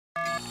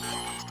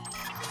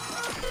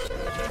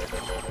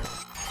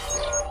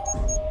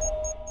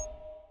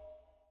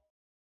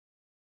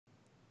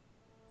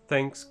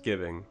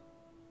Thanksgiving.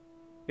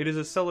 It is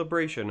a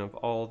celebration of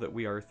all that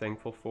we are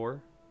thankful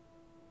for.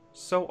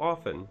 So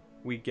often,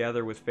 we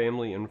gather with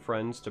family and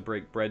friends to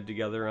break bread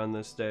together on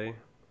this day.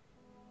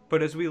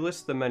 But as we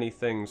list the many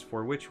things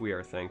for which we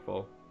are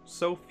thankful,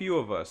 so few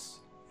of us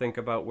think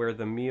about where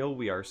the meal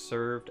we are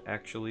served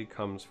actually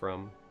comes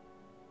from.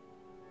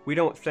 We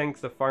don't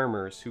thank the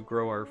farmers who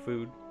grow our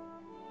food.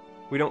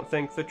 We don't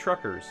thank the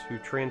truckers who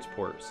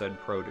transport said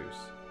produce.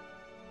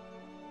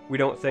 We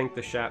don't thank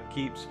the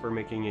shopkeepers for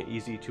making it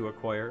easy to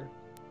acquire.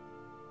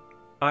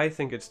 I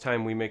think it's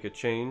time we make a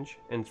change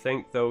and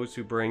thank those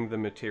who bring the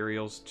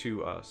materials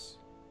to us.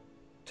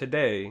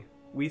 Today,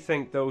 we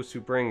thank those who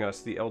bring us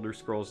the Elder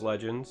Scrolls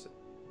legends.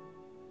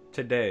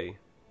 Today,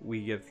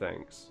 we give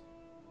thanks.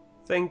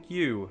 Thank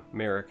you,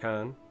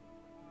 Maricon.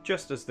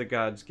 Just as the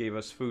gods gave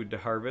us food to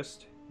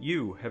harvest,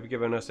 you have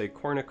given us a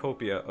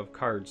cornucopia of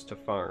cards to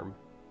farm.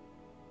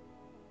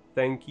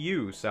 Thank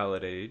you,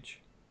 Salad Age.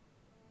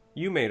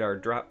 You made our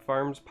drop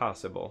farms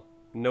possible.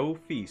 No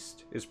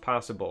feast is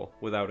possible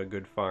without a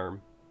good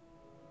farm.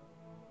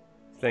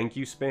 Thank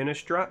you,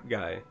 Spanish Drop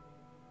Guy.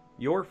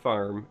 Your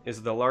farm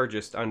is the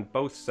largest on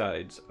both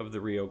sides of the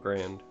Rio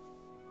Grande.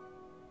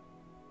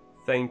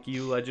 Thank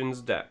you,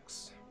 Legends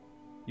Dex.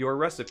 Your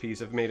recipes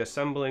have made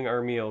assembling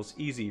our meals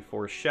easy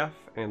for chef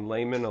and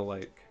layman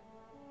alike.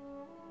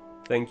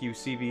 Thank you,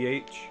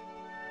 CVH.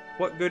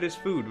 What good is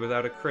food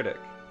without a critic?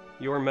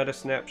 Your meta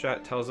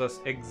snapshot tells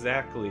us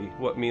exactly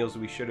what meals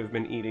we should have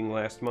been eating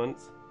last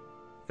month.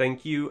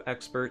 Thank you,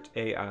 Expert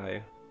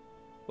AI.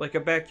 Like a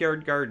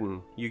backyard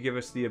garden, you give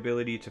us the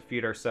ability to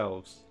feed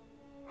ourselves.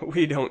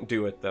 We don't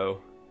do it, though.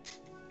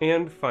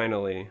 And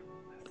finally,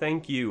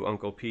 thank you,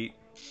 Uncle Pete.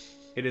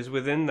 It is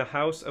within the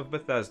house of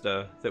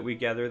Bethesda that we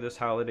gather this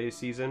holiday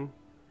season,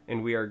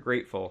 and we are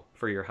grateful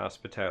for your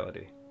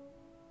hospitality.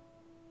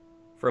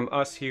 From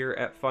us here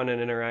at Fun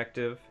and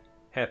Interactive,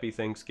 happy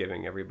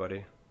Thanksgiving,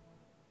 everybody.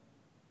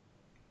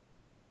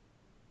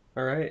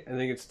 Alright, I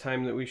think it's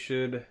time that we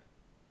should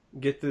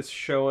get this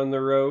show on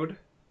the road.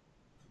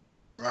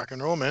 Rock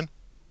and roll, man.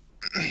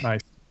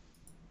 Nice.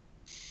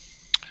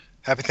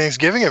 Happy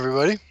Thanksgiving,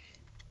 everybody.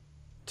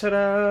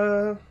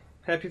 Ta-da!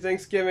 Happy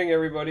Thanksgiving,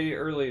 everybody,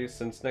 early,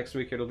 since next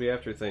week it'll be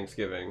after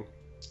Thanksgiving.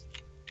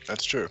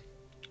 That's true.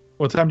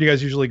 What time do you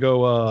guys usually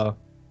go up?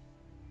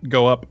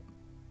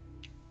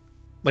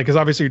 Like, because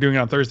obviously you're doing it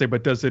on Thursday,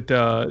 but does it,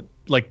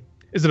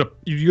 is it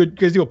you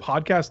guys do a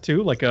podcast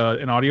too? Like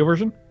an audio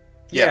version?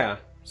 Yeah.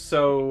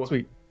 So,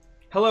 Sweet.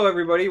 Hello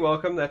everybody,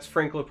 welcome. That's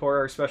Frank Lepore,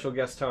 our special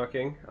guest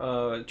talking.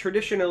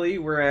 Traditionally,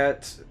 we're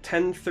at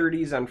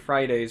 10:30s on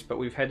Fridays, but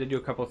we've had to do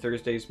a couple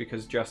Thursdays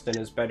because Justin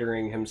is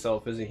bettering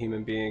himself as a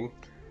human being.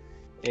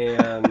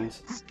 And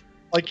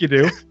like you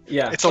do.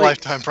 Yeah. It's a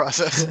lifetime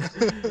process.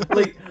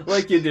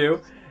 like you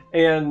do.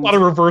 And A lot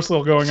of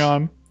reversal going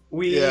on.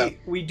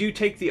 We do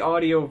take the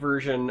audio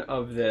version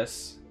of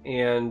this,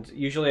 and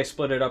usually I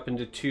split it up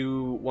into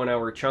two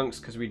 1-hour chunks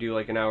because we do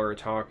like an hour of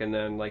talk and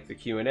then like the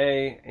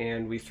Q&A,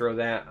 and we throw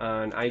that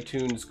on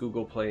iTunes,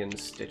 Google Play, and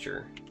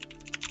Stitcher.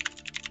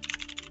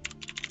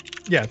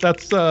 Yeah,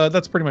 that's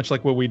pretty much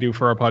like what we do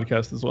for our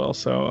podcast as well.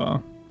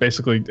 So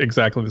basically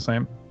exactly the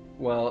same.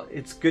 Well,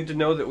 it's good to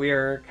know that we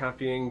are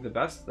copying the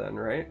best then,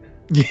 right?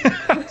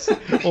 Yeah.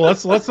 Well,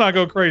 let's not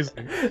go crazy.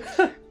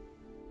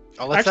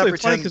 Actually,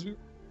 it's funny because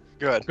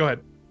Go ahead. Go ahead.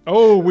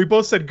 Oh, we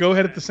both said go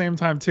ahead at the same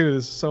time too.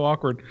 This is so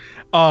awkward.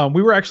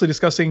 We were actually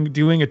discussing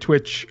doing a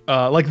Twitch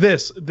like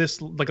this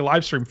like a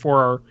live stream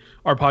for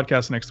our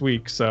podcast next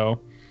week. So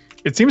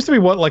it seems to be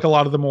what like a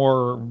lot of the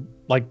more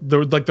like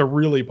the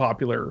really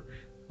popular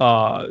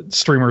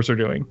streamers are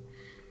doing.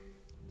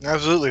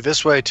 Absolutely.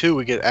 This way too,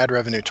 we get ad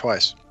revenue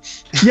twice.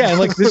 Yeah, and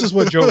like this is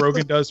what Joe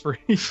Rogan does for.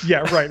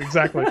 Yeah, right,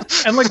 exactly.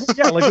 And like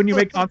like when you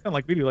make content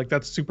like we do, like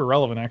that's super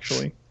relevant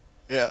actually.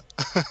 Yeah.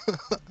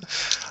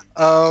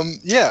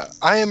 Yeah,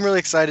 I am really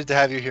excited to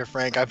have you here,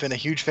 Frank. I've been a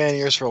huge fan of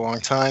yours for a long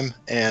time,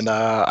 and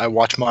I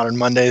watch Modern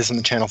Mondays on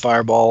the Channel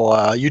Fireball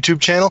YouTube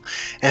channel,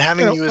 and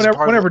having you as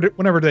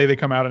whenever day they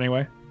come out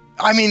anyway.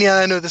 I mean, yeah,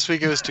 I know this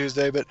week it was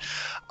Tuesday, but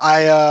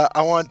I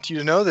want you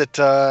to know that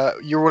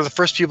you're one of the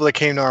first people that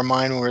came to our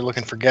mind when we were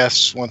looking for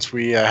guests once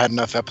we had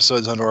enough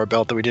episodes under our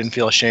belt that we didn't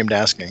feel ashamed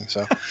asking.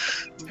 So,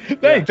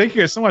 Thank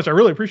you guys so much. I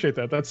really appreciate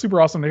that. That's super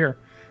awesome to hear.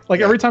 Like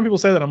every time people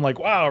say that, I'm like,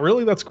 wow,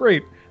 really? That's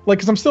great. Like,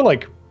 because I'm still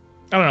like,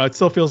 I don't know. It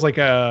still feels like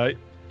you're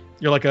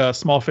like a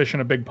small fish in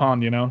a big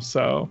pond, you know?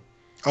 So.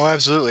 Oh,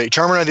 absolutely.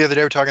 Charmer and I the other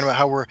day were talking about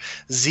how we're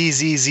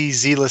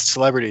Z-list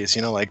celebrities,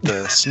 you know, like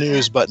the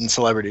snooze button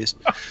celebrities.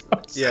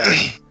 Yeah.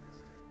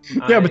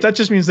 Yeah, but that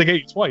just means they get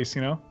you twice,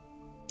 you know?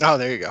 Oh,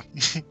 there you go.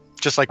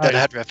 Just like that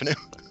ad revenue.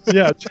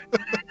 Yeah.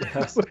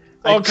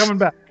 All coming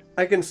back.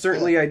 I can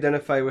certainly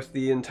identify with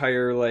the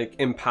entire like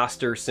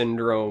imposter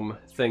syndrome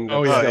thing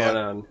that's going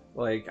on.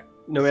 Like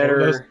no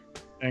matter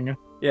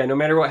no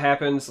matter what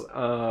happens,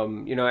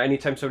 you know,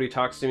 anytime somebody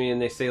talks to me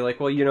and they say like,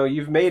 well, you know,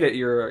 you've made it,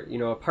 you're, you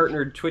know, a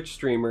partnered Twitch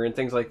streamer and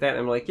things like that. And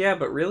I'm like, yeah,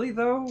 but really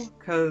though?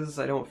 Because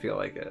I don't feel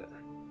like it.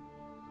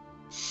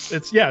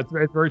 It's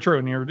very true.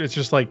 And it's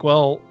just like,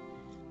 well,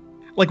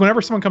 like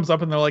whenever someone comes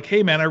up and they're like,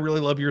 "Hey man, I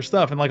really love your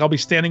stuff," and like I'll be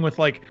standing with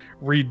like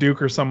Reed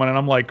Duke or someone, and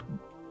I'm like,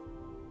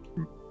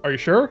 "Are you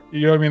sure?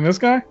 You know what I mean? This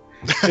guy."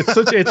 It's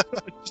just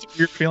a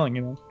weird feeling,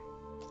 you know.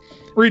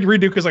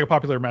 Reed Duke is like a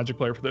popular Magic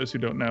player for those who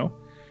don't know,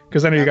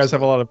 because I know you guys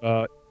have a lot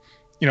of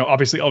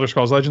obviously Elder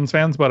Scrolls Legends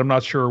fans, but I'm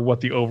not sure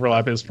what the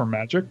overlap is for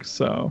Magic.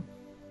 So,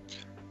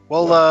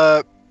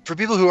 well, for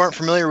people who aren't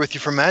familiar with you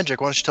from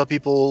Magic, why don't you tell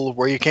people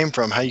where you came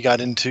from, how you got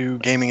into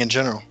gaming in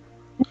general?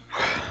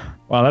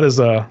 Wow, that is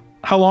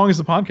how long is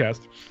the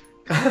podcast?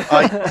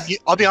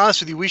 I'll be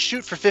honest with you. We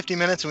shoot for 50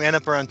 minutes and we end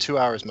up around 2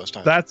 hours most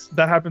times.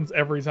 That happens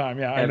every time.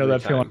 Yeah, I know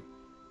that feeling.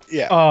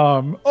 Yeah.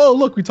 Oh,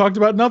 look, we talked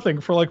about nothing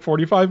for like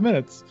 45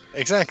 minutes.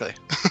 Exactly.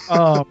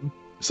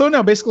 So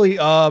no, basically,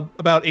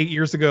 about 8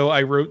 years ago,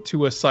 I wrote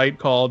to a site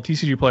called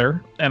TCG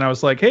Player, and I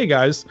was like, "Hey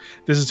guys,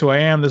 this is who I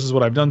am. This is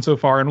what I've done so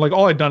far." And like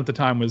all I'd done at the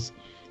time was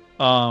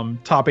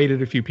top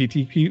 8'd a few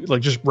PTQ,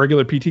 like just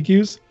regular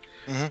PTQs,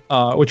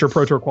 which are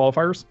Pro Tour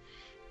qualifiers,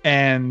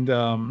 and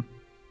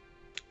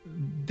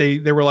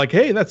they were like,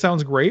 "Hey, that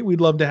sounds great. We'd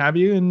love to have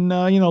you, and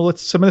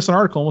let's submit us an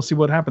article and we'll see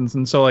what happens."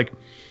 And so like,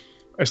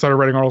 I started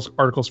writing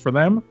articles for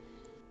them.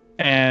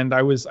 And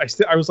I was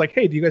like,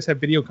 "Hey, do you guys have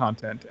video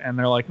content?" And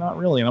they're like, "Not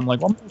really." And I'm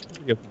like, "Well, I'm going to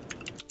video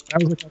content."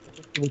 And I was like,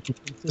 "I'm going to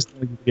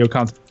consistently do video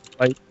content."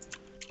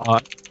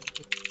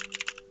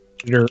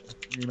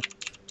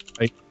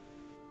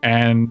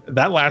 And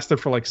that lasted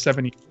for like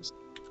 7 years.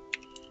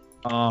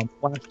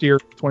 Last year,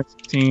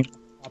 2016,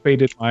 I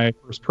top-8'd my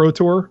first Pro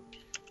Tour.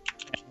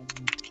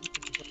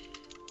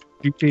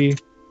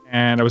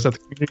 And I was at the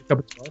Community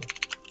Cup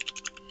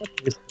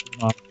as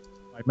well.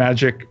 My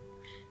Magic...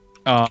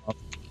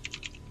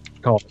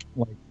 called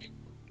like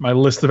my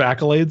list of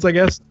accolades, I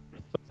guess.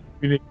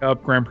 Community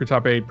Cup, Grand Prix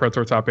top 8, Pro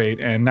Tour top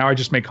 8, and now I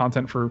just make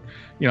content for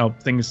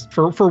things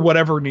for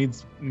whatever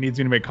needs me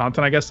to make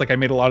content, I guess. Like I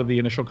made a lot of the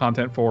initial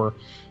content for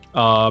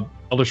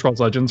Elder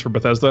Scrolls Legends for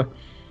Bethesda,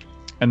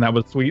 and that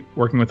was sweet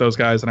working with those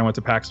guys. And I went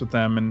to PAX with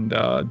them and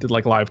did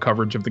like live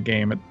coverage of the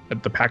game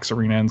at the PAX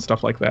arena and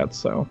stuff like that.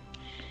 So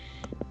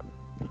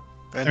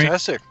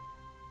fantastic.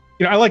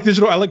 I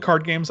like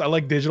card games. I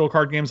like digital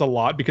card games a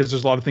lot because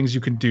there's a lot of things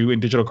you can do in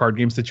digital card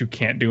games that you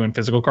can't do in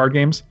physical card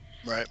games.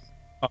 Right.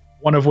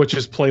 One of which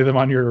is play them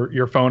on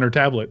your phone or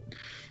tablet.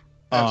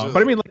 But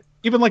I mean, like,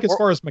 even like as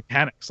far as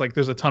mechanics, like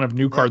there's a ton of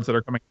new cards that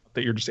are coming out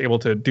that you're just able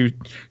to do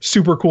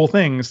super cool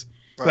things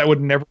that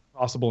would never be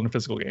possible in a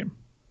physical game.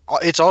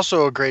 It's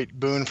also a great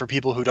boon for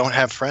people who don't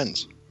have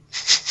friends.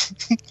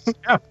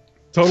 Yeah,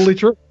 totally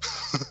true.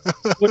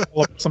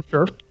 I'm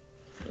sure.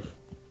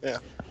 Yeah.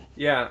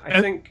 Yeah,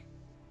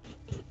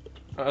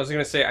 I was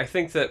going to say, I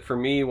think that for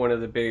me, one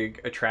of the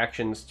big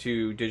attractions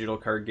to digital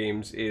card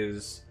games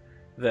is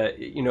that,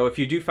 if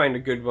you do find a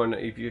good one,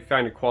 if you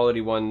find a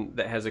quality one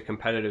that has a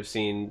competitive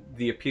scene,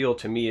 the appeal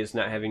to me is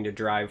not having to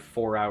drive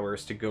 4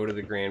 hours to go to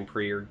the Grand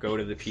Prix or go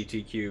to the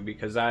PTQ,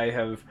 because I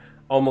have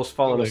almost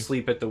fallen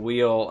asleep at the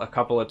wheel a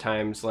couple of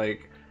times.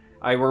 Like,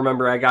 I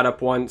remember I got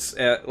up once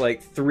at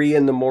like 3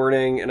 in the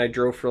morning and I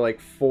drove for like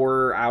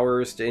 4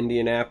 hours to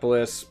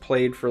Indianapolis,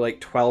 played for like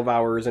 12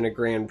 hours in a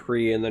Grand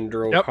Prix, and then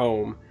drove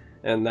home.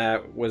 And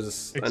that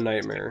was a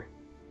nightmare.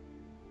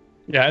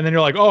 Yeah, and then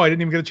you're like, "Oh, I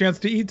didn't even get a chance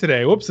to eat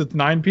today. Whoops, it's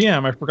 9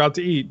 p.m. I forgot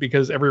to eat,"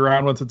 because every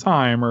round wants a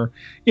time, or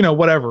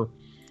whatever.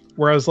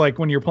 Whereas like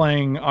when you're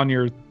playing on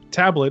your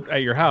tablet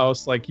at your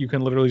house, like you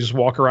can literally just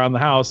walk around the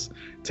house,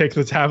 take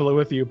the tablet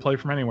with you, play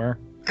from anywhere.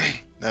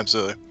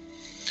 Absolutely.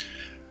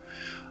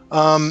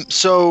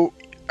 So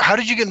how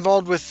did you get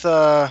involved with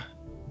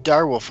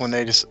Direwolf when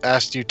they just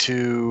asked you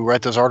to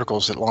write those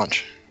articles at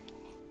launch?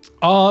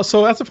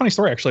 So that's a funny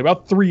story, actually.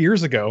 About 3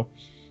 years ago,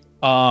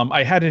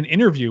 I had an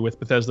interview with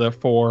Bethesda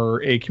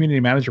for a community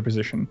manager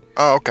position.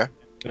 Oh, okay.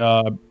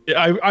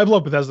 I've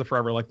loved Bethesda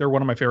forever. Like, they're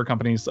one of my favorite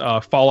companies.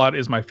 Fallout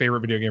is my favorite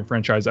video game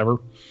franchise ever.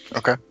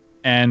 Okay.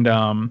 And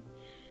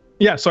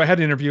yeah, so I had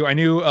an interview. I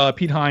knew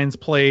Pete Hines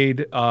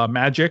played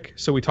Magic,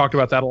 so we talked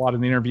about that a lot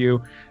in the interview.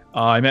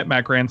 I met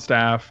Matt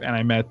Grandstaff, and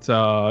I met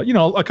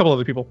a couple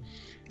other people.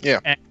 Yeah.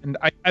 And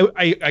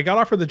I got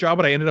offered the job,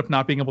 but I ended up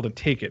not being able to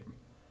take it.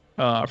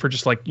 For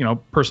just like,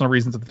 personal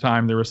reasons at the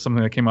time. There was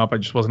something that came up. I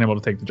just wasn't able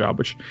to take the job,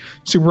 which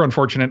super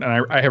unfortunate.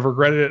 And I have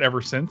regretted it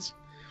ever since.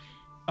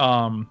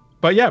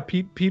 But yeah,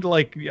 Pete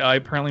like, I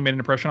apparently made an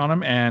impression on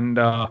him. And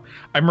I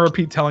remember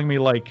Pete telling me,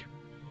 like,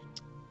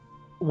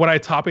 when I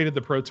top-8'd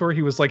the Pro Tour,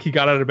 he was like, he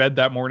got out of bed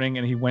that morning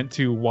and he went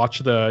to watch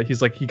it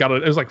was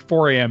like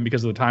 4 a.m.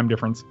 because of the time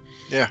difference.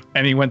 Yeah.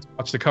 And he went to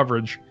watch the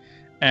coverage.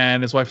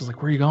 And his wife was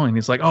like, "Where are you going?"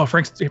 He's like, "Oh,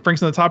 Frank's in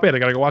the top 8. I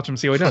got to go watch him,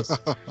 see how he does."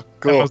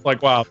 Cool. And I was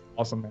like, "Wow,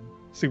 awesome, man.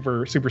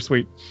 Super, super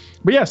sweet."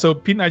 But yeah, so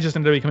Pete and I just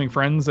ended up becoming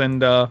friends,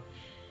 and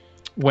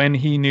when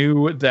he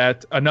knew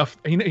that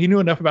he knew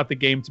enough about the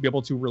game to be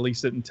able to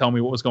release it and tell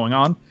me what was going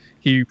on,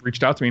 he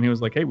reached out to me and he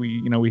was like, "Hey,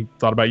 we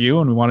thought about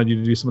you and we wanted you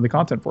to do some of the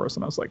content for us."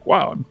 And I was like,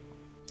 "Wow." And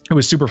it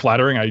was super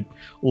flattering. I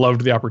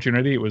loved the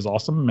opportunity. It was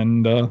awesome.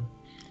 And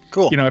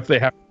cool. If they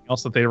have anything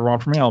else that they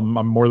want from me,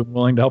 I'm more than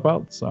willing to help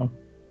out. So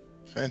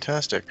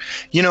fantastic.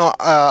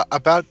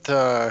 About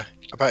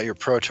about your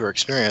Pro Tour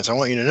experience. I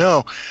want you to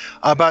know,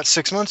 about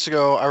 6 months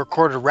ago, I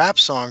recorded a rap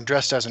song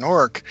dressed as an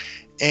orc,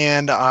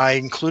 and I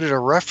included a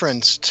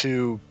reference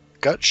to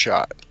Gut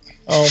Shot.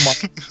 Oh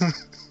my!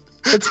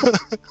 It's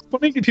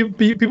funny.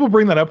 People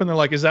bring that up and they're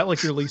like, "Is that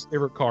like your least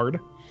favorite card?"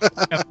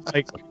 And I'm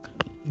like,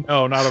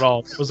 no, not at all.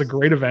 It was a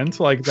great event.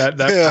 Like that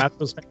match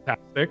was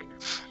fantastic.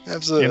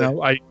 Absolutely. You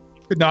know, I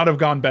could not have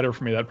gone better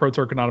for me. That Pro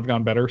Tour could not have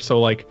gone better. So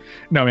like,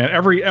 no man,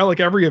 every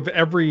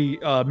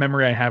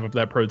memory I have of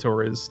that Pro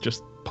Tour is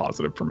just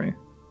positive for me.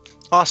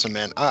 Awesome,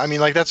 man. I mean,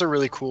 like, that's a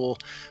really cool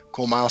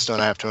milestone,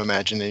 I have to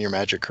imagine, in your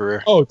Magic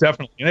career. Oh,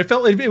 definitely. And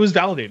it was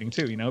validating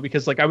too, you know,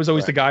 because like I was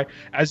always the guy,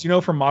 as you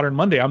know, from Modern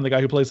Monday, I'm the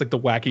guy who plays like the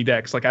wacky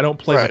decks. Like I don't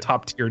play the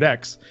top tier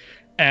decks.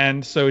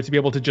 And so to be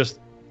able to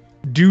just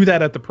do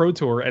that at the Pro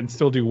Tour and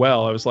still do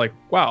well, I was like,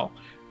 wow,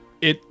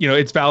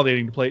 it's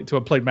validating to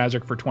have played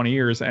Magic for 20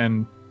 years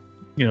and,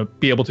 you know,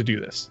 be able to do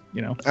this,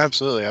 you know?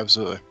 Absolutely.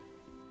 Absolutely.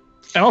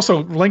 And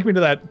also link me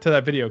to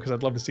that video, because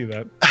I'd love to see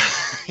that.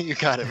 You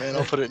got it, man.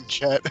 I'll put it in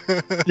chat.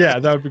 Yeah,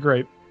 that would be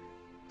great.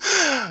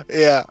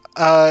 Yeah.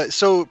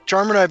 So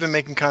Charmer and I have been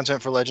making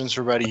content for Legends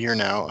for about a year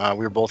now.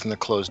 We were both in the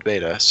closed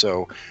beta,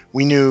 so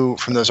we knew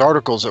from those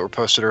articles that were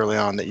posted early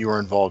on that you were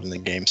involved in the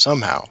game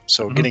somehow.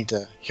 So getting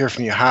to hear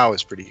from you how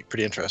is pretty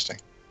interesting.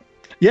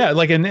 Yeah,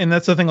 like and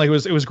that's the thing. Like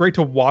it was great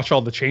to watch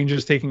all the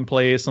changes taking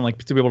place and like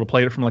to be able to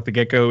play it from like the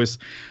get-go.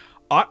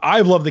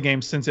 I've loved the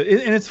game since and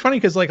it's funny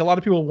because like a lot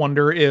of people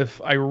wonder if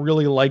I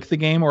really like the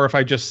game or if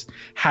I just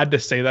had to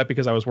say that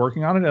because I was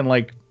working on it. And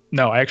like,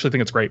 no, I actually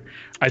think it's great.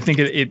 I think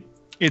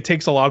it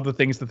takes a lot of the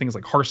things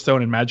like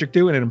Hearthstone and Magic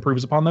do, and it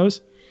improves upon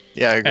those.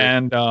 Yeah, I agree.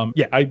 And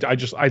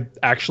I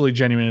actually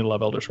genuinely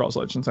love Elder Scrolls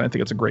Legends, and I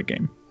think it's a great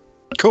game.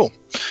 Cool.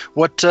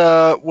 What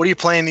are you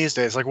playing these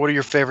days? Like, what are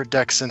your favorite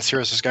decks since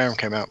Heroes of Skyrim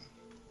came out?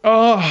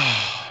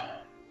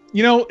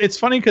 You know, it's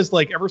funny because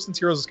like ever since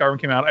Heroes of Skyrim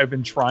came out, I've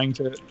been trying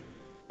to.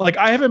 Like,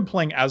 I haven't been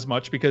playing as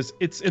much because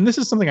and this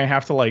is something I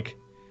have to, like,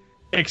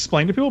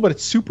 explain to people, but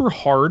it's super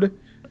hard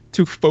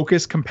to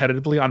focus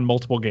competitively on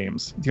multiple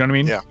games. Do you know what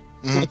I mean? Yeah.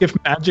 Mm-hmm. Like,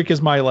 if Magic is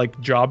my, like,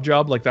 job,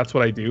 like, that's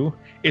what I do.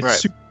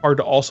 It's super hard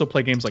to also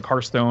play games like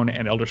Hearthstone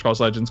and Elder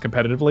Scrolls Legends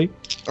competitively.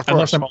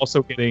 Unless I'm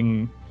also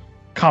getting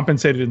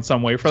compensated in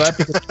some way for that.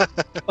 Because,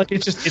 like,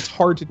 it's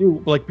hard to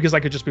do, like, because I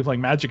could just be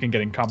playing Magic and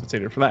getting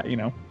compensated for that, you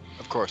know?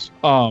 Of course.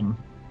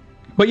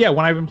 But yeah,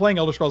 when I've been playing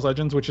Elder Scrolls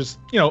Legends, which is,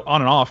 you know,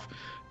 on and off,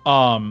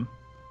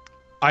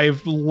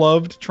 I've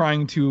loved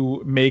trying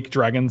to make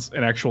dragons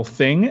an actual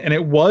thing, and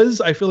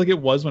I feel like it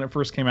was when it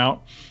first came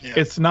out. Yeah.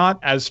 It's not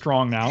as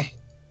strong now.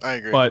 I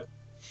agree. But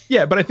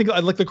I think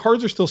like the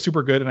cards are still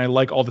super good, and I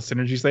like all the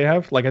synergies they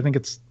have. Like I think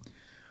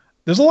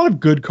there's a lot of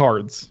good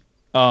cards.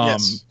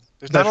 Yes.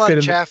 There's not a lot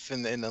of chaff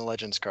in the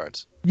Legends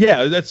cards.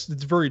 Yeah, it's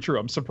very true.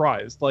 I'm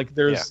surprised. Like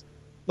there's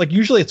like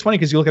usually it's funny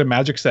because you look at a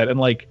Magic set and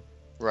like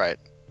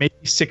maybe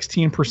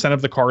 16%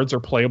 of the cards are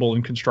playable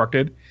and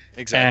constructed.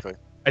 Exactly. And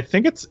I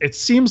think it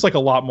seems like a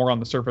lot more on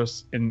the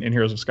surface in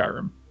Heroes of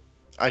Skyrim.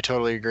 I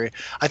totally agree.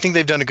 I think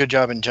they've done a good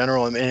job in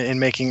general in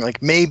making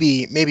like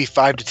maybe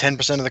 5 to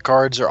 10% of the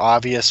cards are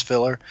obvious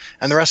filler,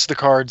 and the rest of the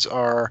cards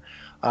are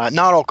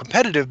not all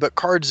competitive, but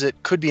cards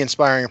that could be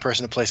inspiring a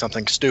person to play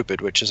something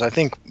stupid, which is, I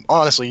think,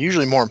 honestly,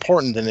 usually more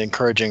important than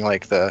encouraging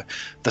like the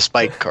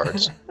spike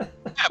cards.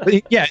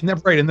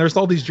 And there's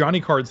all these Johnny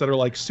cards that are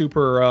like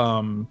super.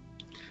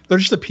 They're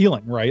just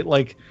appealing, right?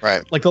 Like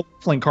the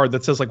flank card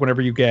that says like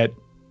whenever you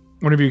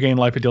gain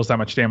life, it deals that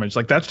much damage.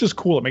 Like that's just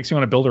cool. It makes you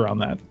want to build around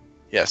that.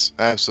 Yes,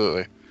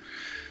 absolutely.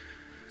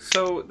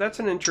 So that's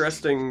an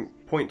interesting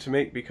point to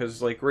make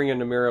because like Ring of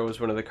Namira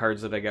was one of the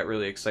cards that I got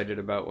really excited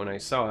about when I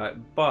saw it,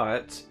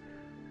 but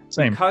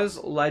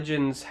because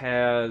Legends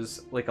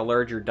has like a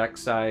larger deck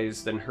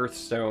size than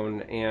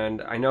Hearthstone,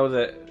 and I know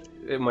that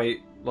it might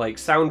like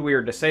sound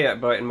weird to say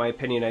it, but in my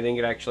opinion, I think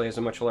it actually has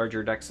a much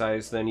larger deck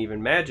size than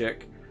even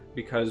Magic.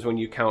 Because when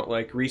you count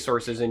like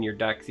resources in your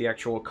deck, the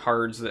actual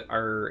cards that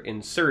are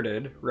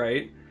inserted,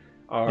 right,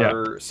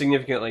 are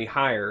significantly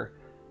higher.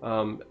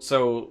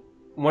 So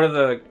one of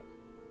the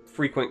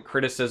frequent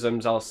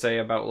criticisms I'll say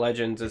about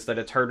Legends is that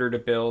it's harder to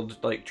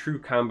build like true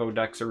combo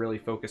decks or really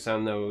focus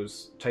on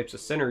those types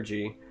of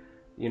synergy.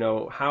 You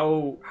know,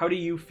 how do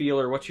you feel,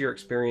 or what's your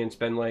experience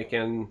been like?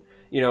 And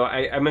you know,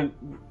 I'm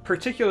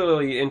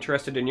particularly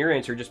interested in your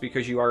answer just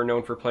because you are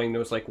known for playing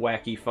those like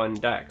wacky fun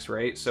decks,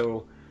 right?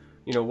 So.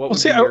 You know, what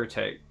would be your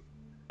take?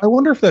 I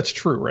wonder if that's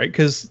true, right?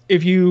 Because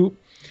there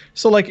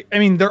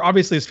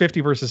obviously is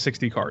 50 versus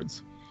 60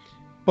 cards.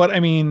 But I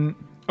mean,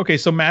 okay,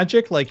 so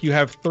Magic, like you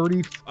have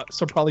 30,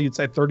 so probably you'd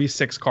say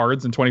 36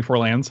 cards and 24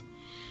 lands.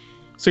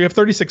 So you have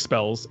 36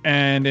 spells,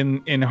 and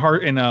in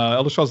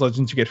Elder Scrolls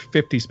Legends you get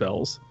 50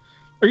 spells,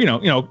 or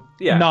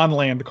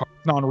non-land cards,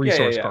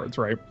 non-resource cards,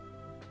 right?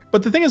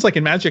 But the thing is, like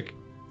in Magic,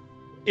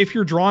 if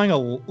you're drawing a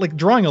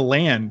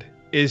land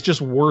is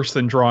just worse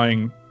than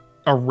drawing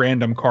a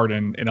random card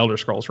in Elder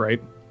Scrolls,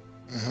 right?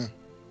 Mm-hmm.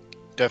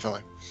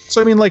 Definitely. So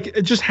I mean, like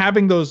just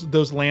having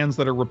those lands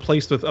that are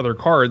replaced with other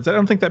cards, I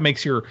don't think that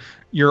makes your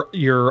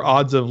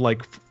odds of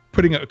like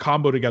putting a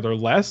combo together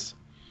less.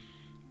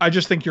 I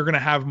just think you're going to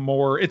have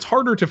more. It's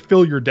harder to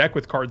fill your deck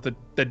with cards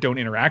that don't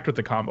interact with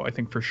the combo, I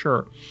think, for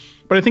sure.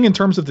 But I think in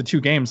terms of the two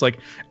games, like,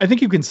 I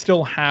think you can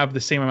still have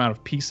the same amount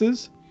of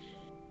pieces,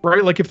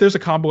 right? Like, if there's a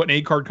combo, an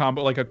 8-card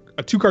combo, like a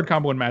 2-card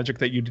combo in Magic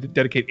that you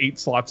dedicate 8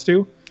 slots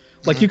to,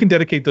 like, you can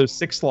dedicate those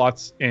 6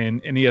 slots in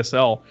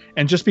ESL.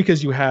 And just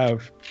because you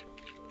have,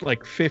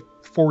 like,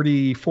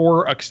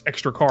 44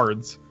 extra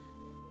cards,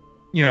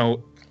 you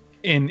know,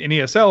 in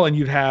ESL, and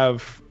you'd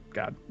have,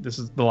 God, this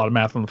is a lot of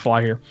math on the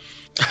fly here.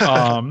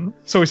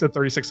 So we said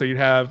 36, so you'd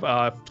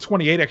have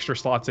 28 extra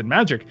slots in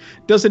Magic.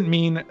 Doesn't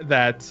mean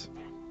that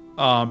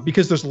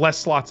because there's less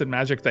slots in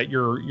Magic that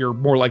you're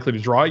more likely to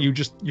draw. You're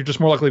just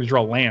more likely to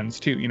draw lands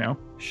too, you know?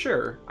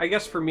 Sure. I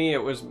guess for me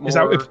it was more...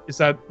 Is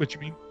that what you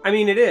mean? I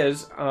mean, it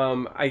is.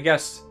 I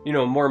guess, you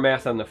know, more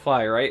math on the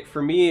fly, right?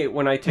 For me,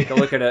 when I take a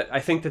look at it, I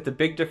think that the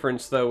big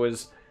difference, though,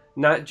 is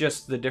not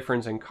just the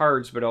difference in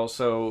cards, but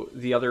also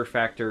the other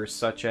factors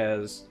such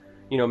as,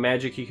 you know,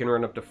 Magic, you can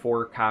run up to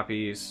 4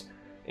 copies,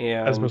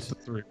 and as opposed to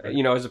 3, right?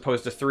 You know, as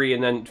opposed to 3.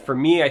 And then for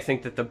me, I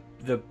think that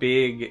the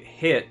big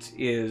hit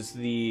is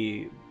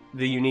the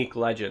unique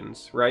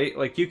legends, right?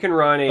 Like, you can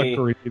run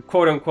a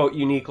quote unquote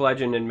unique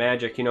legend in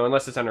Magic, you know,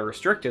 unless it's on a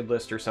restricted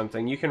list or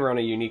something. You can run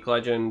a unique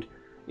legend,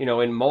 you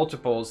know, in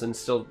multiples and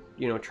still,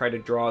 you know, try to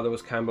draw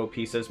those combo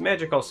pieces.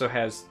 Magic also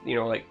has, you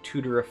know, like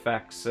tutor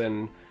effects,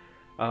 and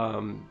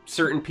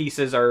certain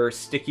pieces are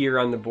stickier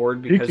on the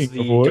board because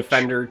the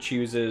defender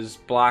chooses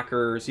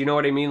blockers. You know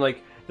what I mean?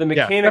 Like, the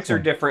mechanics are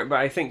different, but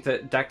I think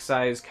that deck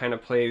size kind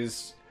of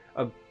plays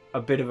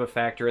a bit of a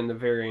factor in the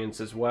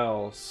variance as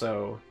well.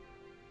 So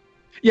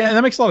yeah, and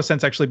that makes a lot of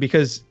sense, actually,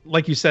 because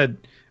like you said,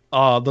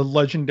 the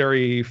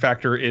legendary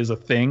factor is a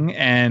thing,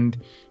 and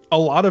a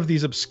lot of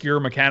these obscure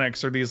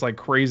mechanics or these like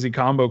crazy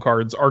combo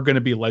cards are going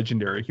to be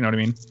legendary. You know what I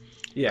mean?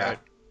 Yeah,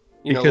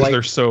 because like,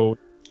 they're so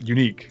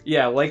unique.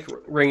 Yeah, like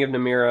Ring of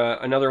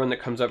Namira. Another one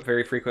that comes up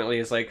very frequently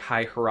is like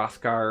High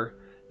Hrothgar,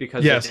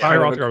 because it's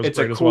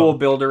a cool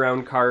build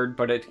around card,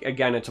 but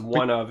it's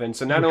one of, and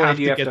so not only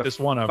do you have to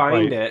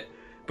find it,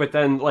 but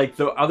then like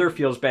the other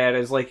feels bad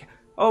is like,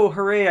 oh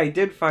hooray, I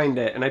did find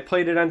it, and I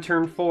played it on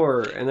turn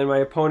 4, and then my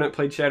opponent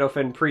played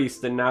Shadowfen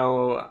Priest, and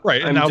now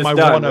I'm now just my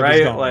done, one of right?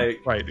 is gone. Like,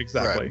 right,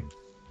 exactly. Right.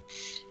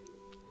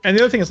 And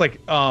the other thing is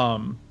like, let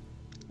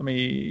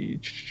me.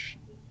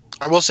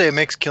 I will say it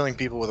makes killing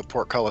people with a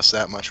portcullis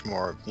that much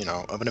more, you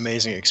know, of an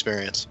amazing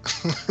experience.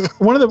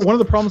 one of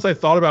the problems I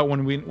thought about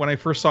when I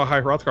first saw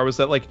High Hrothgar was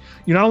that, like,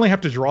 you not only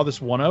have to draw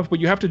this one of, but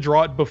you have to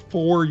draw it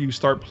before you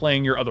start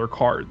playing your other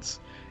cards,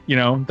 you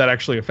know, that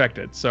actually affect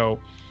it. So,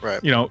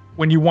 right. You know,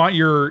 when you want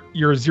your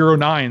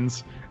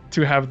 0/9s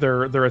to have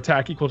their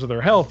attack equal to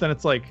their health, then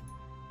it's like,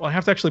 well, I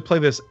have to actually play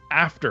this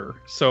after.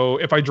 So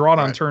if I draw it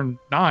on turn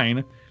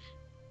 9,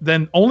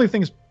 then only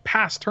things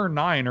past turn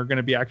 9 are going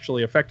to be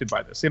actually affected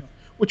by this, you know.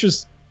 Which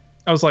is,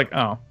 I was like,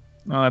 oh,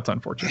 no, that's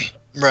unfortunate.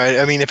 Right.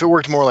 I mean, if it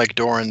worked more like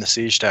Doran the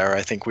Siege Tower,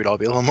 I think we'd all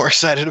be a little more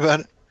excited about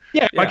it.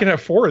 Yeah, if I could have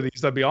 4 of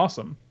these, that'd be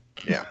awesome.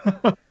 Yeah.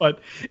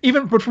 but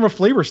from a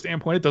flavor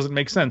standpoint, it doesn't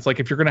make sense. Like,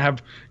 if you're going to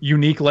have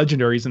unique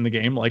legendaries in the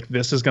game, like,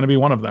 this is going to be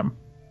one of them.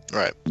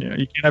 Right. You know,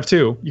 you can't have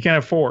 2. You can't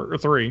have 4 or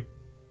 3.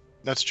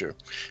 That's true.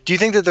 Do you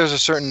think that there's a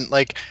certain,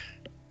 like,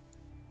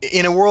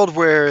 in a world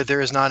where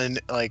there is not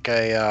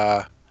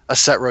a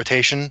set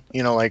rotation,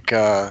 you know, like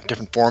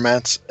different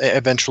formats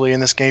eventually in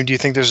this game, do you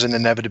think there's an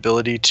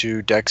inevitability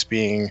to decks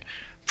being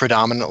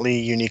predominantly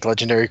unique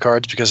legendary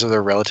cards because of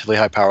their relatively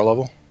high power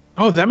level?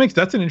 Oh,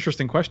 that's an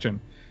interesting question.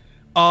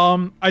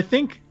 I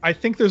think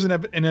there's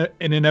an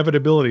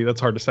inevitability, that's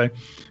hard to say,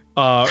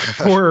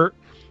 for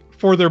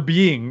there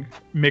being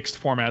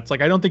mixed formats.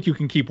 Like, I don't think you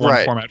can keep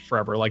one format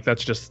forever. Like,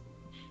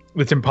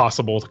 it's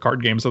impossible with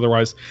card games.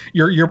 Otherwise,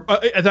 you're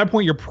at that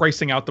point you're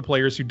pricing out the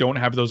players who don't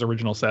have those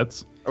original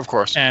sets. Of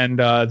course. And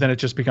then it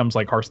just becomes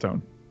like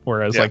Hearthstone.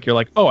 Whereas like you're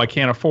like, oh, I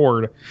can't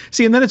afford.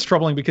 See, and then it's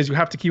troubling because you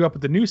have to keep up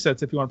with the new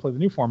sets if you want to play the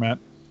new format,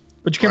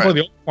 but you can't play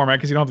the old format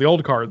because you don't have the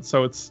old cards.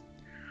 So it's,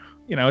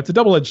 you know, it's a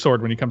double-edged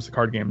sword when it comes to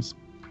card games.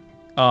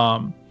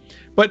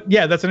 But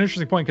yeah, that's an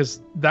interesting point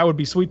because that would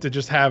be sweet to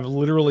just have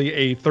literally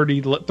a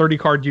 30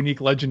 card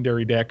unique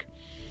legendary deck.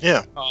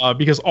 Yeah.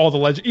 Because all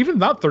the even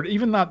not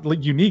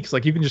uniques,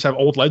 like you can just have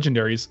old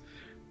legendaries,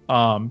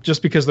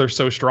 just because they're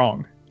so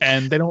strong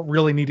and they don't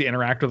really need to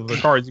interact with other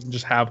cards. You can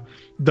just have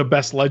the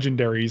best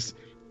legendaries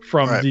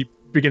from the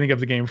beginning of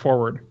the game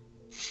forward.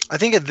 I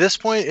think at this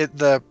point,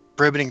 the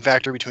prohibiting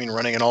factor between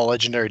running an all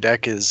legendary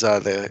deck is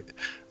the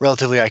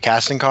relatively high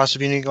casting cost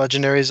of unique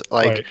legendaries.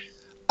 Like,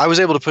 I was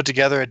able to put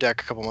together a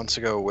deck a couple months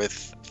ago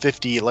with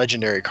 50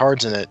 legendary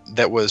cards in it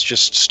that was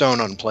just stone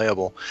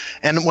unplayable.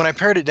 And when I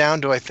pared it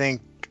down to, I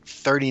think,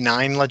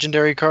 39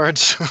 legendary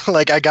cards,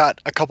 like, I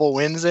got a couple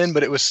wins in,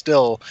 but it was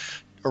still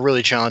a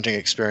really challenging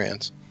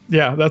experience.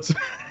 Yeah, that's...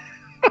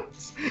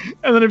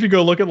 And then if you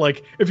go look at,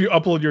 like, if you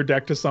upload your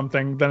deck to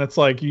something, then it's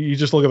like you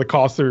just look at the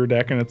cost of your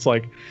deck, and it's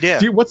like,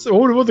 what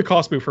would the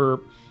cost be for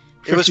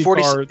 50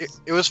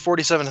 cards? It was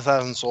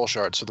 47,000 soul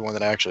shards for the one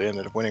that I actually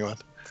ended up winning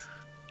with.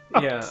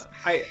 Yeah,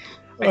 I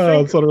think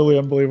it's utterly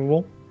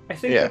unbelievable. I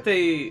think that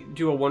they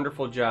do a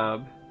wonderful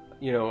job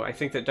I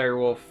think that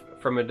Direwolf,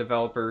 from a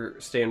developer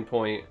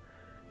standpoint,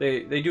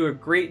 they do a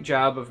great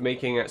job of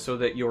making it so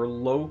that your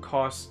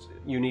low-cost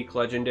unique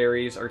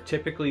legendaries are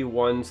typically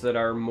ones that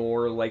are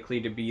more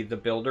likely to be the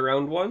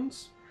build-around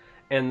ones.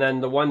 And then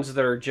the ones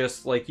that are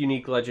just like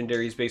unique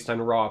legendaries based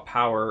on raw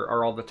power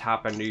are all the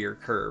top end of your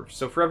curve.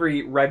 So for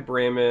every Red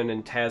Brahmin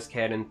and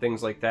Tazcat and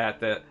things like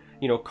that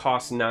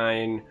cost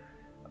 9,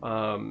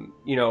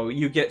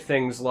 you get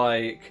things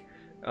like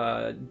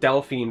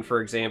Delphine,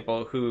 for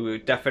example, who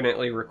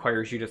definitely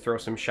requires you to throw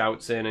some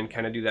shouts in and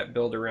kind of do that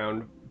build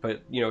around,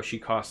 but she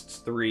costs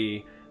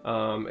 3.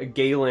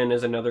 Galen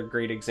is another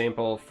great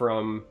example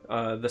from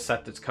the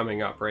set that's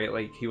coming up, right?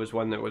 Like, he was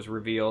one that was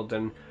revealed,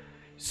 and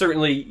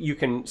certainly you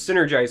can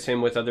synergize him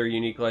with other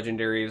unique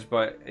legendaries,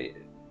 but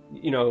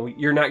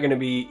you're not going to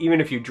be, even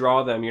if you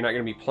draw them, you're not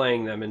going to be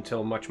playing them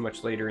until much,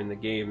 much later in the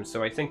game.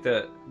 So I think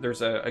that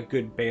there's a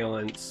good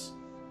balance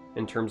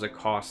in terms of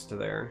cost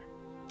there.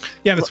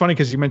 Yeah, and it's funny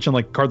because you mentioned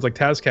like cards like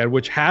Tazcat,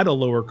 which had a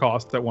lower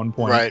cost at one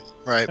point.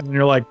 Right. And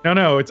you're like,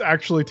 no, it's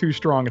actually too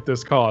strong at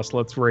this cost.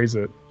 Let's raise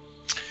it.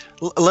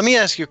 Let me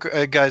ask you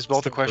guys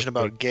both a question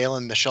about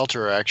Galen the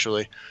Shelterer,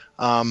 actually.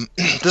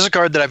 This is a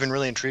card that I've been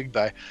really intrigued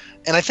by.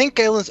 And I think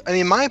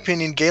in my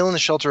opinion, Galen the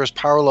Shelterer's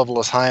power level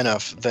is high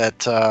enough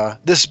that,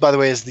 this, by the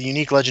way, is the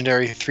unique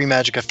legendary 3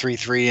 Magicka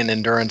 3/3 and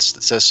Endurance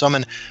that says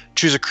summon,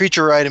 choose a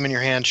creature or item in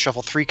your hand,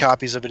 shuffle 3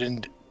 copies of it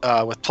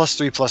with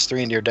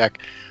 +3/+3 into your deck.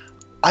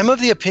 I'm of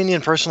the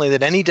opinion, personally,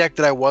 that any deck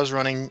that I was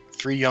running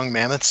 3 Young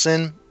Mammoths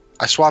in,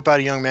 I swap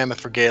out a Young Mammoth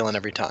for Galen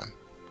every time.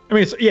 I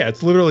mean,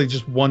 it's literally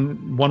just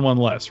one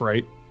less,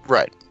 right?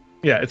 Right.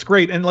 Yeah, it's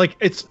great. And like,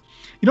 it's,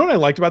 what I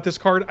liked about this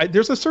card?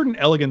 There's a certain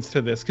elegance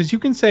to this, because you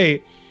can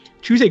say,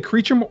 choose a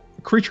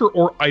creature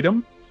or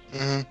item,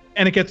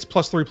 and it gets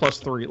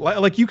 +3/+3.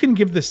 Like, you can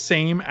give the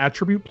same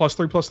attribute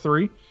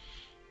 +3/+3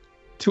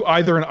 to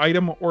either an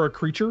item or a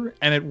creature,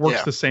 and it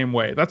works the same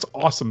way. That's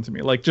awesome to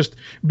me. Like, just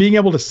being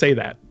able to say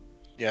that.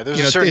 Yeah, there's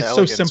a certain it's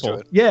elegance so simple.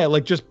 to it. Yeah,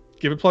 like, just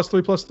give it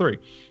 +3/+3,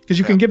 because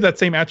you can give that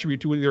same attribute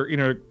to either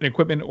an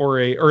equipment or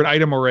an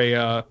item or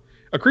a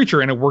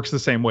creature, and it works the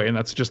same way. And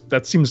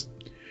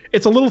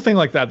it's a little thing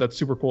like that that's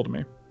super cool to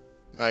me.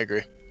 I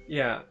agree.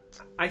 Yeah,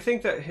 I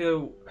think that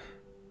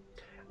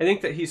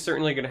he's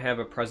certainly going to have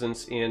a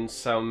presence in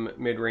some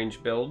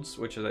mid-range builds,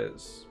 which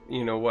is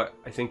what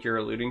I think you're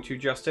alluding to,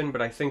 Justin.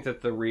 But I think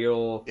that the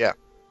real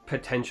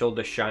potential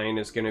to shine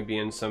is going to be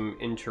in some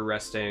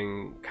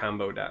interesting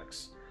combo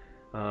decks.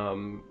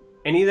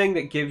 Anything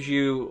that gives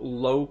you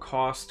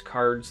low-cost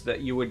cards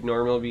that you would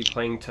normally be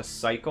playing to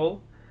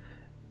cycle,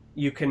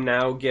 you can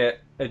now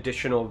get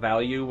additional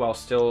value while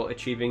still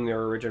achieving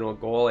their original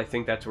goal. I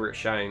think that's where it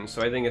shines.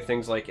 So I think of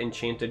things like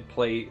Enchanted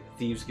Plate,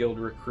 Thieves Guild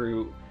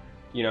Recruit,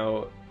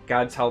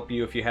 God's help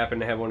you if you happen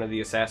to have one of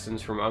the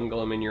assassins from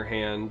Ungolem in your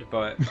hand.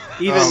 But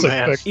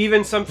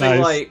even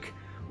something like,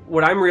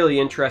 what I'm really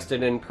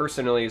interested in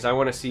personally is I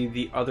want to see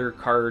the other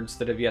cards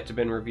that have yet to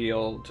been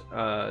revealed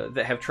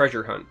that have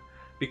Treasure Hunt.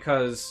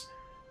 Because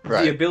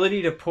the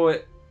ability to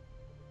put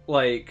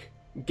like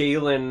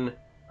Galen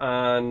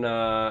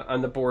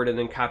on the board and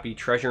then copy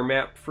Treasure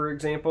Map, for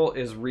example,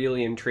 is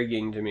really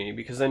intriguing to me,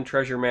 because then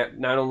Treasure Map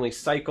not only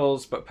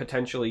cycles but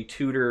potentially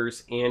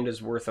tutors and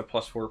is worth a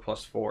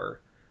 +4/+4.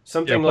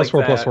 Something like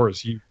that. +4/+4 is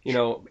huge.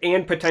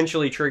 And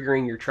potentially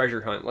triggering your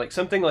Treasure Hunt. Like,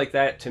 something like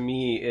that to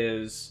me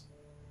is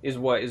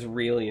what is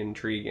really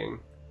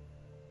intriguing.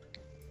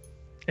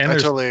 And I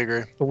totally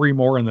agree. 3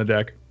 more in the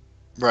deck.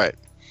 Right.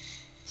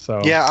 So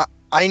yeah,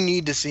 I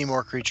need to see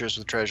more creatures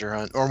with Treasure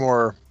Hunt, or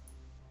more.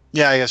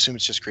 Yeah, I assume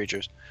it's just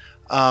creatures,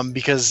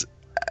 because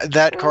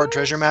that card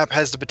Treasure Map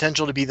has the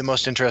potential to be the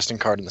most interesting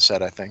card in the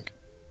set, I think.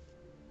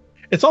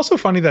 It's also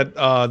funny that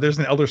there's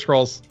an Elder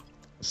Scrolls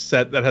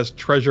set that has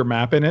Treasure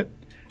Map in it,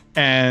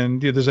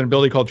 and there's an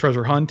ability called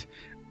Treasure Hunt.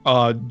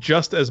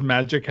 Just as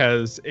Magic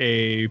has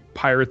a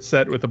pirate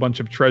set with a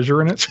bunch of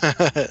treasure in it.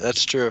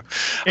 That's true.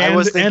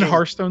 And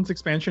Hearthstone's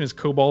expansion is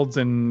Kobolds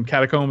and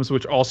Catacombs,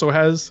 which also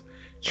has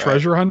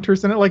treasure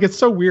hunters in it. Like, it's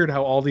so weird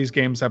how all these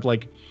games have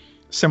like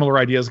similar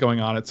ideas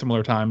going on at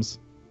similar times.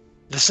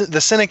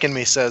 The cynic in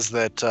me says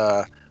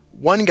that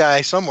one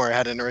guy somewhere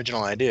had an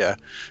original idea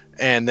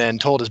and then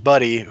told his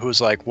buddy,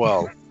 who's like,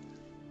 well,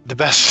 the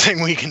best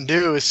thing we can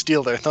do is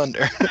steal their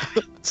thunder.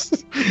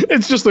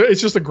 It's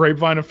just a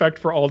grapevine effect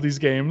for all these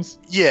games.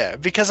 Yeah,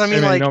 because I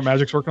mean, like,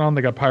 Magic's working on,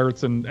 they got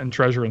pirates and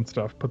treasure and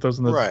stuff. Put those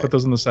in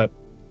the set.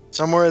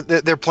 Somewhere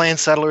they're playing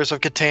Settlers of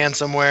Catan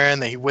somewhere,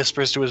 and he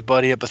whispers to his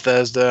buddy at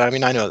Bethesda. I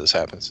mean, I know this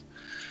happens.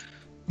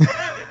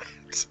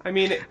 I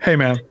mean, hey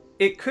man,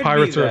 it could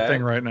pirates be are that. a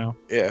thing right now.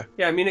 Yeah.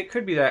 Yeah, I mean, it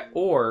could be that,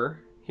 or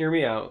hear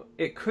me out.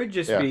 It could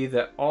just be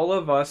that all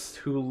of us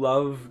who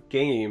love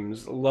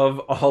games love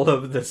all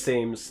of the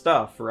same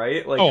stuff,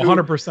 right? Like,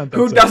 100%.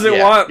 Who doesn't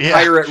want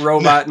pirate,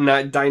 robot, and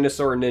not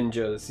dinosaur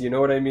ninjas? You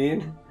know what I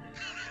mean?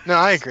 No,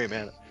 I agree,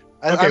 man.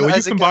 Okay, well,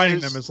 you combining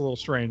them is a little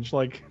strange.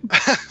 Like,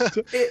 I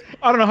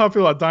don't know how I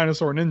feel about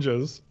dinosaur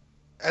ninjas.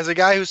 As a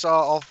guy who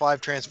saw all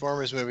 5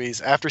 Transformers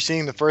movies, after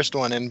seeing the first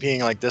one and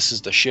being like, "This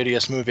is the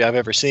shittiest movie I've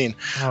ever seen,"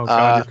 Oh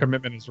god, your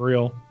commitment is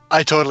real.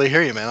 I totally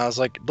hear you, man. I was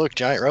like, "Look,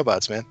 giant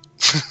robots, man."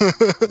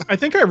 I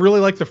think I really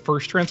like the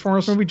first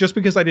Transformers movie just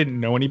because I didn't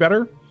know any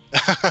better.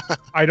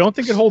 I don't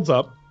think it holds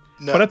up,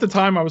 No. but at the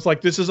time I was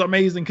like, "This is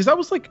amazing," because that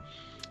was like,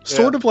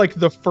 sort of like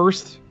the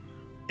first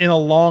in a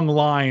long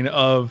line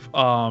of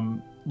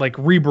like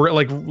what's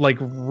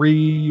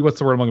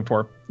the word I'm looking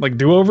for? Like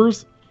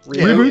do-overs,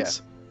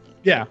 reboots.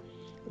 Yeah,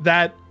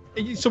 that.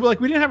 So like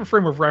we didn't have a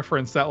frame of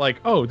reference that like,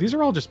 oh, these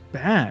are all just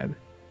bad.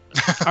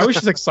 I was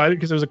just excited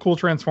because it was a cool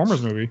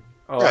Transformers movie.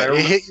 Oh, right.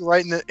 It hit you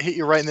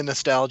right in the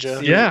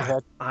nostalgia. Yeah,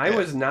 I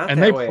was not, and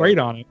that they way. played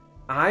on it.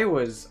 I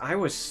was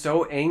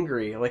so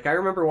angry. Like I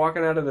remember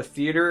walking out of the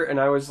theater and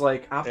I was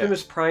like,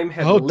 Optimus Prime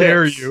had lips. How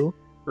dare you?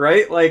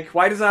 Right? Like,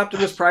 why does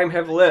Optimus Prime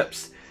have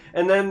lips?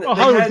 And then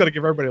Hollywood's got to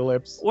give everybody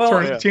lips.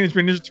 Well, Teenage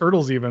Mutant Ninja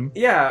Turtles even.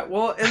 Yeah.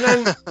 Well,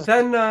 and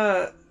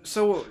then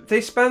so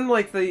they spend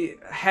like the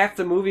half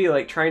the movie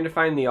like trying to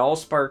find the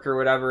Allspark or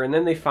whatever, and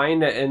then they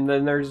find it, and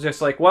then they're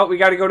just like, well, we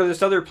got to go to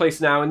this other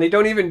place now, and they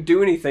don't even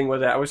do anything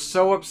with it. I was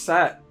so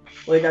upset.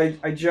 Like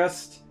I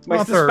just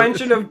my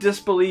suspension of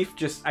disbelief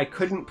I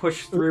couldn't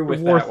push through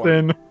with that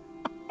one.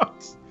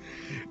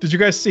 Did you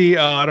guys see?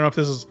 I don't know if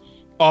this is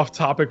off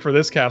topic for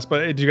this cast, but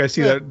did you guys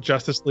see that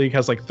Justice League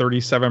has like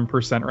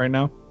 37% right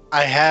now?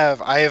 I have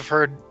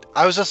heard.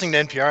 I was listening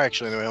to NPR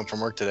actually on the way home from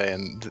work today,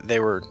 and they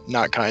were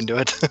not kind to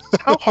it.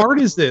 How hard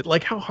is it?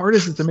 Like, how hard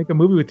is it to make a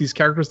movie with these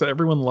characters that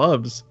everyone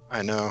loves?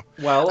 I know.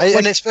 Well,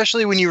 and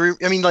especially when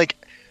I mean, like,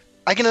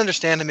 I can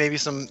understand that maybe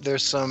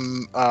there's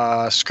some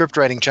script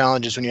writing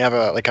challenges when you have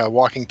a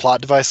walking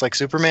plot device like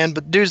Superman,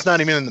 but dude's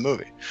not even in the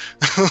movie.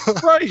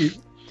 Right.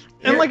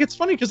 And like it's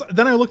funny because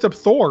then I looked up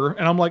Thor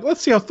and I'm like, let's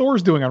see how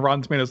Thor's doing on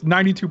Rotten Tomatoes,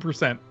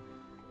 92%.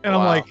 And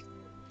I'm like,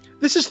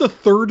 this is the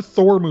 3rd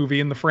Thor movie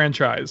in the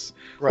franchise.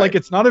 Right. Like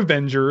it's not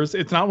Avengers,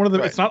 it's not one of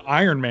the, it's not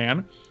Iron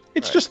Man,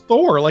 it's just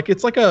Thor. Like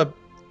it's like a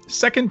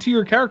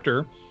 2nd-tier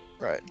character.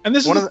 Right. And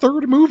this is the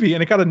 3rd movie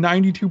and it got a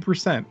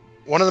 92%.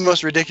 One of the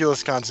most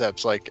ridiculous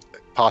concepts like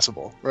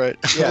possible, right?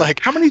 Yeah. Like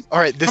how many? All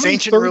right, this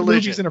ancient religion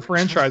movies in a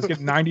franchise get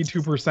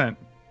 92%.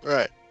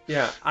 Right.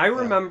 Yeah, I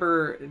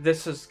remember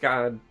this is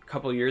a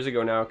couple years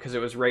ago now because it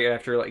was right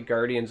after like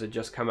Guardians had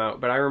just come out.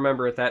 But I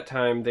remember at that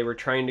time they were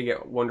trying to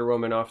get Wonder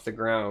Woman off the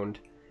ground,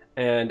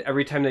 and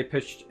every time they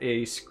pitched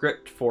a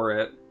script for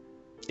it,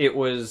 it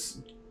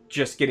was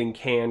just getting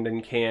canned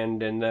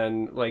and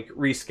then like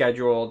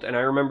rescheduled. And I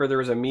remember there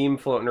was a meme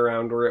floating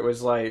around where it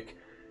was like,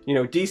 you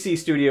know, DC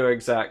studio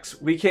execs,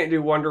 we can't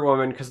do Wonder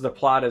Woman because the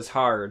plot is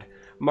hard.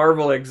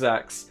 Marvel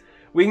execs,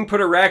 we can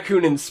put a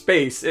raccoon in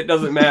space. It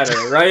doesn't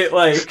matter, right?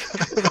 Like,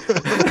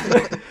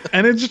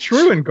 and it's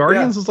true. And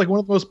Guardians is like one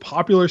of the most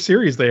popular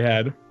series they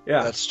had.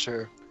 Yeah, that's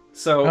true.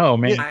 So, oh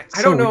man,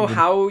 I don't know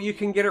how you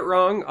can get it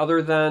wrong,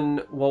 other than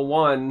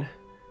one,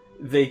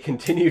 they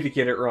continue to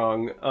get it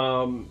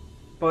wrong.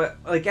 But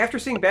like after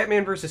seeing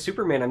Batman vs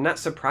Superman, I'm not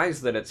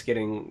surprised that it's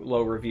getting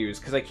low reviews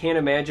because I can't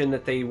imagine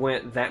that they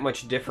went that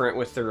much different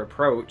with their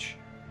approach.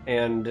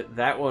 And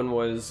that one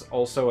was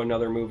also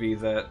another movie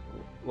that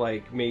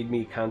like made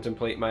me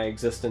contemplate my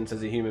existence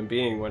as a human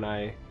being when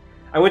I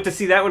went to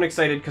see that one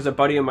excited because a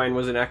buddy of mine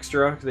was an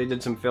extra. They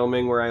did some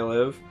filming where I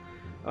live,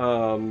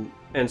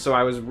 and so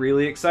I was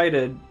really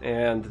excited.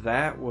 And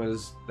that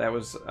was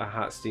a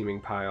hot steaming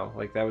pile.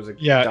 Like that was a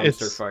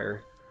dumpster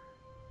fire.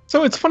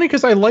 So it's funny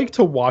because I like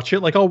to watch it.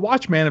 Like I'll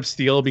watch Man of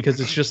Steel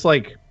because it's just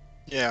like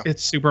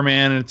it's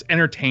Superman and it's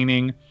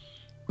entertaining,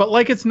 but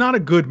like it's not a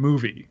good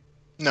movie.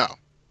 No.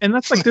 And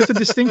that's like, there's a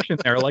distinction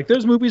there. Like,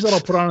 there's movies that I'll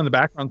put on in the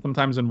background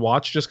sometimes and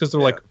watch just because they're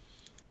like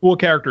cool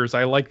characters.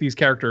 I like these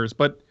characters,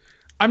 but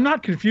I'm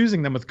not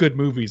confusing them with good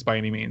movies by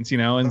any means, you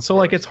know? And so,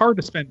 like, it's hard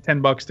to spend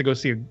 $10 to go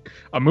see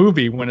a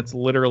movie when it's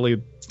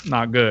literally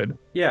not good.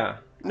 Yeah.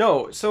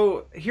 No,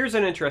 so here's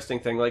an interesting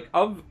thing. Like,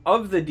 of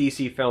the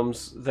DC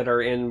films that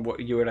are in what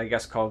you would, I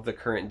guess, call the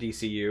current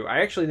DCU,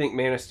 I actually think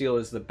Man of Steel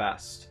is the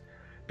best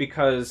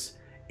because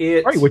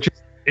it... Right, which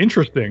is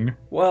interesting.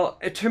 Well,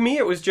 to me,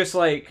 it was just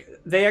like...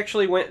 They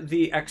actually went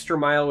the extra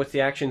mile with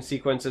the action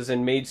sequences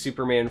and made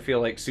Superman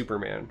feel like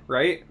Superman,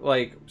 right?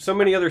 Like, so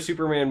many other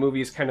Superman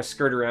movies kind of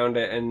skirt around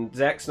it, and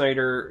Zack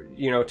Snyder,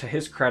 you know, to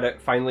his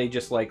credit, finally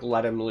just, like,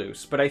 let him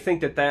loose. But I think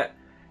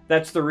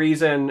that's the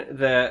reason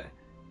that,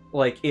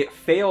 like, it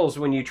fails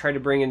when you try to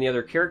bring in the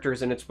other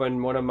characters, and it's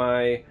been one of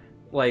my,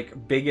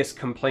 like, biggest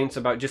complaints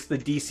about just the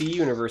DC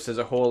universe as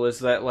a whole, is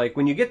that, like,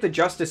 when you get the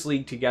Justice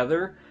League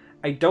together,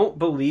 I don't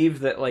believe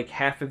that, like,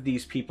 half of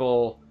these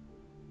people...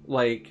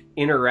 like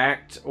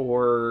interact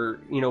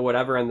or you know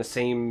whatever on the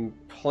same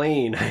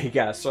plane, I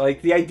guess. So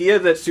like the idea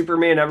that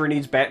Superman ever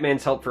needs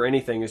Batman's help for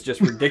anything is just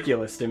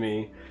ridiculous to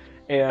me.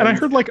 And I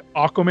heard like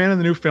Aquaman in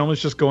the new film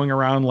is just going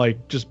around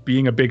like just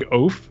being a big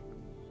oaf.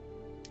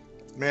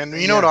 Man,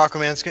 you know what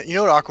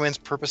Aquaman's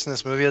purpose in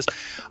this movie is?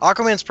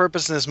 Aquaman's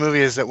purpose in this movie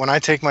is that when I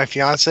take my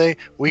fiance,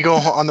 we go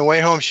on the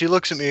way home, she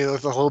looks at me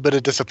with a little bit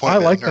of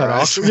disappointment. I like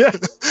that. Yeah.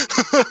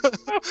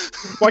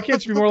 Why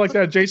can't you be more like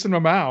that Jason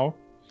Momoa?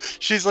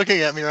 She's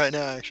looking at me right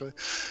now, actually.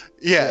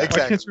 Yeah, Why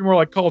exactly. can't it be more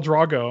like Khal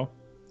Drago?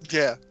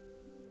 Yeah,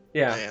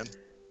 Yeah. man.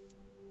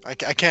 I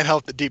can't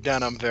help that deep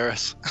down I'm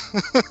Varys.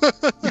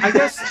 I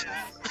guess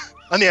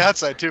On the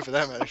outside, too, for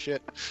that matter.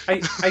 Shit.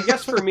 I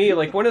guess for me,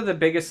 like, one of the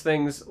biggest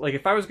things, like,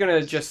 if I was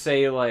gonna just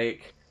say,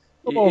 like,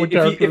 All the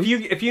characters.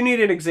 if you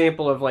need an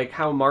example of, like,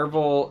 how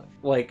Marvel,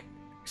 like,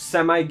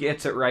 semi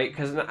gets it right,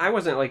 because I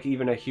wasn't, like,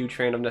 even a huge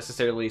fan of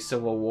necessarily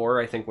Civil War.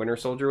 I think Winter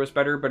Soldier was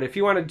better, but if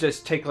you want to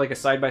just take, like, a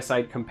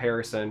side-by-side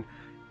comparison,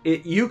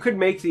 you could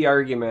make the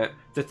argument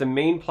that the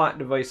main plot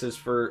devices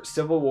for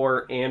Civil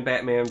War and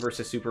Batman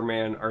versus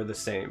Superman are the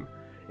same.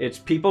 It's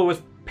people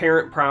with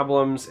parent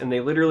problems, and they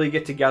literally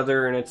get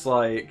together, and it's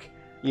like,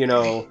 you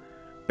know,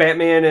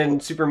 Batman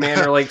and Superman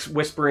are like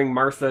whispering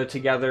Martha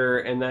together,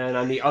 and then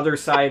on the other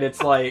side,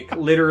 it's like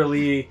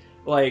literally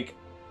like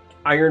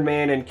Iron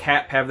Man and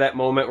Cap have that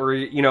moment where,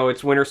 you know,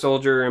 it's Winter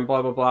Soldier and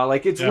blah blah blah.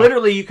 Like, it's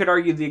literally, you could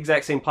argue, the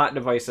exact same plot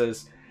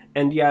devices,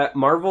 and yet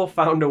Marvel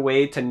found a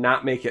way to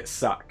not make it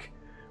suck,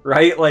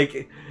 right?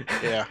 Like,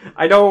 Yeah.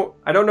 I don't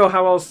know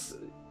how else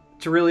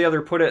to really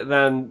other put it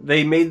than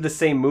they made the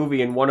same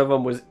movie and one of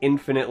them was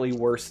infinitely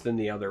worse than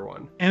the other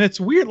one. And it's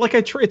weird. Like,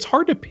 it's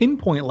hard to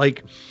pinpoint,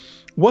 like,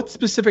 what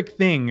specific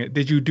thing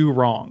did you do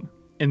wrong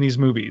in these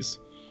movies?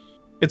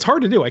 It's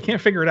hard to do. I can't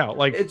figure it out.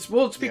 Like, It's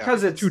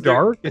because it's too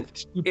dark.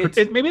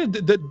 Maybe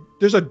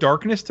there's a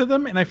darkness to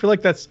them, and I feel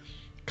like that's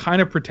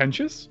kind of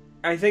pretentious.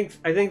 I think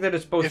that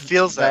it's both. It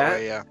feels that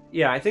way, yeah.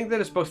 Yeah, I think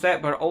that it's both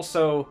that, but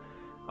also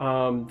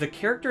the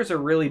characters are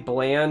really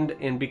bland,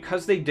 and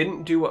because they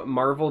didn't do what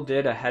Marvel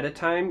did ahead of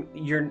time,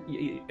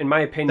 in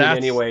my opinion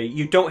anyway,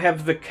 you don't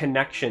have the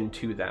connection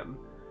to them.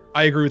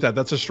 I agree with that.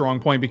 That's a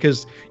strong point,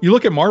 because you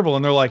look at Marvel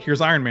and they're like,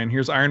 here's Iron Man,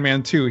 here's Iron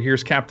Man 2,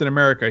 here's Captain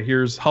America,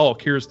 here's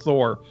Hulk, here's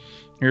Thor,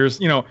 here's,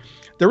 you know,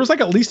 there was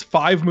like at least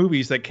 5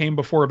 movies that came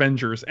before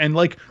Avengers. And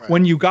like,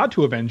 when you got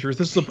to Avengers,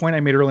 this is a point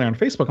I made earlier on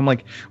Facebook. I'm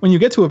like, when you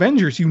get to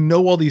Avengers, you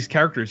know all these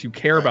characters, you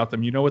care about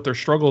them, you know what their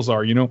struggles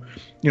are, you know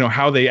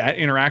how they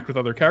interact with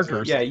other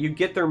characters. Yeah, you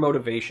get their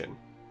motivation.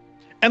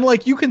 And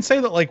like, you can say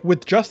that, like,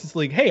 with Justice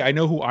League, hey, I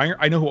know who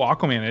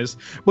Aquaman is,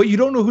 but you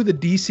don't know who the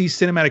DC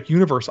Cinematic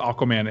Universe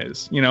Aquaman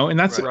is, you know? And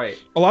that's right.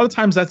 A lot of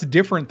times that's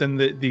different than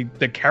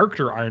the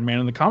character Iron Man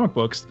in the comic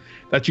books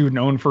that you've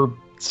known for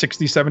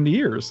 60, 70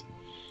 years.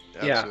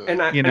 Yeah,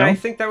 and I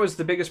think that was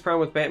the biggest problem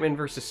with Batman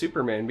versus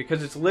Superman,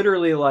 because it's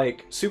literally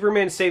like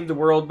Superman saved the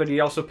world, but he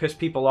also pissed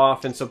people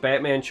off, and so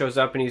Batman shows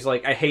up and he's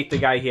like, I hate the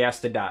guy, he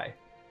has to die.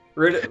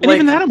 And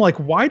even that, I'm like,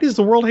 why does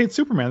the world hate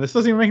Superman? This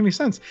doesn't even make any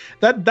sense.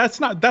 That's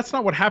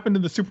not what happened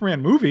in the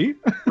Superman movie.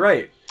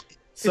 Right.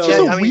 So, it's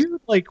just weird.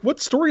 Like, what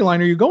storyline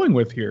are you going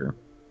with here?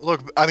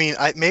 Look, I mean,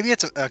 maybe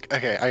it's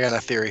okay. I got a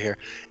theory here.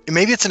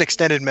 Maybe it's an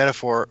extended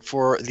metaphor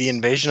for the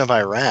invasion of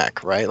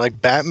Iraq, right?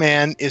 Like,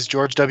 Batman is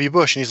George W.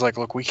 Bush, and he's like,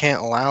 look, we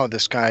can't allow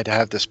this guy to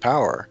have this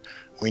power.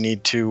 We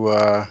need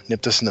to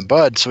nip this in the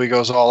bud. So he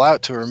goes all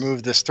out to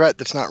remove this threat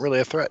that's not really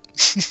a threat.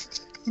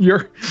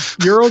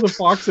 Euro the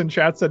Fox in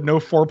chat said no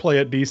foreplay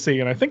at DC,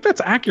 and I think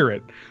that's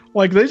accurate.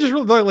 Like, they just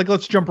really like,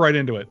 let's jump right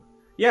into it.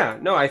 Yeah,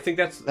 no, I think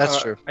that's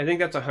true. I think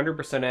that's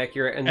 100%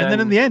 accurate. And then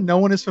in the end, no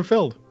one is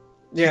fulfilled.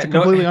 Yeah, it's a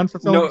completely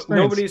unfulfilled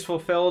experience. Nobody's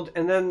fulfilled.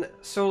 And then,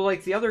 so,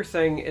 like, the other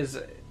thing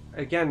is,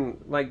 again,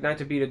 like, not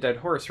to beat a dead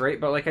horse, right?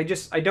 But, like,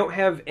 I don't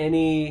have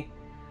any,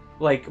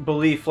 like,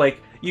 belief.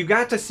 Like, you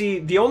got to see,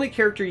 the only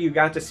character you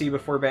got to see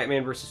before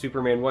Batman versus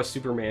Superman was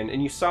Superman,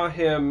 and you saw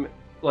him,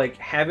 like,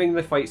 having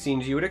the fight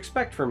scenes you would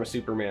expect from a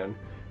Superman.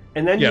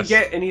 And then you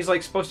get, and he's,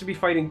 like, supposed to be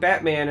fighting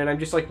Batman, and I'm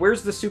just like,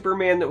 where's the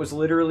Superman that was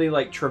literally,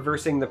 like,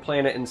 traversing the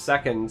planet in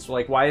seconds?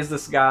 Like, why is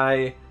this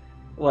guy,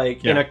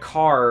 like, in a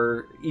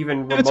car,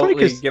 even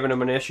remotely giving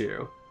him an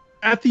issue?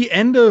 At the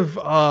end of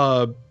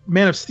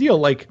Man of Steel,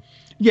 like,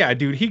 yeah,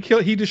 dude,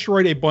 he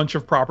destroyed a bunch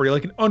of property,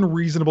 like an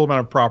unreasonable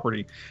amount of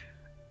property.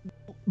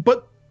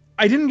 But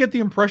I didn't get the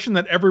impression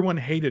that everyone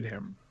hated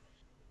him.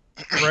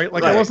 Right?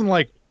 Like, I wasn't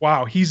like,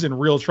 wow, he's in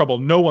real trouble.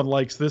 No one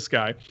likes this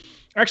guy.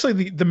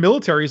 Actually, the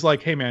military is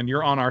like, hey man,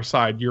 you're on our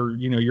side.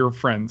 You're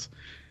friends.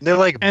 They're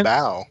like,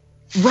 bow.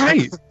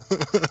 Right.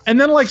 And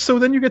then, like, so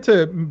then you get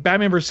to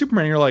Batman vs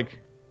Superman, and you're like,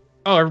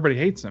 oh, everybody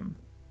hates him.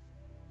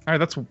 All right,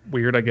 that's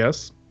weird, I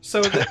guess.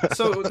 So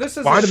this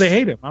is why do they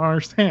hate him? I don't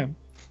understand.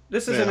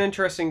 This is an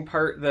interesting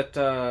part that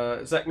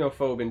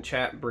Xenophobe in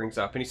chat brings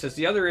up, and he says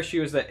the other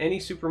issue is that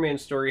any Superman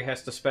story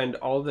has to spend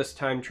all this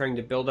time trying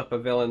to build up a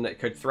villain that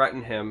could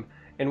threaten him.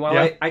 And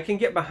while I can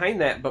get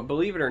behind that, but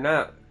believe it or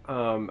not,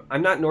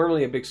 I'm not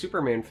normally a big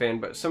Superman fan,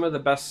 but some of the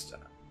best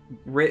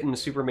written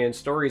Superman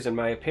stories, in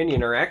my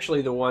opinion, are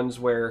actually the ones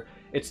where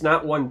it's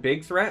not one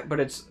big threat, but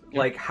it's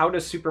like, how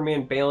does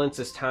Superman balance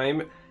his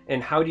time,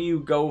 and how do you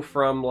go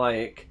from,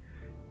 like,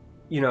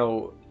 you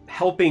know,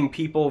 helping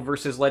people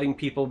versus letting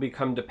people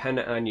become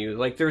dependent on you?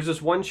 Like, there's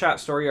this one-shot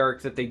story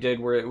arc that they did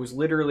where it was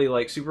literally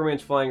like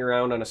Superman's flying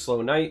around on a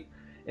slow night,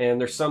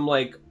 and there's some,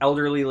 like,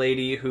 elderly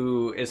lady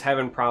who is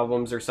having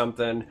problems or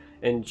something,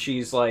 and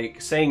she's, like,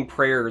 saying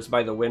prayers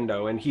by the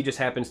window, and he just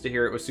happens to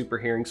hear it with super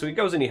hearing, so he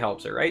goes and he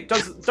helps her, right?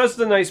 Does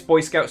the nice Boy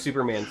Scout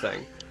Superman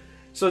thing.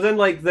 So then,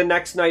 like, the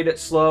next night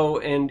it's slow,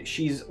 and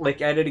she's,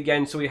 like, at it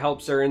again, so he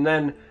helps her, and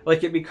then,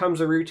 like, it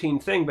becomes a routine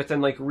thing, but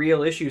then, like,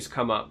 real issues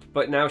come up,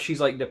 but now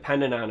she's, like,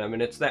 dependent on him,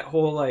 and it's that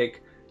whole,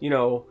 like, you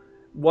know,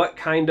 what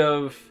kind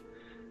of,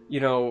 you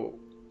know,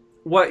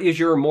 what is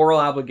your moral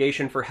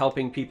obligation for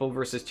helping people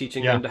versus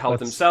teaching them to help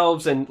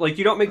themselves? And, like,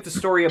 you don't make the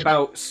story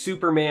about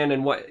Superman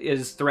and what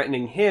is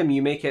threatening him.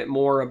 You make it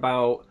more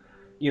about,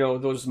 you know,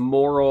 those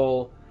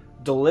moral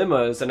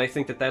dilemmas, and I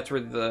think that that's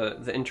where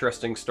the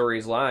interesting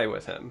stories lie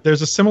with him.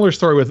 There's a similar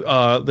story with,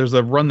 there's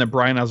a run that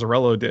Brian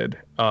Azzarello did,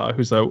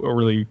 who's a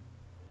really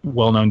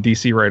well-known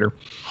DC writer.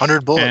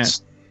 100 Bullets.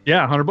 And,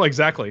 yeah, 100 Bullets,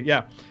 exactly,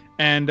 yeah.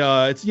 And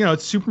it's, you know,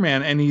 it's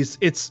Superman, and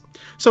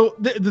so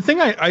the thing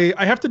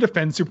I have to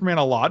defend Superman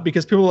a lot,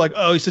 because people are like,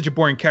 oh, he's such a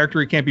boring character,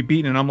 he can't be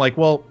beaten. And I'm like,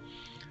 well,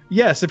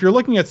 yes, if you're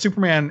looking at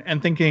Superman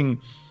and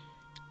thinking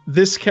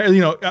this,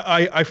 you know,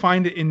 I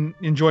find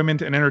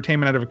enjoyment and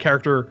entertainment out of a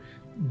character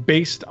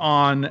based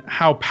on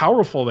how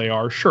powerful they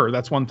are. Sure,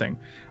 that's one thing.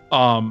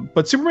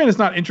 But Superman is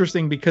not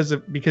interesting because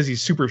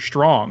he's super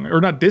strong,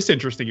 or not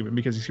disinteresting even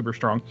because he's super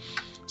strong.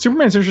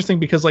 Superman's interesting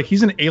because, like,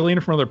 he's an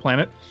alien from another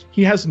planet.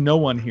 He has no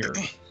one here.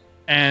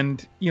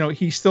 And, you know,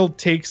 he still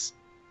takes,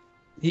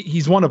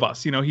 he's one of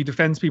us, you know, he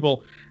defends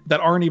people that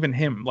aren't even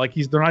him. Like,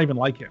 they're not even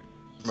like him.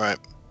 Right.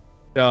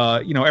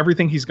 You know,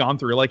 everything he's gone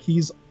through, like,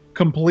 he's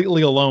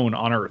completely alone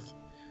on Earth,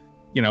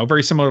 you know,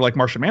 very similar to, like,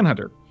 Martian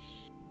Manhunter.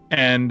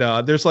 And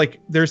there's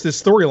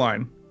this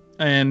storyline,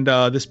 and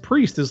this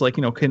priest is like,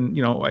 you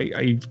know,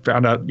 I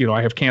found out, you know,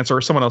 I have cancer,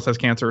 or someone else has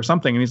cancer or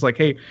something. And he's like,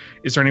 hey,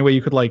 is there any way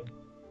you could, like,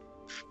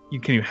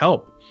 can you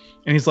help?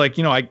 And he's like,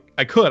 you know, I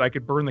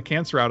could burn the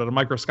cancer out at a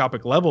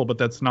microscopic level, but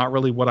that's not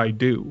really what I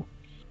do,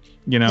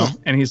 you know?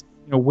 And he's,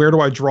 you know, where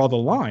do I draw the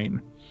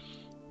line?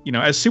 You know,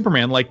 as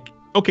Superman, like,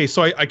 okay,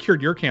 so I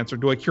cured your cancer.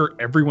 Do I cure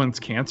everyone's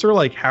cancer?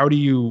 Like, how can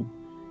you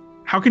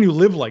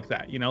live like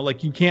that? You know,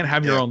 like, you can't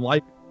have your own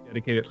life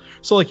dedicated.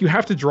 So, like, you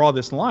have to draw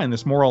this line,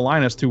 this moral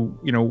line as to,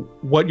 you know,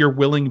 what you're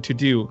willing to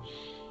do,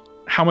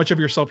 how much of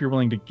yourself you're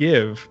willing to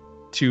give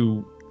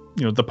to,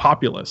 you know, the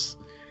populace.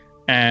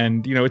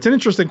 And, you know, it's an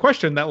interesting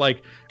question that,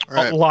 like,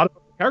 a lot of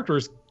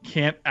characters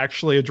can't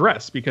actually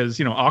address, because,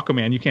 you know,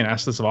 Aquaman, you can't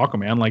ask this of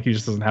Aquaman, like, he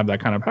just doesn't have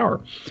that kind of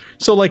power.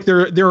 So, like,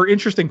 there are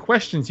interesting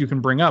questions you can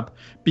bring up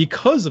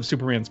because of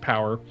Superman's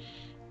power,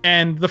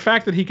 and the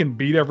fact that he can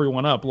beat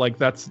everyone up, like,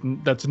 that's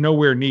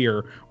nowhere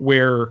near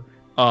where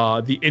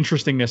the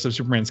interestingness of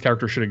Superman's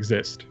character should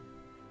exist.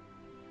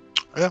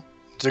 Yeah,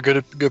 it's a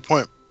good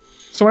point.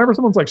 So whenever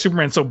someone's like,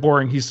 Superman's so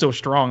boring, he's so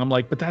strong, I'm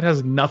like, but that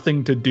has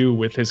nothing to do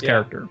with his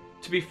character.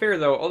 To be fair,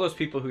 though, all those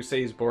people who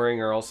say he's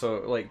boring are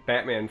also, like,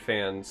 Batman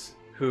fans,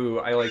 who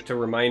I like to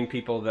remind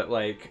people that,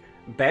 like,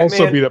 Batman...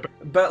 Also beat up...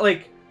 But,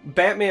 like,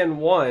 Batman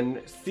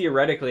 1,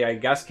 theoretically, I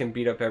guess, can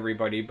beat up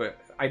everybody,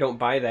 but I don't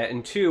buy that.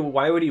 And 2,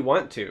 why would he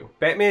want to?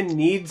 Batman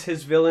needs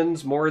his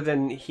villains more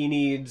than he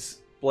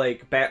needs,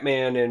 like,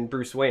 Batman and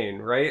Bruce Wayne,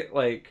 right?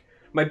 Like,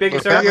 my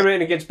biggest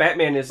argument against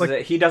Batman is, like,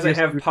 that he doesn't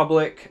have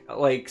public,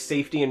 like,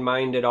 safety in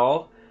mind at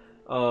all.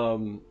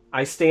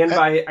 I stand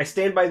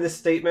by this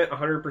statement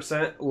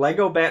 100%.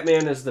 Lego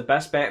Batman is the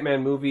best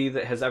Batman movie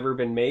that has ever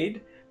been made,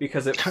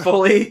 because it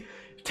fully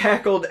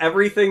tackled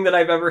everything that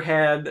I've ever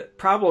had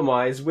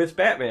problem-wise with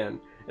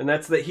Batman. And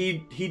that's that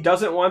he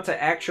doesn't want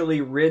to actually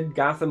rid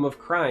Gotham of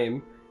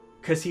crime,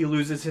 because he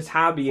loses his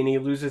hobby and he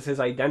loses his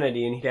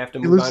identity, and he'd have to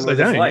move on with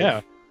his life.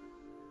 Yeah.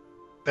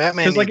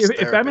 Batman needs like,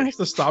 if Batman has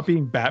to stop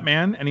being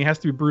Batman and he has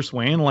to be Bruce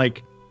Wayne,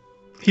 like,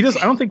 I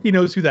don't think he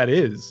knows who that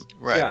is.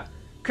 Right. Yeah.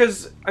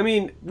 Because, I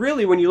mean,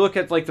 really, when you look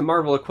at, like, the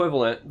Marvel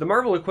equivalent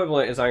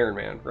is Iron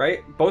Man,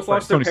 right? Both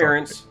lost their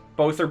parents.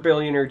 Both are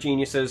billionaire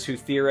geniuses who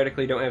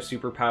theoretically don't have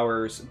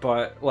superpowers,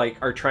 but, like,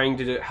 are trying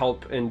to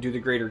help and do the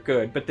greater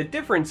good. But the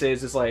difference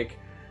is like,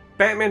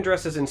 Batman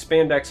dresses in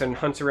spandex and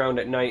hunts around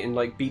at night and,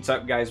 like, beats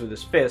up guys with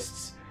his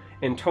fists.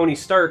 And Tony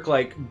Stark,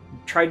 like,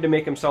 tried to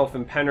make himself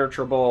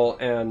impenetrable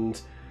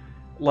and,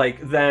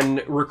 like,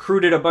 then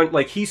recruited a bunch,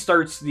 like, he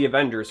starts the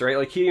Avengers, right?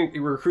 Like, he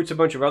recruits a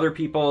bunch of other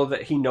people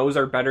that he knows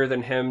are better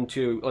than him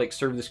to, like,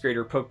 serve this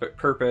greater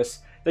purpose.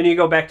 Then you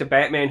go back to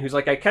Batman, who's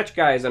like, I catch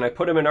guys and I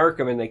put them in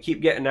Arkham and they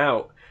keep getting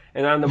out.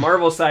 And on the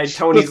Marvel side,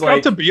 Tony's There's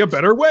like... got to be a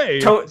better way.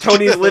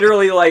 Tony's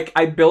literally like,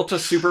 I built a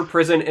super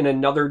prison in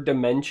another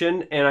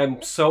dimension, and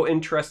I'm so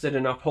interested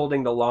in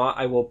upholding the law,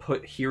 I will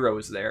put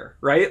heroes there,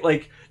 right?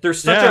 Like,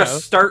 there's such a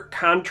stark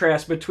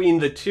contrast between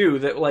the two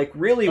that, like,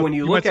 really, when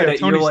you look at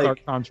it, you're like...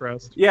 Stark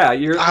contrast. Yeah,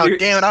 you're...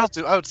 damn it, I would have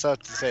to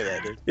say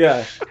that, dude.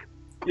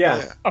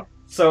 Yeah.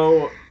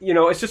 So, you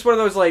know, it's just one of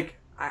those, like,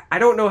 I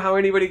don't know how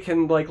anybody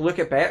can, like, look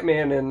at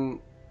Batman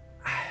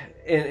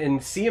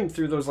and see him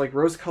through those, like,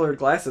 rose-colored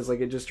glasses.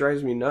 Like, it just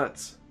drives me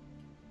nuts.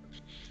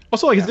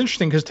 Also, like, it's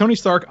interesting because Tony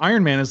Stark,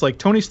 Iron Man, is like,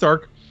 Tony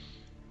Stark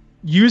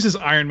uses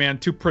Iron Man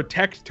to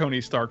protect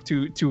Tony Stark,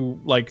 to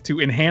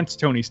enhance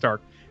Tony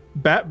Stark.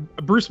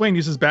 Bruce Wayne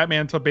uses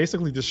Batman to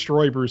basically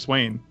destroy Bruce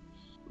Wayne.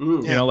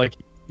 You know, like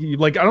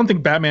I don't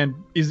think Batman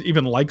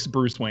even likes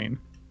Bruce Wayne.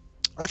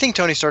 I think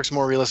Tony Stark's a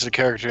more realistic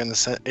character in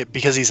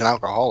because he's an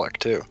alcoholic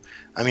too.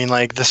 I mean,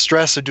 like the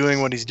stress of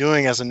doing what he's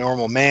doing as a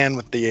normal man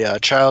with the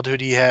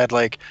childhood he had,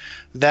 like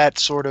that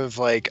sort of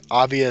like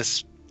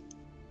obvious.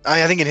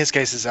 I think in his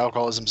case, his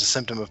alcoholism is a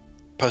symptom of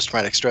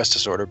post-traumatic stress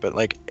disorder, but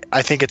like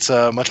I think it's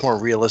a much more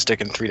realistic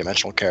and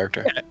three-dimensional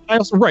character. Yeah, I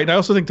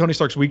also think Tony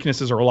Stark's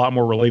weaknesses are a lot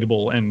more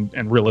relatable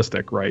and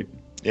realistic, right?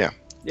 Yeah.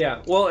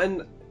 Yeah. Well,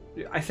 and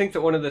I think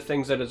that one of the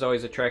things that has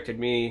always attracted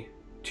me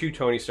to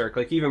Tony Stark,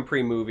 like even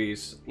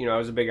pre-movies, you know, I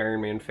was a big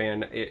Iron Man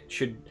fan. It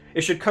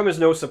should come as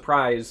no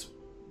surprise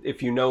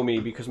if you know me,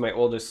 because my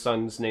oldest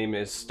son's name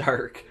is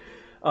Stark.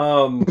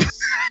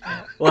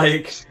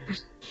 Like,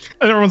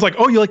 and everyone's like,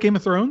 "Oh, you like Game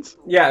of Thrones?"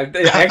 Yeah,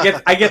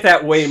 I get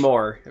that way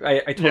more.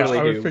 I totally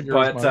I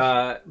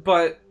do.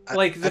 But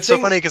like that's so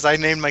funny because I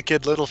named my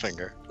kid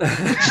Littlefinger.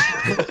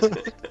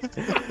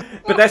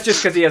 But that's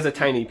just because he has a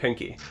tiny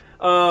pinky.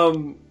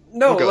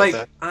 No, We'll like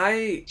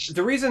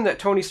the reason that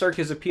Tony Stark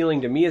is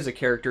appealing to me as a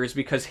character is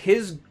because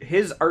his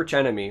arch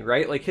enemy,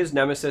 right? Like his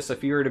nemesis.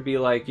 If you were to be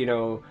like, you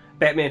know,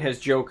 Batman has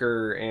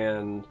Joker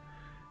and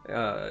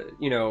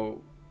you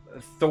know,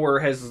 Thor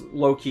has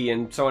Loki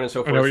and so on and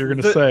so forth. I know what you're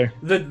gonna say.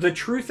 The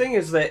true thing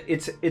is that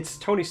it's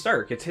Tony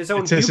Stark. It's his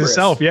own. It's hubris.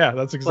 Himself. Yeah,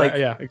 that's exactly.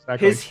 Like, yeah,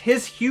 exactly.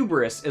 His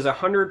hubris is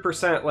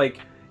 100%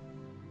 like.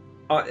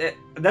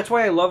 That's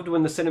why I loved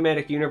when the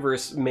cinematic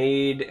universe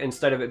made,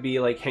 instead of it be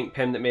like Hank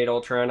Pym that made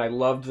Ultron, I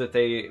loved that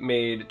they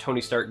made Tony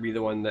Stark be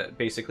the one that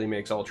basically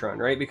makes Ultron,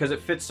 right? Because it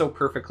fits so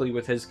perfectly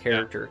with his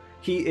character. Yeah.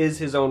 He is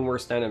his own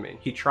worst enemy.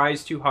 He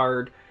tries too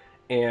hard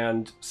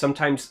and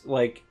sometimes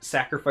like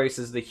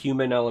sacrifices the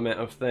human element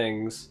of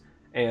things.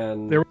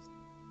 And there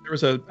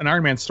was an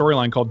Iron Man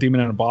storyline called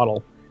Demon in a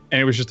Bottle, and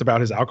it was just about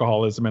his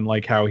alcoholism and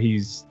like how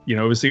he's, you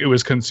know, it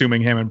was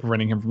consuming him and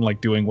preventing him from like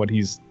doing what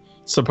he's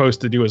supposed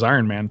to do as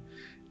Iron Man.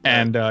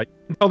 And you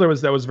can tell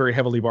that was very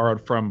heavily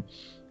borrowed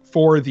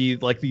for the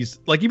like these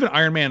like even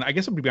Iron Man, I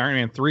guess it would be Iron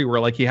Man 3 where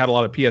like he had a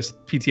lot of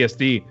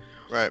PTSD.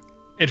 Right.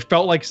 It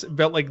felt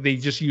like they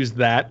just used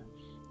that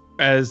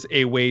as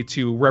a way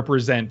to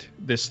represent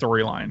this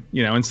storyline,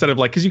 you know, instead of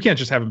like, because you can't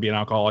just have him be an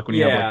alcoholic when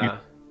you have like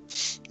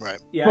right.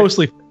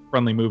 Mostly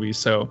friendly movies.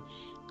 So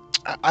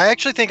I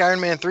actually think Iron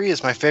Man 3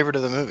 is my favorite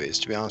of the movies,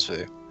 to be honest with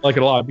you. I like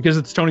it a lot because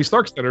it's Tony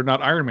Stark centered,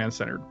 not Iron Man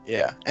centered.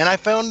 Yeah. And I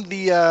found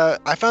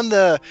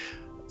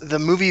the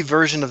movie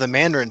version of the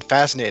Mandarin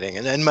fascinating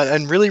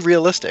and really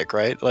realistic,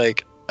 right?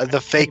 Like the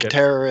fake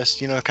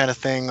terrorist, you know, kind of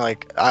thing.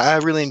 Like I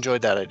really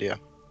enjoyed that idea.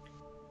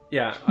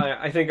 Yeah,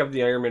 I think of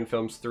the Iron Man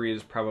films, 3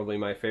 is probably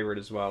my favorite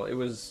as well. It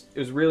was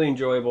really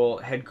enjoyable.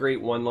 Had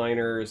great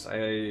one-liners.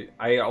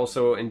 I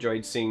also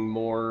enjoyed seeing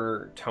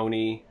more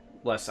Tony,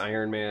 less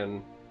Iron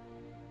Man.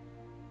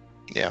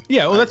 Yeah.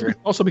 Yeah. Well, that's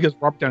also because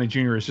Robert Downey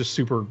Jr. is just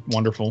super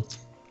wonderful.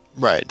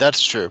 Right.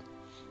 That's true.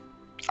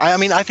 I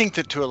mean, I think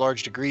that to a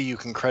large degree you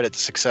can credit the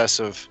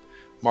success of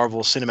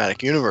Marvel's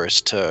Cinematic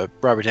Universe to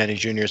Robert Downey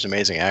Jr.'s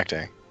amazing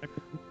acting.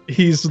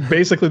 He's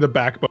basically the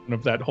backbone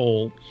of that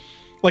whole...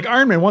 Like,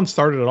 Iron Man 1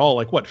 started it all,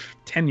 like, what,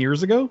 10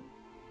 years ago?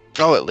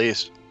 Oh, at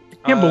least. I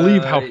can't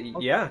believe how...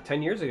 Yeah,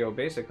 10 years ago,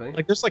 basically.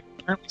 Like, there's, like,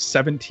 apparently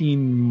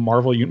 17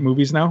 Marvel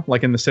movies now,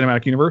 like, in the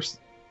Cinematic Universe.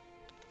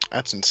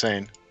 That's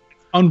insane.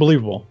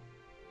 Unbelievable.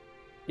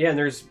 Yeah, and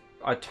there's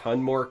a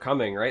ton more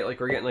coming, right? Like,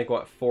 we're getting, like,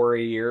 what, 4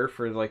 a year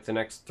for, like, the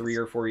next 3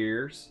 or 4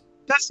 years?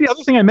 That's the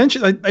other thing I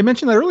mentioned. I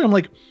mentioned that earlier. I'm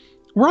like,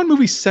 we're on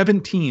movie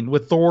 17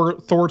 with Thor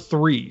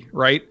 3,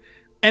 right?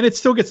 And it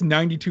still gets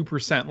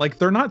 92%. Like,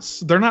 they're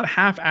not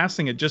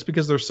half-assing it just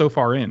because they're so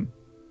far in.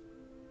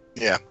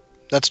 Yeah,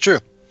 that's true.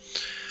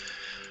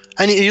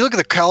 And you look at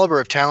the caliber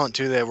of talent,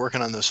 too, they have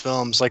working on those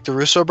films. Like, the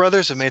Russo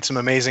brothers have made some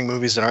amazing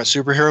movies that aren't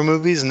superhero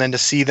movies, and then to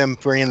see them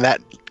bring in that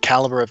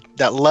caliber of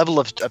that level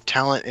of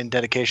talent and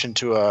dedication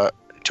to a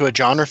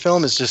genre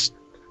film is just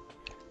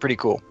pretty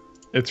cool.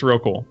 It's real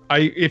cool.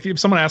 If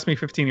someone asked me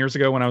 15 years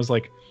ago when I was,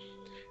 like,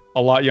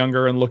 a lot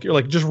younger and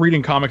like just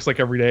reading comics, like,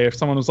 every day, if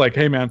someone was like,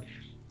 hey, man,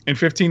 in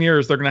 15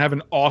 years, they're going to have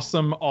an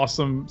awesome,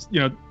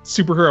 you know,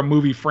 superhero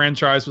movie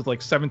franchise with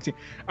like 17.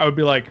 I would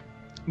be like,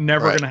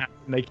 never going to happen.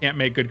 They can't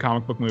make good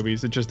comic book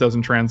movies. It just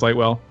doesn't translate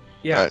well.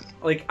 Yeah.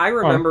 Like, I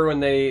remember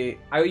when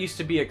I used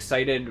to be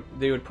excited,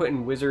 they would put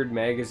in Wizard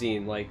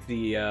magazine, like,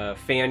 the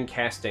fan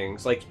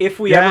castings. Like, if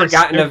we ever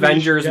got an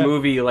Avengers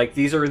movie, like,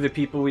 these are the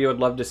people we would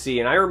love to see.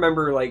 And I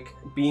remember, like,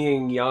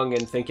 being young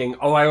and thinking,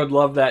 oh, I would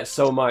love that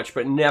so much,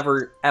 but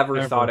never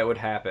thought it would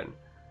happen.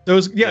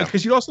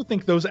 Because you'd also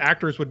think those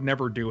actors would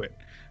never do it.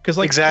 Because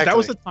like that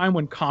was the time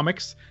when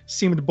comics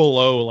seemed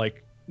below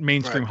like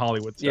mainstream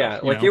Hollywood stuff. Yeah,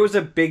 like it was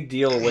a big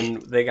deal when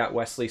they got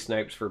Wesley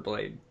Snipes for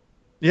Blade.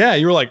 Yeah,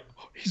 you were like,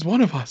 oh, he's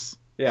one of us.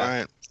 Yeah,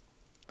 right.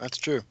 That's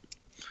true.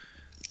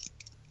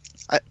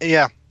 I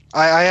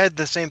had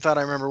the same thought.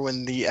 I remember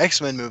when the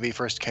X-Men movie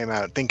first came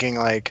out, thinking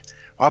like,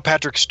 "Wow,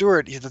 Patrick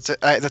Stewart,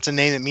 that's a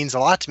name that means a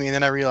lot to me." And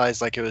then I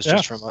realized like it was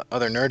just from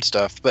other nerd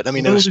stuff. But I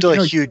mean, it was still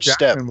a huge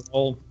step.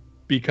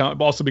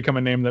 Also become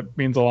a name that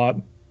means a lot.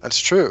 That's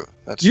true.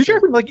 That's You true.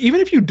 Jeffrey, like even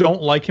if you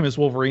don't like him as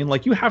Wolverine,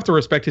 like you have to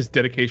respect his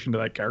dedication to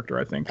that character.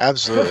 I think.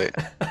 Absolutely.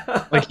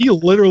 Like he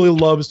literally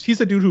loves. He's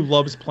a dude who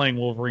loves playing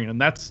Wolverine, and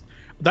that's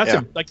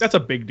Yeah. that's a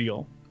big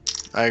deal.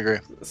 I agree.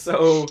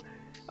 So,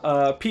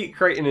 Pete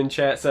Creighton in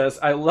chat says,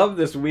 I love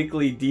this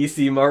weekly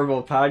DC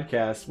Marvel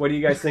podcast. What do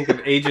you guys think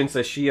of Agents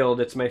of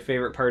S.H.I.E.L.D.? It's my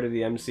favorite part of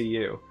the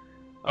MCU.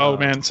 Oh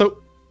man,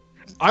 so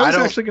I was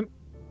don't- actually gonna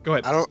go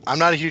ahead. I'm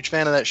not a huge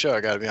fan of that show.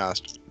 I got to be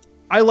honest.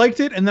 I liked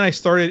it, and then I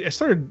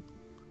started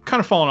kind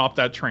of falling off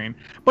that train.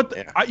 But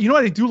Yeah. you know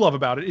what I do love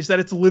about it is that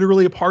it's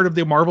literally a part of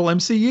the Marvel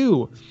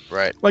MCU.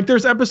 Right. Like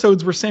there's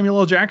episodes where Samuel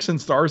L. Jackson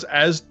stars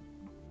as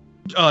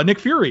Nick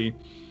Fury.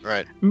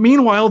 Right.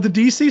 Meanwhile, the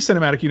DC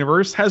cinematic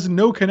universe has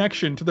no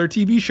connection to their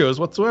TV shows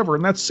whatsoever,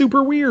 and that's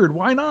super weird.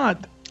 Why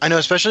not? I know,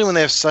 especially when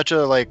they have such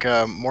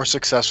a more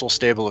successful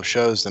stable of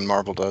shows than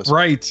Marvel does.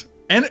 Right.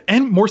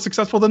 And more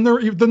successful than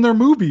their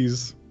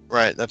movies.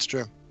 Right. That's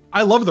true.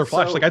 I love their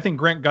Flash. So- Like I think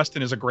Grant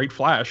Gustin is a great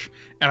Flash,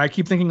 and I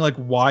keep thinking like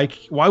why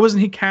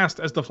wasn't he cast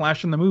as the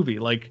Flash in the movie?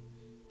 Like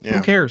Yeah.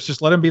 who cares?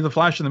 Just let him be the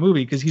Flash in the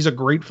movie because he's a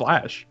great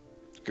Flash.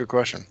 Good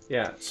question.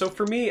 Yeah, so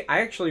for me,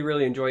 I actually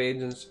really enjoy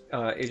Agents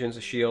of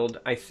S.H.I.E.L.D.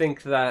 I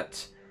think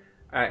that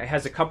it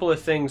has a couple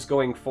of things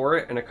going for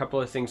it and a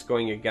couple of things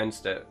going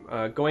against it.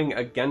 Going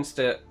against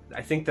it,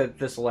 I think that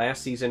this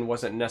last season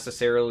wasn't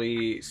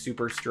necessarily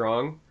super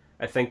strong.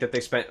 I think that they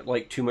spent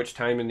like too much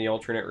time in the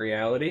alternate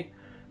reality.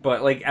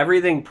 But like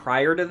everything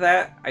prior to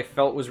that, I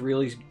felt was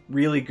really,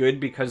 really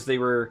good because they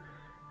were...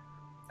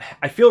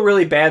 I feel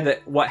really bad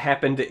that what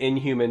happened to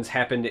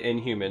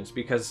Inhumans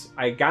because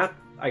I got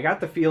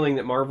the feeling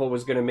that Marvel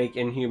was going to make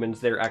Inhumans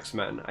their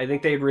X-Men. I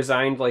think they had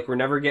resigned, like, we're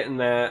never getting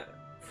that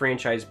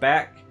franchise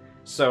back,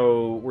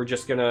 so we're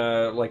just going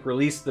to, like,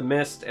 release the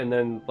Mist, and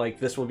then, like,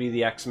 this will be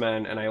the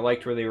X-Men, and I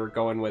liked where they were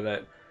going with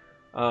it.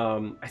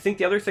 I think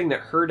the other thing that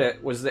hurt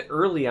it was that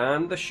early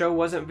on, the show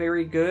wasn't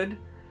very good,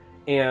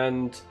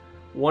 and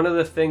one of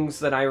the things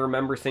that I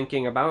remember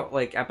thinking about,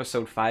 like,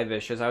 episode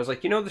 5-ish, is I was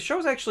like, the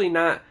show's actually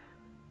not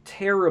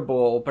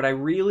terrible, but I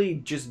really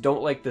just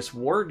don't like this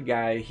Ward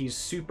guy. He's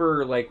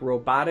super like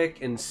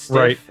robotic and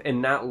stiff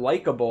and not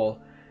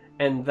likable.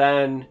 And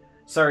then,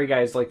 sorry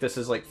guys, like this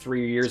is like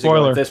 3 years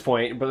ago at this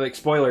point, but like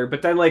spoiler.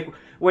 But then like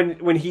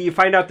when he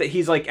find out that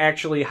he's like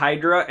actually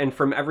Hydra, and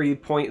from every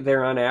point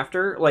there on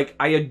after, like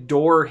I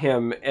adore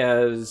him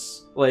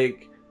as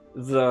like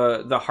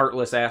the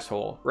heartless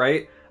asshole,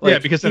 right? Like, yeah,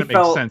 because then it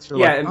makes sense. You're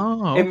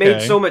like, it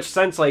made so much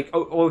sense. Like,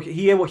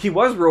 he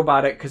was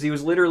robotic because he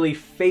was literally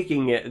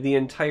faking it the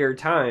entire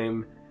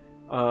time.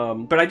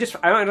 But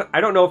I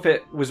don't know if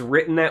it was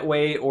written that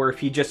way or if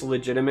he just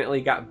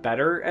legitimately got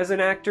better as an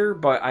actor.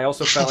 But I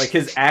also felt like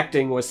his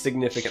acting was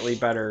significantly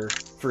better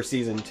for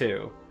season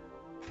 2.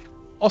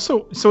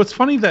 Also, so it's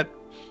funny that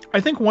I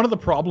think one of the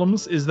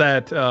problems is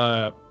that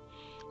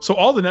so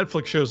all the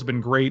Netflix shows have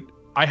been great.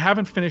 I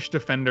haven't finished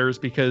Defenders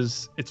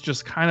because it's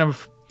just kind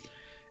of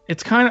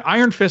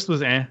Iron Fist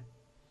was eh.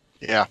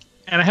 Yeah.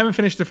 And I haven't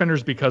finished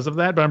Defenders because of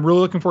that, but I'm really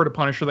looking forward to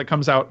Punisher that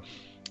comes out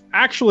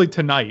actually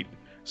tonight.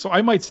 So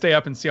I might stay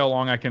up and see how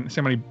long I can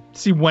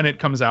see when it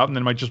comes out, and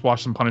then I might just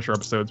watch some Punisher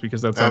episodes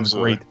because that sounds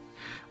great.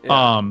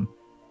 Yeah.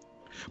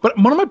 But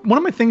one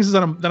of my things is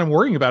that I'm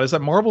worrying about is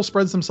that Marvel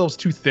spreads themselves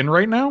too thin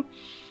right now,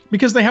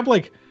 because they have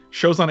like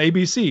shows on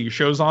ABC,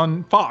 shows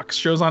on Fox,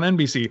 shows on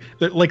NBC.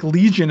 That like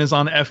Legion is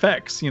on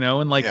FX,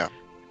 and like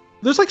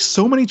there's like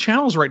so many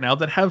channels right now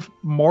that have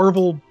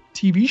Marvel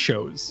TV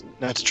shows.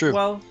 That's true.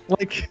 Well,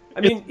 like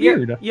I mean,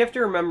 you have to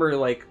remember,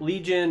 like,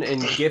 Legion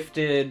and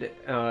Gifted,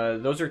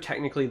 those are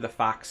technically the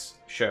Fox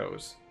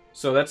shows.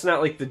 So that's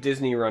not like the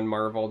Disney-run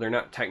Marvel. They're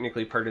not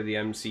technically part of the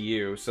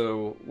MCU.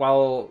 So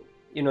while,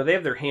 they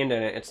have their hand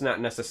in it, it's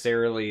not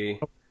necessarily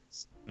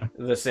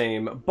the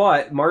same.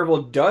 But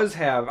Marvel does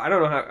have, I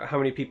don't know how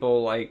many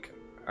people, like,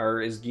 are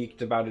as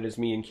geeked about it as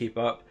me and keep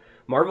up.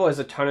 Marvel has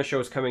a ton of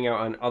shows coming out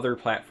on other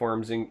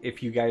platforms, and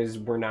if you guys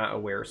were not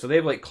aware. So they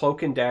have like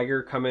Cloak and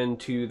Dagger coming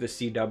to the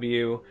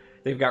CW.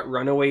 They've got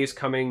Runaways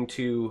coming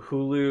to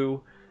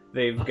Hulu.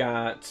 They've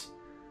got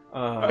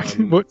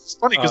it's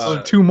funny because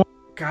there's 2 more.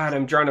 God,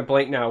 I'm drawing a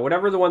blank now.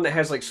 Whatever the one that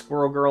has like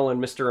Squirrel Girl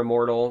and Mr.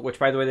 Immortal, which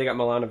by the way they got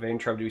Milana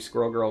Vaintrub to do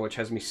Squirrel Girl, which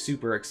has me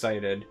super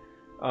excited.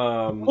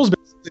 Almost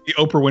the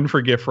Oprah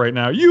Winfrey gift right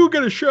now. You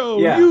get a show.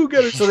 Yeah. You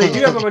get a show. So they do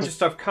have a bunch of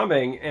stuff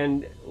coming,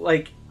 and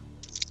like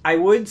I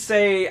would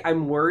say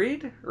I'm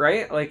worried,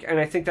 right? Like, and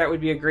I think that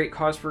would be a great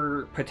cause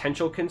for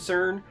potential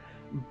concern.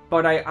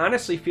 But I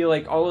honestly feel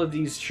like all of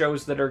these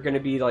shows that are going to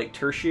be like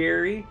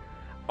tertiary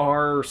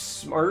are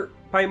smart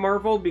by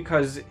Marvel,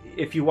 because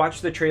if you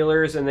watch the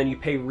trailers and then you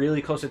pay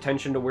really close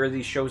attention to where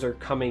these shows are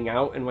coming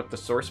out and what the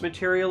source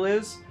material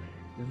is,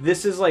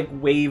 this is like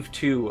wave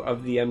 2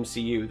 of the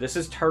MCU. This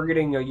is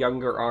targeting a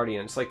younger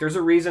audience. Like, there's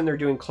a reason they're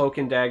doing Cloak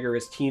and Dagger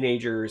as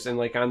teenagers and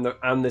like on the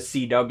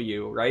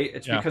CW, right?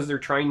 It's because they're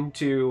trying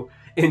to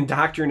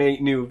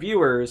indoctrinate new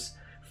viewers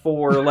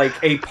for like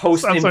a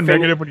post. Sounds so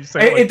negative when you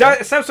say it. Like it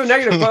does. It sounds so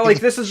negative, but like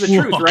this is the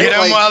truth, right? Get them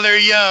like, while they're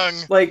young.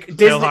 Like Hail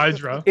Disney,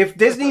 Hydra. if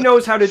Disney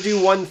knows how to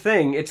do one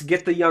thing, it's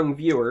get the young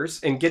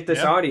viewers and get this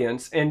Yeah.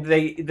 audience, and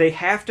they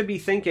have to be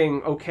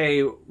thinking,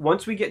 okay,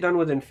 once we get done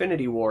with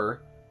Infinity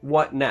War,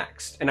 what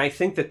next? And I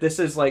think that this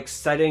is like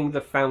setting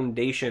the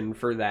foundation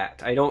for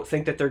that. I don't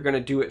think that they're going to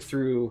do it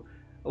through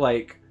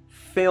like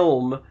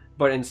film,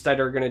 but instead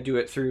are going to do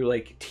it through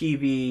like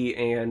TV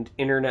and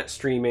internet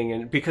streaming,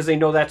 and because they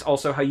know that's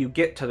also how you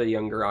get to the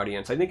younger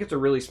audience. I think it's a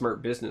really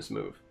smart business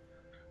move.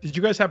 Did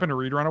you guys happen to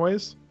read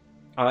Runaways?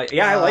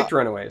 Yeah, I liked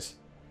Runaways.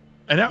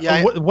 And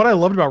Yeah, what I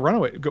loved about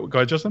Runaways, go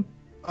ahead, Justin.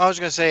 I was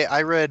gonna say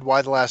I read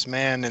Y the Last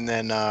Man and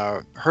then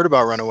heard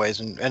about Runaways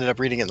and ended up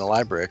reading it in the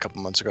library a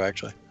couple months ago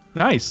actually.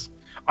 Nice.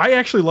 I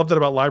actually loved it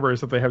about libraries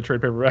that they have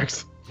trade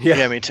paperbacks.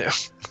 Yeah, me too.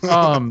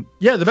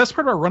 Yeah, the best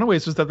part about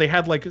Runaways was that they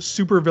had like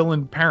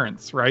supervillain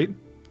parents, right?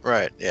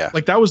 Right. Yeah.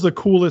 Like that was the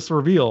coolest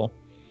reveal.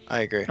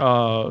 I agree.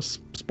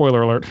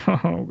 Spoiler alert.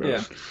 Oh, God.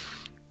 Yeah.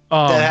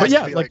 That has But to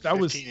yeah, be, like that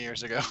was 15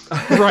 years ago.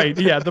 right.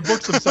 Yeah, the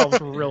books themselves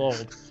were real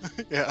old.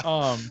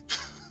 Yeah.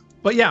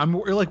 But yeah,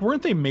 like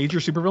weren't they major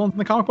supervillains in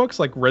the comic books,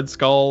 like Red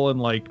Skull and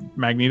like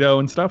Magneto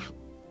and stuff?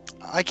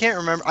 I can't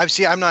remember.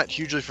 I'm not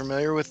hugely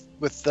familiar with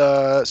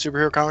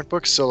superhero comic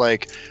books, so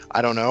like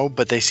I don't know,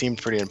 but they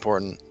seemed pretty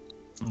important.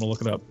 I'm gonna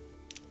look it up.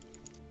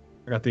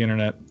 I got the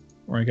internet.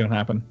 Where ain't gonna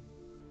happen?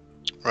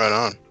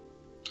 Right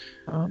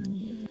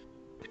on.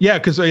 Yeah,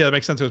 because that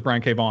makes sense. It was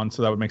Brian K. Vaughan,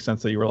 so that would make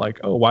sense that you were like,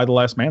 "Oh, Why the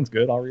Last Man's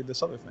good. I'll read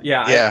this other thing."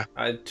 Yeah.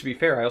 Yeah. To be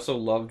fair, I also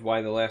loved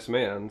Y the Last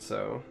Man.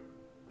 So.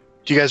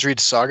 Do you guys read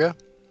Saga?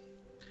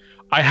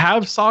 I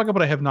have Saga,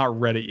 but I have not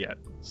read it yet.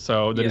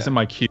 So that is in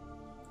my queue.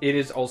 It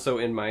is also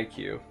in my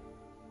queue.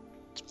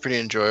 It's pretty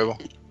enjoyable.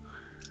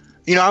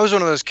 You know, I was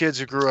one of those kids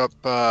who grew up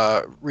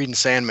reading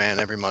Sandman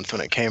every month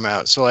when it came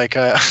out. So like,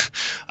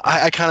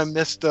 I kind of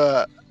missed.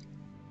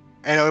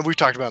 I know we've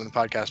talked about it in the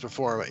podcast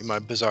before, my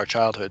bizarre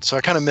childhood. So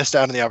I kind of missed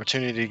out on the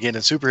opportunity to get into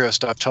superhero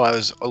stuff till I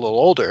was a little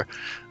older,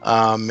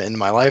 and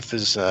my life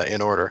is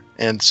in order.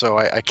 And so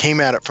I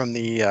came at it from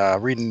the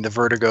reading the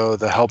Vertigo,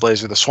 the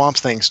Hellblazer, the Swamp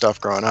Thing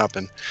stuff growing up,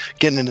 and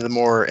getting into the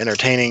more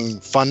entertaining,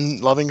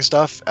 fun-loving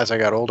stuff as I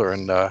got older.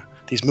 And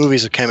these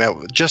movies have came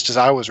out just as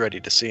I was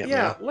ready to see them.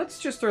 Yeah, let's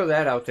just throw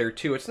that out there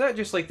too. It's not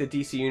just like the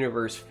DC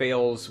Universe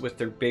fails with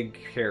their big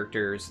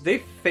characters.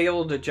 They've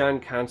failed John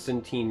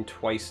Constantine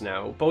twice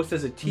now, both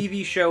as a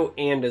TV show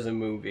and as a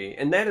movie.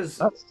 And that is,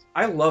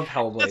 I love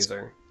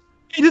Hellblazer.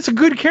 It's a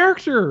good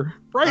character,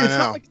 right? I It's know.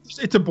 not like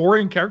it's a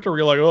boring character where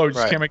you're like, oh, you just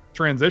Right. can't make the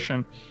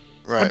transition.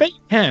 Right. I bet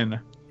you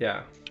can.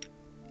 Yeah.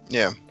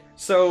 Yeah.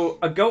 So,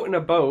 A Goat in a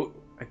Boat,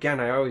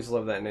 again, I always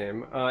love that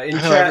name, in I know,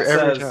 chat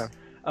every says, time.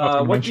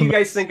 what do you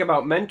guys think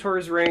about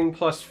Mentor's Ring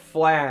plus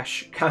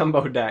Flash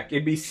combo deck?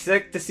 It'd be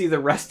sick to see the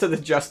rest of the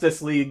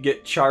Justice League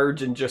get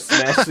charged and just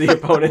smash the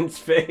opponent's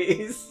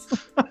face.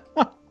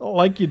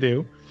 Like you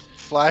do.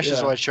 Flash is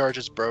Yeah. why Charge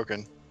is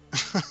broken.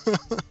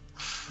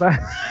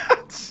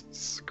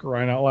 That's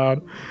crying out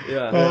loud.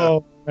 Yeah.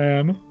 Oh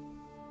man.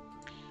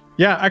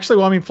 Yeah, actually,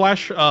 well, I mean,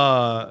 Flash.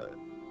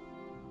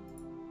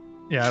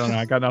 Yeah, I don't know.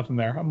 I got nothing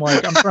there. I'm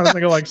trying to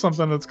think of like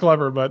something that's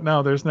clever, but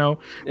no, there's no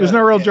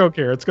real joke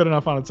here. It's good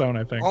enough on its own,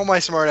 I think. All my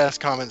smart-ass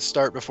comments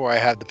start before I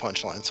had the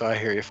punchline, so I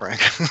hear you, Frank.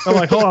 I'm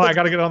like, hold on, I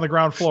got to get on the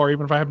ground floor,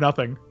 even if I have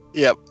nothing.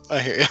 Yep, I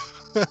hear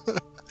you.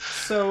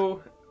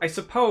 So, I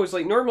suppose,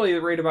 like, normally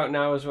right about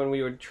now is when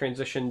we would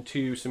transition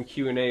to some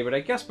Q&A, but I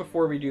guess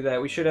before we do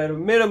that, we should at a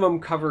minimum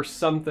cover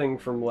something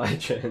from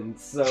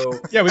Legends. So,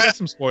 Yeah, we got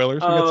some spoilers.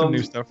 We got some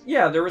new stuff.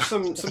 yeah, there was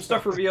some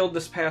stuff revealed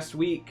this past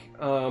week.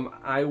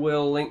 I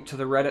will link to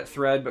the Reddit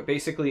thread, but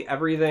basically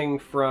everything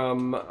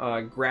from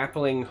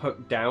Grappling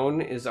Hook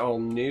down is all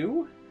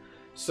new.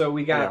 So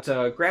we got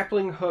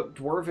Grappling Hook,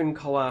 Dwarven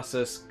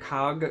Colossus,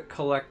 Cog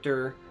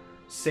Collector,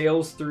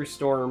 Sails Through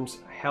Storms,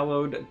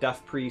 Hallowed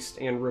Death Priest,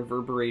 and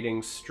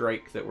Reverberating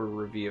Strike that were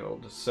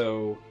revealed.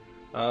 So,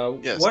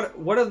 Yes.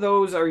 what of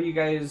those are you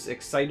guys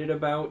excited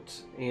about,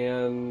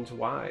 and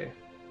why?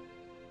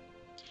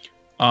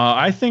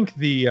 I think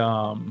the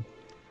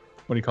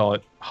what do you call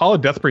it? Hollow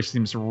Death Priest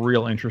seems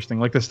real interesting.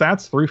 Like the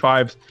stats,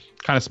 3/5,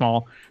 kind of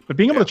small, but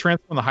being able to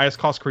transform the highest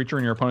cost creature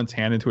in your opponent's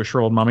hand into a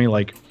shriveled mummy,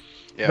 like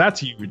that's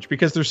huge.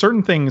 Because there's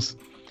certain things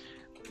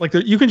like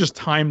you can just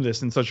time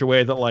this in such a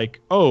way that like,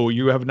 oh,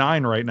 you have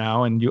 9 right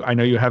now, and I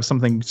know you have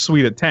something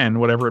sweet at 10,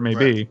 whatever it may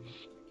be.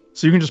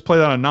 So you can just play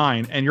that on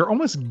 9, and you're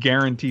almost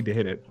guaranteed to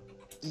hit it.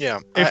 Yeah.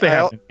 If they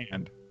have it in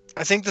hand.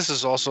 I think this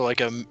is also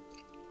like a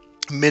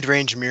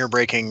mid-range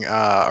mirror-breaking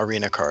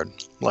arena card.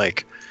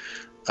 Like,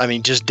 I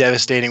mean, just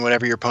devastating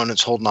whatever your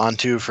opponent's holding on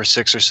to for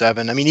 6 or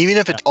 7. I mean, even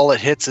if all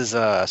it hits is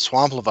a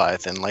Swamp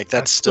Leviathan, like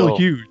that's still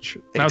huge.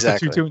 Now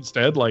Exactly. it's a 2/2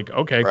 instead. Like,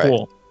 okay, Right.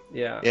 cool.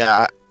 Yeah.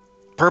 Yeah.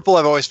 Purple,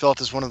 I've always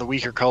felt is one of the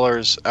weaker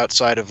colors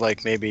outside of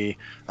like maybe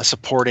a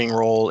supporting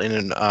role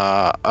in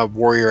a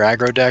warrior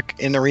aggro deck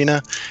in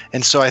Arena,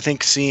 and so I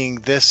think seeing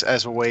this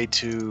as a way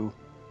to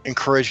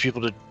encourage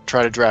people to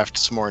try to draft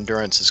some more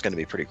endurance is going to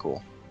be pretty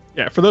cool.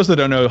 Yeah, for those that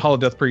don't know, Hollow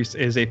Death Priest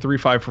is a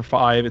 3/5 for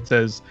 5. It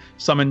says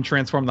summon,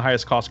 transform the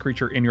highest cost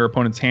creature in your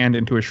opponent's hand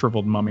into a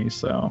shriveled mummy.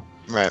 So,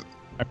 Right.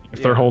 I mean,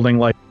 if they're holding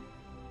like,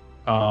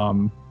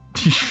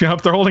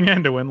 if they're holding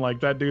Anduin, like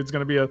that dude's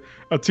gonna be a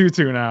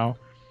 2/2 now.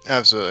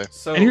 Absolutely.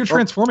 So, And you're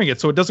transforming it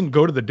so it doesn't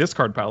go to the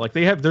discard pile. Like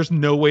there's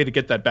no way to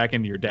get that back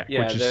into your deck,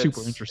 yeah, which is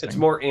super interesting. It's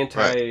more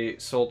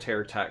anti-Soul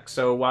Tear tech.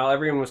 So while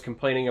everyone was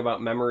complaining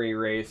about Memory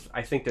Wraith,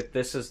 I think that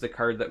this is the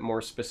card that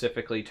more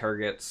specifically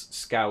targets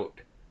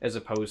Scout as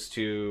opposed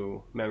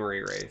to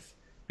Memory Wraith.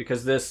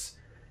 Because this,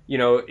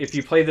 if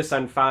you play this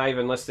on 5,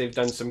 unless they've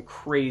done some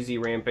crazy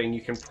ramping, you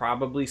can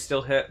probably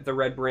still hit the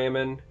Red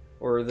Brahmin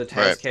or the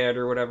Tazcad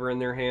or whatever in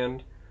their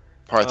hand.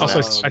 Also,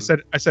 I said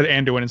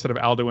Anduin instead of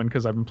Alduin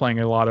because I've been playing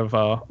a lot of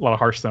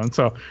Hearthstone,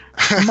 so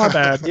my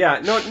bad.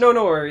 Yeah,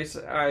 no worries.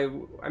 I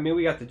mean,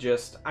 we got the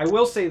gist. I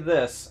will say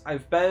this: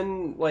 I've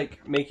been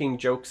making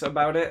jokes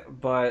about it,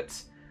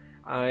 but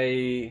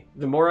the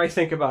more I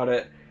think about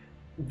it,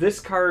 this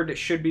card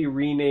should be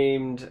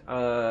renamed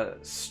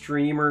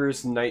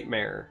Streamer's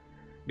Nightmare,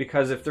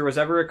 because if there was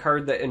ever a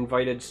card that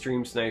invited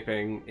stream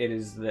sniping, it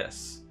is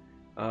this.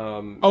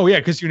 Oh yeah,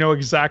 because you know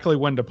exactly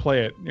when to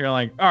play it. You're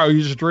like, oh,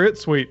 you just drew it,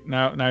 sweet.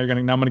 Now I'm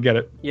gonna get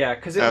it. Yeah,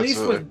 because at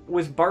least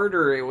with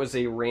Barter, it was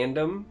a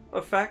random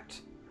effect.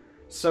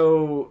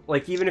 So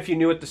even if you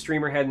knew what the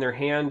streamer had in their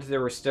hand,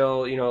 there were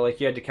still you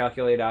had to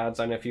calculate odds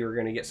on if you were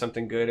going to get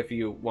something good if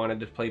you wanted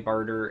to play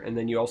Barter, and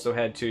then you also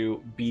had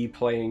to be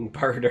playing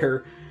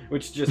Barter,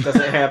 which just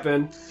doesn't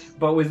happen.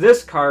 But with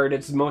this card,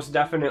 it's most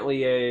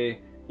definitely a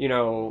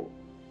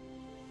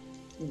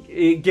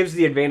it gives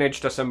the advantage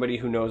to somebody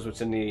who knows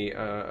what's in the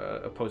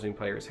opposing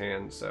player's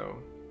hand. So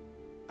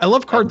I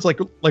love cards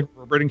like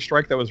Reverberating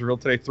Strike that was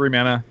revealed today. 3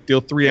 mana,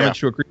 deal 3 damage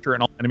to a creature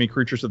and all enemy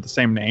creatures of the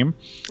same name.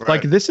 Right.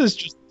 Like this is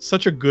just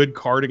such a good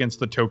card against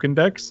the token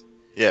decks.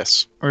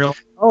 Yes. Or you're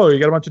like, oh, you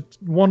got a bunch of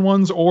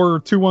 1/1s or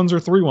 2/1s or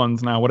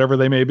 3/1s now, whatever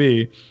they may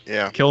be.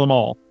 Yeah. Kill them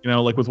all.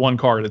 With one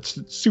card. It's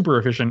super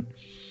efficient.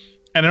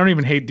 And I don't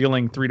even hate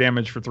dealing 3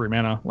 damage for 3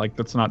 mana.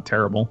 That's not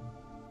terrible.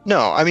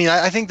 No, I mean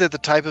I think that the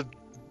type of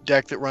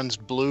deck that runs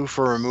blue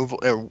for removal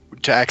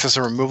to access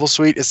a removal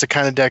suite is the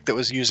kind of deck that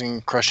was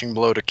using Crushing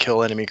Blow to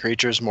kill enemy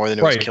creatures more than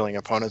it was killing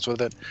opponents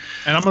with it.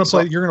 And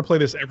you're gonna play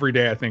this every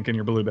day, I think, in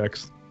your blue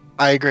decks.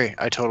 I agree.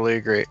 I totally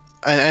agree.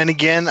 And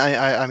again,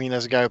 I mean,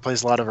 as a guy who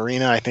plays a lot of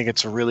Arena, I think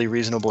it's a really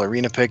reasonable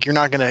Arena pick. You're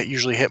not going to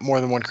usually hit more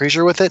than one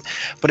creature with it,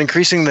 but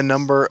increasing the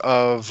number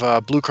of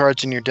blue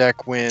cards in your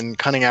deck when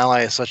Cunning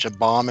Ally is such a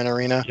bomb in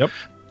Arena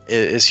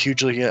is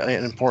hugely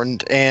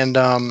important.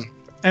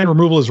 And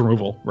removal is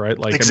removal, right?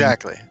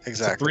 Exactly.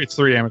 It's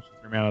 3 damage,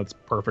 3 mana. It's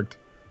perfect.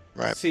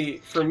 Right. See,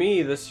 for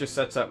me, this just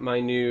sets up my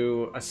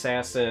new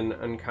Assassin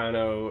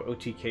Unkano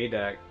OTK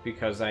deck,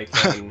 because I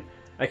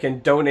can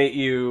donate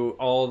you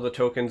all the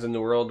tokens in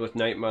the world with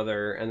Night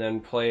Mother, and then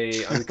play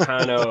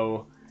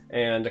Unkano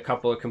and a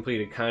couple of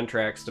completed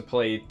contracts to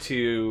play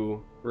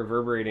 2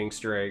 Reverberating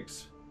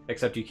Strikes.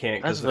 Except you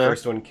can't, because the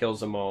first one kills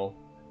them all,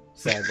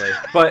 sadly.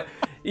 But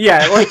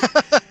yeah,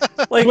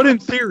 but in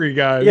theory,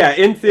 guys. Yeah,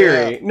 in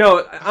theory. Yeah.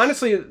 No,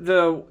 honestly,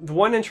 the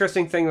one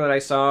interesting thing that I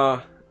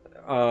saw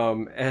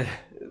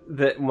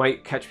that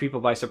might catch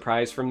people by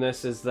surprise from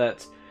this is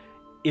that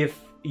if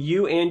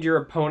you and your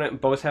opponent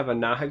both have a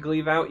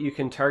Nahagleave out, you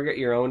can target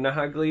your own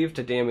Nahagleave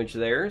to damage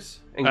theirs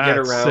and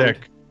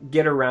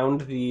get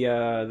around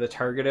the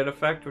targeted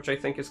effect, which I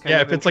think is kind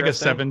of if it's like a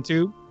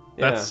 7/2,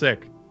 that's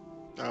sick.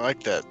 I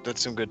like that.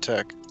 That's some good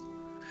tech.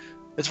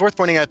 It's worth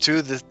pointing out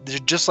too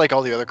that just like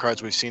all the other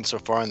cards we've seen so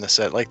far in the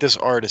set, this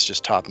art is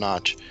just top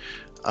notch.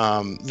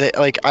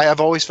 I've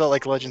always felt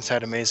like Legends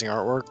had amazing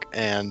artwork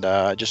and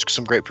just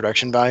some great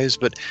production values,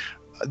 but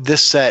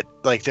this set,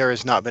 there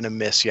has not been a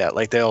miss yet.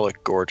 They all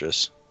look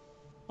gorgeous.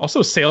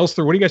 Also, Sails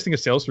Through. What do you guys think of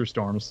Sails Through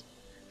Storms?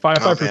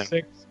 5/5 for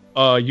 6.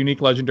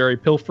 Unique legendary.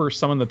 Pilfer.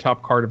 Summon the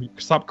top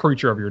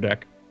creature of your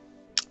deck.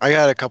 I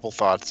got a couple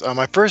thoughts.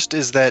 My first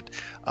is that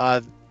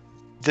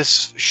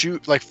this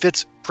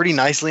fits pretty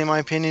nicely, in my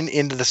opinion,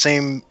 into the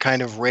same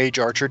kind of Rage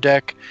Archer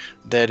deck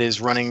that is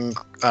running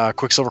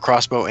Quicksilver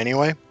Crossbow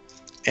anyway.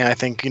 And I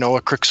think,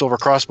 a Quicksilver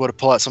Crossbow to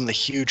pull out some of the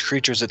huge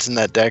creatures that's in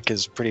that deck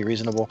is pretty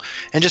reasonable.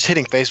 And just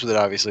hitting face with it,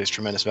 obviously, is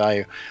tremendous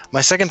value. My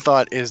second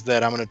thought is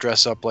that I'm going to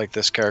dress up like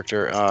this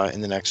character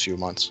in the next few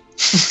months.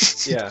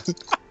 Yeah.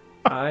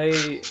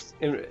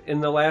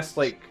 In the last,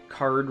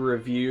 card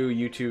review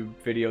YouTube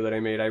video that I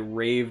made, I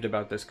raved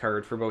about this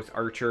card for both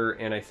Archer,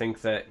 and I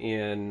think that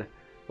in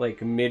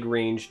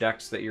mid-range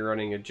decks that you're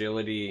running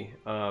agility,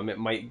 it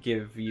might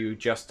give you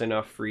just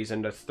enough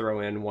reason to throw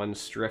in one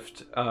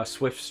Swift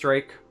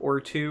Strike or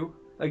 2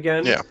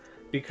 again. Yeah.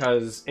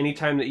 Because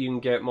anytime that you can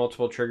get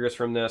multiple triggers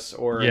from this,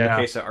 or in the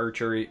case of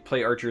Archer,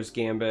 play Archer's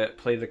Gambit,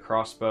 play the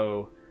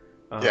crossbow.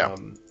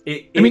 Even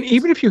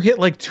if you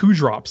hit 2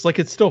 drops,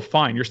 it's still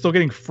fine. You're still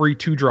getting free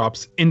 2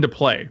 drops into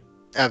play.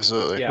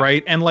 Absolutely. Yeah.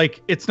 Right? And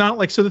it's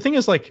not so the thing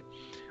is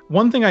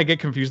one thing I get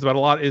confused about a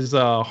lot is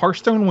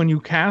Hearthstone when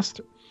you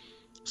cast.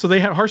 So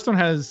Hearthstone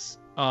has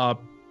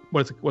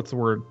what's the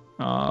word?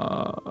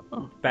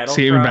 Battle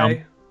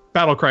Cry.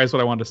 Battle Cry is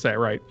what I wanted to say,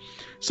 right?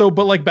 So,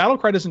 but like Battle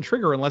Cry doesn't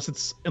trigger unless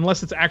it's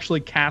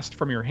actually cast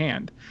from your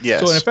hand.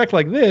 Yes. So in effect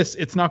like this,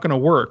 it's not going to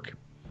work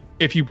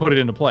if you put it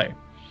into play.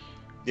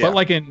 Yeah. But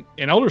like in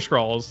Elder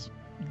Scrolls,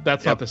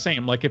 that's not the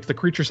same. Like if the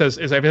creature if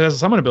it has a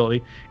summon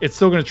ability, it's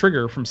still going to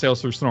trigger from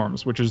Sails Through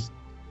Storms, which is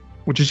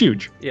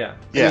huge. Yeah.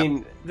 Yeah. I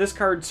mean, this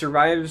card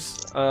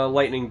survives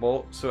Lightning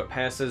Bolt, so it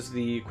passes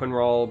the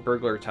Quinral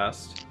Burglar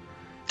test.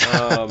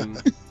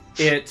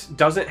 It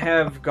doesn't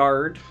have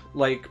Guard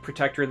like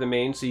Protector of the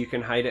Main, so you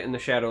can hide it in the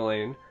Shadow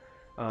Lane.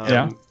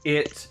 I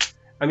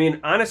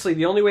mean, honestly,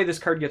 the only way this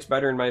card gets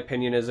better, in my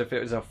opinion, is if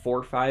it was a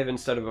 4/5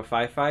 instead of a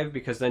 5/5,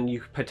 because then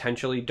you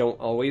potentially don't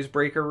always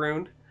break a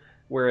rune,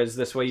 whereas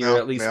this way you're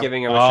at least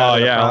giving him a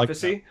shot at a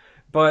prophecy. Like,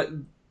 but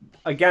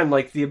again,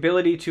 like the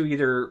ability to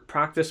either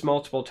proc this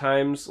multiple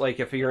times, like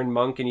if you're in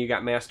Monk and you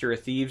got Master of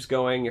Thieves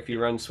going, if you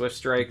run Swift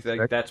Strike,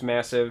 that's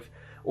massive.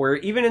 Or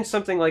even in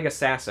something like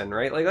Assassin,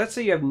 right? Like let's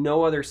say you have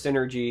no other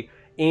synergy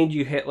and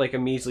you hit like a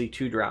measly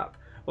 2-drop.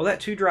 Well,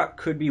 that 2-drop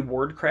could be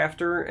Ward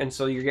Crafter, and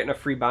so you're getting a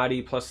free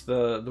body plus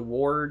the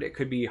ward. It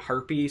could be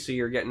Harpy, so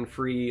you're getting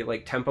free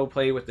like tempo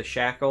play with the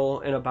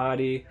shackle and a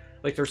body.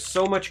 Like there's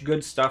so much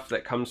good stuff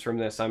that comes from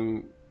this.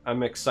 I'm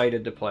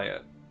excited to play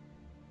it.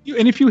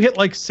 And if you hit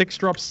like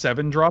 6-drop,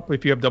 7-drop,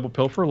 if you have double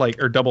pilfer,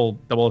 like or double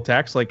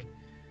attacks, like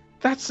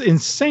that's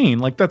insane.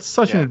 Like that's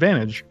such an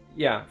advantage.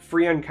 Yeah,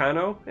 free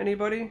Unkano,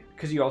 anybody?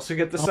 Because you also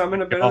get the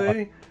summon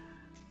ability.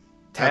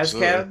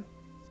 Tazcab.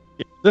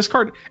 This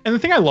card, and the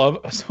thing I love,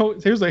 so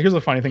here's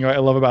a funny thing I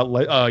love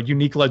about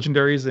unique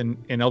legendaries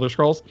in Elder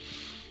Scrolls,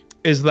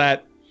 is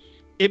that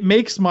it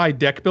makes my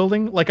deck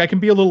building, like I can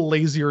be a little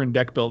lazier in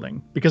deck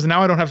building, because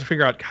now I don't have to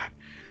figure out, God,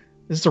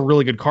 this is a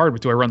really good card,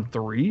 but do I run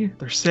 3?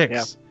 There's 6.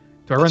 Yeah.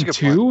 Do I run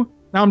 2?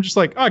 Now I'm just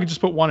like, I can just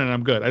put 1 in and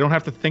I'm good. I don't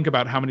have to think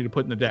about how many to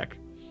put in the deck.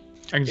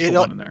 I can just put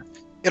 1 in there.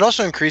 It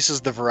also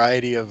increases the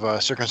variety of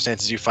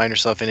circumstances you find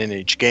yourself in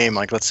each game.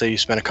 Like, let's say you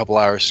spend a couple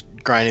hours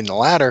grinding the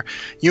ladder,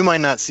 you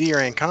might not see your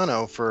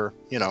Ancano for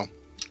 4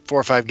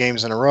 or 5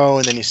 games in a row,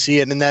 and then you see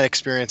it, and that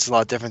experience is a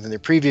lot different than your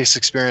previous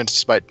experience,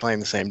 despite playing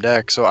the same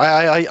deck. So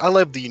I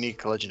love the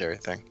unique legendary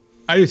thing.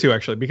 I do too,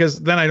 actually, because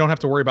then I don't have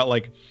to worry about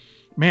like,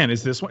 man,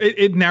 is this one?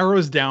 It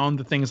narrows down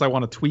the things I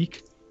want to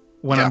tweak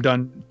when I'm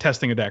done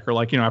testing a deck, or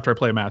like, after I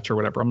play a match or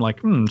whatever. I'm like,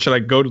 should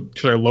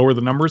I lower the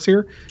numbers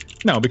here?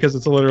 No, because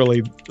it's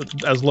literally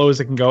as low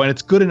as it can go, and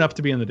it's good enough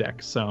to be in the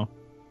deck. So,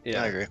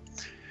 yeah, I agree.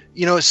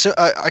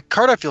 A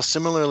card I feel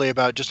similarly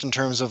about, just in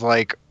terms of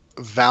like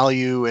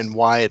value and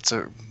why it's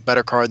a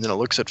better card than it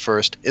looks at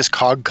first, is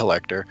Cog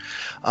Collector.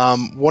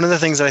 One of the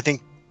things that I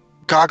think,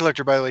 Cog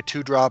Collector, by the way,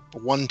 2-drop,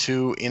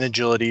 1/2 in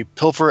agility.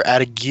 Pilfer,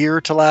 add a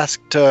gear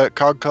to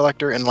Cog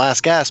Collector, and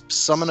last gasp,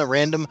 summon a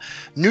random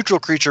neutral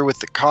creature with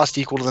the cost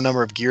equal to the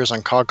number of gears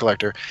on Cog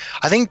Collector.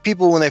 I think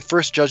people, when they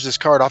first judge this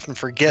card, often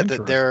forget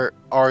that there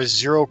are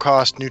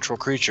 0-cost neutral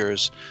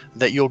creatures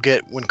that you'll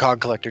get when Cog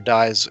Collector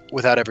dies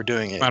without ever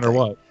doing it. No matter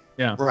what.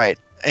 Yeah. Right.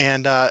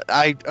 And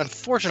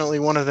unfortunately,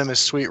 one of them is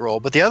Sweet Roll,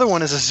 but the other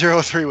one is a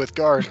 0/3 with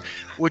Guard,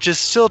 which is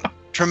still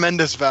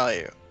tremendous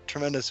value.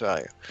 Tremendous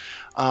value.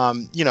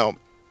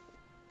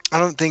 I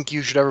don't think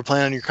you should ever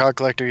plan on your Cog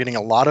Collector getting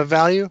a lot of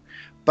value,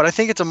 but I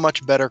think it's a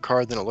much better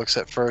card than it looks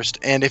at first.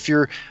 And if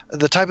you're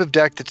the type of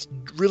deck that's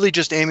really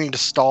just aiming to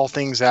stall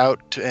things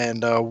out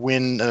and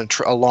win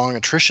a long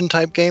attrition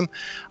type game,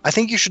 I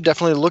think you should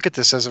definitely look at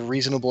this as a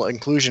reasonable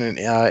inclusion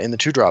in the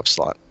 2-drop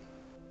slot.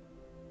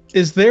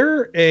 Is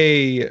there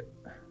a...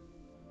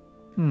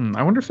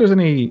 I wonder if there's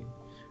any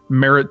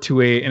merit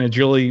to an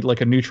agility, like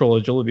a neutral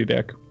agility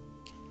deck.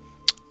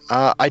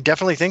 I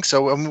definitely think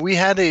so. We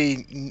had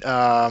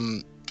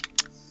an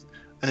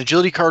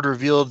agility card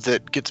revealed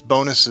that gets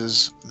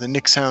bonuses, the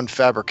Nixhound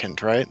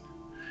Fabricant, right?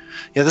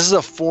 Yeah, this is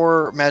a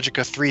 4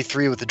 Magicka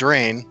 3/3 with a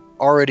Drain.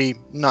 Already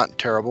not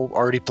terrible,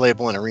 already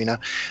playable in Arena.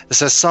 This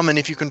says summon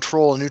if you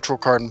control a neutral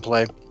card in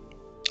play.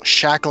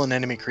 Shackle an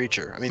enemy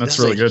creature. I mean, that's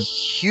this really is a good.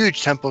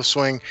 Huge tempo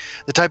swing.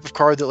 The type of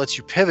card that lets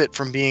you pivot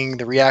from being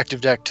the reactive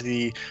deck to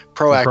the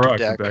proactive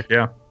deck.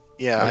 Yeah.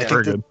 Yeah, I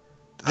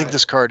think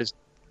this card is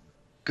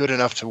good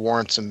enough to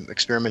warrant some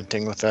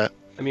experimenting with that.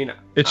 I mean,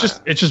 it's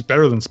just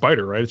better than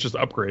Spider, right? It's just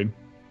upgrade.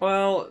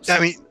 Well,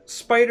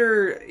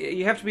 Spider,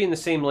 you have to be in the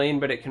same lane,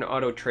 but it can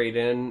auto trade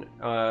in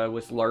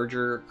with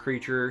larger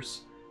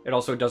creatures. It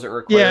also doesn't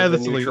require the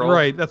neutral.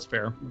 Right, that's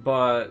fair.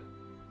 But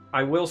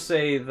I will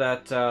say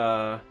that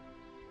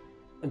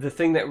the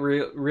thing that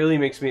really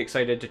makes me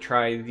excited to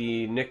try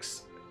the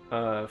Nyx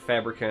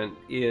Fabricant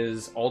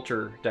is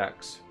alter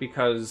decks,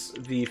 because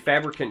the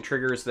Fabricant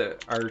triggers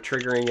that are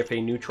triggering if a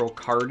neutral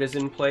card is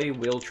in play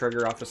will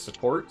trigger off of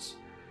supports.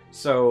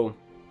 So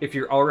if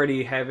you're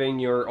already having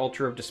your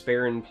Altar of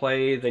Despair in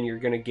play, then you're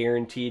going to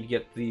guaranteed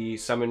get the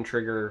summon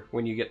trigger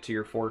when you get to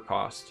your 4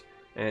 cost.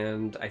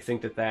 And I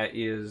think that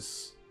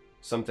is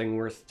something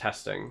worth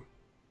testing.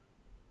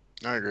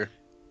 I agree.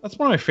 That's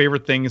one of my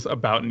favorite things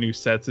about new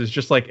sets, is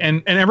just like,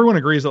 and everyone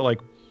agrees that like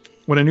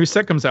when a new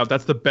set comes out,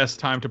 that's the best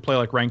time to play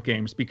like ranked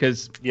games,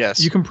 because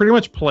you can pretty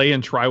much play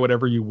and try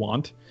whatever you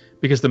want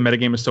because the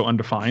metagame is so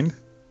undefined.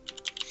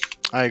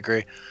 I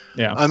agree.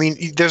 Yeah. I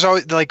mean, there's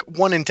always like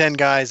 1 in 10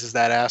 guys is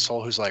that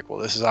asshole who's like, well,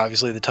 this is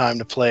obviously the time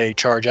to play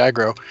charge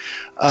aggro.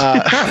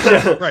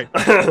 Yeah, right.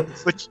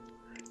 Which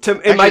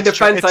In my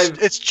defense,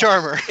 it's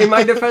Charmer. In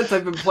my defense,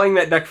 I've been playing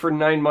that deck for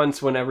 9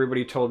 months when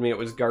everybody told me it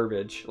was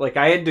garbage. Like,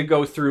 I had to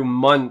go through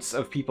months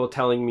of people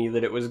telling me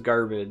that it was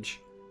garbage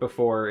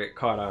before it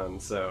caught on,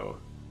 so...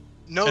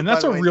 No, and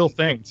that's a real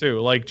thing, too.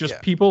 Like,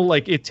 just people,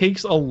 like, it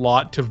takes a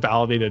lot to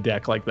validate a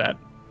deck like that.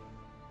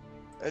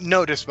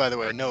 Notice, by the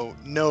way,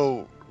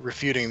 no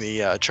refuting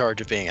the charge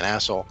of being an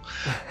asshole.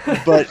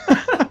 But...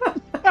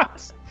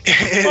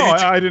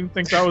 I didn't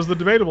think that was the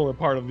debatable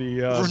part of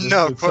the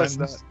no, of course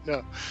not.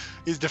 No,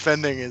 he's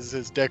defending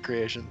his deck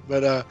creation.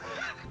 But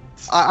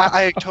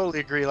I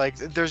totally agree. Like,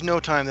 there's no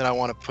time that I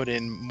want to put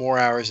in more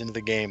hours into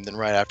the game than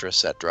right after a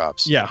set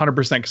drops. Yeah,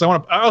 100%. Because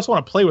I also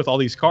want to play with all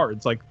these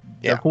cards. Like,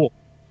 they're cool.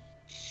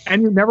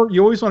 And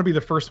you always want to be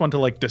the first one to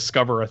like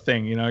discover a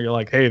thing. You know, you're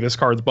like, hey, this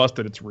card's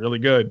busted. It's really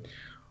good.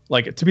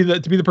 Like, to be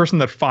the person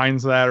that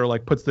finds that or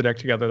like puts the deck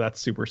together. That's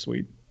super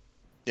sweet.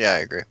 Yeah, I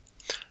agree.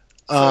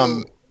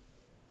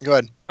 Go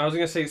ahead. I was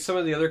going to say, some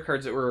of the other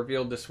cards that were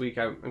revealed this week,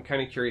 I'm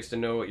kind of curious to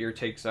know what your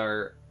takes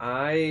are.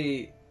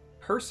 I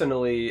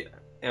personally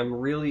am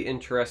really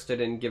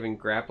interested in giving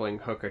Grappling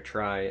Hook a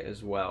try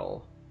as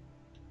well.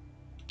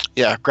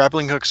 Yeah,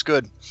 Grappling Hook's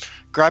good.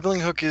 Grappling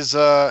Hook is,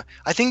 I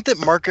think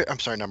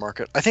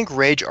that I think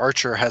Rage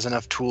Archer has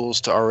enough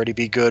tools to already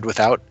be good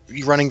without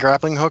running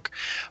Grappling Hook.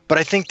 But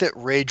I think that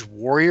Rage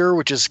Warrior,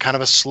 which is kind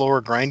of a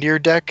slower,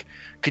 grindier deck,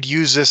 could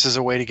use this as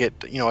a way to get,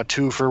 a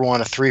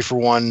 2-for-1, a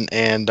 3-for-1,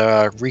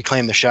 and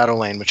reclaim the Shadow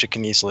Lane, which it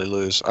can easily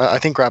lose. I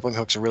think Grappling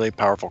Hook's a really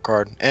powerful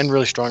card and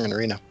really strong in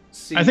Arena.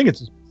 I think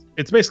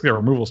it's basically a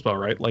removal spell,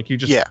 right? Like, you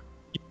just you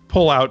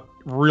pull out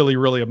really,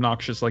 really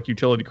obnoxious like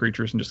utility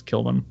creatures and just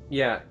kill them.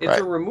 Yeah,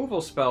 it's a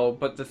removal spell,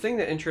 but the thing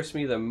that interests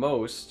me the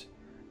most,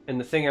 and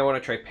the thing I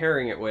want to try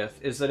pairing it with,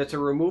 is that it's a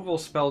removal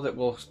spell that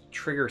will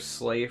trigger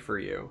Slay for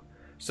you.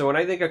 So when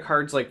I think of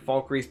cards like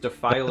Falkreath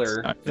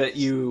Defiler that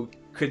you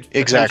could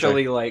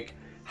potentially like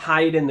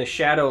hide in the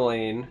Shadow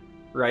Lane,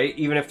 right?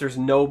 Even if there's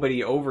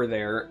nobody over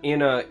there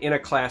in a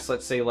class,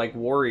 let's say like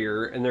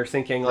Warrior, and they're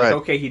thinking like,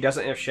 okay, he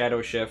doesn't have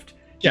Shadow Shift,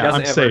 he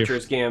doesn't have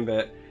Archer's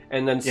Gambit.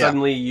 And then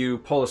suddenly you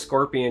pull a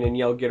Scorpion and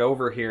yell, get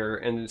over here,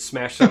 and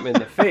smash something in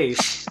the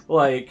face.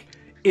 Like,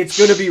 it's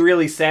going to be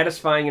really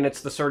satisfying, and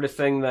it's the sort of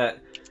thing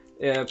that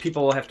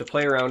people will have to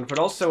play around. But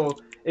also,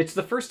 it's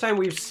the first time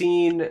we've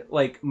seen,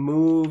 like,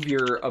 move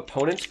your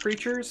opponent's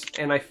creatures,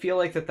 and I feel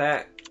like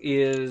that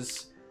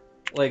is,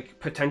 like,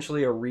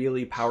 potentially a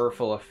really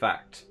powerful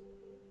effect.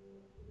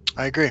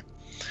 I agree.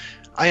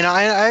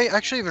 I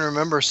actually even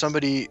remember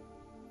somebody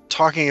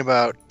talking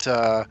about...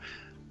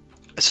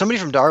 somebody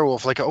from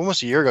Direwolf, like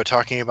almost a year ago,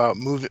 talking about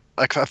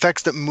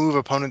effects that move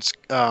opponents'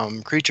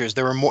 creatures.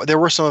 There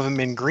were some of them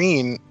in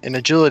green in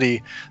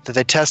agility that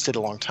they tested a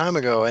long time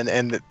ago,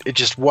 and it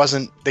just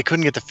wasn't. They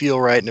couldn't get the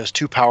feel right, and it was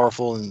too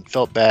powerful and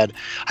felt bad.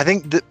 I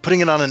think that putting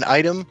it on an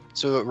item,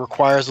 so it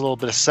requires a little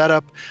bit of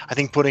setup. I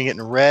think putting it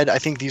in red. I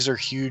think these are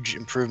huge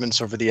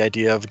improvements over the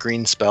idea of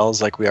green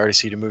spells like we already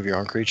see to move your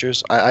own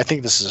creatures. I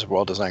think this is a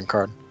well-designed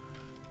card.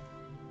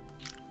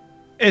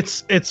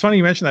 It's funny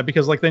you mention that,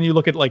 because like then you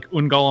look at like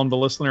Ungolem the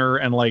Listener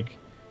and like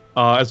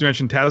as we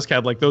mentioned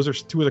Tazcad, like those are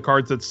two of the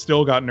cards that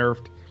still got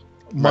nerfed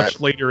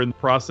much later in the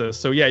process.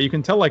 So yeah, you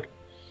can tell like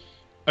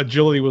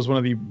agility was one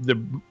of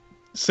the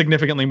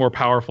significantly more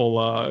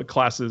powerful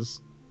classes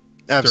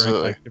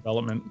during like,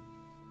 development.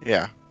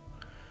 Yeah.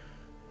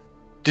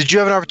 Did you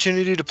have an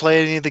opportunity to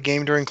play any of the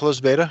game during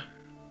closed beta?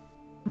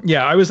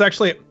 Yeah, I was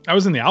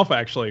in the alpha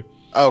actually.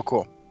 Oh,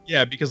 cool.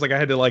 Yeah, because like I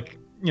had to like,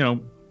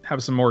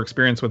 have some more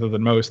experience with it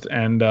than most,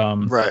 and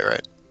right.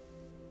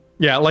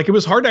 Yeah, like it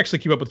was hard to actually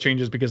keep up with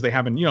changes because they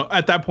happen,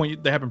 at that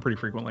point they happen pretty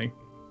frequently.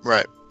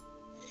 Right.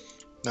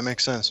 That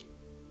makes sense.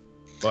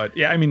 But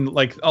yeah, I mean,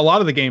 like a lot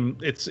of the game,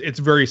 it's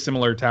very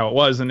similar to how it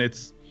was, and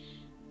it's,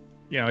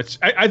 I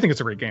think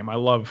it's a great game. I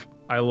love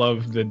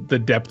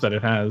the depth that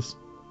it has.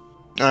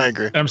 I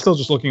agree. And I'm still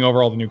just looking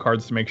over all the new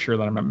cards to make sure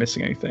that I'm not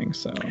missing anything.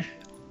 So.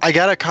 I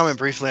got to comment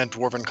briefly on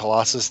Dwarven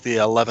Colossus, the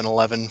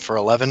 11/11 for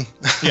 11.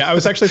 Yeah, I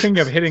was actually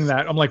thinking of hitting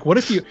that. I'm like, what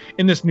if you,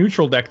 in this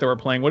neutral deck that we're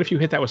playing, what if you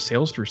hit that with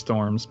Sails Through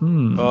Storms?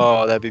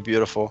 Oh, that'd be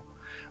beautiful.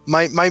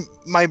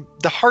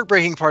 The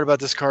heartbreaking part about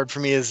this card for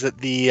me is that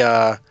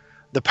the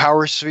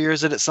power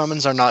spheres that it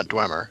summons are not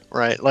Dwemer,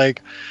 right?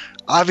 Like,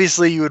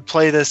 obviously you would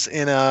play this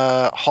in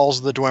a Halls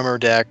of the Dwemer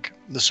deck,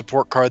 the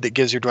support card that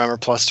gives your Dwemer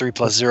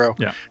 +3/+0.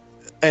 Yeah.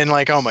 And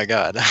like, oh my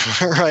god,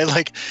 right?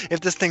 Like,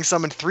 if this thing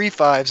summoned 3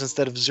 5s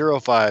instead of 0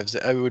 5s,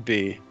 it would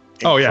be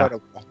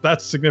incredible. Oh yeah,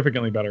 that's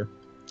significantly better.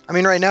 I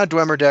mean, right now,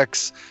 Dwemer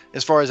decks,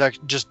 as far as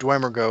just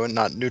Dwemer go, and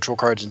not neutral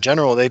cards in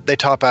general, they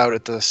top out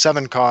at the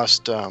 7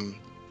 cost,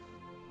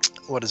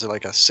 what is it,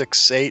 like a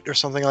 6/8 or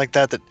something like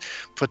that, that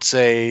puts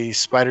a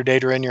Spider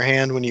Data in your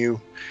hand when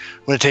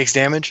it takes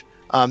damage.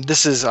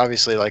 This is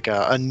obviously like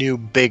a new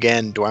big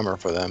end Dwemer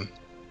for them.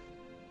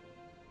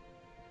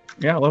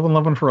 Yeah,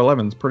 11/11 for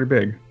 11 is pretty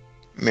big.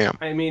 Yeah.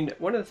 I mean,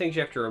 one of the things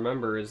you have to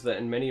remember is that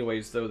in many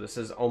ways, though, this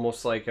is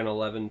almost like an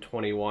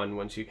 11-21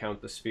 once you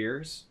count the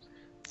spheres.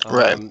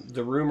 Right.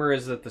 The rumor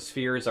is that the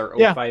spheres are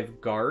Yeah.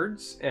 05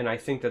 guards, and I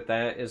think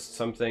that is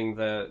something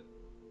that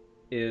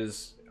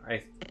is,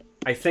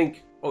 I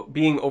think,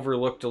 being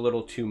overlooked a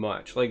little too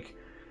much. Like,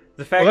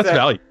 the fact Well, that's that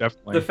value,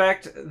 definitely. the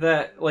fact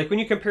that, like, when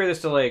you compare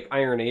this to, like,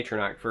 Iron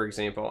Atronach, for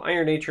example,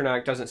 Iron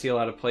Atronach doesn't see a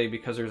lot of play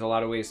because there's a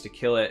lot of ways to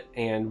kill it,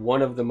 and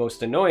one of the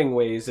most annoying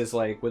ways is,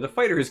 like, with a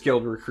Fighters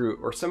Guild recruit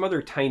or some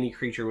other tiny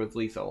creature with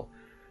lethal,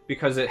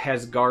 because it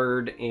has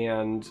guard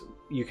and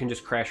you can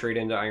just crash right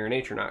into Iron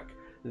Atronach.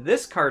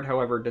 This card,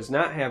 however, does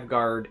not have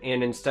guard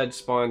and instead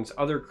spawns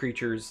other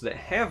creatures that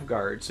have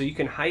guard, so you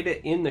can hide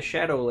it in the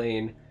shadow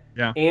lane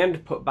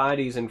and put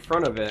bodies in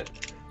front of it.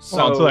 So,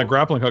 well, until that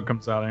grappling hook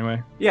comes out,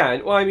 anyway. Yeah,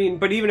 well, I mean,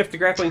 but even if the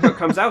grappling hook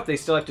comes out, they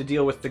still have to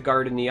deal with the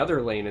guard in the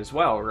other lane as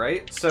well,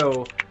 right?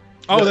 So...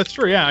 that's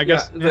true, yeah, I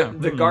guess.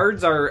 The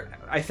guards are,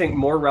 I think,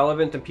 more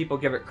relevant than people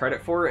give it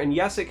credit for, and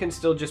yes, it can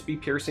still just be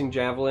Piercing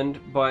Javelin,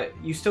 but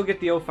you still get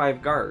the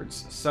 05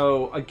 guards.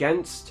 So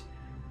against,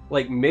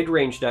 like,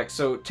 mid-range decks,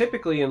 so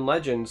typically in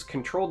Legends,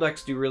 control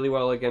decks do really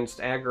well against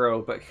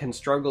aggro, but can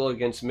struggle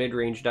against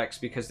mid-range decks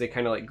because they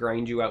kind of, like,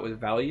 grind you out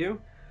with value.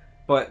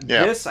 But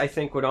this, I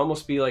think, would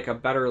almost be like a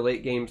better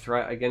late-game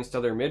threat against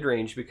other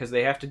mid-range because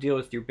they have to deal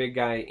with your big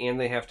guy and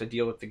they have to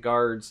deal with the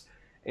guards.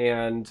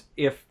 And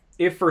if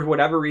for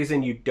whatever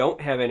reason you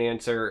don't have an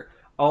answer,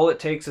 all it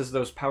takes is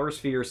those power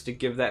spheres to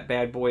give that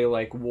bad boy,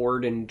 like,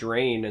 ward and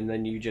drain, and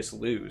then you just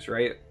lose,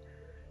 right?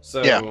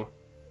 So...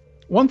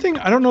 One thing,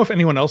 I don't know if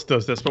anyone else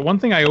does this, but one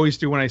thing I always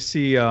do when I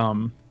see,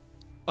 when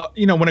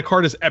a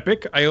card is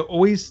epic, I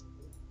always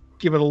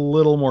give it a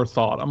little more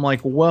thought. I'm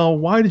like, well,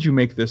 why did you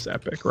make this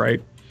epic,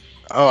 right?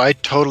 Oh, I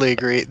totally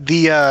agree.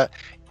 The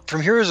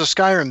from Heroes of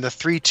Skyrim, the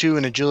 3/2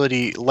 and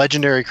agility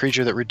legendary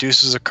creature that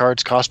reduces a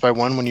card's cost by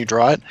 1 when you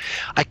draw it,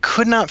 I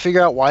could not figure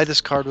out why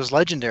this card was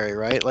legendary,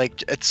 right?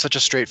 Like, it's such a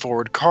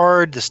straightforward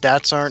card, the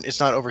stats it's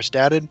not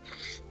overstated.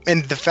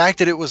 And the fact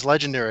that it was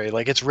legendary,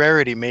 like, its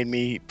rarity made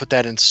me put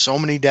that in so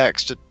many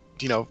decks to,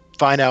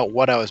 find out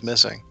what I was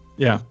missing.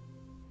 Yeah.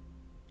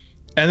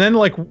 And then,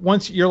 like,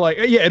 once you're like,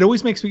 it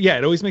always makes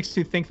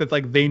me think that,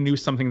 like, they knew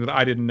something that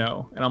I didn't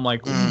know. And I'm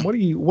like, what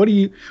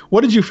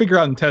did you figure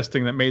out in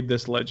testing that made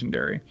this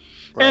legendary?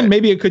 Right. And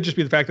maybe it could just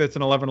be the fact that it's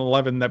an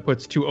 11/11 that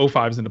puts 2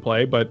 05s into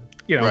play, but,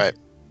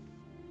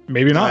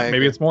 maybe not.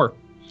 Maybe it's more.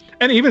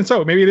 And even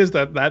so, maybe it is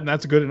that and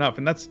that's good enough.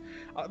 And that's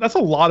a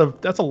lot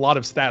of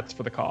stats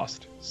for the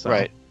cost. So.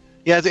 Right.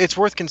 Yeah, it's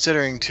worth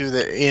considering too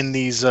that in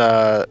these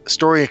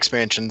story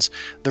expansions,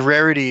 the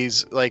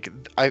rarities, like,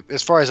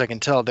 as far as I can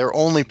tell, their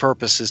only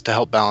purpose is to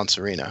help balance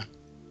Arena.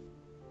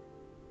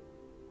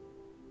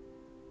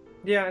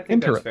 Yeah, I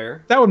think that's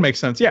fair. That would make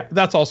sense. Yeah,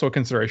 that's also a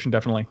consideration,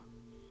 definitely.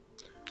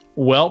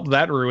 Well,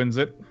 that ruins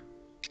it.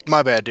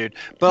 My bad, dude.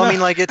 But I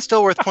mean, like, it's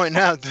still worth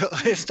pointing out.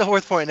 It's still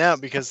worth pointing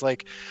out because,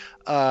 like,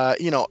 on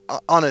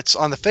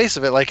the face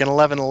of it, like, an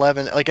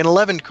 11/11, like an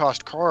 11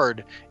 cost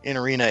card in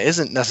Arena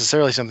isn't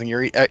necessarily something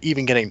you're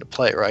even getting to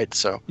play, right?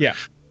 So yeah,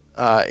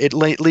 it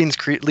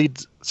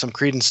leads some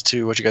credence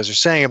to what you guys are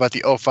saying about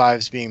the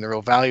 05s being the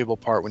real valuable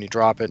part when you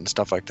drop it and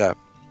stuff like that.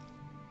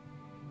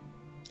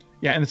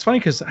 Yeah, and it's funny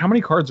because how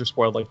many cards are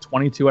spoiled? Like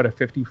 22 out of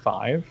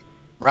 55.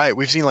 Right,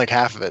 we've seen like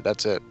half of it.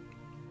 That's it.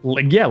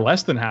 Like, yeah,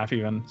 less than half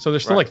even. So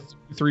there's still like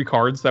 3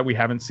 cards that we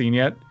haven't seen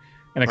yet,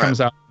 and it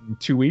comes out in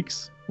 2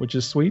 weeks, which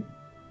is sweet.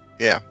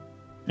 Yeah,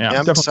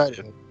 I'm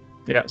excited.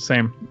 Yeah,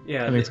 same.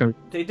 Yeah,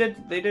 they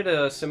did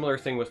a similar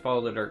thing with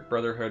Follow the Dark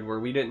Brotherhood where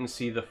we didn't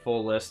see the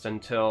full list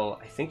until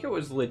I think it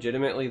was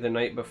legitimately the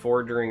night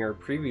before during our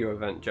preview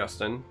event,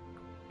 Justin.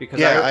 Because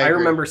I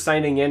remember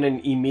signing in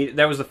and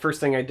that was the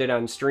first thing I did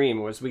on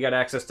stream was we got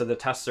access to the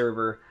test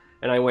server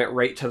and I went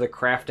right to the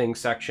crafting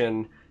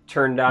section,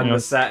 turned on the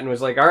set and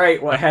was like, all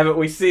right, what haven't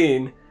we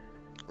seen?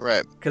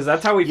 Right. Because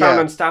that's how we found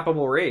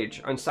Unstoppable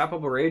Rage.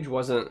 Unstoppable Rage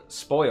wasn't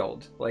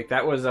spoiled. Like,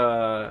 that was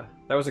a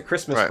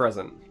Christmas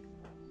present.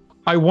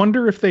 I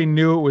wonder if they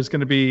knew it was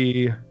going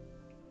to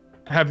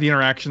have the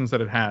interactions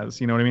that it has.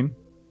 You know what I mean?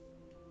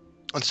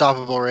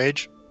 Unstoppable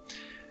Rage.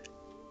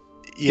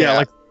 Yeah,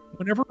 like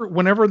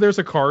whenever there's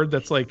a card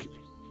that's like,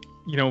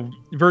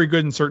 very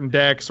good in certain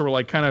decks or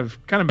like kind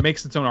of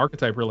makes its own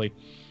archetype really.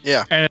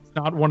 Yeah. And it's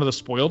not one of the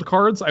spoiled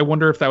cards. I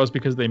wonder if that was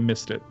because they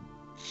missed it.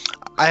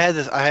 I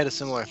had a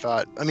similar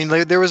thought. I mean,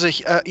 there was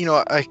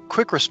a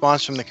quick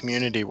response from the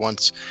community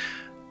once,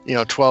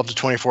 12 to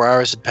 24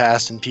 hours had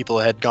passed and people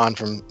had gone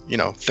from,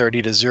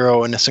 30 to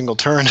 0 in a single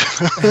turn.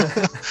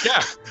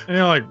 Yeah. And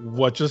you're like,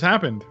 what just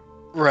happened?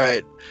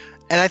 Right.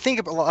 And I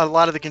think a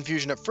lot of the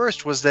confusion at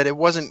first was that it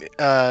wasn't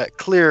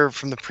clear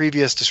from the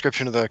previous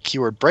description of the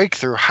keyword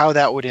breakthrough how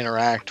that would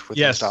interact with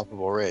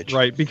Unstoppable Rage.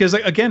 Right, because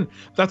again,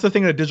 that's the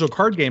thing in a digital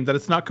card game, that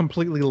it's not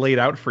completely laid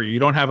out for you. You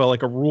don't have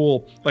a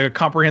rule, like a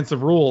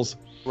comprehensive rules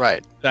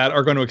that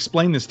are going to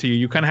explain this to you.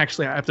 You kind of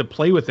actually have to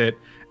play with it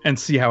and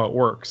see how it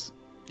works.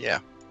 Yeah.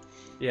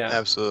 Yeah.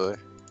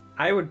 Absolutely.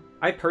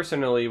 I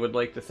personally would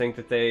like to think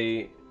that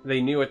they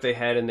they knew what they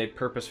had and they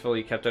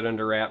purposefully kept it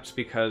under wraps,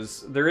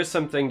 because there is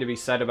something to be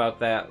said about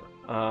that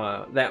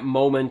that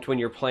moment when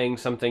you're playing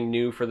something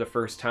new for the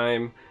first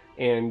time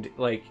and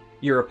like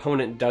your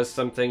opponent does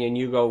something and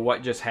you go,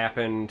 what just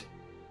happened?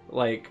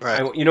 Like,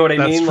 Right. you know what I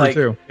That's mean? true Like,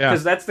 too. Yeah.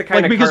 because that's the kind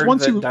Like, of because card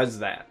once that you- does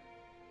that.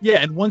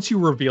 Yeah, and once you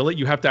reveal it,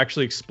 you have to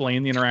actually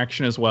explain the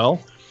interaction as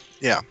well.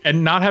 Yeah.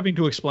 And not having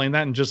to explain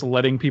that and just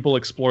letting people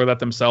explore that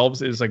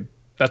themselves is like,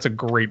 that's a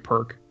great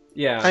perk.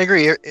 Yeah. I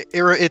agree.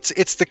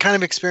 It's the kind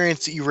of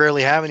experience that you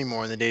rarely have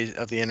anymore in the days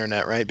of the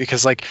internet, right?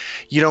 Because like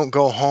you don't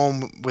go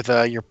home with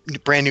your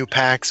brand new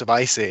packs of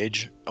Ice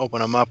Age,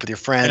 open them up with your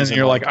friends, And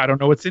you're like, I don't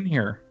know what's in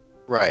here.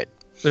 right.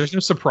 There's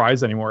no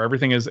surprise anymore.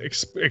 Everything is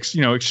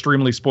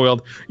extremely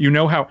spoiled. You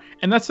know how,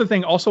 and that's the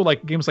thing. Also,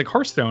 like games like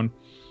Hearthstone,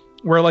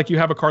 where like you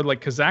have a card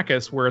like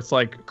Kazakus, where it's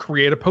like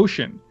create a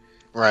potion,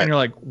 Right. and you're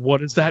like, what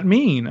does that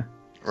mean?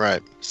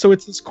 Right. So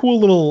it's this cool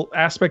little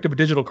aspect of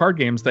digital card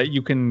games that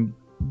you can,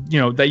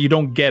 that you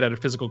don't get at a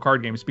physical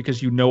card games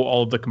because you know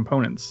all of the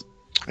components.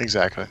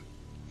 Exactly.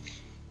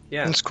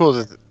 Yeah. It's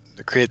cool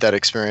to create that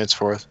experience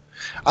for us.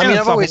 I And mean, it's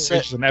I've the always whole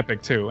said, Age is an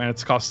epic too, and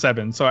it's cost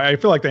 $7, so I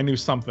feel like they knew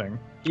something.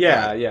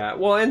 Yeah, yeah.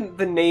 Well, and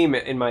the name,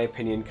 in my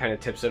opinion, kind of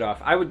tips it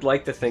off. I would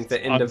like to think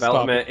that in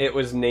development it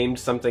was named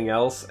something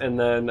else, and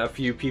then a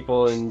few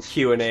people in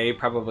Q&A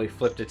probably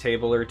flipped a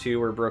table or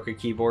two or broke a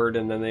keyboard,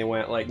 and then they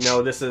went like,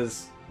 "No, this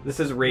is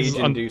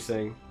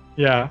rage-inducing."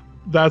 Yeah,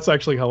 that's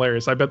actually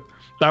hilarious. I bet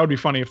that would be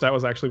funny if that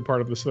was actually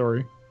part of the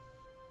story.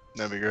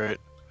 that'd be great.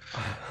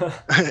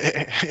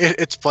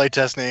 Its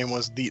playtest name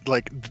was the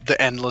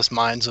endless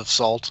mines of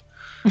salt.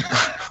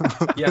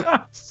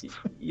 Yeah,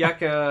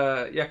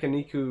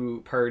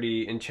 Yakaniku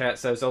Party in chat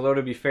says, although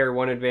to be fair,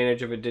 one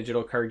advantage of a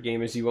digital card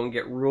game is you won't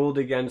get ruled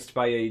against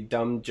by a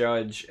dumb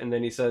judge. And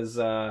then he says,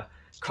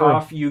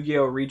 cough,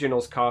 Yu-Gi-Oh!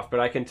 Regionals cough, but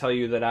I can tell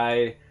you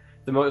that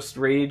the most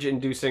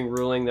rage-inducing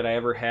ruling that I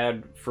ever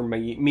had for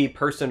me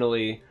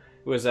personally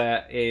was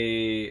at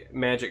a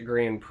Magic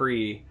Grand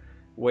Prix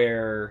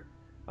where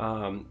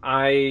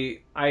I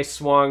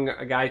swung,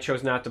 a guy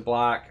chose not to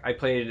block, I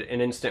played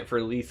an instant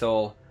for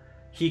lethal.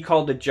 He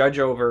called the judge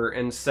over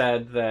and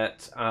said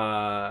that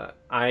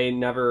I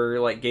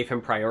never gave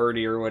him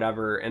priority or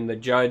whatever, and the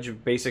judge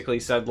basically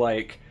said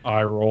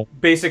I roll.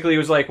 Basically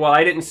was like, well,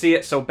 I didn't see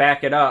it, so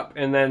back it up.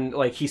 And then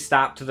he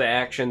stopped the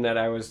action that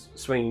I was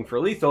swinging for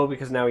lethal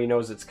because now he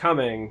knows it's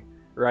coming,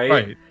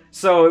 right?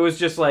 So it was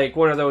just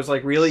one of those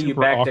really Super you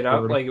backed it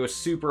up, awkward. it was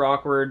super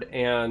awkward,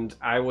 and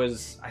I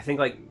was I think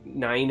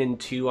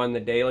 9-2 on the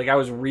day. I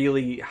was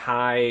really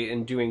high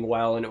and doing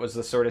well, and it was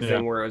the sort of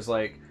thing where it was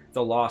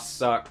the loss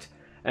sucked.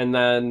 And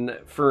then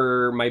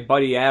for my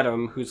buddy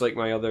Adam, who's he's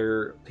my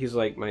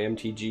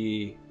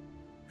MTG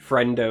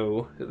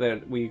friendo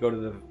that we go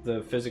to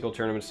the physical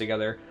tournaments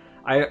together.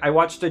 I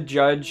watched a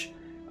judge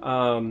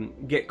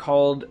get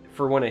called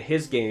for one of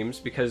his games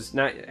because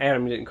not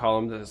Adam didn't call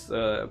him,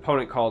 the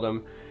opponent called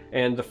him,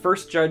 and the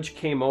first judge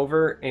came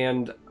over,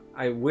 and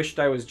I wished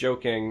I was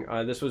joking.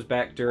 This was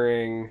back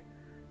during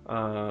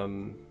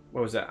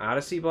what was that,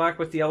 Odyssey Black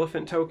with the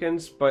elephant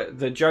tokens, but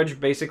the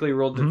judge basically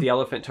ruled that the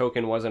elephant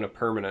token wasn't a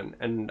permanent,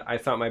 and I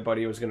thought my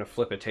buddy was going to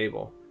flip a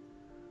table.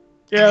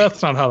 Yeah,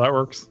 that's not how that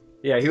works.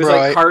 Yeah, he was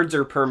like, cards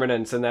are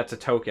permanents and that's a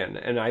token,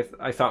 and I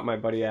thought my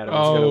buddy Adam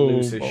was going to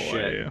lose his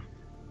shit.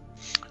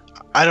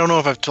 I don't know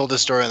if I've told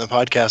this story on the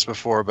podcast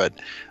before, but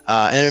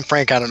and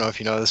Frank, I don't know if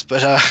you know this,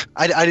 but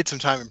I did some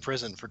time in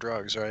prison for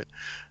drugs, right?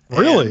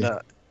 Really? And,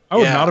 I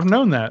would not have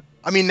known that.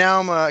 I mean, now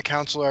I'm a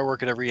counselor. I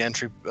work at every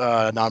entry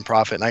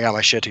nonprofit, and I got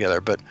my shit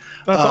together. But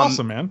that's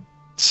awesome, man.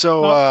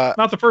 So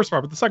not the first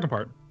part, but the second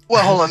part.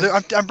 Well, hold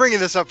on. I'm bringing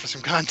this up for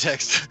some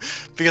context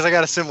because I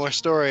got a similar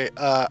story.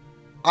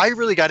 I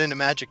really got into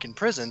Magic in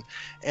prison,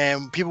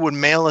 and people would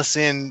mail us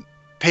in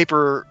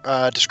paper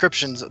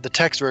descriptions of the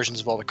text versions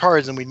of all the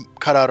cards, and we'd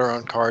cut out our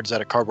own cards out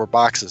of cardboard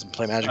boxes and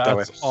play Magic that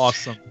way. That's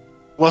awesome.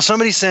 Well,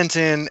 somebody sent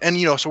in, and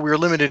so we were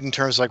limited in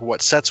terms of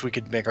what sets we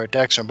could make our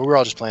decks from, but we were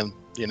all just playing,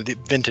 the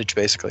vintage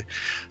basically.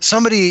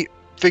 Somebody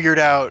figured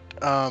out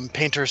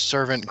Painter's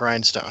Servant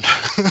Grindstone.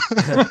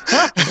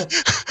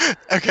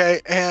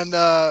 Okay, and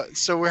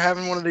so we're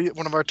having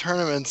one of our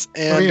tournaments,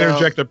 and let me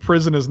interject that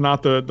prison is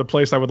not the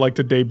place I would like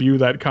to debut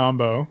that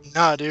combo.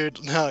 Nah,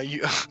 dude, no,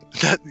 you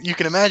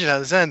can imagine how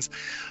this ends.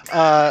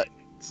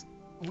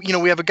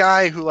 We have a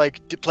guy who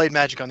played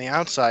Magic on the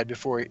outside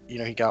before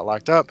he got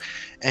locked up,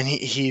 and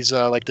he's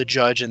the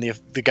judge and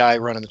the guy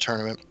running the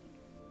tournament.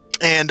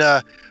 And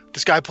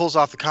this guy pulls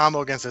off the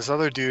combo against this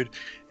other dude,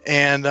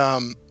 and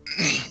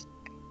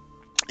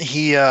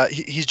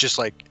he's just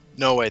like,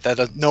 no way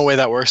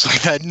that works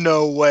like that,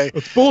 no way.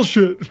 That's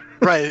bullshit.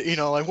 Right,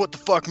 what the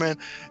fuck, man?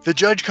 The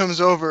judge comes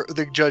over,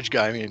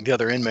 the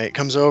other inmate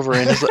comes over,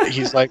 and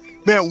he's like,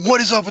 man, what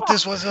is up with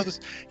this? What's up with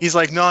this? He's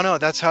like, no,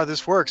 that's how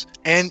this works.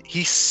 And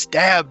he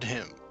stabbed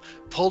him,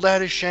 pulled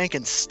out his shank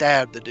and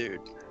stabbed the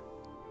dude.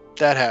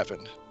 That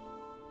happened.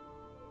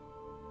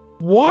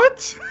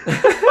 What?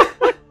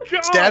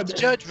 Stabbed the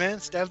judge, man.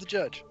 Stabbed the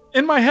judge.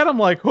 In my head, I'm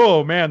like,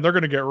 oh man, they're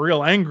gonna get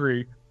real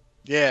angry.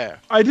 Yeah.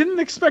 I didn't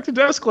expect it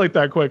to escalate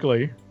that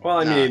quickly. Well,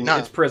 I mean, nah.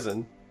 it's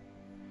prison.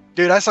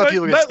 Dude, I saw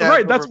people get stabbed.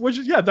 Right,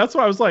 over... that's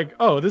why I was like,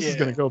 oh, this is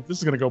gonna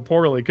go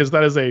poorly, because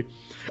that is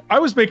I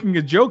was making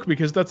a joke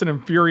because that's an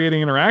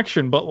infuriating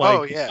interaction, but like,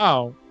 Oh, yeah.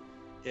 wow.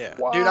 Yeah,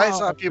 wow, dude, I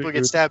saw people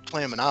get stabbed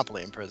playing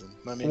Monopoly in prison.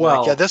 I mean,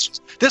 well, like, yeah,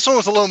 this one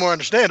was a little more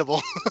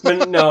understandable.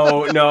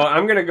 no,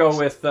 I'm gonna go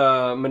with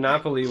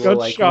Monopoly will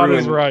like shot ruin.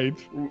 is right.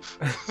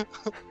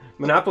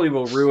 Monopoly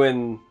will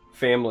ruin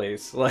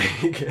families.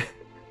 Like,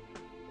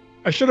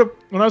 I should have,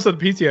 when I was at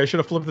the PTA, I should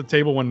have flipped the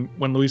table when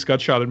Luis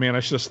gut shot at me, and I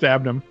should have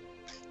stabbed him.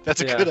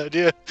 That's a good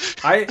idea.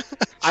 I've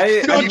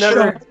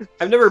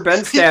never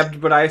been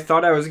stabbed, but I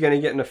thought I was gonna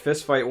get in a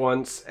fist fight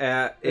once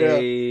at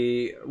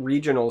a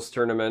regionals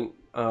tournament.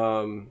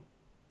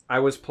 I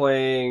was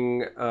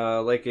playing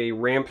like a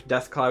ramp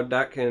Death Cloud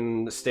deck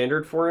in the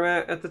standard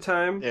format at the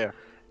time. Yeah.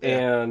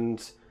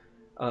 And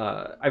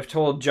I've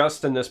told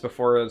Justin this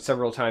before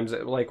several times.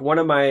 Like, one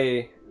of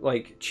my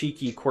like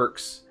cheeky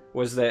quirks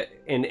was that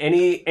in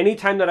any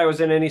time that I was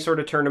in any sort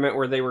of tournament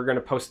where they were going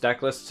to post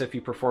deck lists if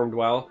you performed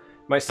well,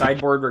 my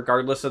sideboard,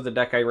 regardless of the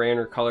deck I ran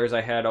or colors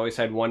I had, always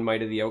had one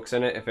Might of the Oaks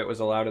in it if it was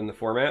allowed in the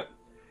format.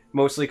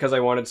 Mostly because I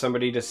wanted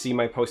somebody to see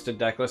my posted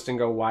deck list and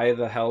go, why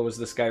the hell was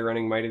this guy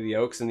running Might of the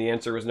Oaks? And the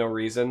answer was no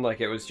reason.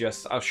 Like, it was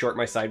just, I'll short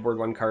my sideboard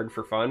one card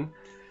for fun.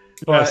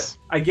 Yes.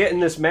 But I get in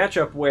this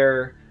matchup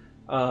where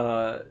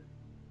I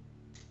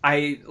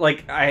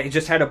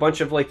just had a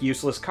bunch of like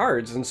useless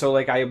cards, and so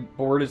like I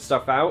boarded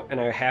stuff out, and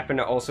I happened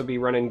to also be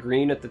running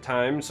green at the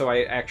time, so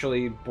I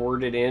actually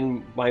boarded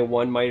in my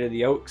one Might of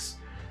the Oaks.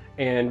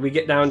 And we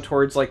get down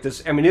towards like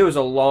this, I mean, it was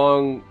a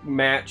long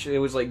match. It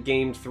was like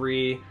game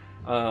 3.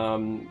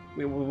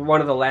 We were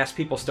one of the last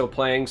people still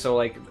playing, so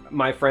like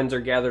my friends are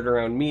gathered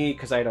around me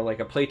because I had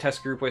a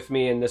playtest group with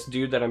me, and this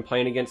dude that I'm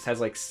playing against has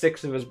like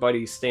 6 of his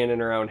buddies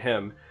standing around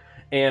him.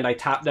 And I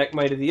top deck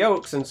Might of the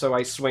Oaks, and so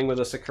I swing with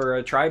a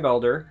Sakura Tribe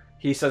Elder.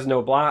 He says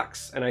no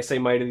blocks, and I say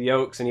Might of the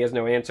Oaks, and he has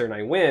no answer, and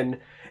I win.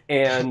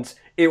 And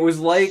it was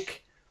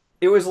like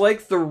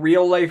the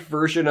real life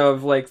version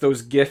of like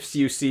those GIFs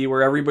you see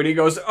where everybody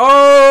goes,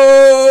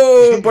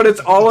 oh, but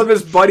it's all of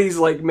his buddies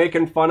like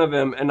making fun of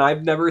him. And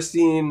I've never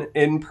seen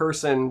in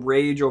person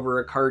rage over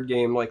a card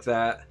game like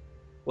that.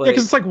 Like, yeah,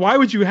 because it's like, why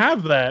would you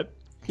have that?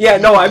 Yeah,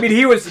 no, I mean,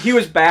 he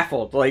was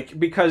baffled, like,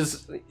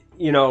 because,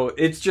 you know,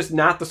 it's just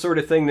not the sort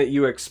of thing that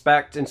you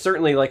expect. And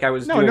certainly, like, I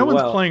was doing no one's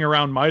well. playing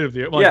around Might of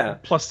the Oaks. Like, yeah.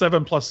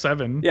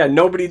 +7/+7. Yeah,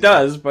 nobody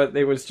does, but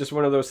it was just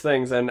one of those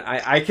things. And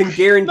I can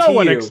guarantee no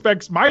one you,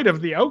 expects Might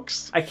of the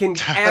Oaks. I can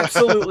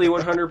absolutely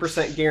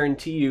 100%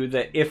 guarantee you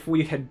that if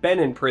we had been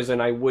in prison,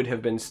 I would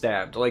have been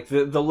stabbed. Like,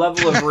 the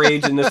level of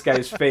rage in this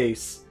guy's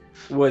face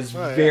was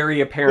very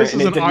apparent. This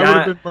is and it I would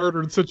have been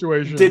murdered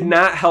situation. Did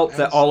not help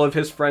that all of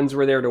his friends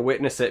were there to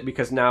witness it,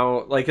 because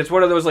now, like, it's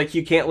one of those, like,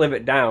 you can't live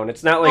it down.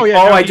 It's not like,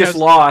 I just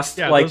lost.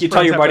 Yeah, like, you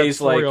tell your buddies,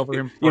 like,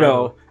 you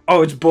know,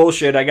 oh, it's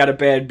bullshit, I got a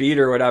bad beat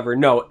or whatever.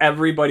 No,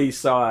 everybody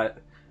saw it.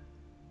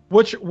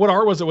 What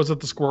art was it? Was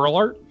it the squirrel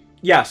art?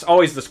 Yes,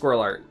 always the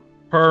squirrel art.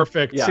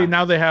 Perfect. Yeah. See,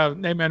 now they have.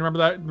 Hey, man, remember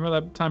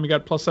that time you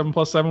got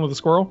 +7/+7 with the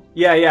squirrel?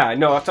 Yeah.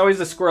 No, it's always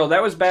the squirrel.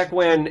 That was back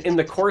when in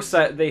the core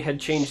set they had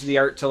changed the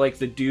art to like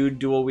the dude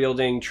dual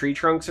wielding tree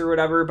trunks or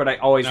whatever. But I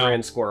always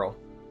ran squirrel.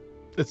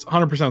 It's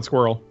 100%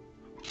 squirrel.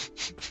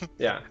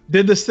 Yeah.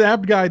 Did the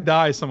stabbed guy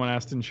die? Someone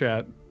asked in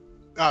chat.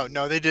 Oh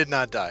no, they did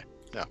not die.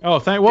 No. Oh,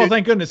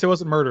 thank goodness it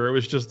wasn't murder. It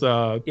was just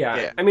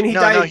Yeah. I mean, he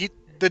died. No,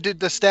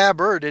 the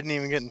stabber didn't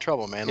even get in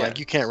trouble, man. Yeah. Like,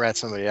 you can't rat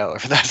somebody out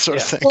for that sort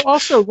of thing. Well,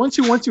 also once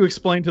you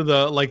explain to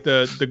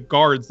the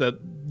guards that,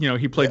 you know,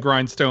 he played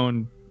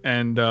Grindstone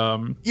and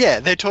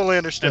yeah, they totally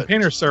understood. And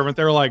Painter's Servant,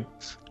 they were like,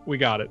 we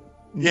got it.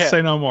 Yeah.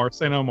 Say no more.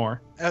 Say no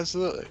more.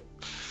 Absolutely.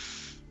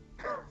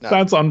 No.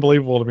 That's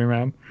unbelievable to me,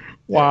 man.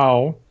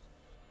 Wow.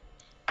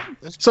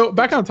 So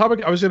back on the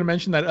topic, I was going to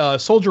mention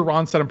that Soldier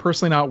Ron said, I'm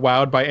personally not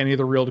wowed by any of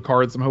the revealed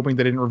cards. I'm hoping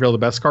they didn't reveal the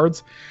best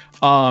cards.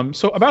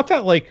 So about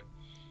that, like,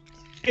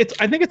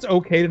 I think it's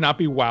okay to not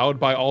be wowed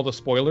by all the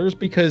spoilers,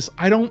 because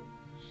I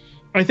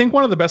think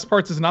one of the best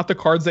parts is not the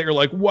cards that you're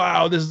like,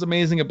 wow, this is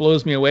amazing, it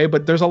blows me away,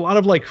 but there's a lot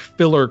of like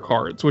filler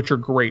cards, which are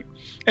great.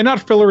 And not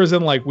filler as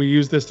in like, we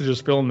use this to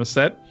just fill in the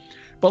set,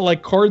 but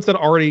like cards that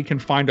already can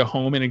find a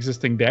home in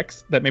existing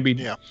decks that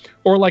maybe,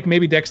 or like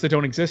maybe decks that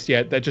don't exist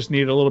yet that just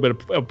need a little bit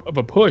of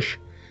a push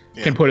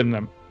can put in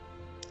them.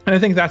 And I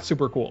think that's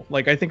super cool.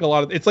 Like, I think a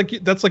lot of, it's like,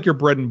 that's like your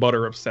bread and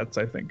butter of sets,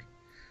 I think.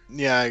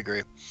 Yeah, I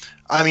agree.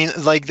 I mean,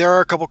 like, there are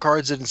a couple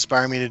cards that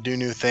inspire me to do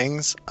new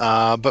things,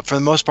 but for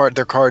the most part,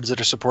 they're cards that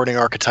are supporting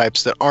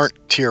archetypes that aren't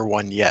tier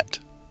 1 yet.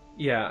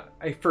 Yeah,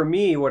 for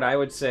me, what I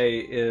would say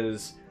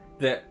is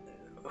that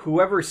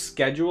whoever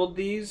scheduled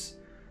these,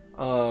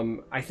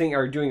 I think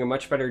are doing a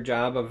much better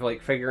job of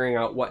like figuring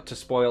out what to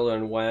spoil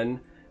and when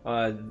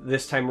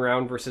this time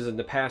around versus in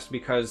the past,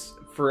 because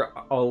for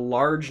a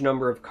large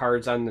number of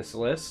cards on this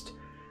list,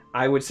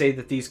 I would say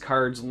that these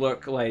cards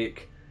look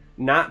like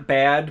not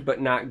bad, but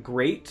not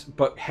great,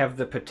 but have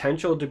the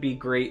potential to be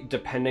great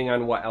depending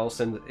on what else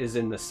is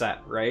in the set,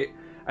 right?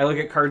 I look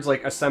at cards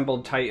like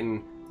Assembled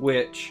Titan,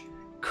 which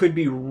could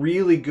be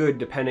really good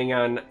depending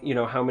on,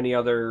 how many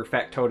other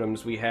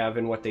factotums we have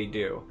and what they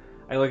do.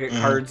 I look at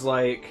cards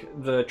like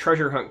the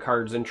treasure hunt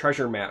cards and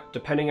treasure map.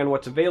 Depending on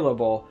what's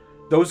available,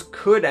 those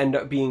could end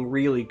up being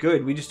really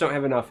good. We just don't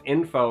have enough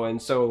info,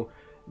 and so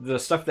the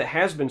stuff that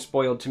has been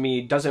spoiled to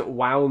me doesn't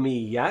wow me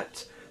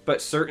yet,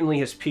 but certainly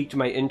has piqued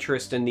my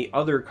interest in the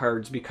other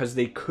cards because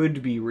they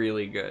could be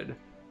really good.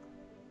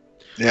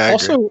 Yeah, I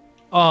agree.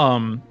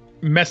 Also,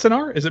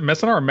 Messinar? Is it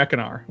Messinar or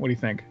Mechinar? What do you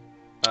think?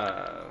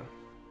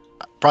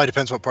 Probably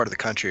depends what part of the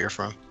country you're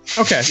from.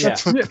 Okay, yeah,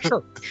 sure.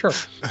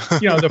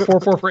 The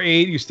 4/4 for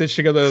 8, you stitch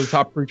together the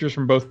top creatures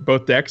from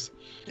both decks.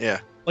 Yeah.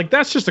 Like,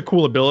 that's just a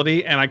cool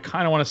ability, and I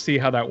kind of want to see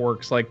how that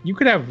works. Like, you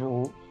could have,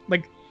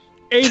 like,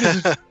 this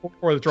is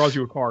 4/4 that draws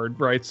you a card,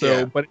 right? So,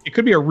 Yeah. But it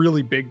could be a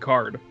really big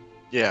card.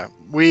 Yeah,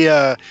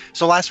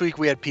 so last week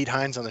we had Pete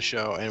Hines on the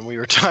show, and we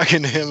were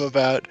talking to him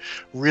about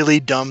really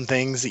dumb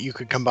things that you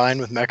could combine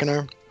with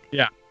Mechinar.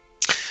 Yeah.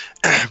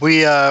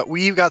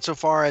 We got so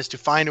far as to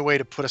find a way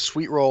to put a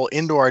sweet roll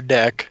into our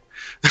deck,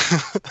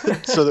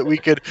 so that we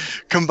could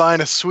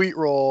combine a sweet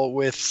roll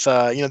with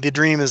the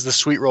dream is the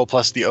sweet roll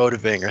plus the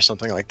Odaving or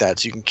something like that,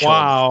 so you can kill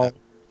him with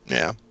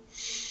that.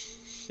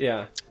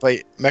 Yeah.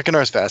 But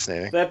Mechinar is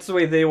fascinating. That's the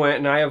way they went,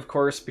 and I, of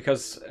course,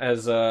 because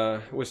as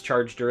was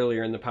charged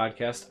earlier in the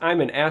podcast,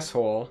 I'm an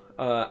asshole.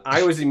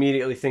 I was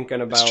immediately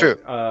thinking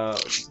about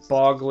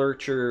bog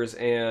lurchers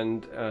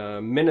and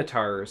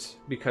minotaurs,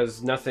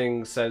 because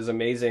nothing says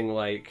amazing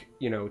like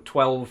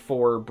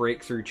 12/4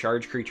 breakthrough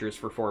charge creatures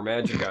for 4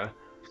 magicka.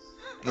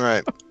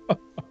 Right.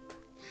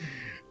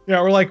 Yeah,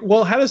 we're like,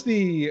 well, what does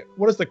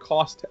the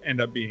cost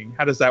end up being?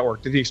 How does that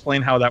work? Did he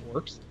explain how that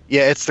works?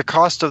 Yeah, it's the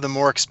cost of the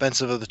more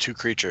expensive of the 2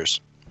 creatures.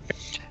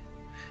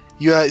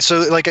 So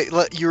like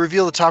you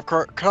reveal the top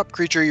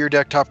creature of your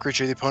deck, top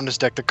creature of the opponent's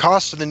deck. The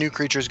cost of the new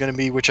creature is going to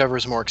be whichever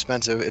is more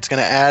expensive. It's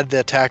going to add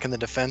the attack and the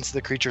defense of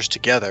the creatures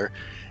together,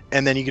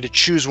 and then you get to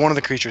choose one of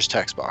the creatures'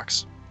 text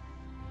box.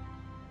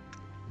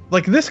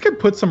 Like, this could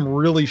put some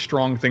really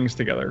strong things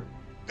together.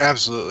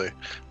 Absolutely.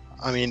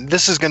 I mean,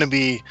 this is going to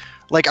be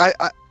like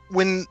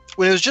when it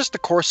was just the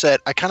core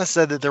set, I kind of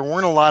said that there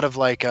weren't a lot of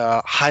like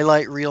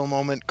highlight reel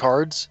moment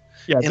cards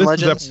in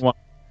Legends.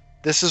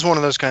 This is one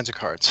of those kinds of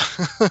cards.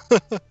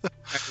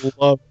 I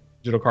love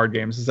digital card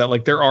games. Is that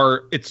like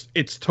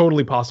it's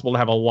totally possible to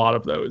have a lot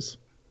of those.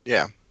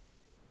 Yeah.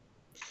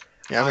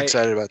 Yeah, I'm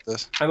excited about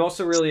this. I'm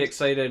also really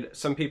excited.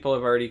 Some people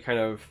have already kind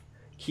of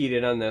keyed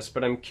in on this,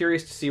 but I'm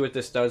curious to see what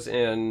this does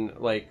in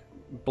like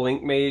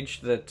Blink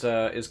Mage that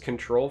is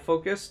control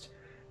focused,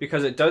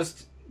 because it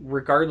does,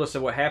 regardless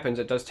of what happens,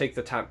 it does take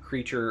the top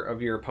creature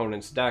of your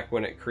opponent's deck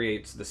when it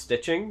creates the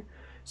stitching.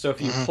 So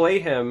if you play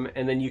him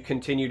and then you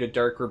continue to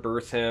Dark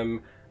Rebirth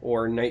him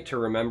or Night to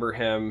Remember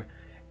him,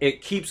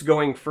 it keeps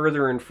going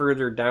further and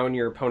further down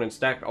your opponent's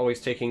deck,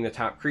 always taking the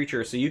top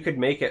creature. So you could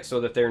make it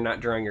so that they're not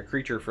drawing a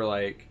creature for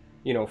like,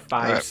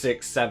 5,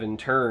 6, 7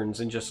 turns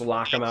and just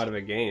lock them out of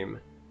a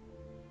game.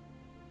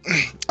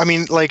 I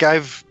mean, like,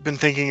 I've been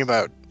thinking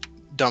about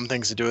dumb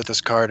things to do with this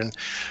card, and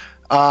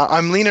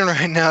I'm leaning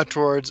right now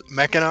towards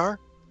Mechinar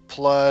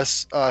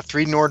plus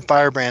 3 Nord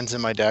Firebrands in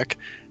my deck,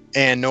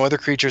 and no other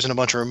creatures and a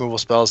bunch of removal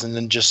spells, and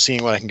then just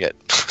seeing what I can get.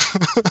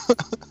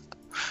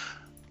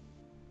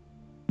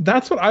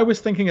 That's what I was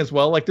thinking as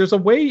well. Like, there's a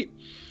way,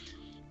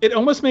 it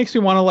almost makes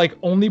me want to like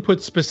only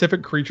put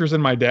specific creatures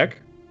in my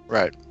deck.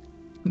 Right.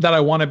 That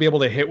I want to be able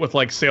to hit with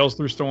like Sails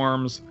Through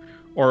Storms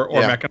or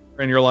Mechinar,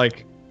 and you're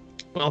like,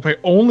 well, if I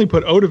only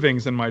put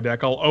Odavings in my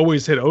deck, I'll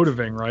always hit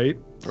Odaving, right?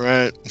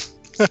 Right.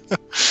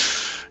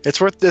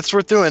 It's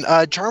worth doing.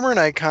 Charmer and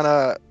I kind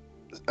of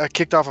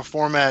kicked off a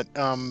format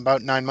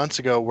about 9 months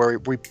ago where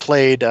we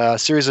played a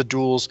series of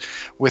duels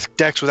with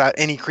decks without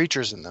any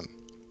creatures in them.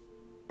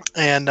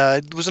 And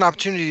it was an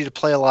opportunity to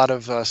play a lot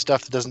of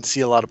stuff that doesn't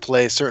see a lot of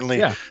play.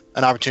 Certainly an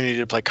opportunity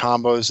to play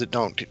combos that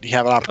don't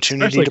have an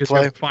opportunity to play.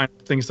 You have to find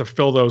things to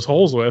fill those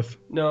holes with.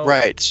 No.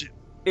 Right.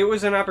 It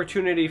was an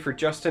opportunity for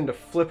Justin to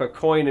flip a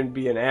coin and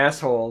be an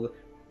asshole.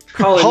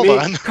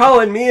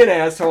 Calling me an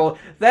asshole.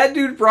 That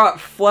dude brought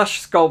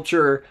Flesh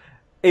Sculpture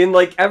in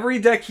like every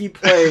deck he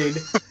played.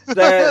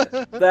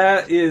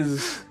 That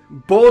is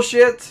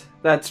bullshit.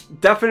 That's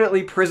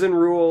definitely prison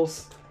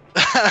rules.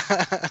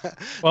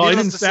 Well, I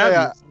didn't stab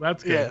you, so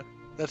that's good. Yeah,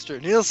 that's true.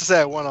 Needless to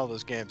say, I won all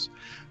those games.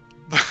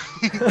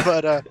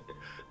 But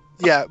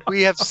yeah,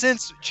 we have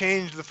since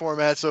changed the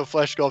format, so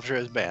Flesh Sculpture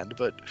is banned.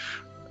 But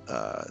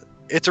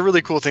it's a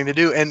really cool thing to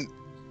do. And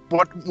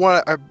what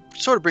I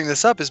sort of bring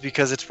this up is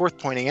because it's worth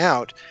pointing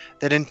out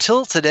that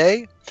until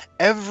today,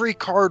 every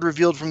card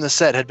revealed from the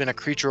set had been a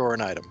creature or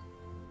an item.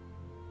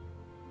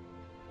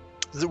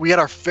 We had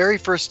our very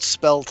first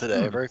spell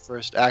today, very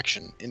first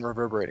action in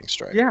Reverberating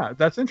Strike. Yeah,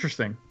 that's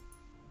interesting.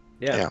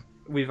 Yeah.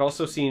 We've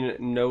also seen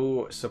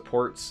no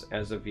supports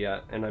as of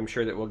yet, and I'm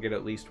sure that we'll get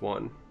at least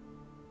one.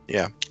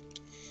 Yeah.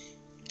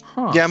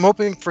 Huh. Yeah, I'm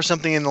hoping for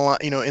something in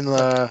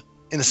the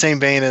same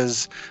vein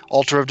as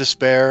Altar of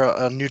Despair,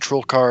 a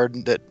neutral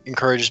card that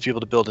encourages people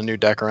to build a new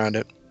deck around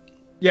it.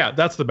 Yeah,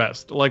 that's the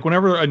best. Like,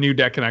 whenever a new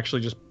deck can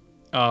actually just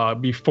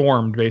be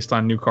formed based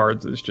on new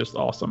cards is just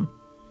awesome.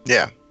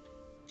 Yeah.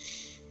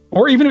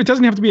 Or even if it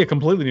doesn't have to be a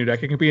completely new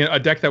deck, it can be a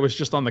deck that was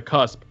just on the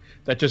cusp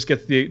that just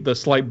gets the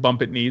slight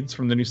bump it needs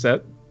from the new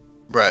set.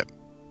 Right.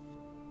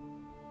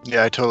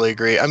 Yeah, I totally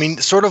agree. I mean,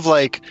 sort of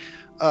like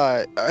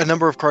a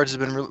number of cards have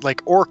been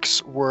like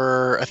orcs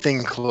were a thing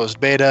in closed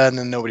beta, and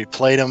then nobody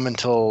played them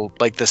until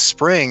like this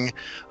spring,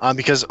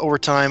 because over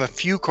time a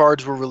few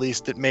cards were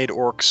released that made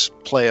orcs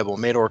playable,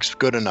 made orcs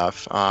good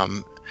enough.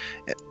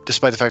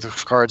 Despite the fact that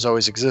cards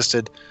always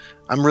existed,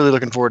 I'm really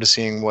looking forward to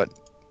seeing what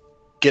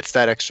gets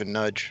that extra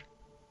nudge.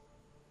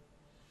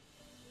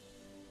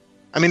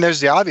 I mean, there's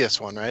the obvious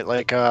one, right?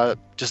 Like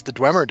just the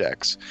Dwemer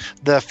decks.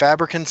 The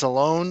Fabricants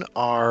alone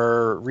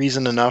are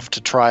reason enough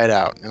to try it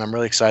out, and I'm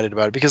really excited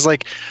about it because,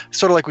 like,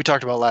 sort of like we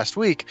talked about last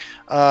week,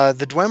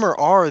 the Dwemer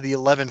are the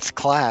 11th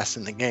class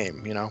in the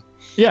game. You know?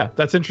 Yeah,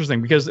 that's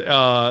interesting because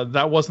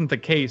that wasn't the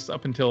case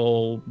up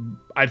until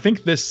I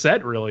think this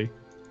set, really.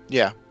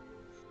 Yeah,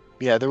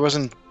 yeah. There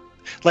wasn't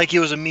like it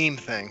was a meme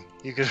thing.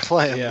 You could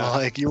play them, but,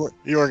 like you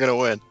weren't gonna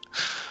win.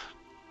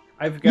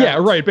 Yeah,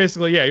 right.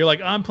 Basically, yeah. You're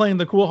like, I'm playing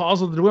the cool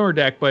Halls of the Dwemer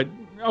deck, but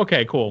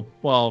okay, cool.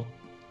 Well,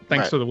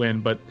 thanks for the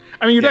win. But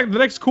I mean, the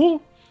deck's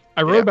cool.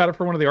 I wrote about it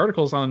for one of the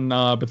articles on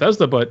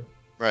Bethesda, but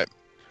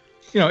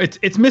you know,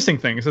 it's missing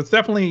things.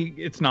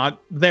 It's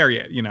not there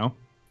yet. You know.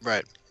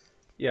 Right.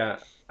 Yeah,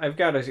 I've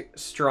got a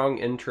strong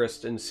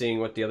interest in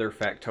seeing what the other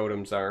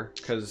factotums are,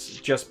 because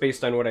just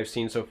based on what I've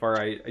seen so far,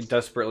 I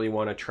desperately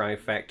want to try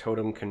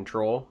factotum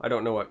control. I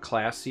don't know what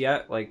class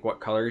yet, like what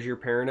colors you're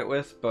pairing it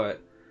with, but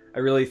I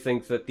really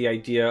think that the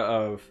idea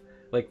of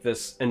like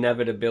this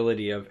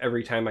inevitability of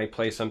every time I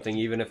play something,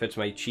 even if it's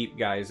my cheap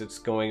guys, it's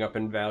going up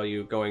in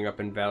value.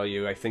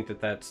 I think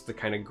that that's the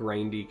kind of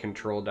grindy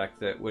control deck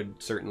that would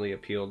certainly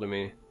appeal to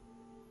me.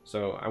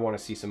 So I want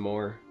to see some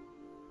more.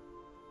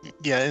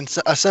 Yeah, and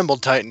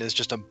Assembled Titan is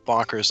just a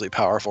bonkersly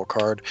powerful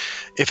card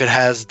if it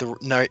has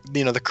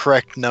the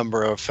correct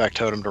number of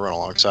factotum to run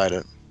alongside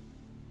it.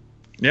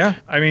 Yeah,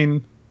 I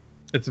mean,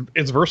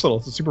 it's versatile.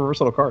 It's a super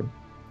versatile card.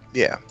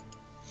 Yeah.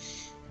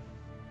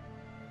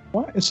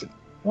 Why is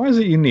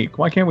it unique?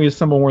 Why can't we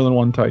assemble more than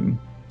one Titan?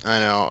 I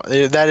know.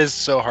 That is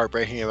so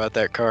heartbreaking about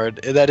that card.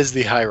 That is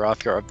the high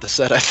Rothgar of the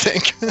set, I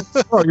think.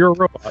 Oh, you're a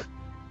robot.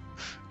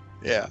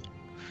 Yeah.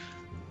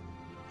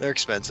 They're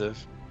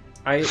expensive.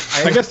 I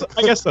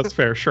guess that's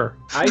fair, sure.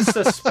 I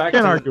suspect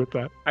Can't argue with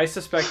that. I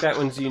suspect that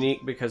one's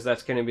unique because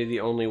that's going to be the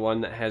only one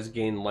that has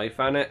gained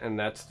life on it, and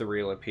that's the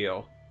real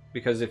appeal.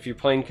 Because if you're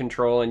playing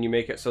control and you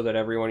make it so that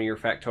every one of your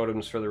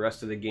factotums for the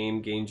rest of the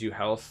game gains you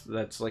health,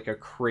 that's like a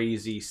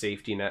crazy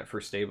safety net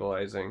for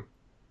stabilizing.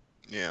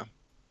 Yeah.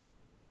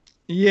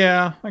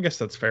 Yeah, I guess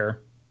that's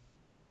fair.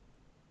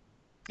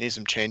 Need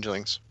some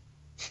changelings.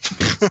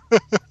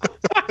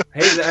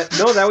 Hey,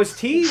 that was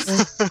tease.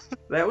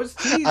 That was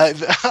tease.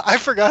 I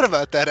forgot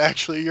about that,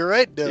 actually. You're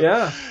right, Deb.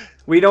 Yeah.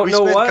 We don't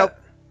know what.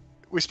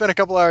 We spent a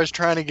couple hours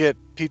trying to get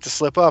Pete to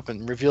slip up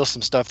and reveal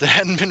some stuff that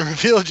hadn't been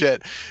revealed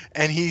yet,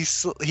 and he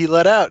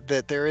let out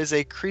that there is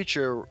a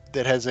creature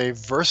that has a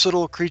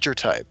versatile creature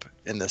type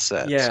in this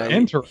set.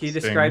 Yeah, so. He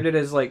described it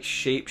as like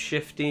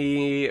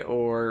shape-shifty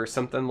or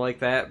something like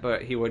that,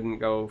 but he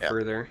wouldn't go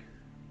further.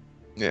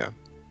 Yeah.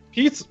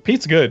 Pete's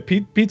good.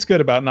 Pete's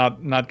good about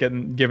not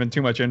getting given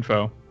too much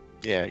info.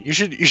 Yeah, you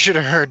should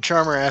have heard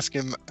Charmer ask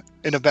him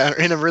in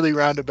a really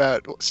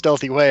roundabout,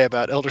 stealthy way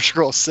about Elder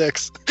Scrolls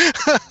 6.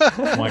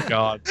 Oh my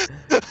god.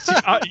 See,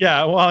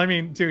 yeah, well, I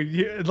mean,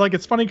 dude, like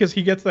it's funny because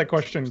he gets that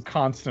question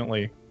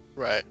constantly.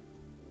 Right.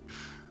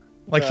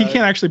 Like he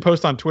can't actually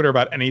post on Twitter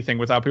about anything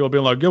without people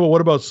being like, "Yeah, well,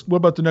 what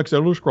about the next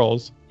Elder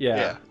Scrolls?"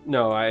 Yeah.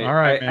 No,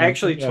 I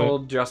actually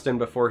told Justin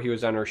before he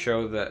was on our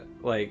show that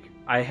like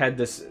I had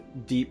this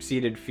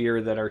deep-seated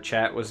fear that our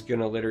chat was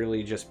gonna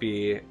literally just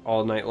be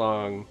all night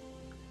long.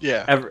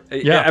 Yeah.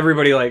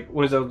 Everybody like,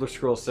 when's Elder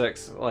Scrolls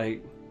 6?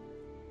 Like,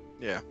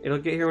 yeah, it'll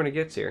get here when it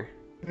gets here.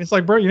 It's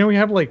like, bro, we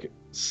have like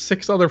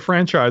 6 other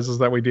franchises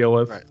that we deal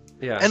with. Right.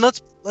 Yeah. And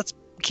let's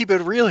keep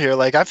it real here.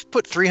 Like, I've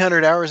put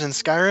 300 hours in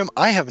Skyrim.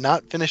 I have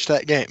not finished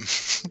that game.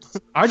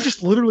 I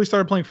just literally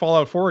started playing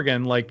Fallout 4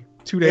 again like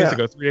 3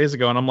 days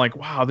ago, and I'm like,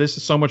 wow, this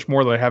is so much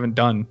more that I haven't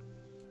done.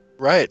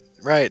 Right.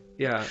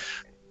 Yeah.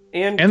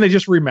 And they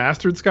just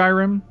remastered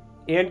Skyrim.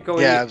 And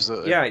going,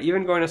 absolutely. Yeah,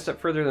 even going a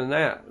step further than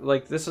that.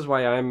 Like, this is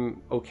why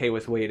I'm okay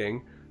with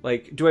waiting.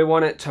 Like, do I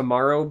want it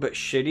tomorrow but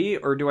shitty,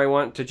 or do I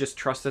want to just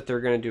trust that they're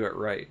going to do it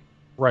right?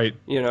 Right.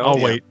 You know? I'll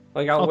wait.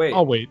 Like, I'll wait.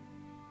 I'll wait.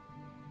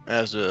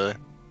 Absolutely.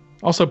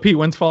 Also, Pete,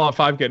 when's Fallout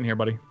 5 getting here,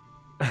 buddy?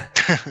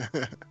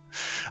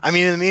 I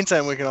mean, in the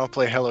meantime, we can all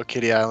play Hello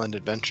Kitty Island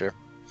Adventure.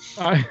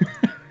 Yeah.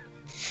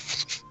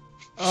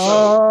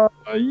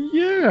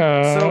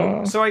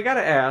 So I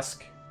gotta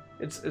ask.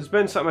 It's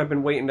been something I've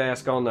been waiting to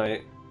ask all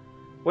night.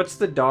 What's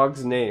the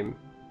dog's name?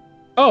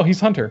 Oh,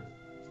 he's Hunter.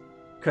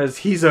 'Cause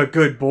he's a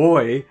good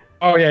boy.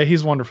 Oh yeah,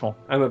 he's wonderful.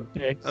 I'm a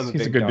he's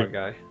big good dog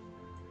guy.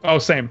 Oh,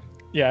 same.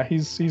 Yeah,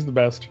 he's the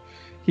best.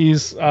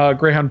 He's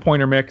Greyhound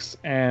Pointer mix,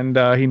 and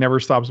he never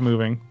stops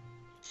moving.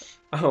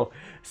 Oh,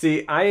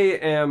 see,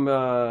 I'm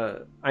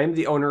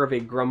the owner of a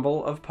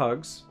grumble of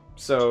pugs.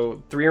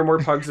 So 3 or more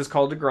pugs is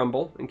called a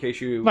grumble, in case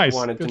you Nice.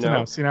 wanted Good to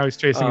know. See, now he's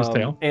chasing his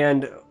tail.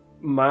 And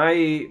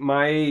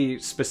my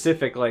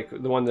specific, like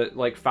the one that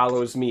like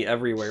follows me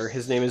everywhere,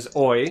 his name is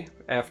Oi,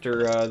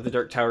 after the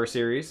Dark Tower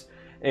series,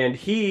 and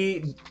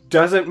he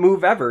doesn't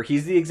move ever.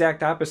 He's the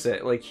exact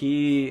opposite. Like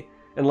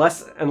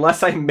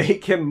unless I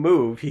make him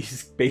move,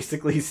 he's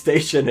basically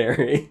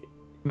stationary.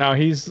 Now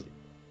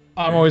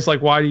I'm always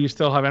like, why do you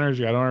still have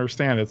energy? I don't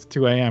understand. It's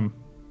 2 a.m.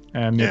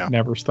 and it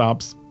never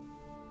stops.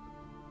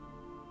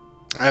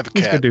 I have a cat.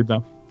 He's a good dude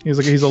though.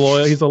 He's a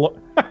loyal.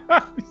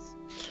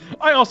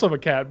 I also have a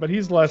cat, but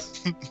he's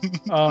less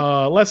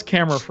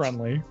camera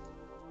friendly.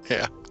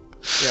 Yeah.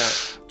 Yeah.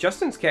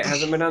 Justin's cat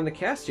hasn't been on the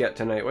cast yet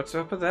tonight. What's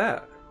up with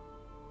that?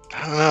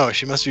 I don't know.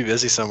 She must be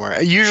busy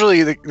somewhere.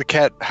 Usually the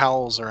cat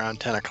howls around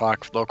 10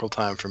 o'clock local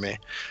time for me.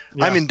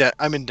 Yeah.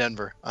 I'm in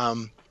Denver.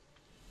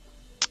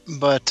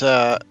 But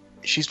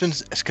she's been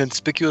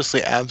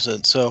conspicuously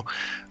absent, so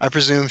I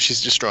presume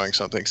she's destroying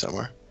something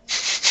somewhere.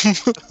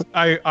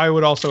 I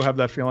would also have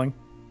that feeling.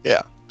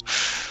 Yeah.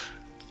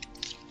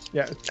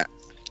 Yeah.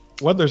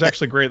 Weather's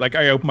actually great. Like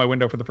I opened my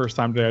window for the first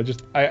time today.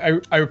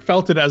 I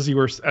felt it as we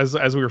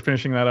were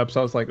finishing that up. So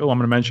I was like, oh, I'm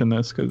going to mention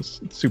this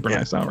because it's super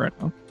nice out right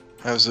now.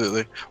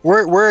 Absolutely.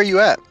 Where are you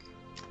at?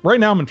 Right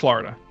now I'm in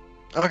Florida.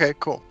 Okay,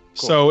 cool.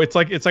 So it's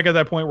like at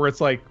that point where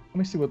it's like, let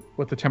me see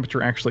what the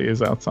temperature actually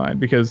is outside,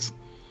 because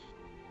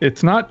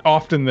it's not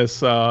often this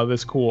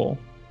cool.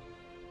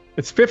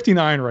 It's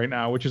 59 right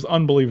now, which is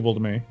unbelievable to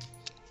me.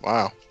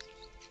 Wow.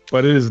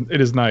 But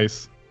it is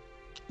nice.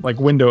 Like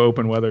window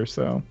open weather,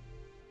 so.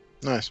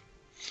 Nice.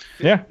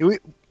 Yeah. We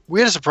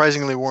had a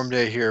surprisingly warm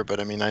day here, but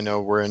I mean, I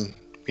know we're in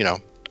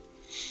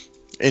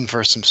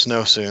for some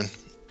snow soon.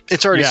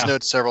 It's already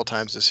snowed several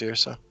times this year,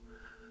 so.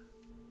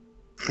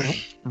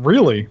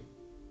 Really?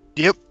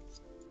 Yep.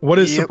 What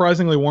is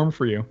surprisingly warm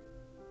for you?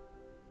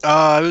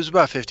 It was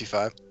about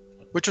 55,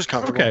 which was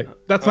comfortable. Okay,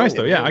 that's nice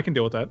though. Yeah, I can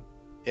deal with that.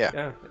 Yeah.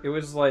 Yeah, it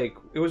was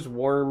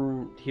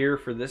warm here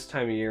for this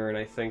time of year, and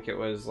I think it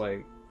was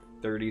like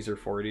 30s or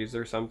 40s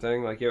or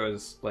something. Like it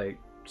was like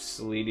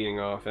sleeting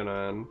off and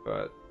on,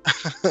 but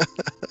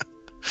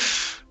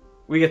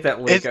we get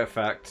that lake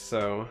effect.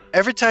 So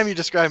every time you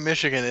describe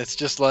Michigan, it's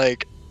just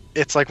like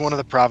one of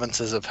the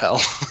provinces of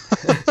hell.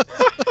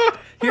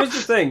 Here's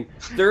the thing.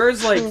 There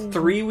is like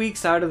 3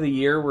 weeks out of the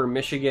year where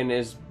Michigan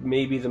is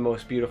maybe the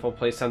most beautiful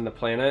place on the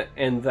planet.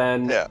 And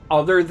then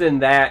other than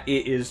that,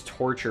 it is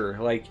torture.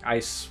 Like, I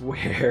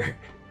swear.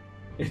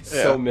 It's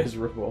so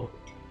miserable.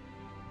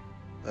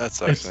 That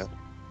sucks, man.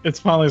 It's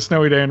finally a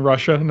snowy day in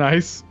Russia.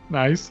 Nice.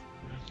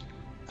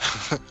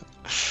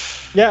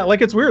 Yeah,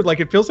 like it's weird. Like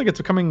it feels like it's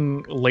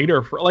becoming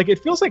later.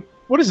 It feels like,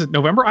 what is it,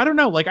 November? I don't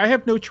know. Like I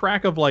have no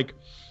track of like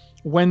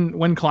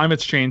when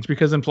climates change,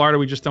 because in Florida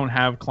we just don't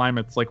have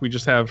climates. Like we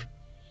just have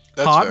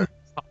hot,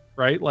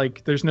 right?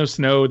 Like there's no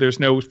snow,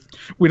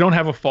 we don't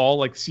have a fall,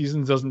 like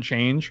seasons doesn't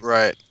change.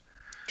 Right.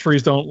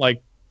 Trees don't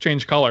like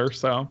change color,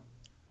 so.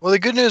 Well, the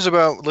good news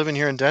about living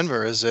here in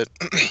Denver is that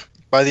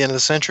by the end of the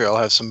century I'll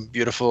have some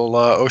beautiful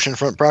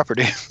oceanfront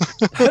property.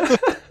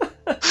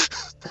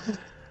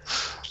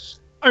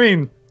 I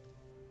mean,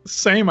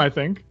 same, I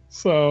think.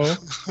 So.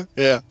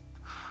 Yeah.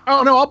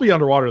 Oh no, I'll be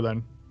underwater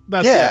then.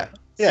 That's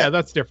Yeah,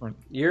 that's different.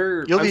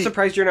 I'm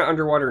surprised you're not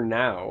underwater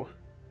now.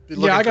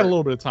 Yeah, I got a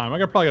little bit of time.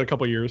 Probably got a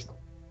couple years.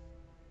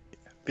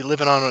 Be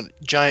living on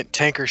a giant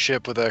tanker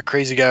ship with a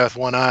crazy guy with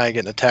one eye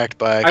getting attacked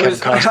by Kevin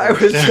Costner. I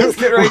was just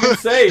getting ready to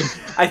say,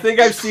 I think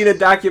I've seen a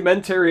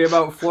documentary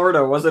about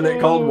Florida. Wasn't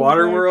it called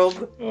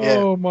Waterworld?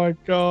 Oh my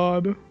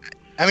god.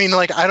 I mean,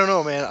 like, I don't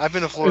know, man. I've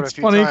been to Florida It's a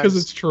few times. funny because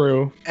it's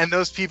true. And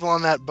those people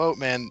on that boat,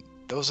 man,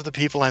 those are the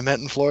people I met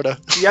in Florida.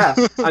 Yeah,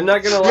 I'm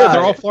not gonna lie. Yeah,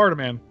 they're all Florida,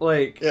 man.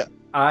 Like,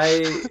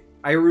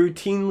 I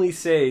routinely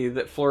say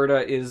that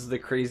Florida is the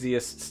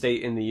craziest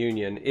state in the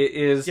union. It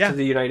is to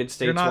the United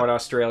States what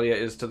Australia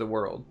is to the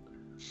world.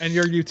 And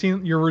you're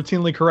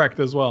routinely correct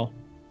as well.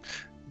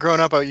 Growing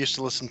up, I used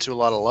to listen to a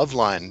lot of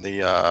Loveline,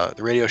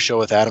 the radio show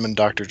with Adam and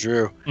Dr.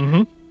 Drew.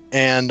 Mm-hmm.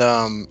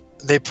 And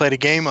they played a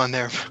game on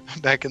there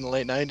back in the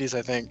late 90s,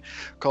 I think,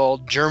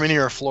 called Germany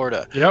or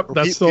Florida. Yep,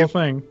 that's still a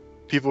thing.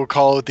 People would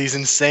call it these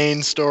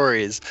insane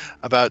stories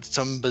about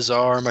some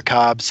bizarre,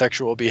 macabre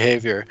sexual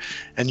behavior.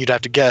 And you'd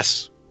have to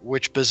guess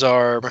which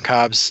bizarre,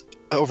 macabre,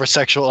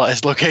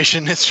 over-sexualized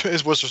location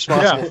was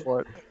responsible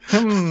for it.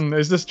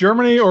 Is this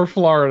Germany or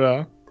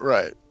Florida?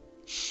 Right.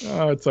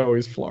 It's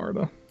always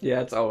Florida.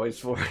 Yeah, it's always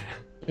Florida.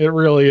 It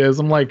really is.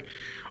 I'm like,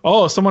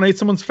 oh, someone ate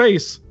someone's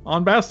face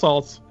on bath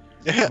salts.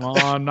 Yeah. Come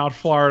on, not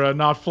Florida,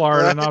 not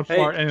Florida, not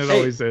Florida. And it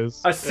always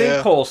is. A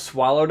sinkhole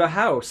swallowed a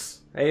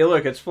house. Hey,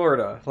 look, it's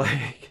Florida.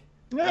 Like,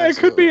 yeah, it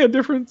could be a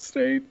different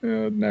state.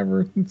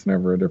 It's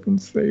never a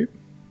different state.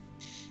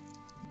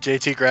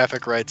 JT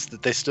Graphic writes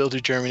that they still do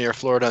Germany or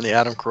Florida on the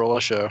Adam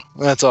Carolla show.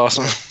 That's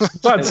awesome.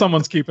 Glad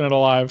someone's keeping it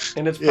alive.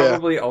 And it's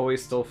probably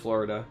always still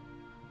Florida.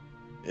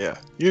 Yeah,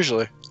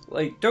 usually.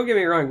 Like, don't get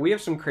me wrong, we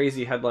have some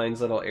crazy headlines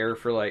that'll air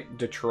for, like,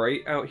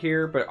 Detroit out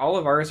here, but all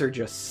of ours are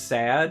just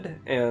sad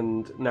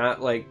and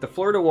not, like, the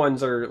Florida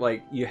ones are,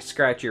 like, you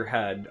scratch your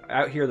head.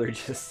 Out here, they're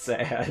just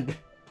sad.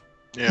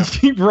 Yeah.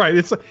 Right.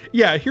 It's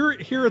yeah.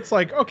 Here it's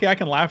like, okay, I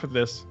can laugh at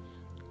this.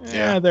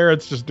 Yeah. There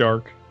it's just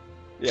dark.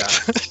 Yeah.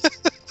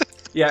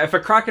 Yeah, if a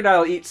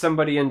crocodile eats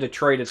somebody in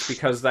Detroit, it's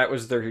because that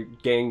was their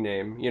gang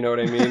name. You know what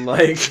I mean?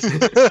 Like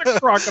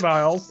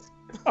Crocodiles.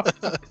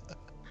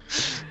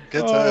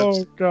 Good Oh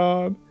times.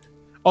 God.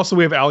 Also,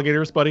 we have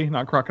alligators, buddy,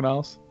 not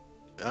crocodiles.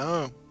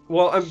 Oh.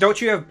 Well, don't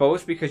you have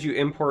both because you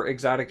import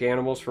exotic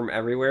animals from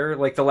everywhere?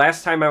 Like, the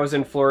last time I was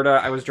in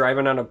Florida, I was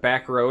driving on a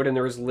back road, and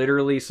there was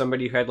literally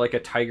somebody who had, like, a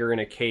tiger in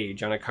a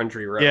cage on a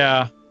country road.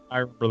 Yeah, I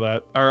remember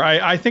that. Or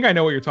I think I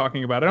know what you're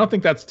talking about. I don't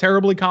think that's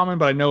terribly common,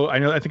 but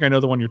I think I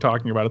know the one you're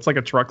talking about. It's like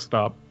a truck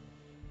stop.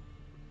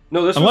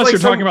 No, this Unless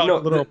was like you're talking about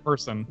a literal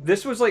person.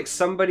 This was like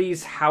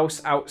somebody's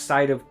house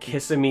outside of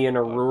Kissimmee in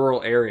a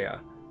rural area.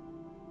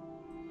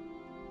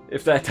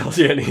 If that tells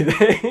you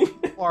anything.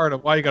 Florida,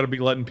 why you gotta be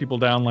letting people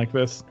down like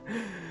this?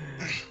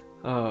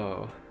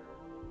 Oh.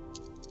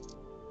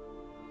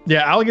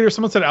 Yeah, alligators.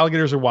 Someone said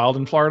alligators are wild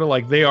in Florida.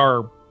 Like, they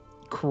are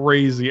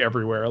crazy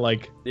everywhere.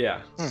 Like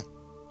Yeah.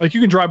 you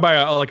can drive by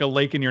a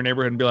lake in your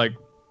neighborhood and be like,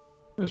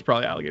 there's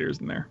probably alligators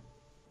in there.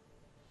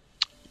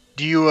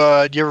 Do you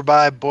ever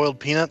buy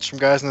boiled peanuts from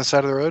guys on the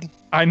side of the road?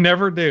 I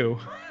never do.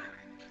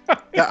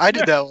 Yeah, I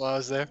did that while I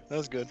was there. That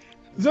was good.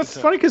 That's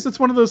funny because it's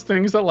one of those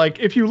things that,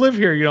 like, if you live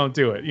here, you don't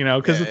do it, you know,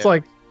 because Yeah, it's yeah.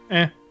 like,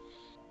 eh.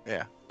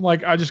 Yeah.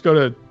 Like, I just go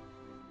to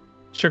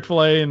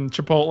Chick-fil-A and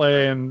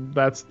Chipotle, and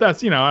that's I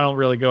don't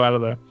really go out of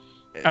the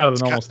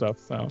normal stuff.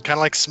 So Kind of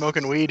like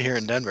smoking weed here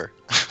in Denver.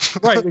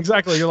 right,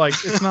 exactly. You're like,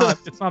 it's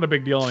not a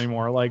big deal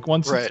anymore. Like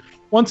once Right.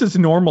 once it's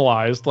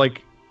normalized,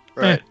 like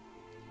Right.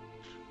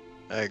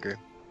 I agree.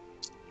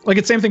 like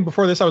it's same thing.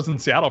 Before this, I was in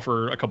Seattle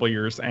for a couple of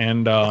years,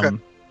 and Okay.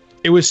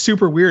 it was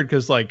super weird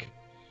because, like,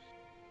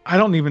 I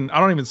don't even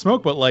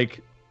smoke, but,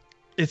 like,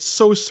 it's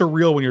so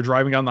surreal when you're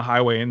driving down the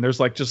highway and there's,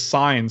 like, just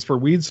signs for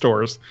weed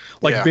stores,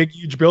 like Yeah. big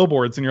huge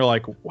billboards, and you're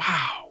like,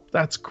 wow,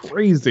 that's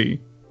crazy.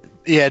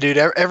 Yeah, dude.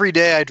 Every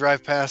day I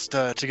drive past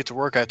to get to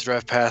work. I have to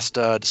drive past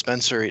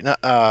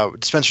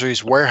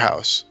dispensary's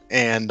warehouse,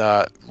 and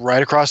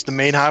right across the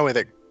main highway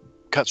that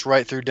cuts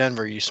right through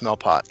Denver, you smell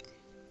pot.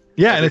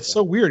 Yeah, and it's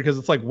so weird because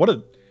it's like,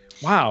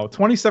 wow,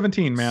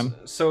 2017, man.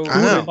 So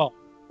I know.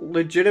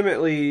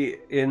 legitimately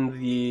in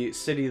the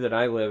city that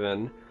I live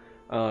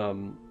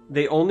in,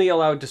 they only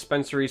allow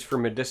dispensaries for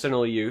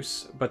medicinal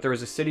use, but there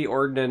was a city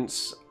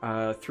ordinance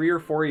 3 or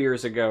 4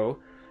 years ago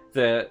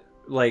that,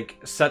 like,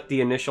 set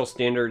the initial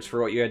standards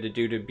for what you had to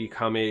do to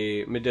become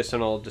a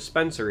medicinal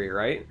dispensary,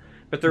 right?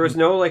 But there was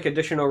no, like,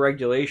 additional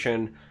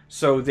regulation,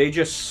 so they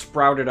just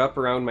sprouted up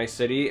around my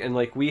city, and,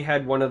 like, we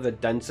had one of the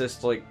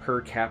densest, like,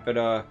 per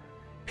capita,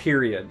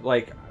 period.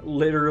 Like,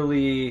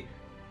 literally,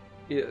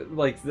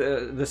 like,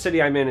 the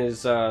city I'm in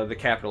is the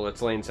capital.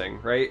 It's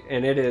Lansing, right?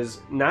 And it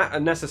is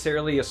not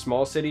necessarily a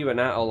small city, but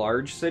not a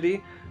large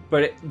city.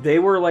 But they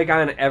were, like,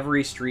 on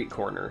every street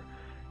corner.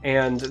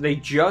 And they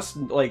just,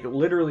 like,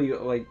 literally,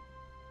 like,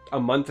 a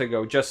month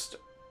ago, just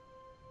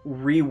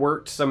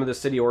reworked some of the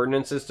city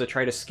ordinances to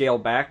try to scale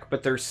back,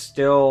 but they're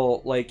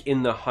still, like,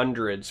 in the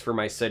hundreds for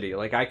my city.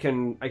 Like, I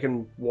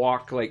can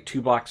walk, like,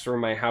 2 blocks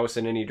from my house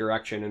in any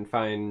direction and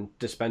find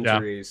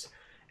dispensaries.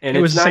 Yeah. And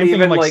It was it's the not same thing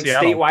in, even, like, like,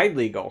 Seattle. statewide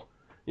legal,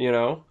 you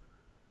know?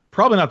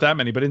 Probably not that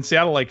many, but in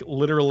Seattle, like,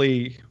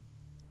 literally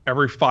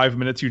every 5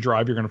 minutes you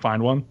drive, you're going to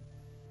find one.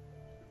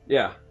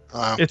 Yeah.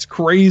 It's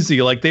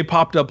crazy. Like, they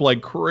popped up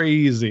like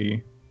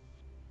crazy.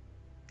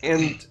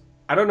 And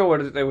I don't know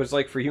what it was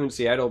like for you in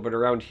Seattle, but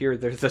around here,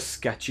 they're the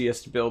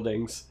sketchiest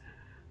buildings.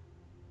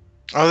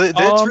 Oh,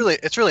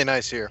 it's really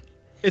nice here.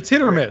 It's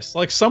hit or miss.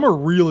 Like, some are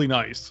really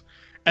nice,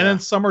 and then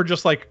some are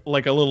just like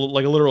a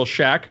literal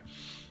shack.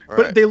 Right.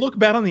 But they look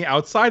bad on the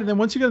outside, and then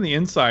once you get on the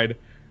inside,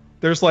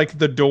 there's, like,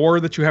 the door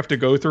that you have to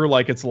go through,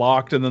 like, it's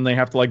locked, and then they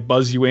have to, like,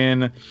 buzz you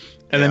in,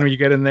 and then when you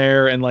get in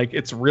there, and, like,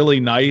 it's really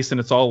nice, and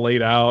it's all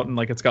laid out, and,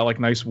 like, it's got, like,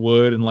 nice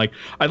wood, and, like,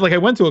 I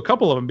went to a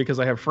couple of them because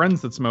I have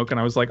friends that smoke, and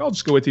I was like, I'll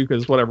just go with you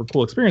because whatever,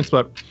 cool experience.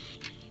 But,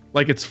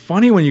 like, it's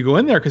funny when you go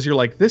in there because you're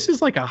like, this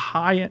is like a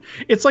high-end,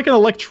 it's like an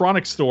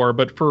electronics store,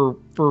 but for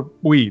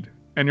weed,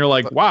 and you're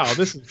like, wow,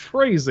 this is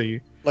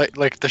crazy.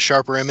 Like the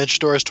Sharper Image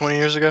stores 20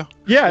 years ago.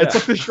 Yeah, it's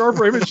like the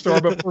Sharper Image store,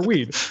 but for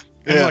weed.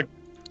 And you're like,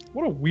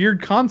 what a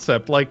weird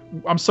concept. Like,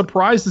 I'm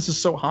surprised this is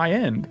so high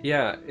end.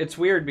 Yeah, it's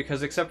weird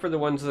because except for the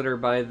ones that are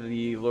by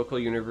the local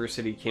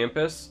university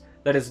campus,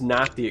 that is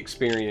not the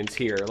experience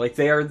here. Like,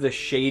 they are the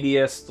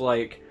shadiest.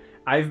 Like,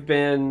 I've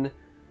been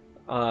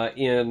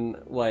in,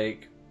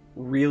 like,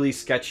 really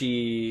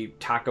sketchy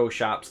taco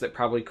shops that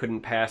probably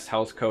couldn't pass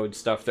health code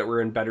stuff that were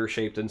in better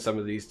shape than some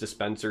of these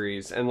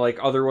dispensaries. And, like,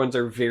 other ones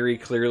are very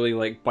clearly,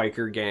 like,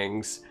 biker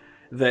gangs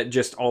that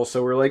just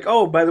also were like,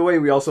 oh, by the way,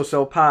 we also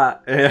sell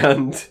pot.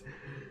 And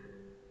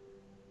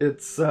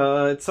it's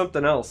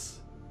something else.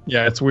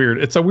 Yeah, it's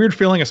weird. It's a weird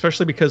feeling,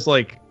 especially because,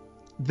 like,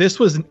 this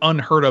was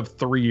unheard of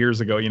 3 years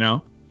ago, you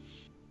know?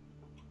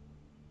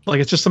 Like,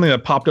 it's just something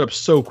that popped up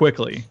so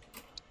quickly.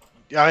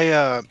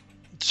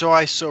 So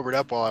I sobered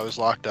up while I was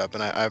locked up,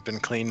 and I've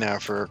been clean now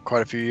for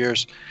quite a few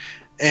years.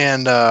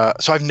 And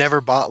so I've never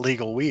bought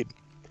legal weed.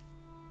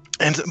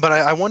 But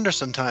I wonder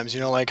sometimes,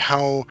 like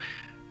how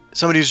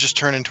somebody who's just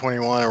turning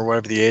 21 or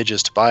whatever the age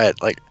is to buy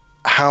it, like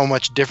how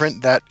much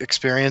different that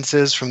experience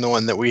is from the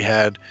one that we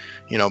had,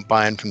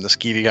 buying from the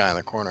skeevy guy in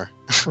the corner.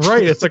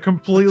 Right. It's a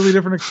completely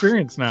different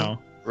experience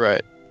now.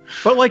 Right.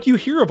 But like you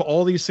hear of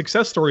all these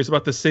success stories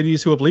about the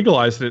cities who have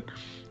legalized it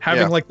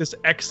having like this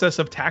excess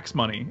of tax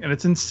money, and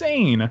it's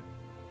insane.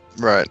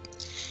 Right.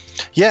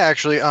 Yeah,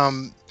 actually,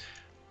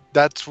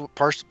 that's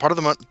part of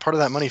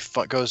that money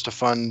goes to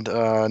fund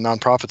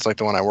nonprofits like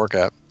the one I work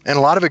at, and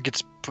a lot of it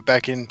gets put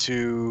back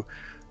into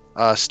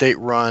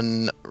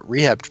state-run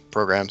rehab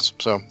programs.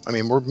 So, I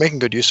mean, we're making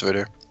good use of it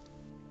here.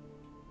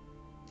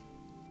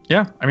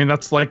 Yeah, I mean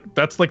that's like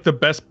the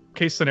best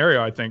case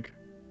scenario, I think.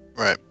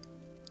 Right.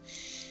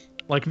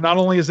 Like, not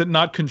only is it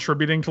not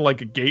contributing to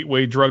like a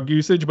gateway drug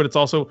usage, but it's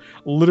also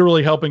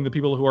literally helping the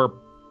people who are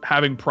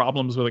having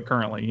problems with it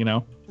currently.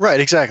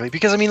 Right. Exactly.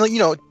 Because I mean,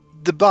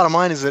 the bottom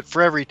line is that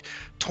for every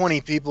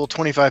 20 people,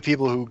 25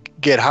 people who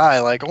get high,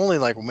 like only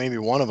like maybe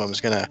one of them is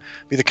gonna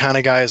be the kind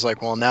of guy who's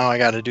like, well, now I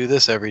got to do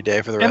this every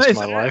day for the rest of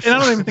my life. And I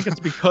don't even think it's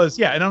because,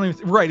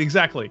 right,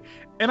 exactly.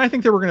 And I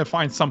think they were gonna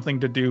find something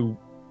to do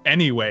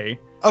anyway.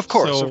 Of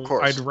course, so of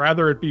course. I'd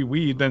rather it be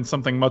weed than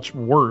something much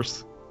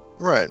worse.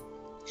 Right.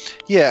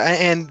 Yeah,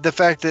 and the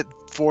fact that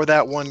for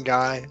that one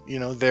guy,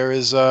 there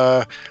is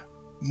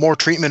more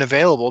treatment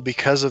available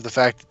because of the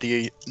fact that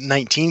the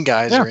 19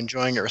 guys are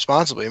enjoying it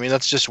responsibly. I mean,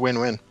 that's just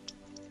win-win.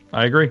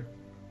 I agree.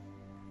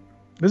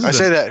 I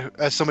say that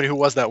as somebody who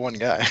was that one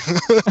guy.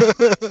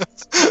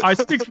 I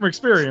speak from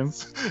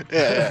experience.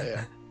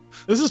 Yeah.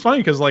 This is funny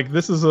because, like,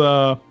 this is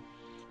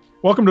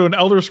welcome to an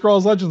Elder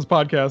Scrolls Legends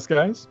podcast,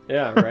 guys.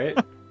 Yeah, right?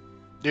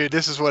 Dude,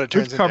 this is what it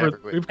turns into every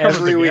week. We've covered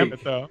Every the week.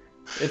 gamut, though.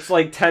 It's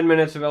like 10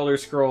 minutes of Elder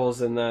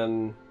Scrolls and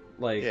then,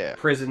 like,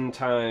 prison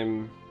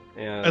time.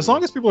 And as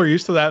long as people are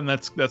used to that, and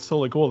that's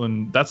totally cool,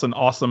 then that's an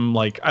awesome,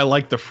 like, I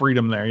like the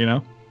freedom there,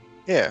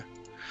 Yeah.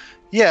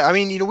 Yeah, I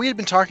mean, we had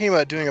been talking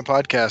about doing a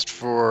podcast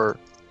for,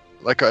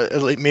 like,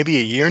 maybe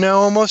a year now,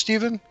 almost,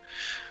 even.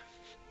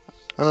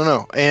 I don't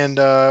know. And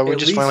we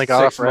just finally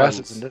got off our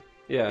asses and did.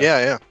 Yeah.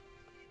 Yeah.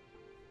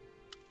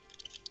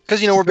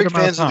 Because, we're big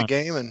fans of the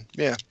game, and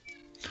yeah.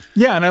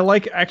 Yeah, and I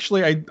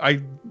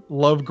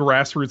love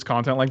grassroots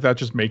content like that,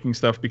 just making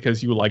stuff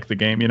because you like the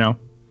game,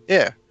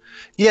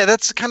 Yeah,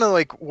 that's kind of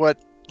like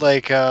what,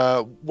 like,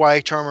 why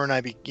Charmer and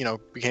I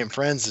became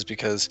friends, is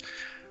because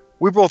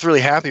we're both really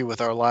happy with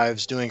our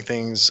lives doing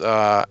things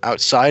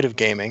outside of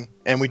gaming,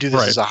 and we do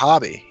this as a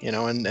hobby,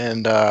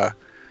 and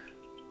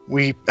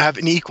we have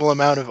an equal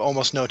amount of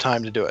almost no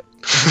time to do it.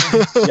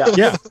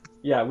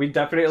 Yeah, we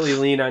definitely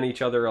lean on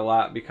each other a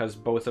lot because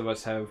both of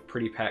us have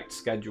pretty packed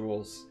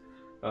schedules.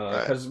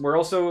 Because we're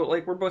also,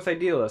 like, we're both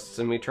idealists,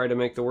 and we try to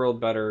make the world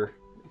better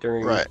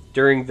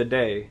during the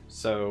day,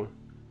 so...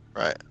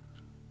 Right.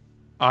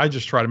 I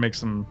just try to make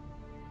some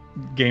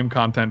game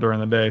content during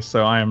the day,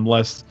 so I am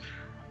less...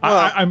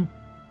 Well, I'm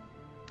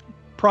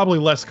probably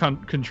less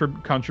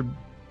contributing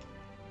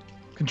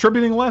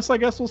less, I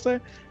guess we'll say.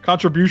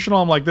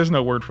 Contributional, I'm like, there's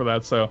no word for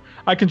that, so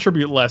I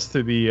contribute less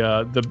to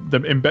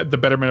the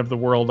betterment of the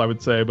world, I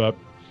would say, but...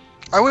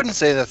 I wouldn't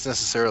say that's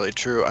necessarily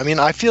true. I mean,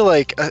 I feel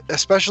like,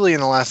 especially in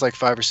the last, like,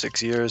 5 or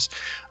 6 years,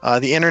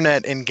 the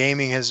internet and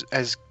gaming has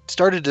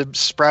started to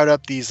sprout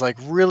up these, like,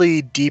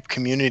 really deep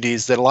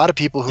communities that a lot of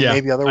people who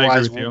maybe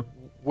otherwise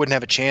wouldn't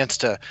have a chance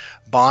to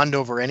bond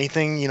over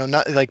anything,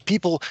 not like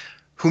people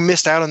who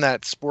missed out on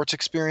that sports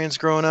experience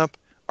growing up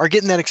are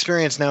getting that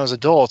experience now as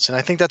adults, and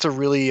I think that's a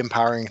really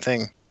empowering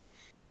thing.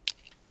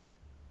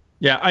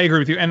 Yeah, I agree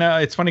with you, and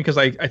it's funny because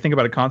I think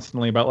about it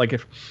constantly about, like,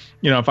 if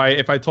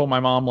I told my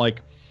mom,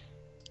 like,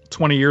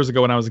 20 years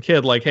ago when I was a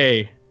kid, like,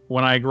 hey,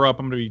 when I grow up,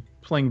 I'm going to be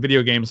playing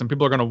video games and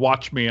people are going to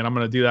watch me and I'm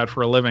going to do that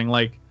for a living.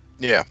 Like,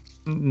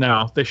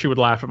 no, she would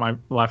laugh in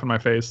my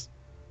face.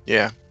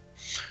 Yeah.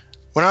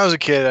 When I was a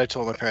kid, I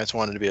told my parents I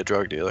wanted to be a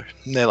drug dealer,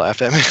 and they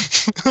laughed at me.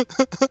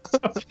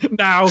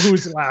 Now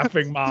who's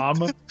laughing,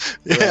 Mom?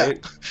 Yeah.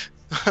 Right.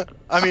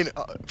 I mean,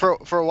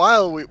 for a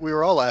while, we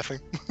were all laughing.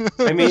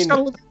 I mean,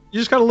 you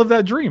just gotta live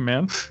that dream,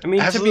 man. I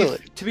mean,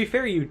 to be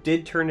fair, you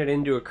did turn it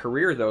into a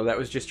career, though. That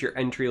was just your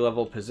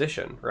entry-level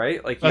position,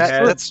 right? Like,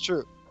 that's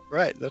true.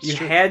 Right, that's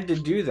true. You had to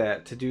do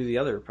that to do the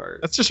other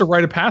part. That's just a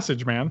rite of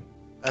passage, man.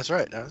 That's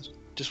right. That was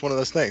just one of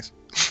those things.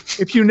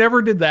 If you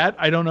never did that,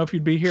 I don't know if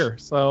you'd be here.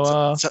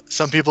 So,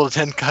 some people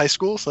attend high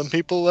school. Some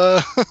people.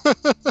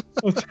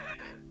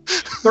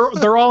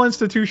 They're all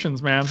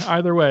institutions, man.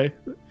 Either way.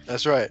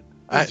 That's right.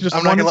 It's just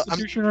one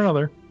institution or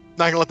another.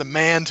 Not gonna let the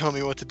man tell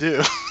me what to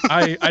do.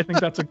 I think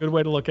that's a good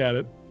way to look at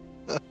it.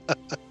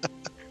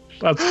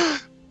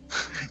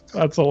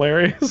 That's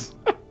hilarious.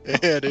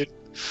 Yeah, dude.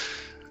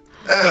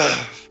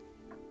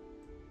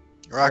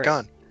 Rock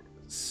on.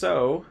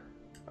 So,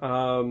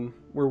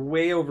 we're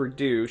way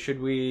overdue. Should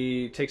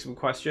we take some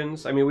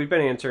questions? I mean, we've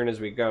been answering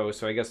as we go,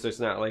 so I guess there's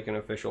not like an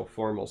official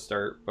formal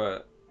start,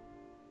 but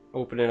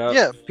open it up.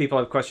 Yeah. If people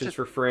have questions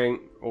for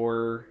Frank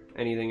or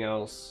anything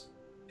else.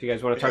 If you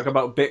guys want to talk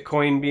about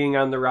Bitcoin being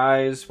on the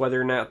rise,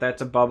 whether or not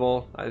that's a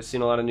bubble. I've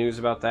seen a lot of news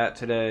about that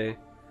today.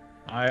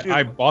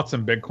 I bought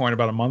some Bitcoin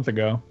about a month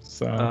ago.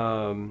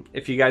 So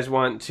If you guys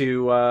want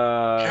to,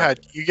 God,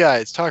 you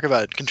guys talk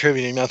about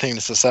contributing nothing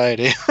to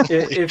society.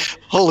 if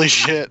Holy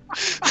shit.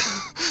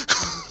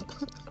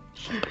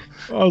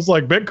 I was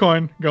like,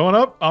 Bitcoin going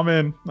up, I'm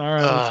in. All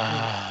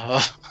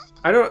right.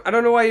 I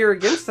don't know why you're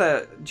against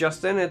that,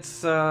 Justin.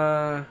 It's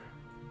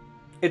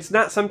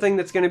not something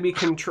that's going to be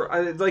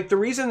like the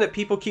reason that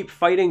people keep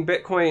fighting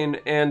Bitcoin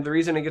and the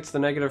reason it gets the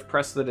negative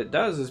press that it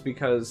does is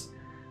because,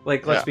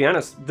 like, let's be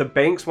honest, the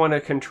banks want to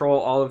control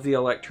all of the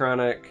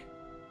electronic,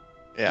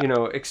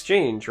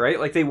 exchange, right?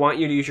 Like they want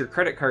you to use your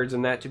credit cards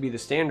and that to be the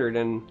standard,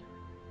 and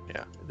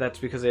that's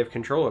because they have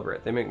control over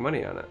it. They make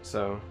money on it,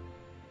 so.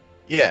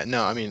 Yeah,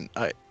 no, I mean,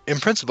 in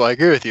principle, I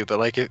agree with you, but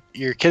like,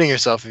 you're kidding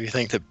yourself if you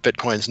think that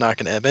Bitcoin's not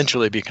going to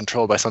eventually be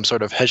controlled by some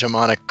sort of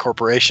hegemonic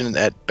corporation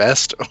at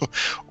best,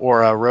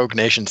 or a rogue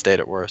nation state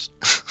at worst.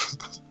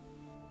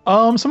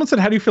 Someone said,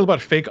 how do you feel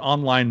about fake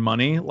online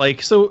money?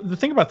 Like, so the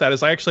thing about that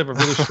is I actually have a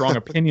really strong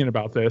opinion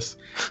about this,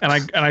 and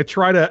I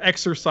try to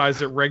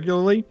exercise it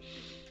regularly.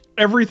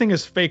 Everything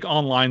is fake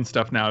online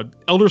stuff now.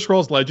 Elder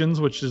Scrolls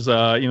Legends, which is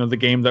the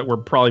game that we're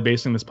probably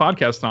basing this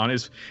podcast on,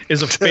 is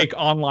a fake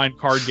online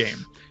card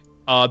game.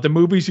 The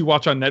movies you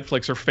watch on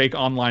Netflix are fake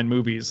online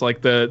movies.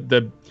 Like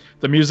the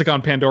music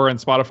on Pandora and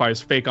Spotify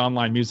is fake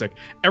online music.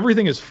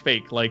 Everything is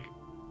fake. Like,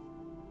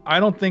 I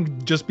don't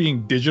think just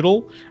being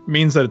digital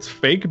means that it's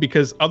fake,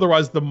 because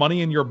otherwise the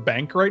money in your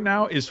bank right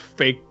now is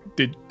fake.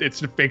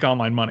 It's fake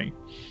online money.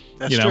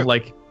 That's true.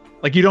 Like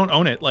you don't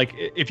own it. Like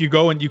if you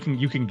go and you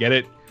can get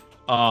it,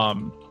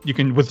 you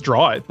can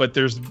withdraw it, but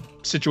there's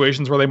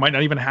situations where they might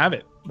not even have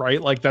it,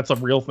 right? Like that's a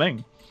real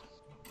thing.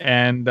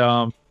 And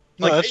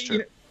that's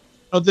true.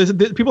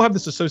 People have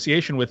this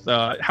association with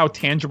how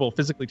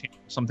physically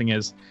tangible something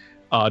is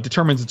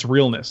determines its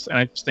realness, and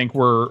I just think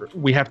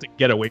we have to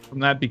get away from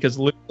that, because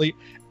literally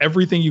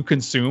everything you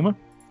consume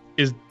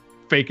is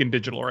fake and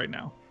digital right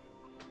now.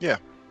 Yeah,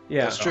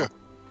 that's true.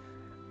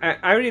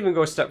 I would even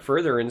go a step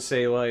further and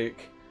say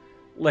like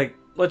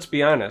let's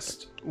be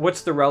honest,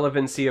 what's the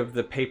relevancy of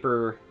the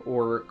paper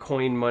or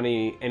coin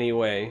money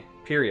anyway?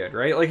 Period,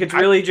 right? Like it's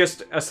really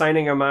just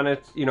assigning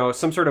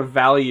some sort of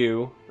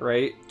value,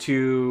 right,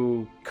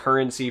 to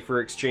currency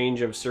for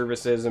exchange of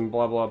services and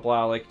blah blah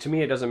blah. Like to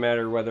me, it doesn't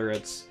matter whether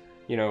it's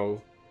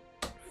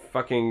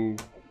fucking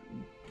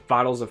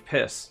bottles of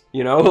piss,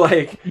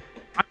 like.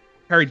 I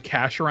carried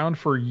cash around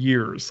for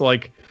years.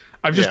 Like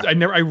I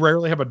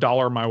rarely have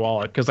 $1 in my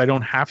wallet because I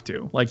don't have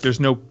to. Like there's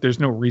no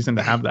reason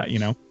to have that,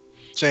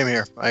 Same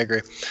here. I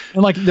agree.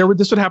 And like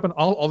this would happen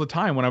all the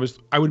time when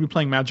I would be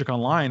playing Magic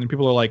Online, and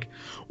people are like,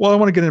 well, I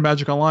want to get into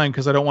Magic Online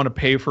because I don't want to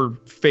pay for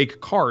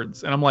fake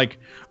cards. And I'm like,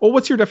 well,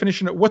 what's your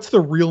definition? What's the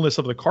realness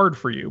of the card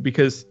for you?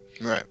 Because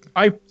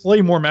I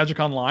play more Magic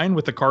Online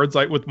with the cards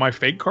with my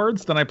fake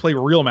cards than I play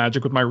real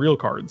Magic with my real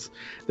cards.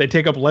 They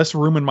take up less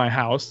room in my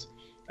house.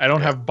 I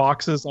don't have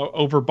boxes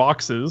over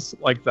boxes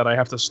like that I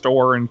have to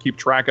store and keep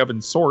track of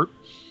and sort.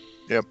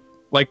 Yep.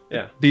 Like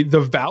the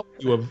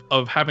value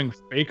of having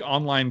fake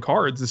online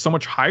cards is so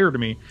much higher to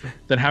me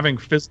than having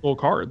physical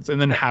cards,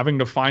 and then having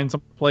to find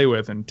something to play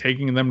with and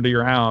taking them to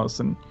your house,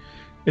 and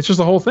it's just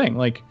the whole thing.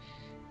 Like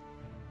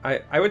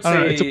I would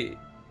say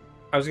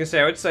I was gonna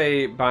say I would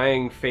say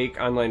buying fake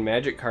online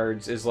Magic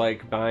cards is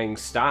like buying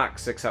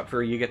stocks, except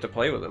for you get to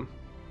play with them.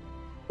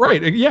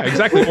 Right? Yeah,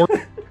 exactly. Or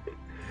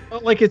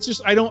like it's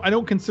just I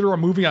don't consider a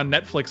movie on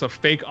Netflix a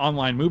fake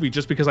online movie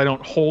just because I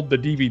don't hold the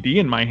DVD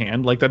in my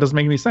hand. Like that doesn't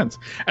make any sense.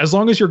 As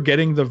long as you're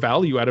getting the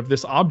value out of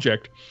this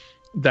object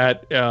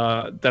that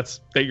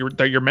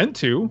you're meant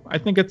to, I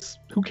think it's,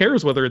 who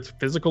cares whether it's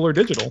physical or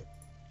digital.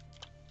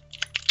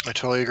 I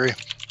totally agree.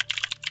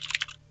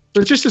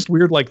 But it's just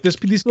weird. Like these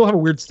people have a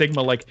weird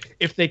stigma. Like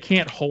if they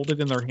can't hold it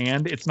in their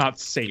hand, it's not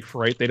safe,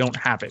 right? They don't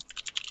have it.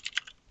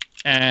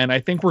 And I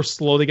think we're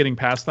slowly getting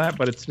past that,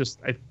 but it's just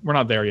we're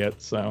not there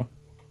yet. So.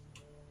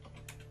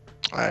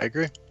 I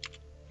agree.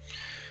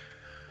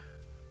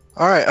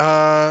 All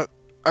right.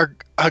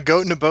 A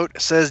goat in a boat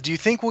says, do you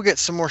think we'll get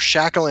some more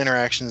Shackle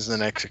interactions in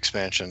the next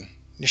expansion?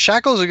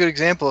 Shackle is a good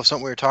example of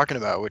something we were talking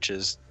about, which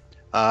is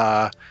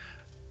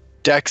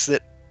decks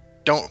that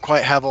don't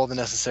quite have all the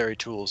necessary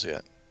tools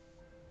yet.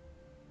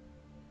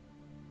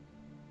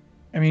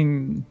 I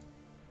mean,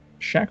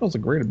 Shackle's a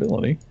great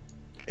ability.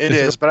 It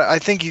is, but I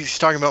think he's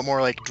talking about more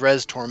like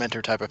Dres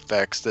Tormentor type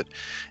effects that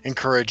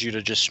encourage you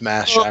to just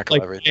smash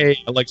Shackle everything.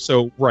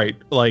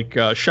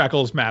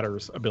 Shackles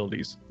matters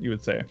abilities, you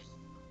would say.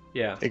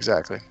 Yeah.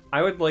 Exactly.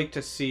 I would like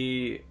to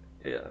see...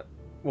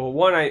 well,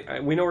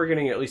 one, we know we're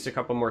getting at least a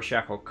couple more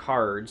Shackle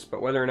cards,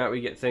 but whether or not we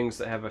get things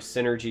that have a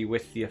synergy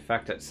with the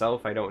effect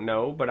itself, I don't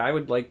know. But I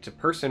would like to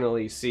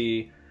personally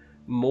see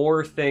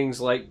more things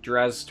like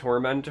Dres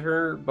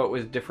Tormentor, but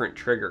with different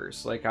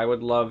triggers. Like, I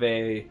would love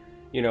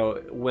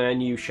when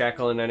you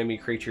shackle an enemy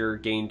creature,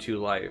 gain 2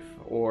 life,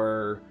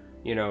 or,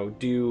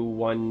 do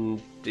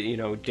 1,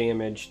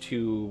 damage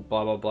to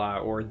blah, blah, blah,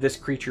 or this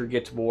creature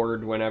gets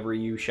ward whenever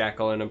you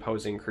shackle an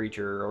opposing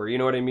creature, or, you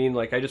know what I mean?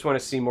 Like, I just want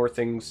to see more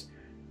things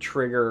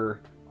trigger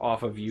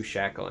off of you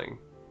shackling.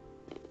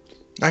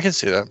 I can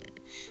see that.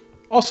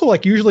 Also,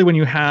 like usually when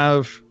you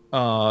have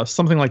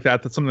something like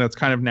that, that's something that's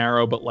kind of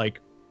narrow but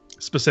like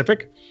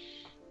specific.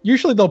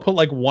 Usually they'll put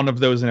like one of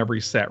those in every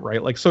set,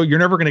 right? Like, so you're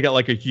never going to get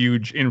like a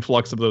huge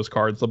influx of those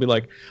cards. They'll be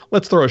like,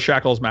 let's throw a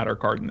Shackles Matter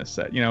card in this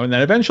set, and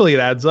then eventually it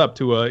adds up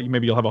to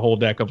maybe you'll have a whole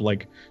deck of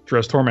like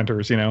Dress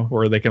Tormentors,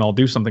 where they can all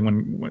do something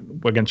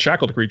when against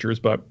shackled creatures.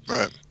 But,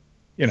 Right.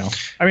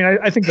 I mean,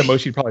 I think the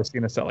most you'd probably see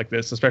in a set like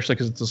this, especially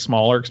because it's a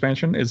smaller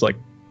expansion, is like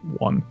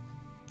one.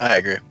 I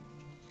agree.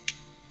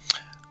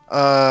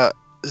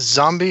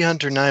 Zombie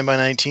Hunter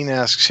 9x19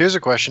 asks, here's a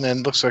question,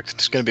 and it looks like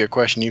it's going to be a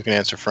question you can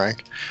answer,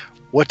 Frank.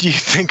 What do you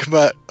think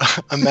about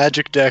a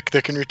Magic deck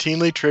that can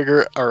routinely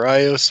trigger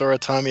Arayo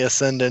Soratami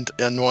Ascendant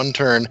in one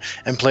turn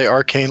and play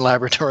Arcane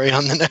Laboratory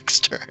on the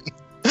next turn?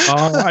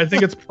 I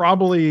think it's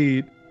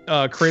probably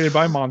created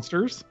by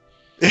monsters.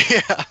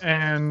 Yeah.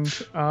 And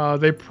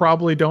they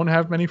probably don't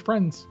have many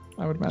friends,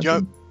 I would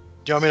imagine.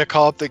 Do you want me to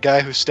call up the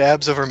guy who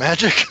stabs over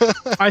Magic?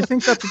 I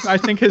think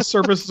his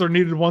services are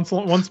needed once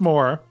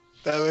more.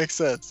 That makes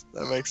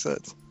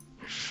sense.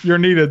 You're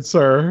needed,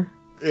 sir.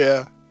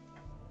 Yeah.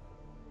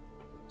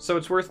 So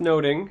it's worth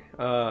noting,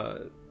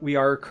 we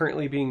are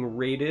currently being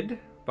raided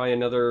by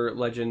another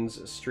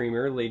Legends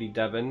streamer, Lady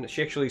Devon.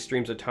 She actually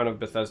streams a ton of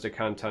Bethesda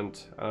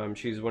content.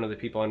 She's one of the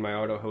people on my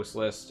auto host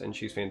list, and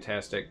she's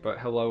fantastic. But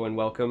hello and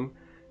welcome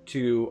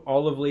to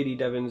all of Lady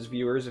Devon's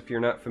viewers. If you're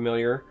not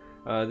familiar,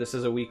 this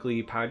is a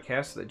weekly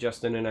podcast that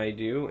Justin and I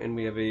do, and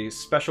we have a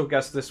special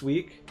guest this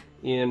week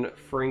in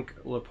Frank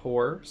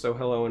Lepore. So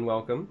hello and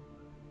welcome.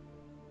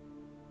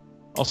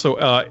 Also,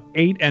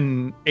 eight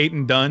and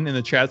done in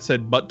the chat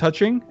said butt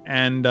touching,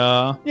 and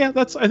I think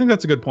that's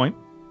a good point.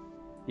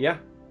 Yeah,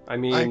 I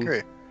mean, I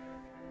agree.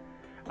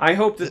 I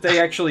hope that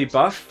they actually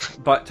buff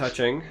butt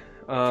touching,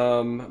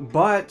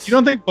 but you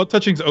don't think butt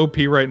touching's OP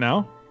right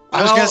now?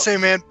 I was gonna say,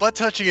 man, butt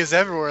touching is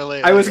everywhere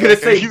lately. I was gonna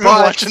say, you've been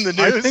watching the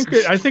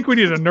news. I think we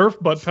need a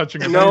nerf butt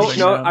touching. No,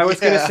 man. I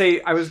was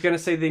gonna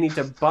say they need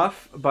to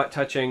buff butt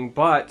touching,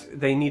 but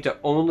they need to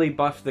only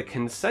buff the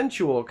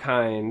consensual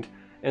kind.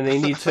 And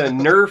they need to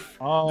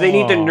nerf. They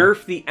need to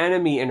nerf the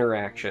enemy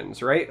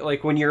interactions, right?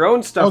 Like when your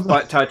own stuff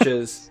butt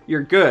touches,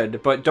 you're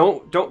good, but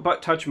don't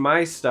butt touch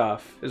my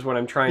stuff. Is what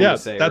I'm trying to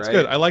say. That's right?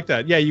 good. I like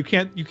that. Yeah, you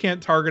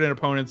can't target an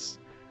opponent's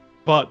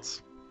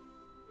butts.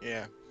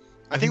 Yeah,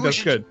 I think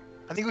that's good.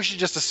 I think we should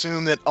just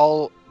assume that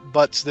all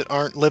butts that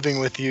aren't living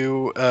with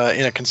you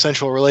in a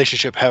consensual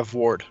relationship have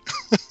ward.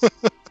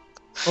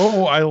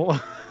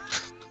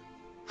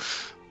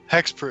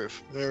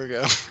 Hexproof. There we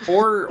go.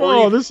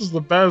 Or this is the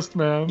best,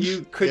 man.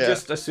 You could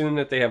just assume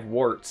that they have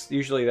warts.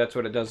 Usually that's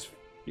what it does.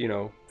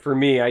 For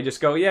me, I just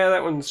go, yeah,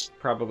 that one's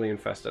probably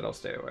infested. I'll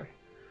stay away.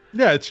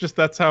 Yeah, it's just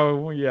that's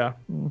how. Yeah.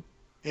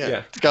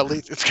 Yeah. It's got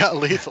lethal. It's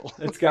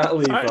got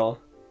lethal.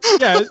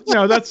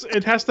 That's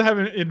it. Has to have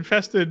an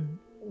infested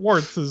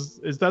warts.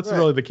 That's right.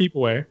 Really the keep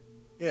away.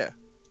 Yeah.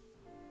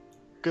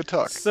 Good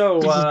talk. So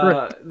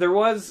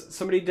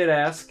somebody did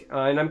ask,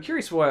 and I'm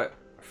curious what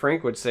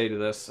Frank would say to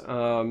this.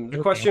 The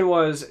question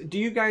was, do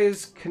you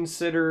guys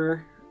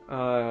consider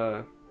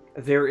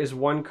there is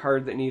one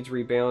card that needs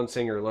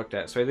rebalancing or looked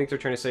at? So I think they're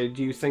trying to say,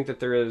 do you think that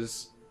there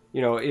is,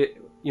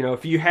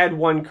 if you had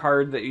one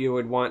card that you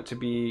would want to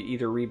be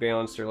either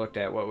rebalanced or looked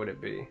at, what would it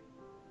be?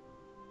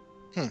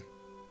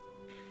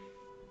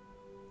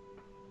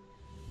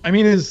 I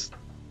mean, is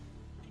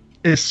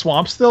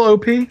Swamp still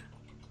OP?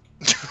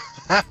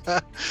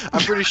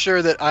 I'm pretty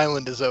sure that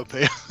Island is OP.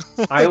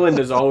 Island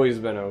has always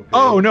been OP.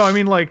 Oh, no, I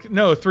mean,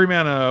 3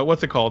 mana,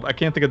 what's it called? I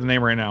can't think of the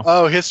name right now.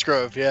 Oh,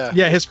 Hissgrove, yeah.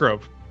 Yeah,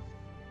 Hissgrove.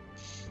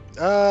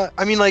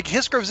 I mean,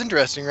 Hissgrove's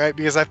interesting, right?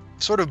 Because I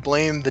sort of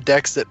blame the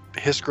decks that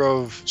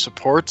Hissgrove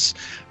supports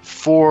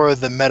for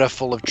the meta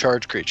full of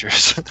charge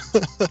creatures.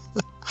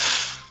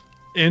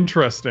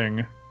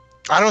 Interesting.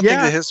 I don't think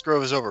that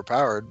Hissgrove is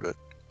overpowered, but...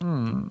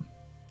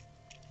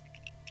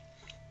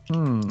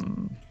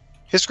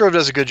 Hissgrove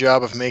does a good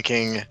job of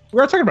making...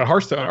 We're talking about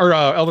Hearthstone, or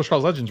Elder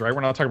Scrolls Legends, right?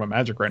 We're not talking about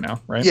Magic right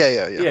now, right?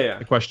 Yeah.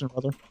 The question,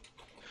 brother.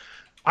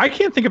 I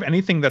can't think of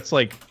anything that's,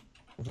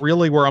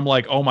 really where I'm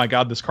like, oh my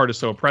god, this card is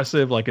so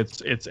oppressive.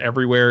 It's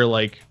everywhere,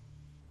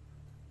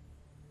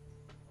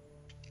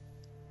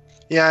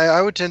 Yeah,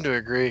 I would tend to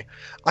agree.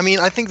 I mean,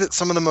 I think that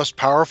some of the most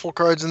powerful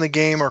cards in the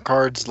game are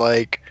cards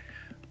like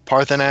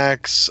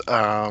Parthenax,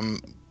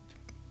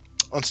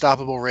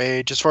 Unstoppable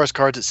Rage, as far as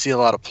cards that see a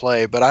lot of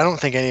play, but I don't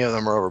think any of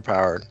them are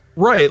overpowered.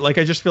 Right,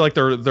 I just feel like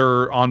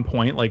they're on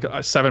point,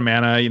 7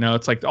 mana,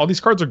 it's all these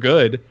cards are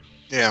good.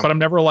 Yeah. But I'm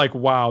never like,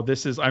 wow,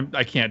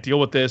 I can't deal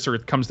with this, or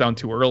it comes down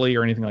too early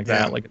or anything like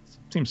that. It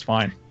seems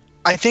fine.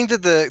 I think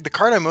that the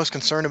card I'm most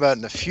concerned about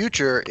in the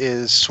future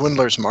is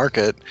Swindler's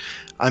Market.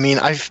 I mean,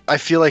 I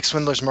feel like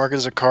Swindler's Market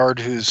is a card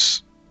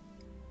whose...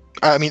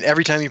 I mean,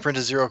 every time you print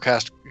a zero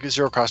cost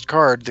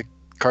card, the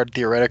card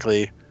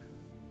theoretically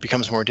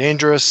becomes more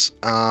dangerous.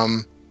 I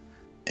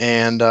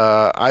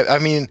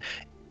mean,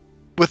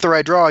 with the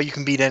right draw, you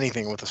can beat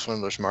anything with a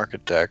Swindler's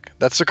Market deck.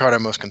 That's the card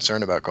I'm most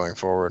concerned about going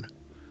forward.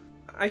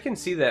 I can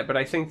see that, but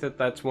I think that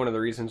that's one of the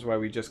reasons why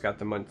we just got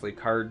the monthly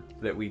card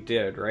that we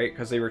did, right?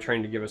 Because they were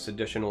trying to give us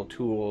additional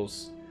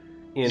tools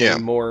in a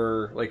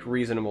more like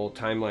reasonable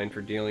timeline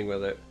for dealing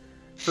with it.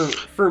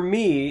 For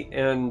me,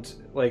 and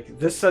like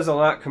this says a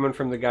lot coming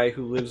from the guy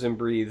who lives and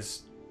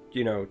breathes,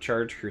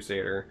 Charge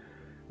Crusader.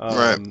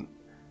 Right.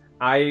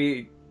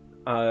 I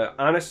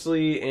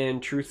honestly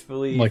and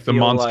truthfully like the feel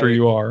monster like,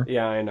 you are.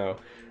 Yeah, I know.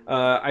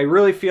 I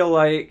really feel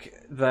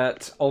like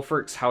that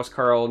Ulfric's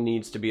Housecarl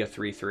needs to be a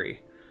 3/3.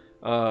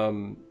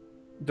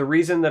 The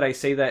reason that I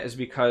say that is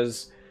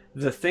because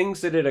the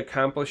things that it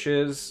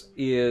accomplishes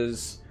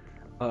is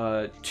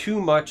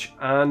too much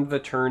on the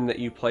turn that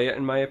you play it,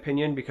 in my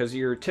opinion, because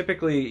you're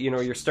typically,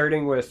 you're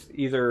starting with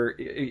either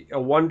a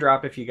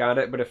 1-drop if you got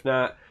it, but if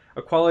not,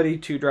 a quality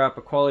 2-drop,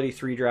 a quality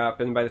 3-drop,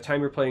 and by the time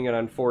you're playing it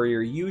on 4,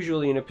 you're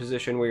usually in a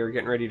position where you're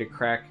getting ready to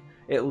crack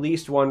at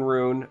least 1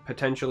 rune,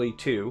 potentially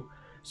 2.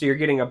 So you're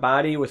getting a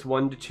body with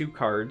 1 to 2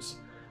 cards.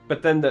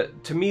 But then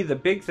to me, the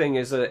big thing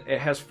is that it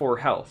has 4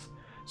 health.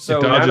 So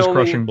it dodges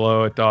Crushing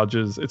Blow. It's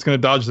going to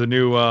dodge the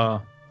new...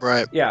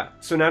 Right. Yeah,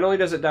 so not only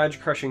does it dodge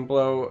Crushing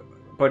Blow,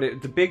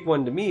 but the big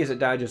one to me is it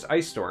dodges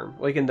Ice Storm.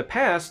 Like in the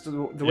past,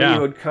 the way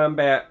you would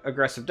combat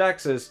aggressive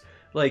decks is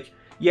like,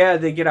 yeah,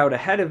 they get out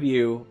ahead of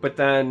you, but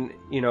then,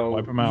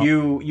 wipe them out.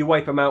 you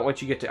wipe them out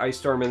once you get to Ice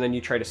Storm, and then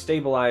you try to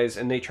stabilize,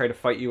 and they try to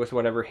fight you with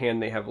whatever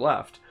hand they have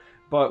left.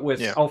 But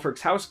with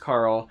Ulfric's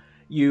Housecarl,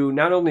 you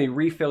not only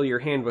refill your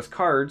hand with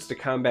cards to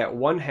combat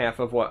one half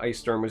of what Ice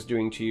Storm was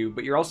doing to you,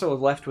 but you're also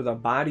left with a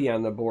body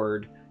on the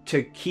board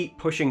to keep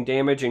pushing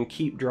damage and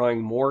keep drawing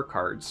more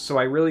cards. So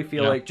I really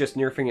feel like just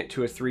nerfing it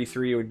to a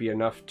 3/3 would be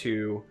enough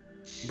to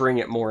bring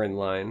it more in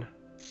line.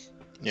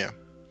 Yeah.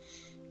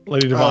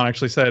 Lady Devon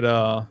actually said,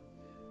 I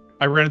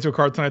ran into a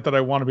card tonight that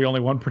I want to be only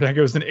 1 per deck.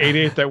 It was an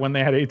 8/8 that when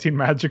they had 18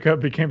 Magicka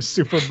became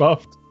super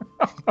buffed.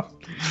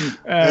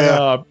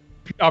 And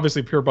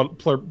obviously Pure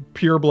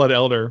Blood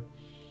Elder.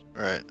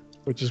 Right.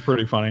 Which is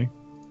pretty funny.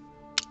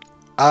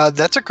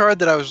 That's a card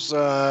that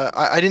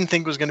I didn't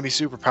think was going to be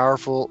super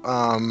powerful.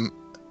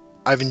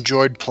 I've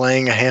enjoyed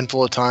playing a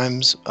handful of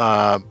times,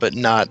 but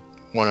not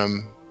one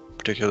I'm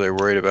particularly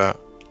worried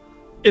about.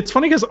 It's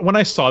funny because when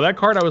I saw that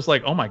card, I was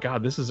like, "Oh my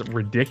god, this is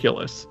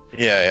ridiculous."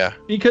 Yeah.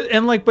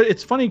 But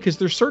it's funny because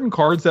there's certain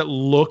cards that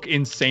look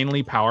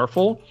insanely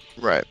powerful,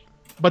 right?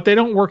 But they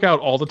don't work out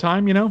all the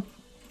time,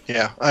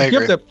 Yeah, I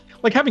agree.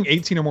 Having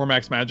 18 or more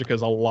max Magicka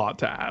is a lot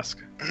to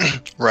ask.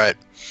 Right.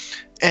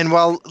 And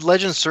while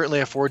Legends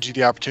certainly affords you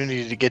the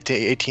opportunity to get to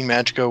 18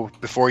 Magicka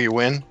before you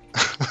win,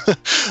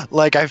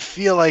 like I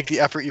feel like the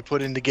effort you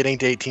put into getting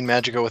to 18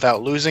 Magicka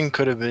without losing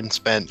could have been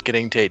spent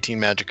getting to 18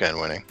 Magicka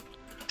and winning.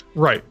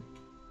 Right.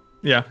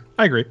 Yeah,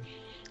 I agree.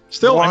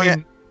 Still,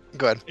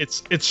 go ahead.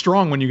 It's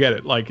strong when you get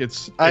it. Like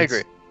I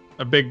agree.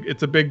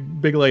 It's a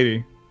big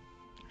lady.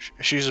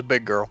 She's a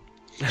big girl.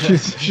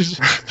 She's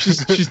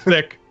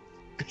thick.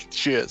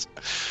 She is.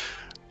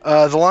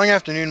 The Long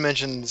Afternoon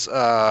mentions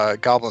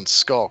Goblin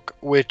Skulk,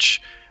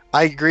 which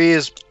I agree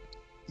is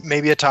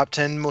maybe a top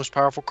 10 most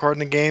powerful card in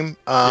the game.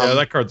 Yeah,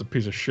 that card's a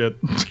piece of shit.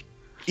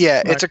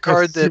 Yeah, it's a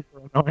card that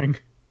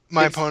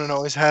my It's opponent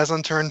always has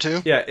on turn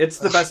 2. Yeah, it's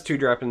the best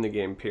 2-drop in the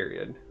game,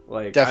 period.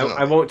 Like, definitely.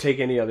 I won't take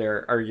any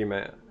other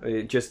argument.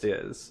 It just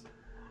is.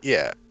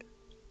 Yeah.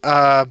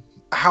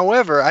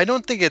 However, I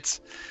don't think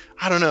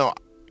I don't know.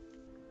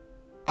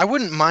 I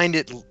wouldn't mind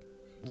it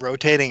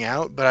rotating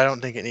out, but I don't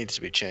think it needs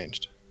to be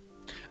changed.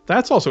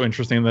 That's also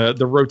interesting,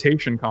 the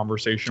rotation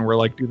conversation where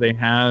like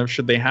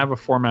should they have a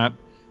format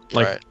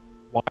like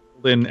Wild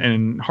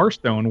and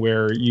Hearthstone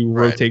where you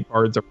rotate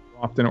cards every so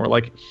often, or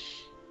like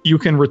you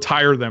can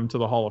retire them to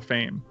the Hall of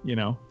Fame,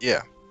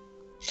 Yeah.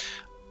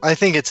 I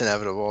think it's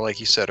inevitable, like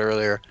you said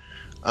earlier.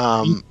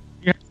 You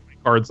have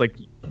cards, like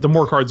the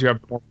more cards you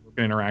have, the more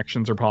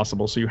interactions are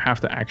possible, so you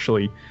have to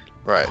actually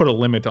put a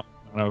limit on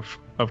the amount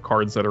of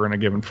cards that are in a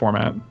given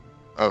format.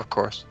 Of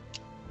course.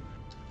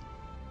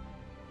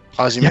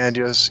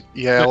 Ozymandias,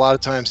 a lot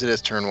of times it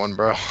is turn 1,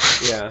 bro.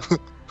 Yeah.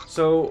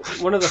 So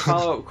one of the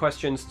follow-up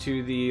questions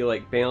to the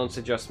balance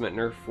adjustment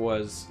nerf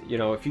was,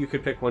 if you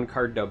could pick one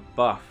card to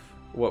buff,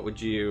 what would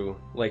you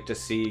like to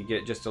see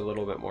get just a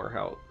little bit more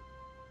help?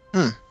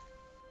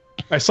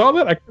 I saw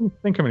that. I couldn't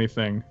think of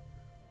anything.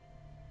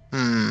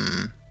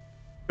 Good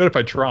if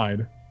I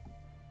tried.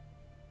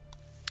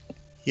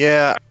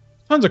 Yeah.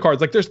 Tons of cards.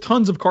 Like there's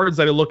tons of cards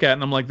that I look at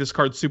and I'm like, this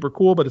card's super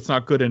cool, but it's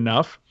not good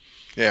enough.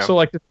 Yeah. So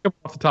like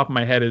off the top of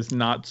my head is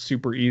not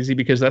super easy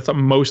because that's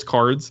most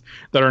cards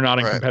that are not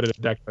in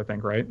competitive decks, I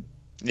think, right?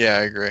 Yeah,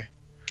 I agree.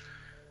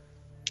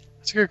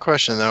 That's a good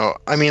question though.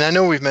 I mean, I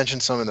know we've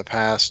mentioned some in the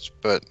past,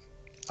 but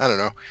I don't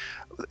know.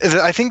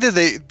 I think that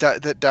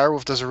that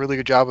Direwolf does a really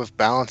good job of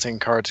balancing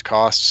cards'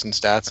 costs and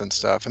stats and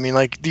stuff. I mean,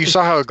 like you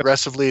saw how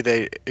aggressively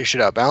they issued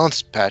out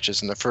balance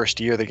patches in the first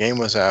year the game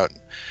was out,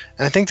 and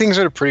I think things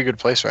are at a pretty good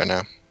place right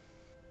now.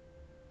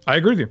 I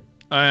agree with you,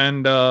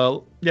 and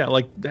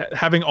like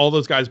having all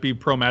those guys be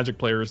pro Magic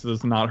players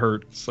does not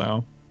hurt.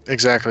 So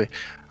exactly,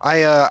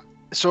 I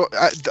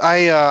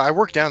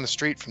work down the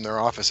street from their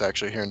office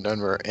actually here in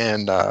Denver,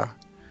 and I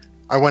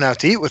went out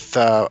to eat with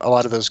a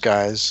lot of those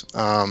guys.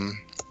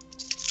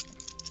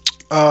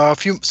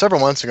 several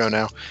months ago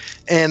now,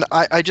 and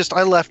I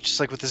left just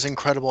like with this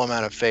incredible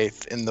amount of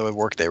faith in the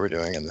work they were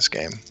doing in this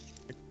game.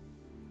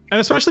 And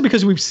especially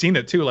because we've seen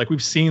it too. Like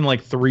we've seen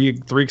like three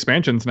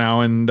expansions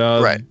now, and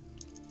Right.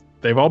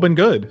 they've all been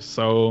good.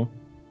 So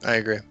I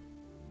agree.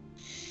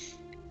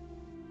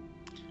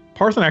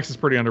 Parthenax is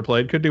pretty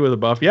underplayed. Could do with a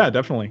buff. Yeah,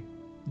 definitely.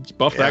 Just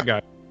buff Yeah. that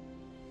guy.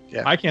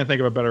 Yeah. I can't think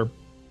of a better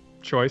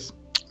choice.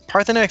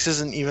 Parthenax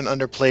isn't even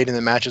underplayed in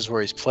the matches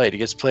where he's played. He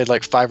gets played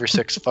like 5 or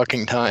 6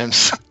 fucking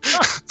times.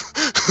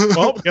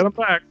 Well, get him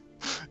back.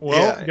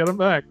 Yeah. Get him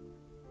back.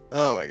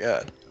 Oh my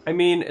god. I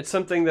mean, it's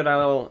something that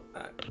I'll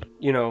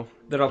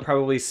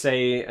probably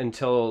say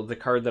until the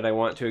card that I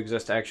want to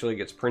exist actually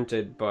gets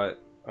printed,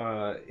 but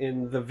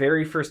in the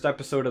very first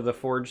episode of The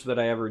Forge that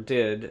I ever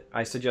did,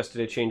 I suggested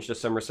a change to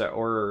Somerset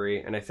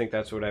Orrery, and I think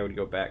that's what I would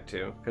go back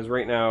to. Because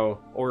right now,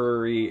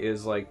 Orrery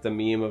is like the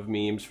meme of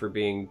memes for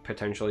being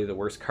potentially the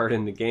worst card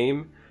in the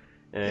game,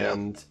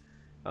 and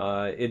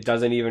it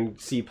doesn't even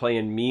see play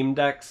in meme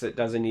decks. It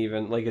doesn't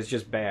even, like, it's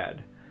just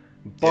bad.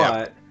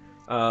 But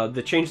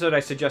the change that I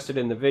suggested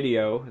in the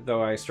video,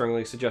 though I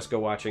strongly suggest go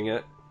watching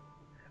it,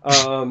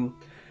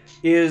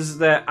 is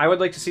that I would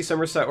like to see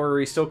Somerset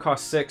Orrery still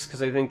cost 6,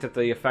 because I think that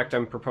the effect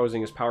I'm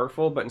proposing is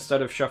powerful, but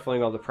instead of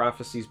shuffling all the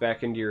prophecies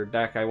back into your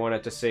deck, I want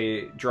it to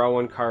say, draw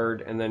 1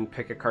 card, and then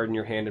pick a card in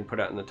your hand and put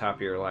it in the top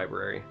of your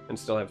library, and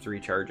still have 3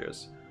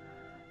 charges.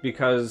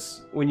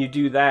 Because when you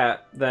do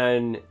that,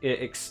 then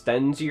it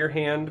extends your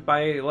hand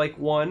by, like,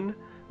 1,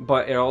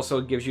 but it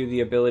also gives you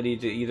the ability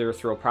to either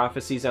throw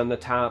prophecies on the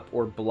top,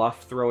 or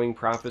bluff throwing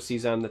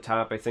prophecies on the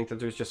top. I think that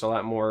there's just a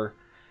lot more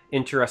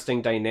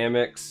interesting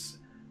dynamics.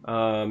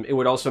 It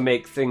would also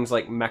make things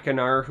like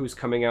Mechanar, who's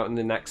coming out in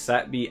the next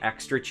set, be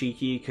extra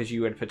cheeky, because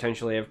you would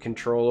potentially have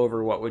control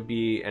over what would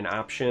be an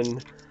option.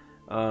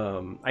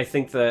 I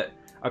think that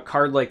a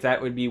card like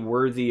that would be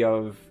worthy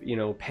of,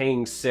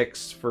 paying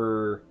 6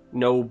 for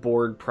no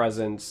board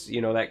presence,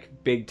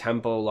 that big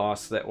tempo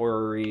loss that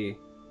Orrery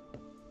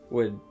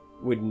would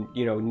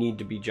need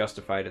to be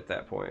justified at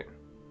that point.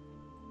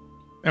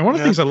 And one of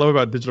the things I love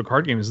about digital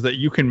card games is that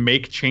you can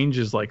make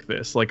changes like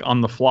this, like on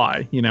the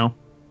fly,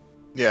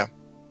 Yeah,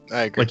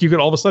 I agree. Like you could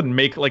all of a sudden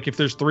make, like, if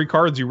there's 3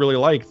 cards you really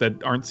like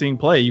that aren't seeing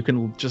play, you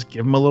can just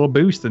give them a little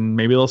boost and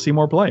maybe they'll see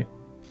more play.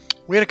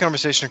 We had a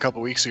conversation a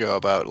couple weeks ago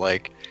about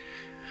like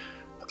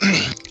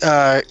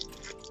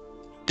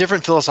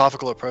different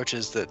philosophical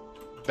approaches that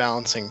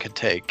balancing could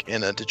take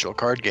in a digital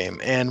card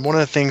game. And one of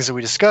the things that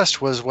we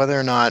discussed was whether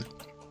or not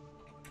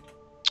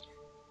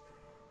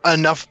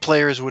enough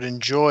players would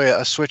enjoy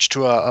a switch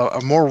to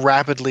a more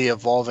rapidly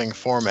evolving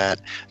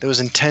format that was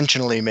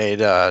intentionally made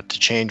to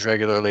change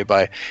regularly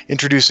by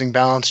introducing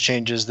balance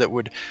changes that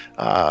would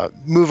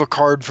move a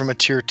card from a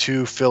tier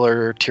 2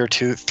 filler, tier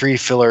 3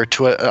 filler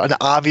to an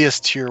obvious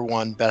tier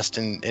 1 best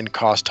in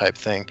cost type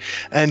thing,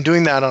 and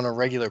doing that on a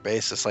regular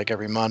basis, like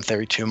every month,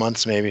 every 2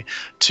 months maybe,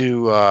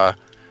 to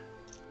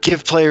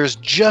give players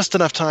just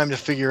enough time to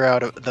figure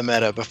out the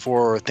meta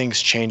before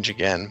things change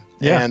again.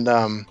 Yeah.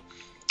 And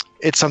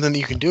it's something that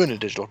you can do in a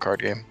digital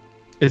card game.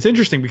 It's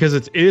interesting because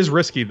it is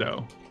risky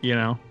though,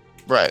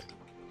 Right.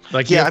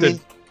 Like Yeah, you you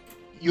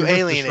you're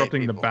alienate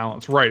disrupting people. the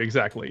balance, right?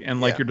 Exactly,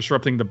 and like Yeah. you're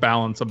disrupting the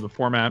balance of the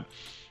format.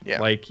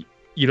 Yeah. Like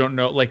you don't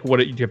know, like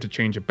do you have to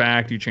change it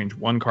back? Do you change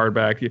 1 card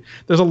back?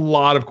 There's a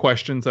lot of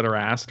questions that are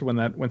asked when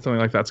something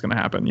like that's going to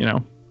happen.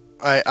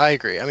 I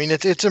agree. I mean,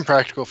 it's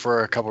impractical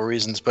for a couple of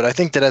reasons, but I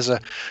think that as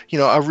a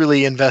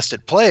really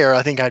invested player,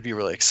 I think I'd be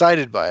really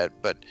excited by it.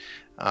 But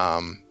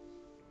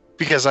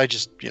because I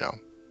just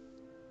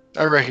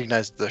I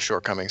recognize the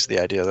shortcomings of the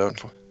idea, though.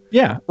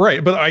 Yeah,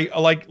 right. But I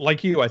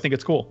like you. I think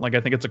it's cool. Like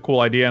I think it's a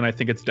cool idea, and I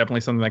think it's definitely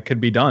something that could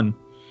be done.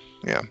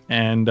 Yeah.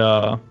 And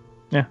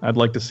yeah, I'd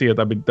like to see it.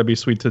 That'd be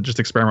sweet to just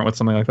experiment with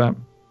something like that.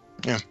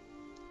 Yeah.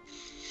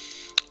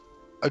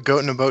 A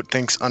Goat in a Boat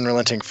thinks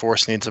Unrelenting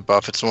Force needs a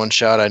buff. It's one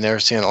shot. I've never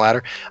seen it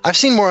ladder. I've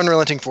seen more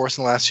Unrelenting Force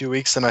in the last few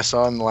weeks than I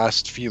saw in the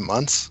last few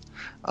months.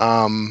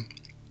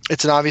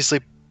 It's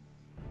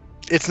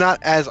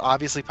not as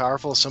obviously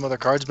powerful as some other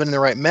cards, but in the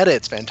right meta,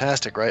 it's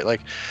fantastic, right?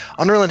 Like,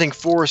 Unrelenting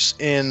Force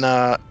in,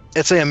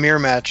 let's say, a mirror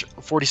match,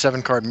 a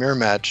 47-card mirror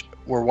match,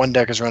 where one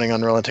deck is running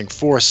Unrelenting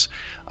Force,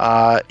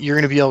 you're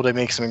going to be able to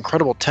make some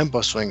incredible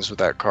tempo swings with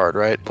that card,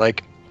 right?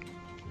 Like,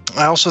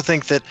 I also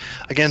think that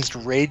against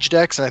Rage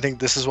decks, and I think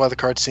this is why the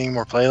card's seeing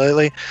more play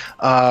lately,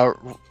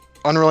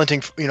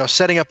 Unrelenting,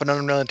 setting up an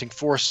Unrelenting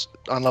Force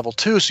on level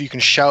 2 so you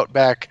can shout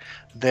back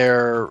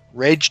their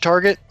Rage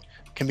target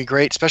can be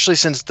great, especially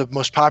since the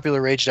most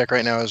popular Rage deck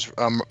right now is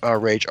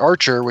Rage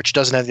Archer, which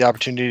doesn't have the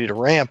opportunity to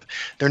ramp.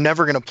 They're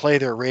never going to play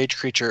their Rage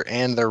creature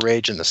and their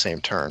Rage in the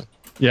same turn.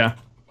 Yeah.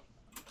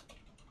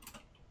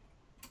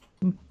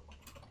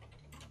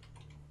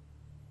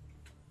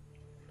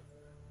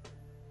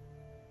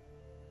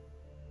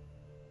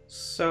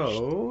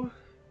 So,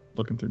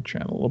 Looking through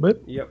chat a little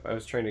bit. yep, I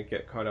was trying to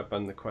get caught up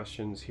on the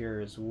questions here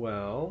as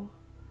well.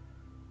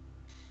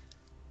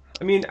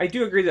 I mean, I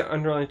do agree that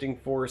Unrelenting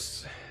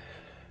Force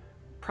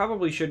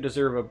probably should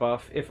deserve a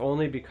buff, if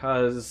only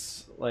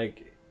because,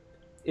 like,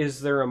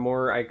 is there a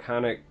more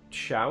iconic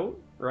shout,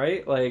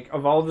 right? Like,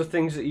 of all the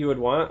things that you would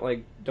want,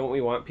 like, don't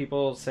we want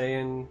people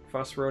saying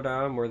Fuss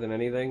Roda more than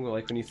anything?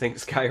 Like, when you think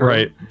Skyrim?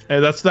 Right.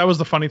 And that was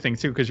the funny thing,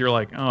 too, because you're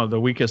like, oh, the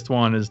weakest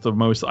one is the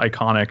most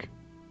iconic.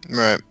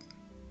 Right.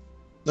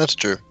 That's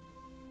true.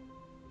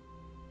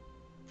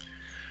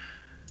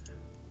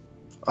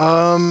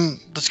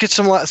 Let's get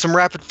some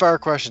rapid fire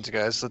questions,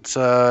 guys. Let's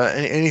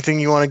anything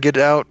you want to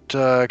get out.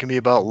 It can be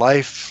about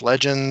life,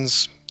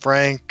 legends,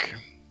 Frank,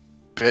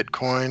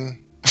 Bitcoin.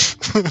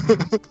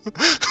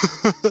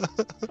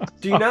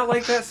 Do you not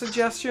like that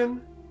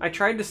suggestion? I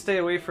tried to stay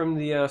away from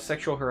the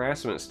sexual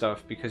harassment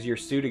stuff because your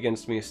suit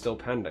against me is still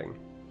pending.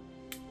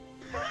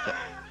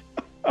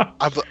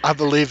 I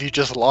believe you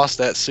just lost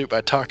that suit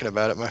by talking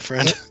about it, my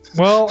friend.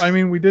 Well, I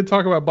mean, we did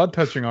talk about butt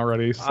touching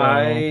already, so...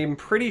 I'm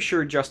pretty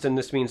sure, Justin,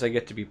 this means I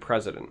get to be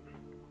president.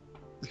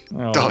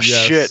 Oh yes.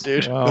 shit,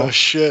 dude. Well, Oh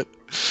shit.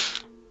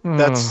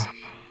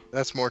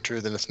 That's more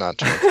true than it's not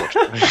true,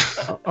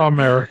 unfortunately.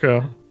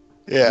 America.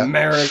 Yeah.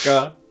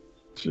 America.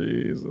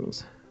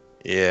 Jesus.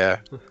 Yeah.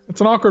 It's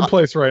an awkward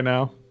place right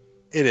now.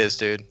 It is,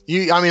 dude.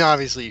 I mean,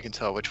 obviously you can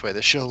tell which way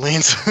the show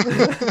leans.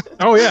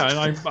 Oh yeah,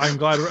 and I'm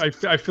glad.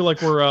 I feel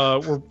like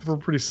we're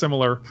pretty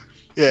similar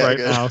right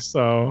good. now.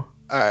 So.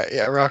 All right,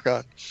 yeah, rock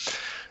on.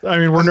 I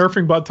mean, we're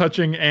nerfing butt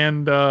touching,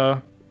 and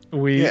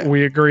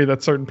we agree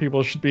that certain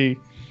people should be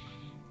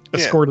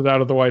escorted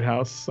out of the White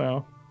House.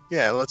 So.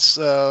 Yeah, let's.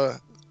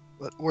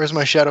 Where's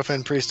my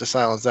Shadowfen priest to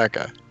silence that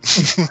guy?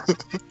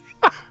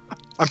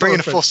 I'm bringing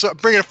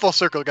it full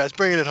circle, guys.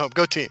 Bringing it home.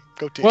 Go team.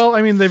 Go team. Well,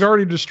 I mean, they've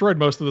already destroyed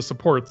most of the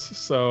supports,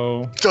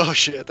 so. Oh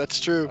shit,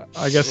 that's true.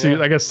 I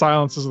guess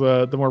silence is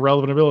the more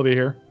relevant ability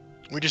here.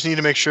 We just need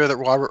to make sure that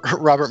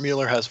Robert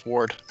Mueller has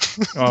Ward.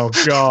 Oh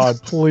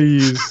God,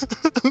 please!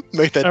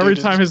 Make that every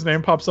time his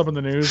name pops up in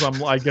the news,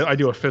 I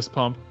do a fist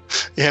pump.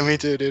 Yeah, me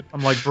too, dude.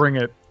 I'm like, bring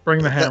it,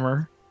 bring the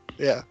hammer.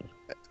 Yeah,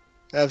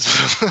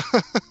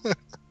 absolutely.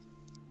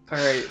 All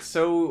right,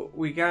 so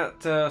we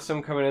got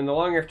some coming in. The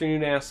Long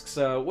Afternoon asks,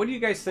 what do you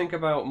guys think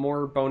about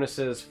more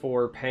bonuses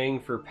for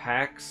paying for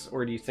packs,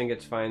 or do you think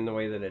it's fine the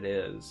way that it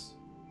is?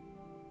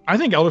 I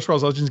think Elder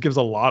Scrolls Legends gives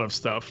a lot of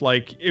stuff.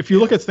 Like, if you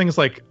look at things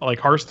like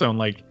Hearthstone,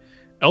 like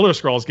Elder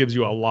Scrolls gives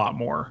you a lot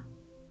more.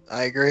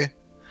 I agree.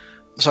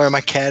 Sorry,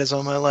 my cat is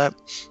on my lap.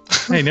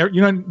 Hey,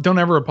 don't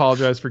ever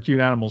apologize for cute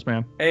animals,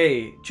 man.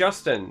 Hey,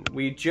 Justin,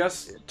 we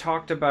just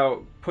talked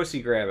about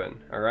pussy grabbing,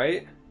 all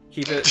right?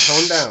 Keep it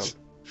toned down.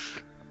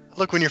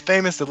 Look, when you're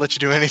famous, they'll let you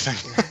do anything.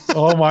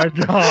 Oh my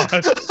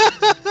God.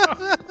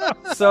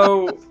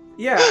 So,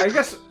 yeah, I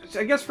guess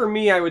for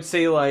me, I would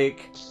say,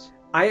 like,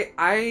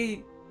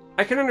 I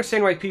can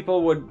understand why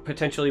people would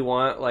potentially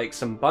want, like,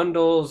 some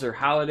bundles or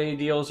holiday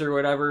deals or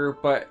whatever,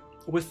 but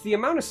with the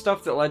amount of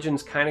stuff that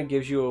Legends kind of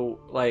gives you,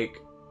 like,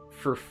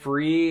 for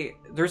free,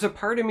 there's a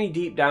part of me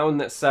deep down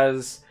that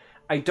says,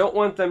 I don't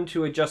want them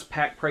to adjust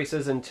pack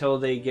prices until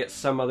they get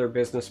some other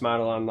business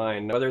model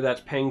online, whether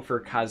that's paying for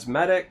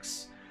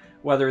cosmetics,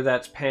 whether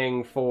that's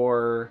paying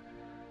for,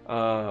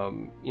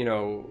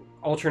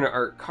 alternate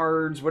art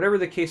cards, whatever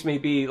the case may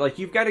be. Like,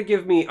 you've got to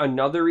give me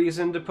another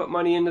reason to put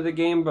money into the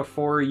game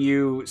before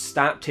you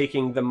stop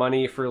taking the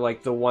money for,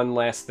 like, the one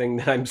last thing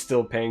that I'm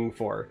still paying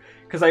for.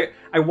 Because I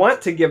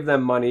want to give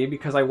them money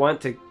because I want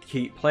to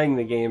keep playing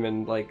the game,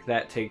 and, like,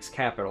 that takes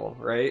capital,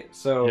 right?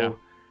 So, yeah.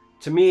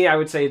 To me, I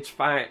would say it's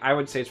fine. I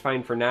would say it's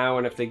fine for now,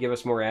 and if they give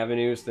us more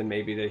avenues, then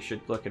maybe they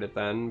should look at it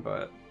then,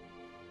 but...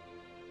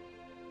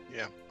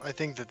 Yeah, I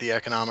think that the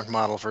economic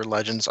model for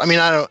Legends, I mean,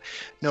 I don't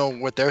know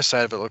what their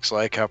side of it looks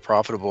like, how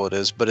profitable it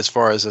is, but as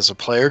far as a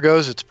player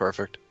goes, it's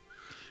perfect.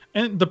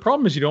 And the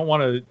problem is you don't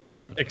want to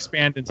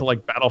expand into,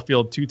 like,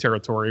 Battlefield 2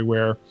 territory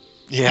where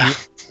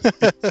these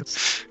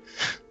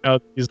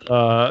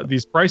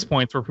price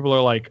points where people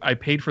are like, I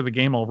paid for the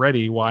game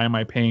already, why am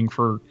I paying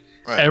for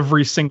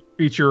every single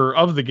feature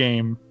of the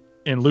game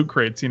in loot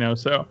crates,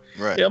 so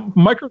yeah,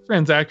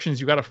 microtransactions,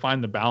 you got to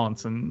find the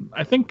balance, and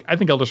I think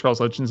Elder Scrolls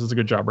Legends does a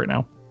good job right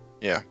now.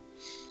 Yeah,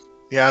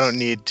 I don't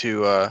need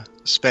to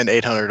spend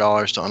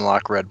 $800 to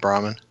unlock Red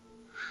Brahmin.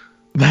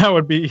 That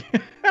would be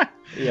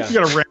yeah. You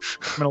got a random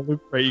in a loot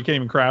crate, you can't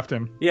even craft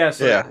him. Yeah,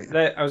 so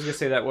that I was gonna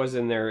say that was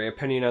in their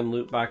opinion on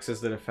loot boxes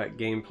that affect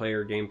gameplay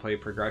or gameplay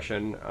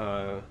progression.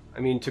 I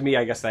mean, to me,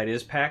 I guess that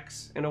is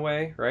packs in a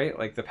way, right?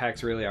 Like, the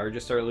packs really are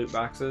just our loot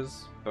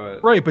boxes.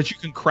 But you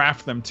can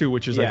craft them too,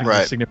 which is I think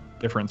a significant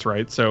difference,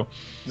 right? So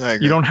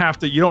you don't have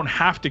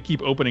to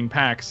keep opening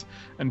packs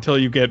until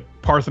you get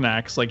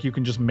Parthenax. Like, you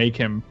can just make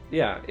him.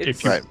 Yeah,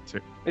 it's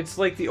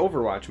like the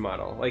Overwatch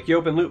model. Like, you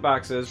open loot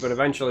boxes, but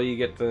eventually you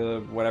get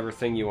the whatever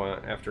thing you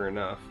want after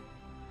enough.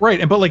 Right,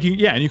 and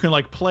you can,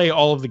 like, play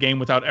all of the game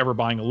without ever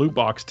buying a loot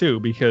box too,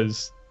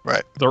 because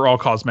they're all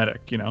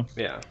cosmetic,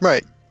 Yeah.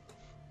 Right.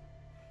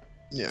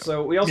 Yeah.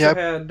 So we also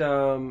had.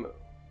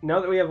 Now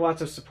that we have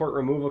lots of support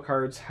removal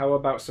cards, how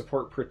about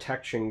support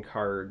protection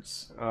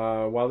cards?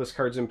 While this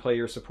card's in play,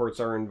 your supports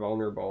are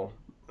invulnerable.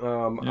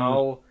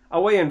 I'll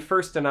weigh in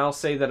first, and I'll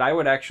say that I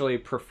would actually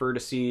prefer to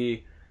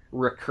see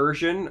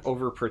recursion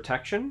over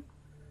protection.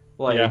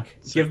 Like,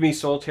 give me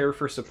Soul Tear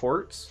for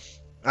supports.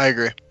 I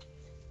agree.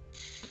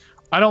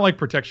 I don't like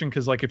protection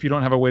because, like, if you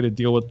don't have a way to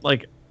deal with,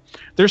 like,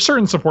 there's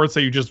certain supports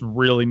that you just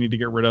really need to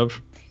get rid of.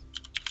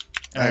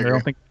 And I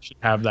don't think you should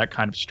have that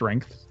kind of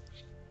strength.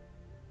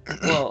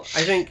 Well,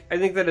 I think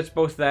that it's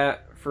both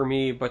that for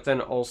me, but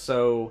then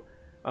also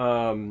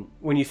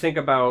when you think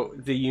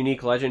about the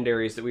unique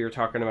legendaries that we were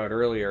talking about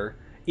earlier,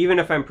 even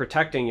if I'm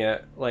protecting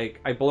it,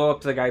 like, I blow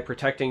up the guy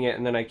protecting it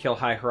and then I kill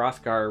High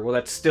Hrothgar, well,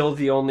 that's still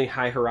the only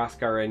High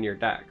Hrothgar in your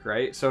deck,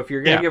 right? So if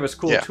you're going to give us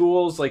cool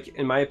tools, like,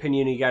 in my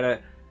opinion, you gotta...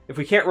 If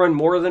we can't run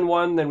more than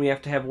one, then we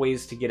have to have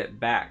ways to get it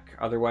back.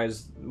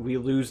 Otherwise, we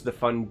lose the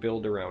fun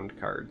build-around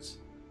cards.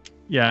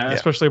 Yeah,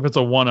 especially if it's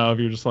a one-of,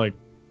 you're just like,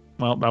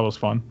 well, that was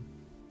fun.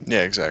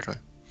 Yeah, exactly.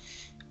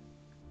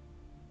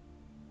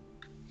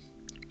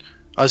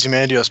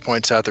 Ozymandias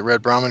points out that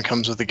Red Brahmin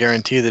comes with a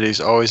guarantee that he's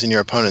always in your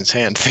opponent's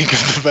hand. Think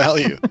of the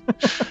value.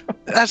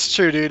 That's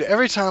true, dude.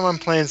 Every time I'm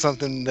playing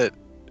something that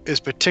is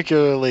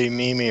particularly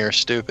memey or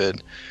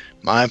stupid,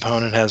 my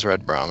opponent has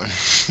Red Brahmin.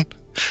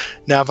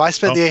 Now, if I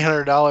spent the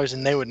 $800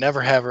 and they would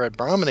never have Red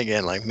Brahmin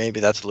again, like,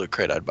 maybe that's a loot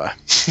crate I'd buy.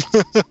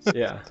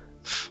 Yeah.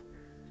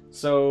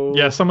 So...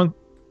 Yeah, someone...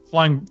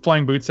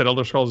 Flying Boots said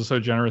Elder Scrolls is so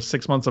generous.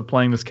 6 months of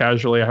playing this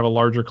casually, I have a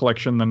larger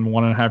collection than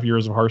 1.5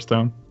 years of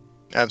Hearthstone.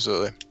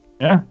 Absolutely.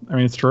 Yeah, I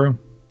mean, it's true.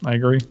 I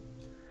agree.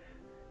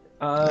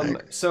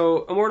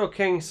 So Immortal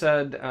King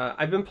said,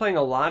 I've been playing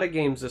a lot of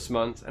games this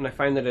month, and I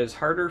find that it is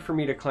harder for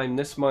me to climb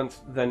this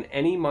month than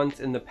any month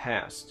in the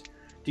past.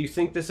 Do you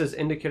think this is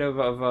indicative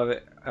of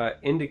a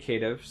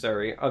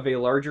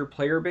larger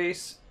player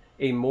base,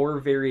 a more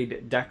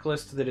varied deck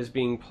list that is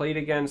being played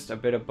against, a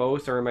bit of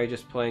both, or am I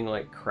just playing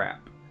like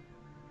crap?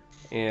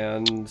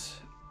 And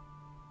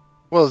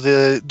well,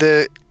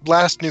 the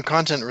last new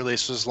content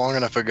release was long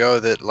enough ago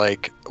that,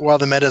 like, while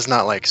the meta's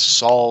not like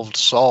solved,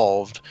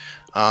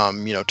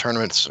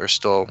 tournaments are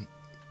still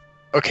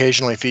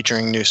occasionally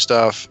featuring new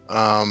stuff.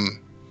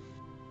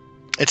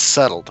 It's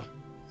settled,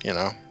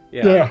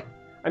 Yeah.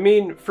 I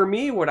mean, for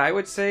me, what I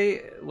would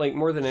say, like,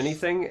 more than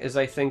anything, is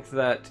I think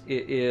that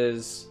it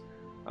is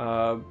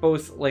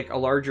both like a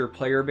larger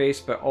player base,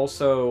 but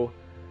also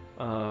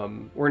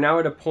we're now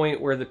at a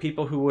point where the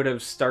people who would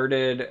have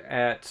started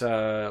at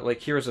like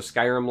Heroes of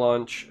Skyrim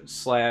launch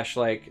 /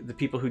 like the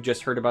people who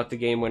just heard about the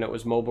game when it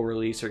was mobile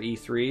release or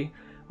E3,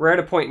 we're at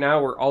a point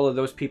now where all of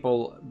those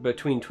people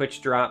between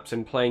Twitch drops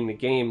and playing the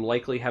game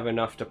likely have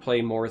enough to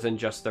play more than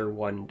just their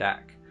one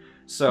deck.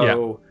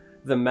 So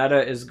the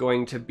meta is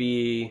going to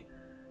be,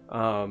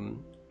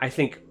 I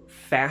think,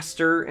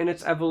 faster in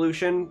its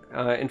evolution.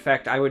 In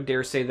fact, I would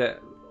dare say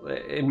that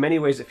in many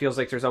ways it feels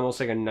like there's almost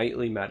like a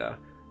nightly meta,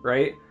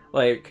 right?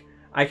 Like,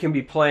 I can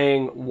be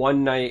playing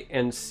one night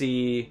and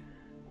see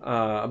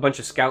a bunch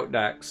of scout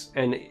decks,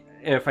 and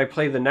if I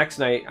play the next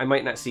night, I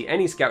might not see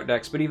any scout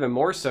decks, but even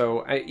more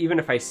so, even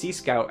if I see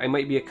scout, I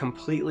might be a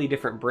completely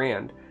different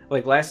brand.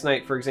 Like last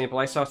night, for example,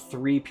 I saw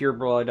 3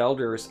 Pureblood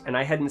Elders, and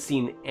I hadn't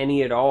seen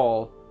any at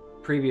all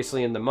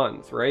previously in the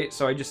month, right?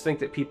 So I just think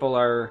that people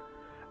are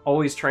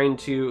always trying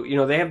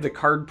to, they have the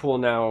card pool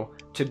now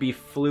to be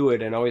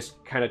fluid and always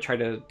kind of try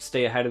to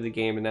stay ahead of the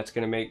game, and that's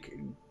going to make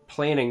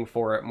planning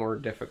for it more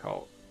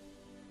difficult.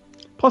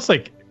 Plus,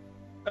 like,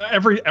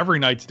 every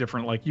night's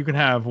different. Like, you can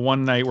have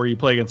one night where you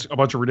play against a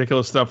bunch of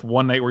ridiculous stuff,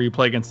 one night where you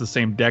play against the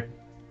same deck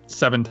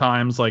 7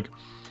 times. Like,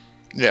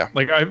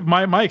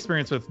 my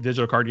experience with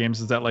digital card games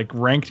is that, like,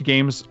 ranked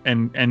games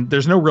and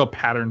there's no real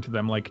pattern to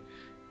them. Like,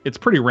 it's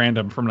pretty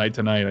random from night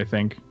to night, I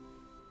think.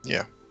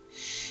 Yeah.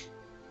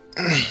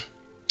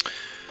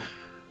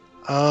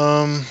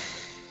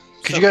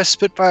 Could you guys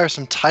spitfire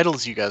some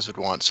titles you guys would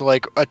want? So,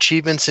 like,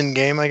 achievements in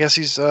game, I guess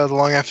he's the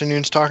Long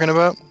Afternoon's talking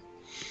about.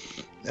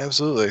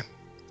 Absolutely.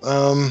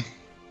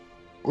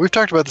 We've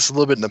talked about this a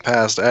little bit in the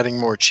past, adding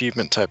more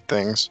achievement type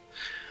things.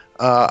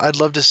 I'd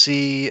love to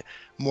see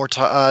more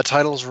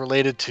titles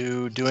related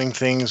to doing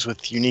things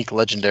with unique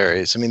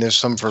legendaries. I mean, there's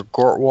some for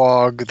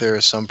Gortwog,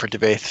 there's some for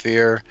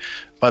Devaethfir.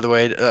 By the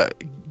way,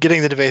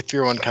 getting the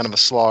Devaethfir one kind of a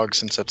slog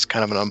since that's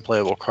kind of an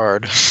unplayable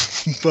card.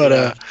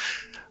 But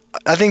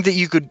I think that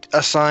you could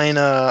assign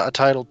a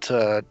title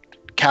to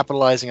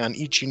capitalizing on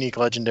each unique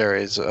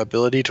legendary's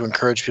ability to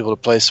encourage people to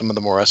play some of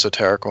the more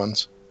esoteric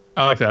ones.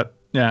 I like that.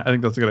 Yeah, I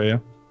think that's a good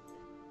idea.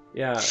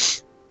 Yeah.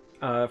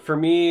 For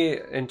me,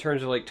 in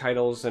terms of like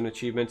titles and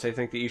achievements, I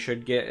think that you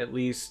should get at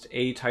least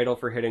a title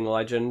for hitting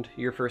Legend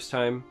your first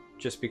time,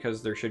 just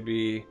because there should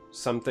be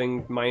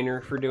something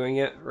minor for doing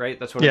it, right?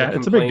 That's one of the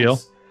complaints. It's a big deal.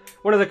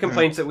 One of the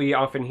complaints that we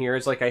often hear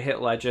is like, I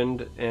hit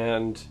Legend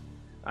and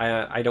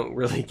I don't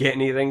really get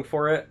anything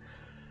for it.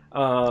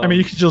 I mean,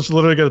 you could just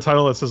literally get a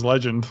title that says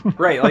Legend.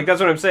 Right, like,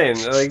 that's what I'm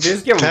saying. Like,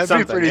 just give them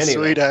something. That'd be pretty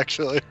sweet,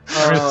 actually.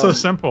 I mean, it's so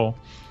simple.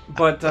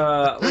 But,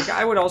 like,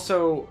 I would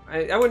also...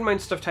 I wouldn't mind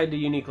stuff tied to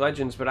unique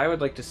legends, but I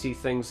would like to see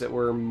things that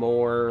were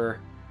more...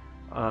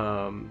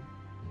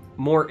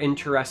 more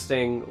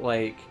interesting,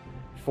 like,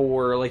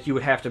 for... Like, you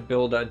would have to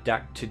build a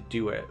deck to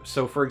do it.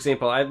 So, for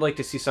example, I'd like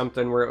to see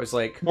something where it was,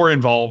 like... More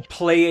involved.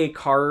 Play a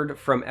card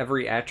from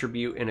every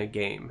attribute in a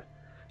game.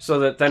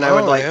 so that then I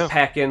would like yeah.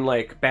 pack in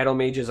like Battle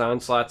Mage's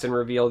Onslaughts and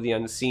reveal the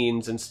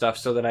Unseens and stuff,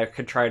 so that I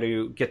could try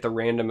to get the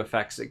random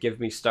effects that give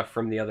me stuff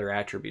from the other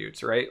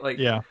attributes, right? Like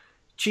Yeah.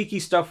 cheeky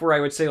stuff where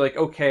I would say like,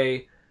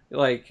 okay,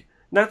 like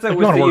not that Like, you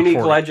with wanna the work unique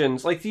for it.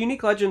 legends, like the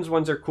unique legends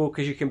ones are cool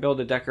because you can build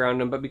a deck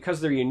around them, but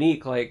because they're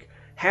unique, like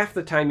half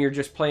the time you're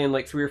just playing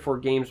like 3 or 4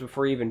 games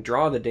before you even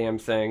draw the damn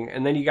thing,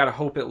 and then you gotta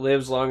hope it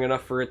lives long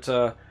enough for it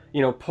to,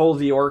 you know, pull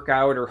the orc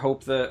out, or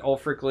hope that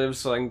Ulfric lives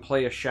so I can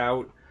play a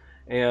shout.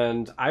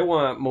 And I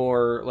want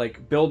more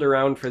like build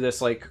around for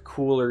this like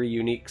cooler,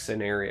 unique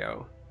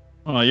scenario.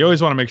 You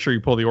always want to make sure you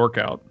pull the orc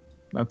out.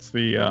 That's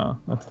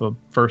the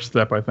first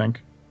step, I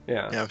think.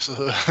 Yeah. Yeah,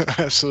 absolutely.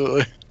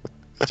 Absolutely.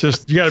 It's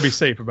just you got to be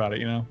safe about it,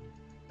 you know.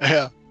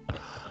 Yeah.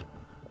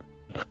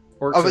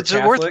 Orcs Oh, are but is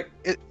it worth Catholic.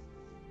 it?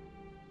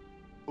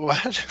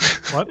 What?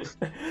 What?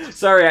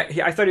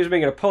 Sorry, I thought he was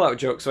making a pullout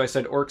joke, so I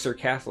said orcs are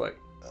Catholic.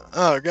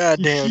 Oh, god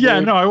damn. Yeah,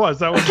 dude. no, I was.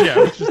 That was yeah. It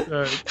was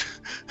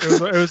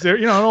just it was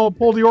you know, an old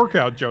pull the orc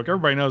out joke.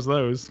 Everybody knows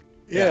those.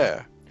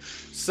 Yeah.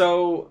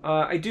 So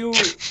I do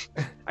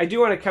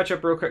want to catch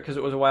up real quick because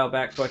it was a while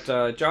back, but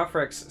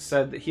Joffrex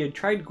said that he had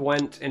tried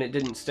Gwent and it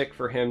didn't stick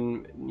for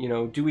him. You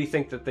know, do we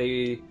think that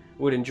they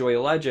would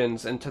enjoy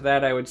Legends? And to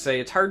that I would say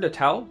it's hard to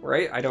tell,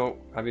 right? I don't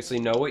obviously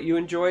know what you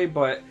enjoy,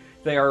 but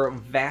they are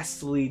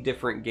vastly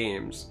different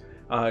games.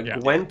 Yeah.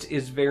 Gwent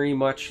is very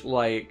much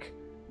like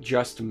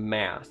just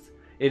math.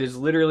 It is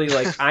literally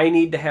like I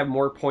need to have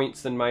more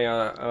points than my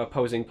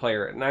opposing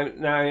player. And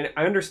I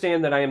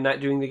understand that I am not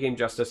doing the game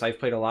justice. I've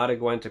played a lot of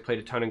Gwent. I played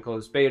a ton in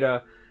closed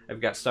beta. I've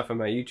got stuff on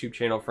my YouTube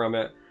channel from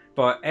it.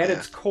 But at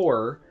its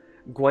core,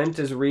 Gwent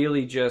is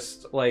really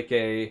just like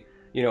a,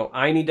 you know,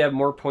 I need to have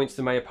more points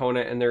than my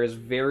opponent, and there is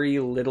very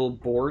little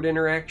board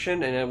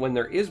interaction. And when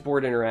there is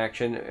board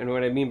interaction, and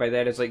what I mean by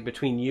that is like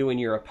between you and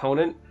your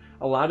opponent,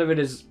 a lot of it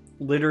is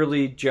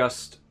literally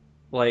just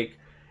like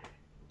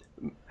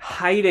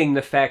hiding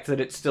the fact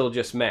that it's still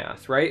just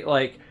math, right?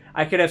 Like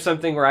I could have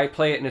something where I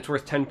play it and it's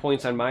worth 10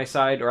 points on my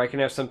side, or I can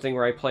have something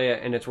where I play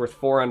it and it's worth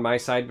 4 on my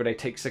side, but I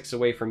take 6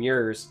 away from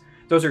yours.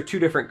 Those are two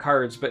different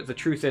cards, but the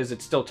truth is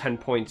it's still 10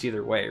 points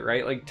either way,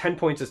 right? Like 10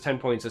 points is 10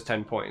 points is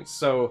 10 points.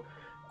 So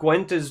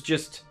Gwent is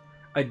just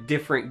a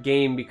different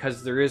game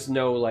because there is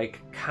no like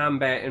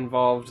combat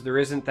involved. There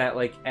isn't that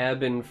like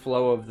ebb and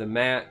flow of the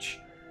match.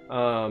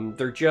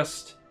 They're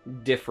just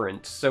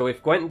different. So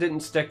if Gwent didn't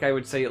stick, I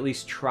would say at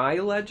least try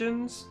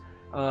Legends,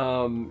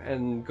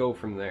 and go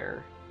from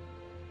there.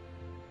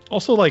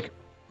 Also, like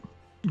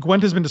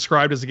Gwent has been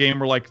described as a game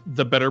where like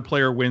the better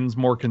player wins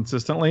more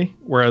consistently,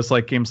 whereas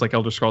like games like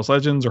Elder Scrolls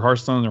Legends or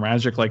Hearthstone or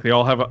Magic, like they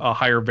all have a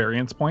higher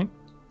variance point.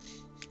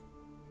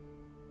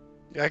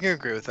 Yeah, I can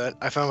agree with that.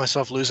 I found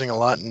myself losing a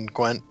lot in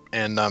Gwent,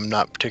 and I'm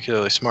not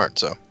particularly smart,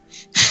 so.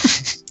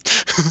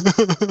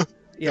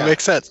 Yeah. It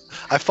makes sense.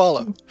 I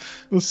follow.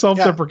 The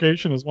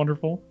self-deprecation is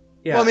wonderful.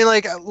 Yeah. Well, I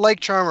mean, like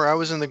Charmer, I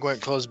was in the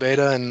Gwent closed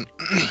beta, and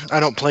I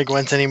don't play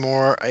Gwent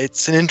anymore.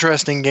 It's an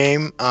interesting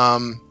game,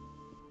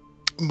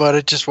 but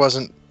it just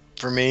wasn't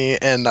for me.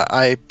 And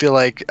I feel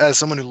like, as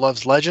someone who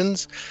loves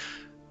Legends,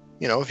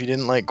 you know, if you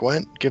didn't like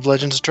Gwent, give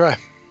Legends a try.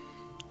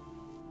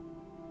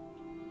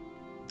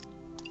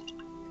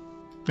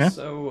 Yeah.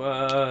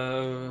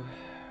 So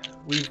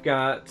we've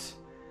got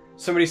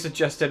somebody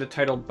suggested a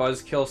title: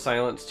 Buzzkill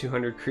Silence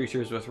 200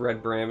 creatures with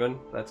Red Brahmin.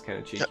 That's kind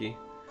of cheeky.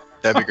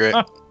 That'd be great.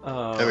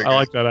 I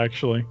like that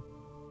actually.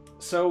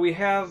 So we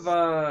have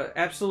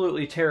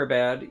absolutely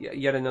Terabad,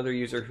 yet another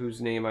user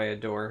whose name I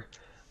adore.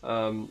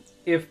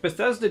 If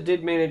Bethesda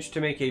did manage to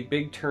make a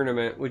big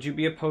tournament, would you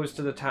be opposed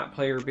to the top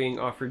player being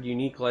offered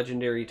unique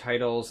legendary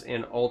titles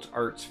and alt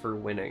arts for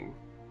winning?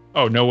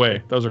 Oh no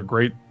way! Those are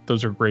great.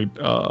 Those are great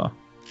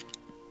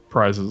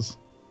prizes.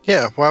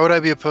 Yeah, why would I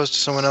be opposed to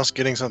someone else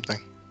getting something?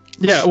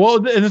 Yeah, well,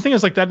 and the thing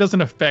is, like, that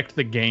doesn't affect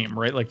the game,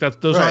 right? Like, those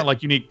Right. aren't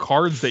like unique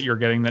cards that you're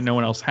getting that no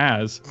one else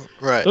has.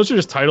 Right. Those are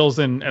just titles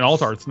and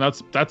alt arts, and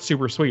that's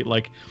super sweet.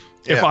 Like,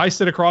 if Yeah. I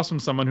sit across from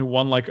someone who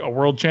won like a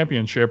world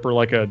championship or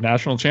like a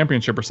national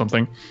championship or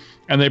something,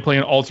 and they play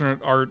an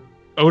alternate art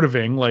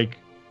Odiving, like,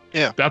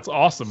 Yeah. that's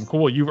awesome,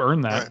 cool, you've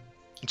earned that. Right.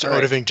 So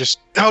Right.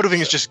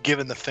 Odiving is just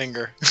given the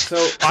finger. So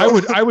I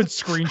would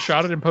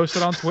screenshot it and post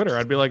it on Twitter.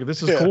 I'd be like,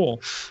 this is Yeah.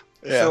 cool.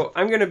 Yeah. So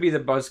I'm going to be the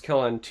buzzkill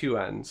on two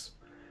ends.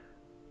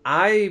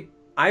 I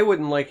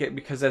wouldn't like it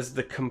because as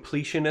the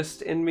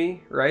completionist in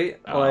me, right?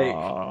 Like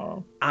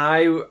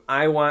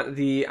I want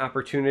the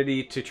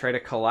opportunity to try to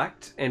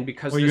collect, and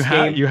because well, this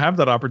game you have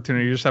that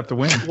opportunity. You just have to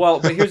win. well,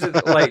 but here's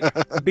the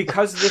like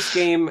because this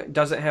game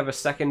doesn't have a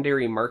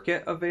secondary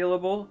market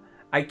available,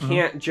 I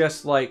can't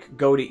just like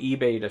go to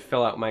eBay to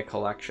fill out my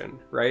collection,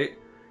 right?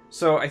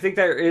 So I think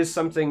there is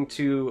something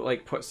to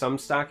like put some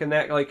stock in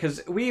that, like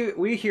because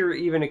we hear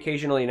even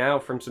occasionally now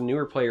from some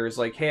newer players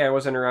like, hey, I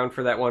wasn't around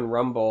for that one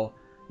Rumble.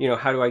 You know,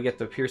 how do I get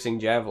the piercing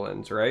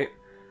javelins, right?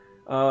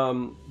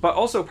 But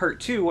also part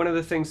two, one of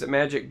the things that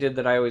Magic did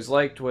that I always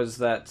liked was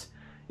that,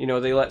 you know,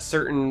 they let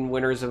certain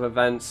winners of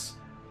events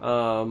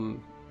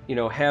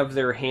have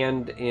their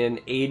hand in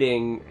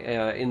aiding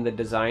in the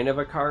design of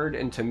a card,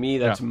 and to me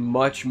that's Yeah.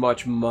 much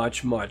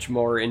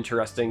more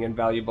interesting and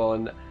valuable.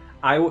 And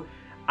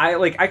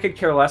I could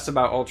care less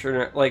about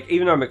alternate, like,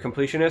 even though I'm a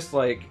completionist,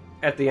 like,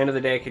 at the end of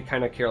the day I could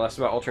kind of care less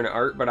about alternate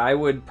art, but I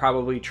would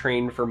probably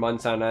train for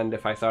months on end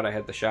if I thought I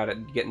had the shot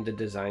at getting to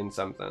design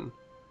something.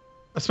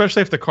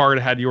 Especially if the card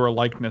had your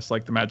likeness,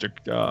 like the Magic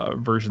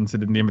versions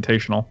did in the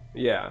Invitational.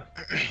 Yeah.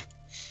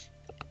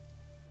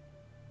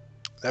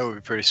 That would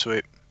be pretty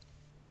sweet.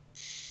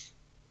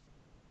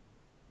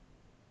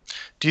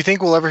 Do you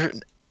think we'll ever...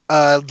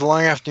 The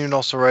Long Afternoon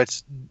also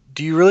writes,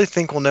 do you really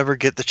think we'll never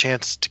get the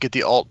chance to get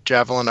the alt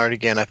Javelin art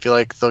again? I feel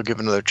like they'll give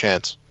another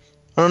chance.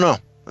 I don't know.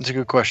 That's a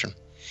good question.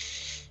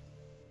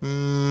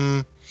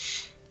 I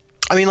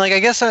mean, like, I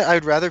guess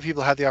I'd rather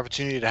people have the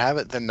opportunity to have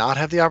it than not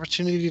have the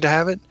opportunity to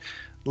have it.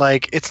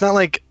 Like, it's not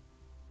like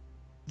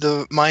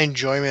my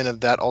enjoyment of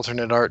that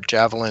alternate art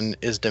Javelin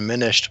is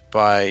diminished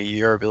by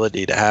your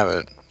ability to have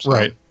it. So.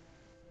 Right.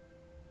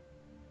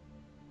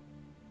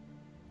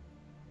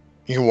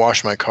 You can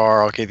wash my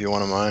car. I'll give you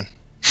one of mine.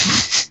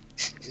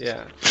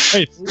 Yeah.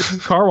 Hey,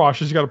 car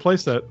washes, you got a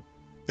playset.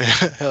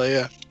 Hell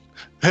yeah.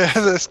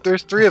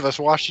 There's 3 of us.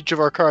 Wash each of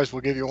our cars.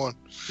 We'll give you one.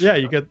 Yeah,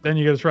 you get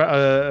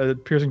a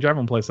piercing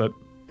javelin playset.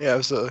 Yeah,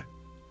 absolutely.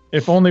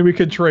 If only we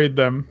could trade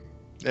them.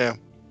 Yeah.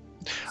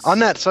 On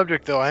that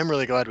subject, though, I'm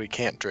really glad we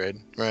can't trade.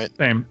 Right?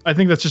 Same. I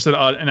think that's just an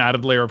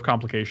added layer of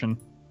complication.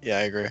 Yeah,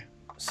 I agree.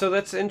 So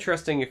that's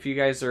interesting. If you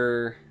guys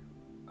are,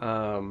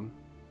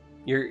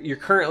 you're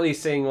currently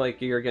saying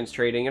like you're against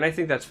trading, and I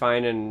think that's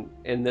fine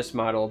in this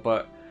model.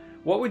 But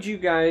what would you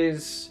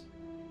guys?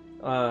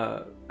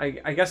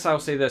 I guess I'll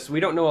say this: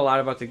 we don't know a lot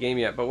about the game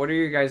yet, but what are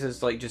your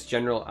guys' like just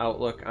general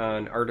outlook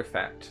on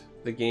Artifact,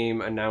 the game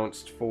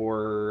announced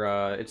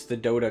for it's the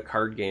Dota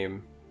card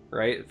game,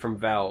 right, from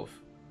Valve?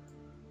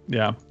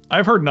 Yeah,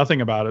 I've heard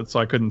nothing about it, so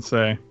I couldn't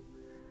say.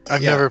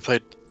 I've never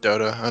played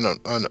Dota. I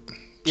don't. Sorry.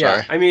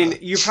 Yeah, I mean,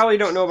 you probably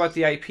don't know about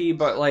the IP,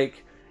 but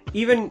like,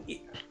 even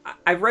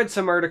I've read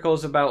some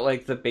articles about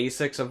like the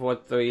basics of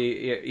what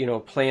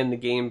the plan the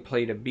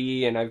gameplay to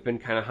be, and I've been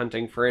kind of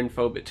hunting for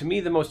info. But to me,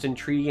 the most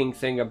intriguing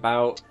thing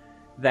about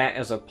that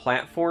as a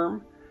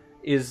platform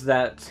is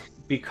that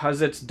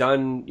because it's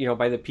done,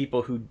 by the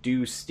people who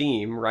do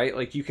Steam, right?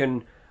 Like you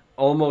can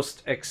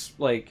almost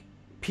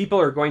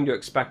people are going to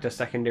expect a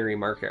secondary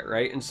market,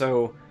 right? And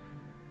so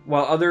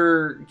while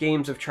other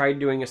games have tried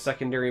doing a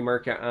secondary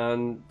market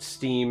on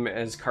Steam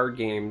as card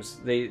games,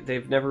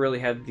 they've never really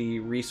had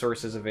the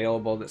resources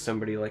available that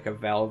somebody like a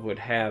Valve would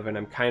have, and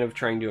I'm kind of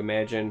trying to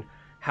imagine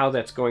how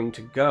that's going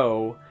to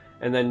go.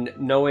 And then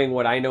knowing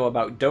what I know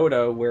about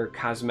Dota, where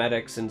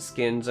cosmetics and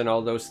skins and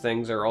all those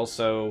things are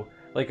also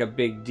like a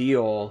big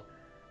deal,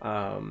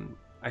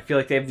 I feel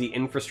like they have the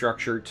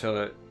infrastructure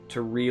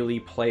to really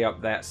play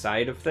up that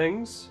side of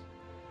things.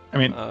 I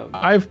mean,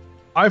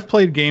 I've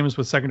played games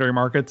with secondary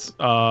markets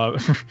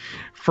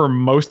for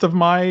most of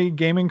my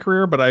gaming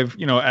career, but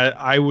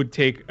I would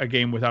take a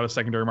game without a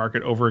secondary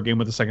market over a game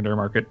with a secondary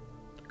market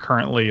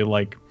currently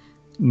like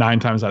 9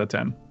 times out of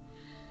 10.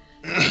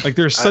 Like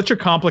there's such a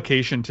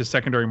complication to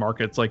secondary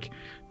markets. Like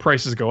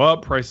prices go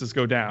up, prices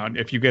go down.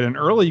 If you get in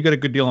early, you get a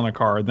good deal on a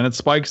card. Then it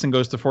spikes and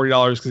goes to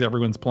 $40 because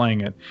everyone's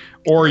playing it,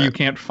 or you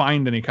can't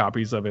find any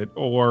copies of it,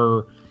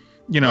 or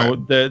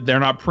they're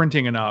not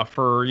printing enough,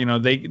 or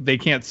they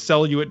can't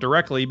sell you it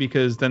directly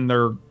because then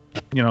they're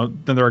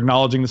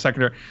acknowledging the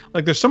secondary.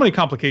 Like there's so many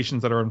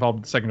complications that are involved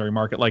in the secondary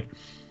market. Like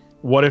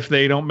what if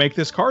they don't make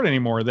this card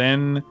anymore?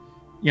 Then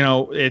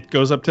it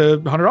goes up to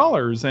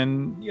 $100,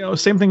 and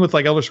same thing with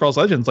like Elder Scrolls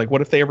Legends. Like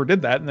what if they ever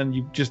did that, and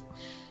then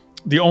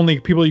the only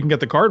people you can get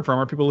the card from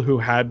are people who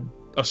had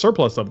a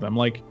surplus of them.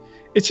 Like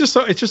it's just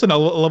a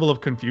level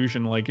of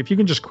confusion. Like if you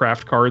can just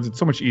craft cards, it's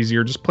so much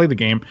easier. Just play the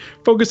game,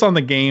 focus on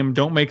the game.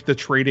 Don't make the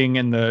trading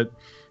and the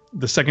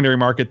secondary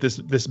market this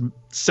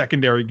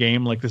secondary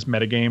game, like this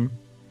meta game.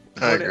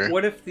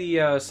 What if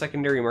the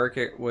secondary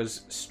market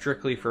was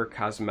strictly for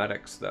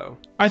cosmetics, though?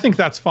 I think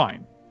that's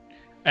fine.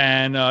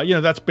 And,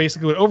 that's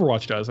basically what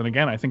Overwatch does. And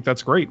again, I think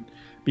that's great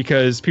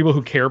because people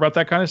who care about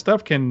that kind of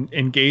stuff can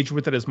engage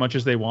with it as much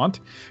as they want.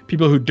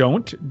 People who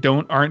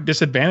aren't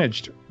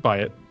disadvantaged by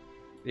it.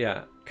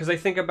 Yeah. Because I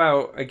think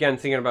about, again,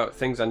 thinking about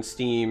things on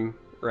Steam,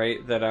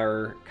 right, that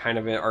are kind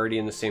of already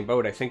in the same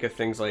boat. I think of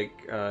things like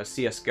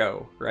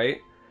CSGO, right,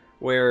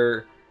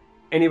 where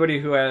anybody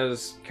who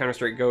has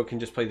Counter-Strike Go can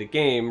just play the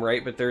game,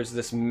 right, but there's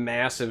this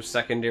massive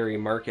secondary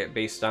market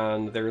based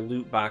on their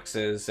loot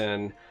boxes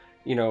and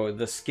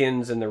the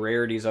skins and the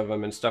rarities of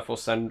them, and stuff will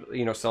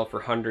sell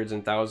for hundreds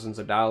and thousands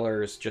of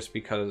dollars just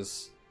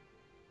because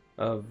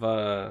of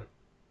the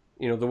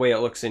way it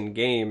looks in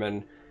game.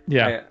 And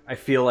I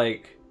feel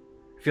like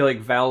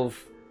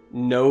Valve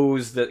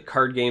knows that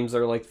card games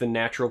are like the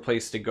natural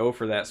place to go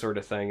for that sort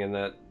of thing,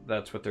 and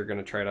that's what they're going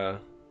to try to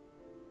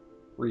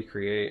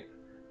recreate.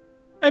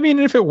 I mean,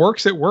 if it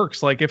works, it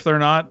works. Like if they're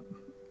not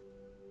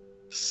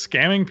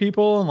scamming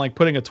people and like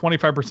putting a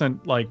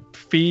 25% like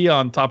fee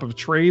on top of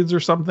trades or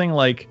something,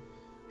 like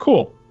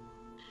cool.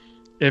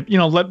 if you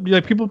know,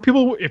 let people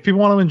if people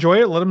want to enjoy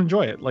it, let them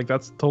enjoy it. Like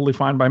that's totally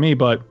fine by me,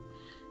 but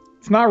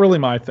it's not really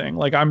my thing.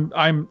 Like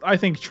I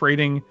think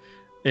trading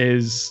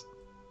is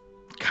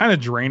kind of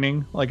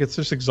draining. Like it's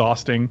just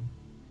exhausting.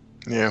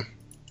 Yeah.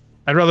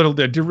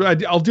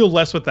 I'll deal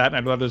less with that, and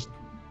I'd rather just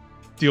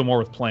deal more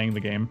with playing the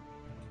game.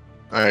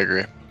 I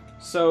agree.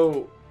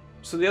 So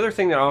the other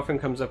thing that often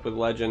comes up with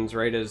Legends,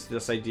 right, is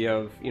this idea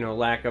of, you know,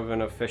 lack of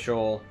an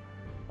official,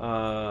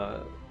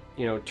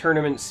 you know,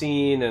 tournament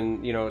scene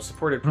and, you know,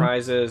 supported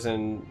prizes,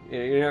 and,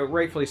 you know,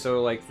 rightfully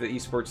so, like the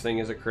esports thing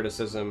is a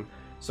criticism.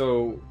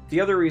 So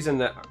the other reason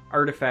that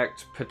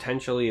Artifact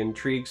potentially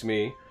intrigues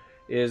me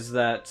is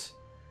that,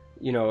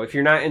 you know, if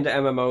you're not into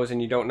MMOs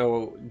and you don't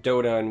know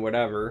Dota and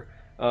whatever,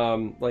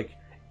 like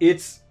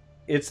it's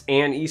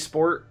an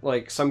esport.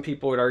 Like some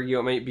people would argue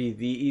it might be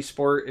the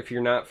esport. If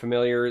you're not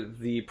familiar,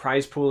 the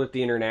prize pool at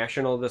the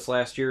International this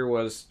last year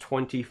was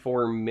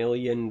 $24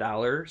 million.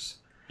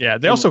 Yeah,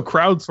 they also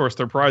crowdsource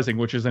their prizing,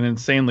 which is an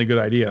insanely good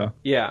idea.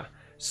 Yeah.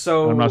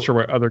 So I'm not sure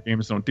why other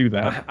games don't do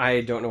that.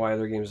 I don't know why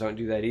other games don't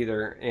do that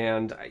either.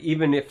 And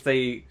even if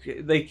they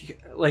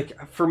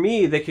like, for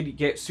me, they could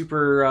get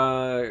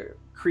super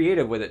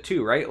creative with it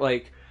too, right?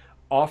 Like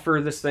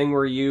offer this thing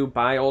where you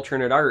buy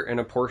alternate art and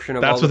a portion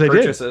of all the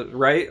purchases,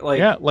 right? Like,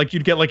 yeah, like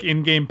you'd get like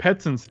in-game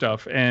pets and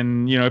stuff,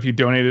 and you know, if you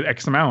donated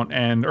X amount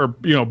and or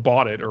you know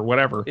bought it or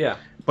whatever. Yeah.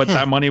 But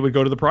that money would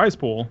go to the prize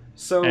pool.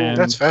 So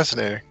that's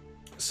fascinating.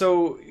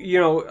 So, you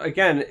know,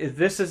 again,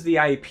 this is the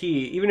IP,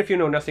 even if you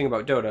know nothing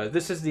about Dota,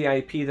 this is the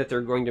IP that they're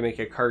going to make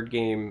a card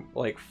game,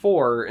 like,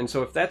 for, and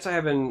so if that's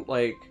having,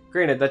 like,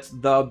 granted, that's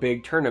the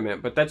big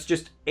tournament, but that's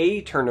just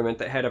a tournament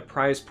that had a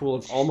prize pool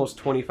of almost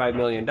 $25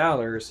 million,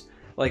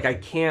 like, I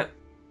can't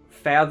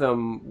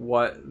fathom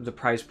what the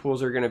prize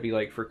pools are going to be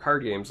like for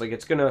card games. Like,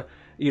 it's going to,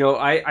 you know,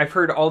 I've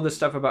heard all this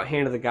stuff about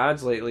Hand of the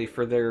Gods lately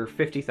for their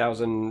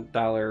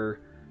 $50,000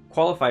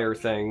 qualifier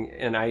thing,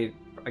 and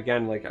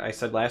again, like I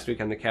said last week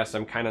on the cast,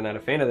 I'm kind of not a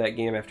fan of that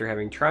game after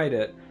having tried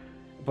it,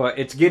 but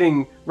it's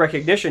getting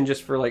recognition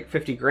just for like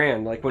 50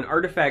 grand. Like when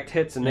Artifact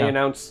hits and they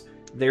announce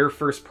their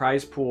first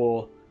prize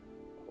pool,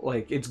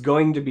 like it's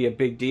going to be a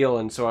big deal.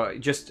 And so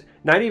just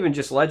not even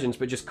just Legends,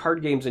 but just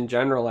card games in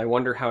general, I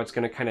wonder how it's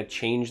going to kind of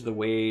change the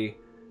way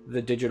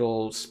the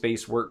digital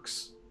space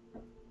works.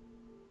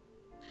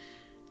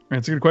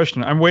 That's a good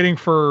question. I'm waiting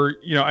for,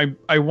 you know,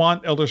 I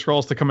want Elder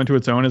Scrolls to come into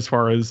its own as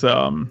far as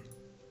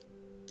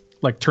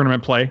like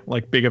tournament play,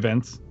 like big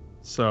events.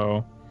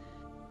 So,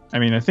 I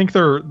mean, I think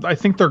they're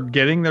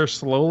getting there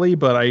slowly,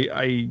 but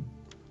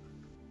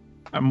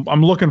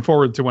I'm looking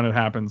forward to when it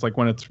happens. Like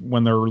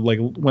when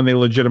they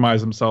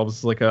legitimize themselves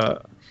as like an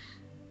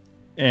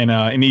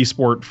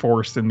esport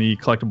force in the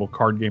collectible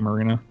card game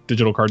arena,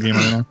 digital card game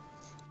arena.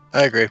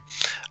 I agree.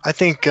 I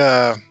think.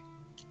 I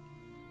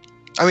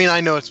mean, I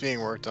know it's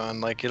being worked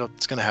on. Like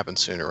it's going to happen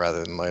sooner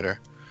rather than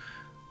later.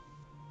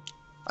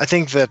 I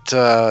think that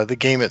the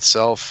game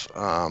itself,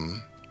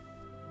 honestly,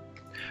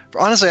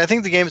 I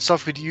think the game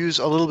itself could use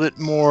a little bit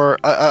more,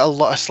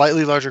 a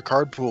slightly larger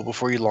card pool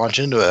before you launch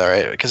into it,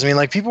 right? Because I mean,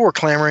 like people were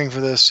clamoring for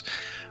this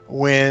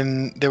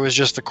when there was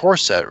just the core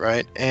set,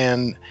 right?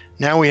 And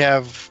now we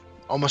have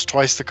almost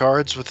twice the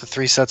cards with the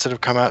 3 sets that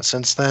have come out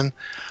since then,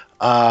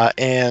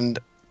 and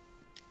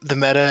the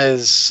meta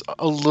is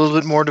a little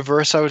bit more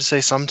diverse, I would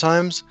say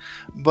sometimes,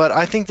 but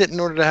I think that in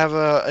order to have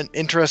an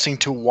interesting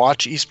to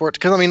watch esports,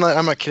 because I mean, like,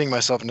 I'm not kidding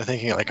myself into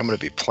thinking like I'm going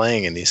to be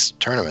playing in these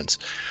tournaments,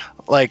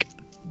 like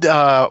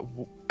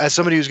as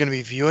somebody who's going to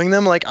be viewing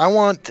them, like I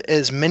want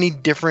as many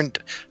different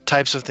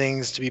types of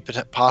things to be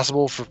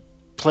possible for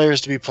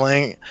players to be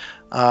playing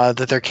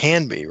that there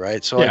can be,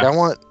 right? So like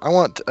I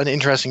want an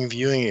interesting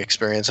viewing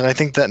experience, and I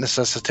think that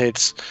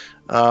necessitates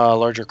a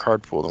larger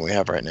card pool than we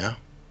have right now.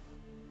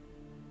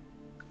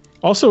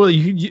 Also, an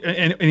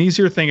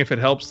easier thing, if it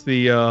helps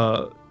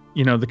the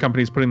you know, the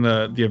companies putting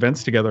the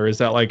events together, is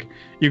that like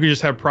you could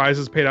just have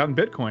prizes paid out in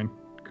Bitcoin.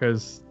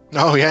 Because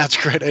oh yeah, it's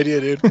a great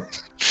idea, dude.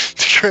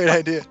 It's a great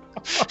idea.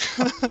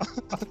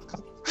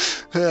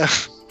 Yeah,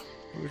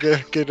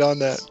 get on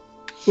that.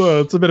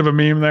 Well, it's a bit of a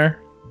meme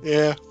there.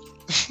 Yeah.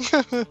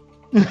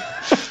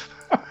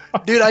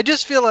 Dude, I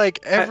just feel like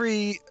let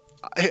me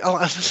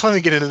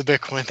get into the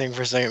Bitcoin thing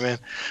for a second, man.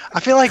 I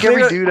feel like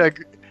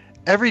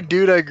every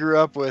dude I grew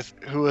up with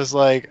who was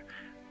like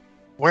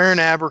wearing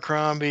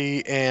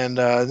Abercrombie, and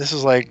this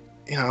is like,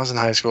 you know, I was in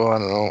high school, I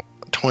don't know,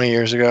 20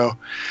 years ago,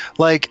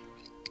 like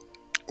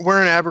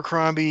wearing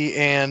Abercrombie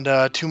and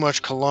too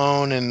much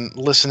cologne and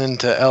listening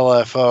to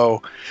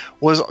LFO,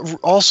 was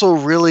also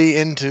really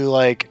into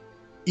like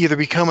either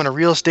becoming a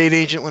real estate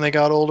agent when they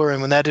got older,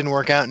 and when that didn't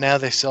work out, now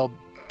they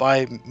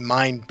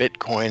mine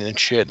Bitcoin and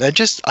shit. I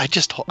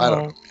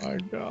don't. Oh my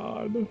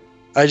god.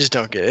 I just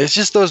don't get it.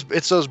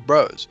 It's those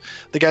bros.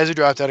 The guys who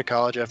dropped out of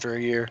college after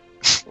a year.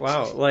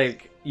 Wow,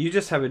 like you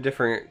just have a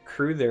different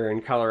crew there in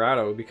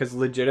Colorado, because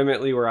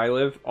legitimately where I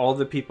live, all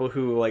the people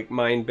who like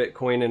mine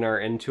Bitcoin and are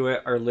into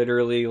it are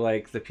literally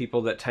like the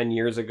people that 10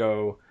 years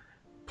ago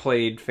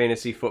played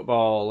fantasy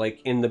football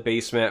like in the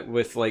basement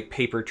with like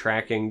paper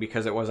tracking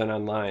because it wasn't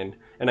online.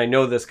 And I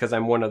know this because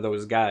I'm one of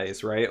those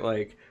guys, right?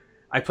 Like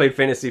I played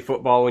fantasy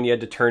football when you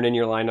had to turn in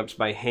your lineups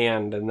by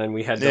hand, and then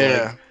we had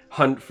to like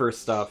hunt for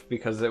stuff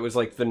because it was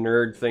like the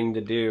nerd thing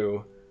to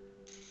do.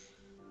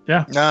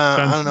 Yeah.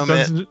 I don't know,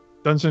 man.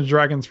 Dungeons and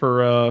Dragons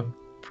for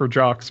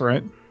jocks,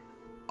 right?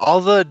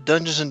 All the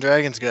Dungeons and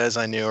Dragons guys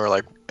I knew are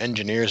like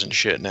engineers and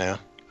shit now.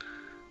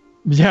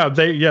 Yeah,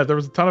 there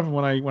was a ton of them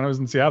when I was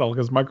in Seattle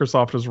because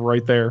Microsoft was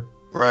right there.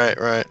 Right.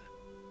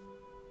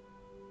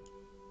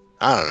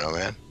 I don't know,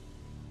 man.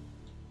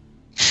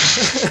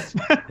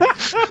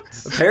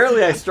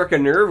 Apparently, I struck a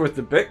nerve with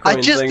the Bitcoin thing.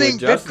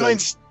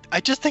 I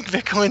just think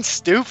Bitcoin's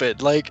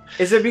stupid. Like,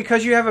 is it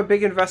because you have a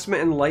big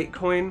investment in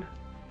Litecoin?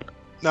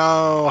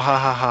 No,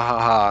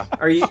 ha.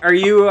 Are you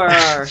on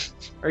the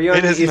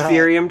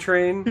Ethereum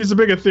train? He's a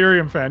big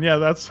Ethereum fan. Yeah,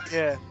 that's.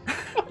 Yeah.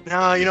 No,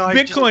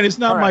 Bitcoin is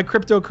not my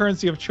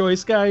cryptocurrency of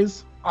choice,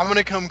 guys. I'm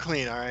gonna come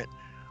clean, all right?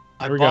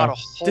 I bought a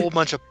whole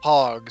bunch of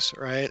Pogs,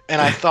 right? And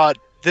I thought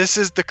this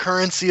is the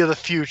currency of the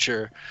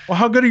future. Well,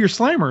 how good are your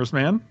slammers,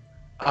 man?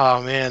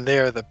 Oh man, they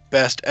are the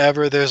best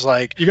ever. There's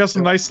like you got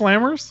some nice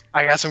slammers.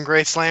 I got some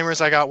great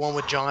slammers. I got one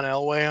with John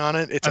Elway on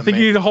it. I think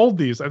you need to hold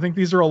these. I think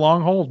these are a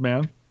long hold,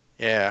 man.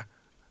 Yeah.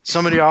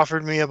 Somebody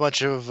offered me a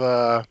bunch of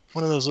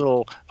one of those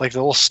little like the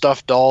little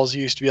stuffed dolls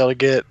you used to be able to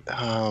get.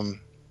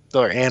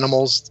 They're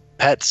animals,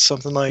 pets,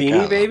 something like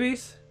Beanie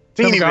Babies.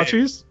 Beanie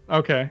Babies.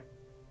 Okay.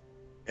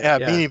 Yeah,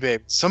 Beanie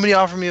Babies. Somebody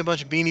offered me a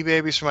bunch of Beanie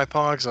Babies for my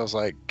Pogs. I was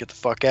like, get the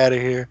fuck out of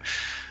here.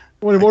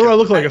 What do I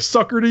look like, a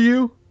sucker to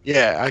you?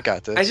 Yeah, I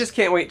got this. I just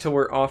can't wait till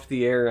we're off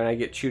the air and I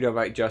get chewed up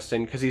by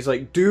Justin because he's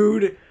like,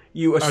 dude,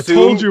 I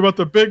told you about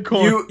the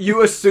Bitcoin.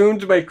 You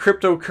assumed my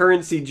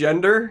cryptocurrency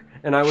gender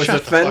and I was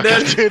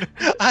offended. Dude,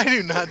 I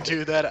do not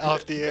do that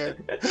off the air.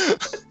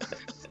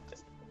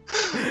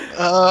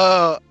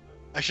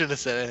 I shouldn't have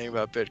said anything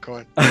about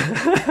Bitcoin.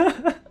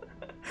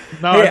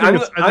 No, hey, I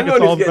think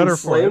it's all better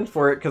slammed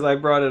for it because I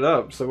brought it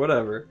up. So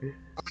whatever.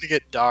 I'm gonna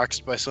get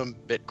doxxed by some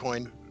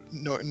Bitcoin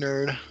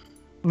nerd.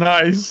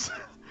 Nice.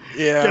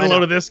 Yeah. Get a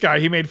load of this guy.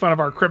 He made fun of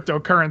our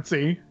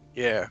cryptocurrency.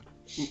 Yeah.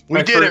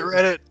 We did it,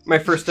 Reddit. My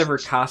first ever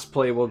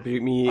cosplay will be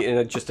me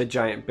in just a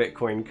giant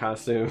Bitcoin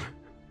costume.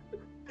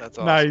 That's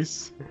awesome.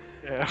 Nice.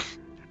 Yeah.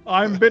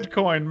 I'm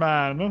Bitcoin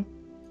man.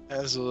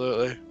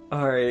 Absolutely.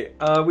 All right.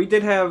 We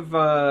did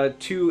have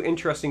 2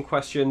 interesting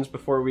questions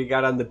before we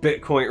got on the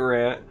Bitcoin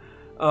rant.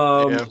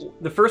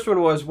 The first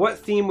one was, what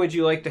theme would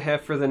you like to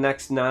have for the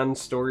next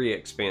non-story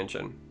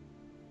expansion?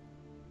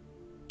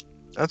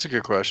 That's a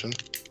good question.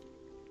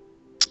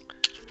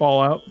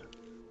 Fallout.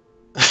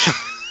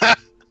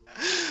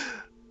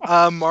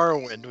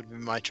 Morrowind would be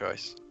my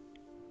choice.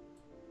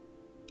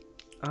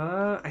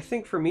 I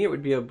think for me it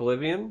would be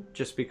Oblivion,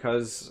 just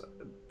because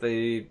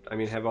they,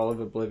 have all of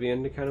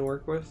Oblivion to kind of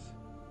work with.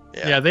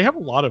 Yeah, they have a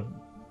lot of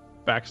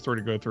backstory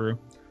to go through.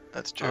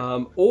 That's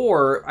true.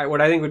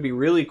 What I think would be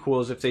really cool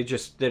is if they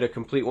just did a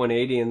complete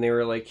 180 and they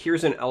were like,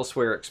 here's an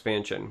Elsewhere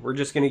expansion. We're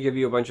just going to give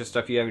you a bunch of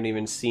stuff you haven't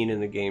even seen in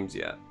the games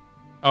yet.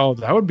 Oh,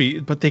 that would be,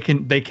 but they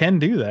can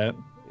do that.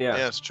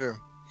 Yeah, it's true.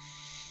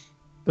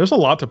 There's a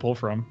lot to pull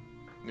from.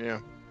 Yeah.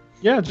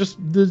 Yeah, or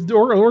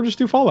just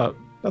do Fallout.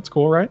 That's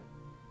cool, right?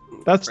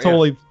 That's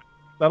totally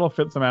that'll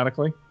fit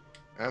thematically.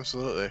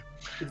 Absolutely.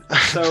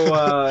 So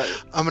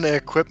I'm gonna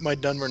equip my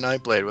Dunmer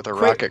Nightblade with a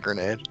rocket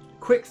grenade.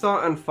 Quick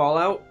thought on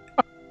Fallout.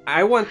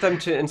 I want them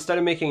to, instead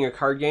of making a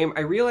card game,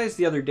 I realized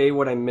the other day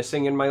what I'm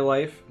missing in my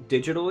life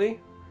digitally.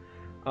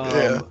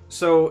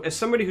 So as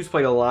somebody who's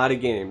played a lot of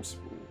games,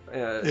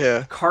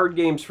 card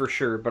games for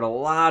sure, but a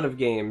lot of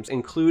games,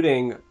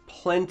 including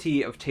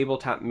plenty of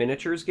tabletop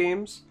miniatures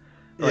games,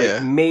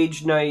 like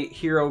Mage Knight,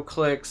 Hero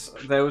Clicks,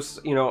 those,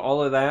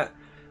 all of that.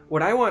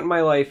 What I want in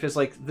my life is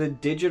like the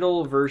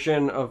digital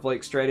version of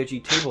like strategy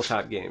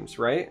tabletop games,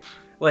 right?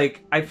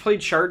 Like, I've played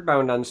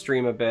Shardbound on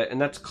stream a bit,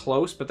 and that's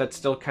close, but that's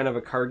still kind of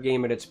a card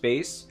game at its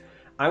base.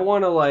 I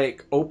want to,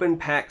 like, open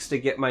packs to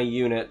get my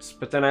units,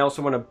 but then I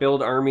also want to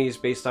build armies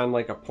based on,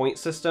 like, a point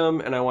system,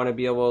 and I want to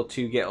be able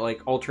to get,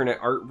 like, alternate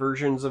art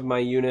versions of my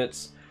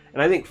units.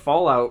 And I think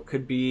Fallout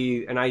could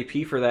be an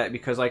IP for that,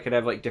 because I could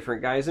have, like,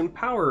 different guys in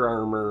power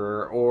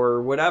armor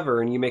or whatever,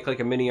 and you make, like,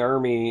 a mini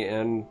army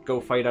and go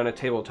fight on a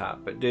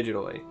tabletop, but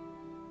digitally.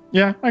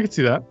 Yeah, I could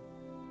see that.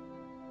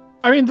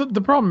 I mean, the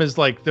problem is,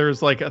 like,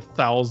 there's, like,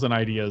 1,000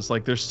 ideas.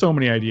 Like, there's so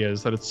many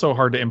ideas that it's so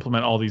hard to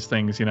implement all these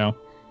things,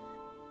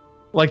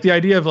 Like, the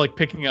idea of, like,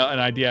 picking an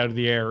idea out of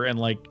the air and,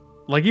 like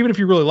even if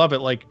you really love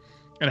it, like,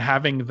 and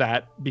having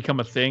that become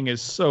a thing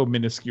is so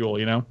minuscule,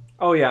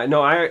 Oh, yeah.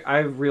 No, I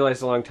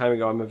realized a long time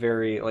ago I'm a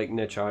very, like,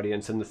 niche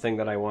audience, and the thing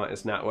that I want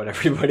is not what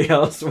everybody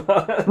else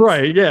wants.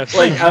 Right, yes.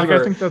 Like, ever.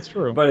 I think that's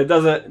true. But it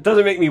doesn't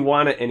make me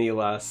want it any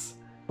less.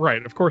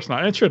 Right, of course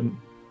not. It shouldn't.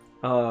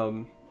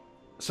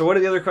 So one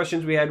of the other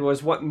questions we had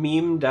was, what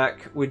meme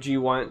deck would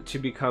you want to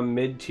become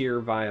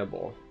mid-tier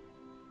viable?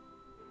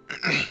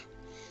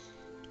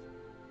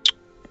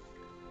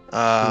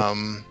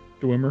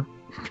 Dwemer.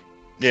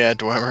 Yeah,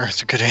 Dwemer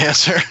is a good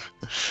answer.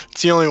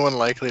 It's the only one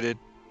likely to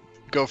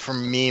go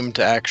from meme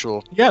to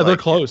actual. Yeah, they're like,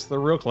 close. They're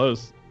real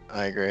close.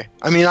 I agree.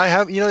 I mean, I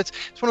have,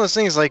 it's one of those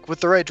things, like, with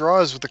the right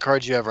draws with the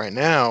cards you have right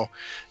now,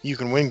 you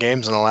can win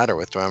games on a ladder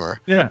with Dwemer.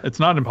 Yeah, it's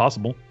not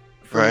impossible.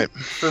 Right.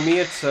 For me,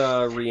 it's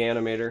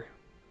Reanimator.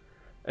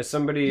 As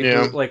somebody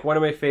Yeah. who, like, one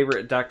of my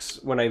favorite decks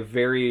when I was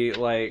very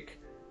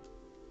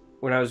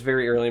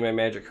early in my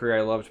Magic career,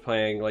 I loved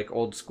playing, like,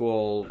 old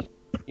school,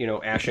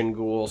 Ashen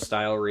Ghoul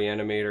style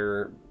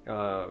Reanimator,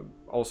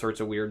 all sorts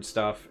of weird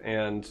stuff.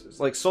 And,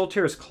 like,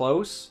 Solitaire is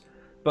close,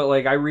 but,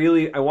 like, I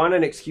want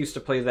an excuse to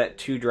play that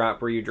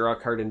 2-drop where you draw a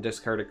card and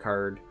discard a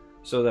card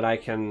so that I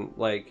can,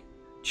 like,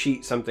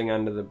 cheat something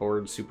onto the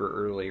board super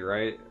early,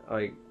 right?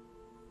 Like,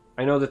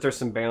 I know that there's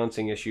some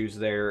balancing issues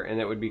there,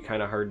 and it would be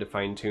kind of hard to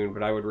fine-tune,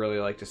 but I would really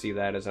like to see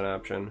that as an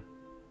option.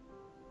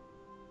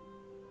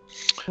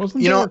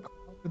 Wasn't there a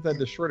card that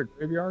destroyed a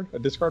graveyard, a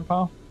discard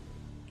pile?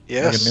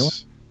 Yes. Like a new one?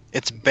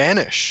 It's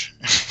Banish.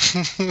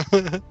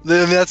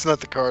 That's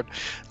not the card.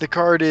 The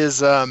card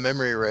is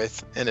Memory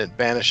Wraith, and it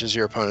banishes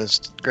your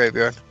opponent's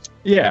graveyard.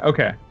 Yeah.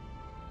 Okay.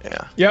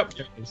 Yeah. Yep.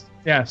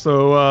 Yeah.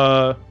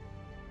 So,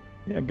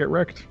 get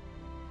wrecked.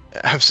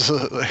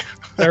 Absolutely.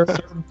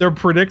 they're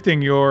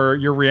predicting your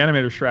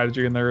Reanimator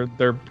strategy, and they're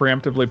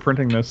preemptively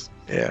printing this.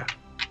 Yeah.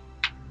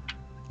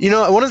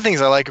 One of the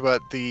things I like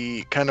about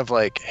the kind of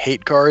like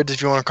hate cards,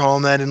 if you want to call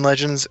them that, in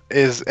Legends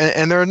is,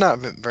 and there are not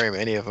very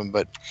many of them,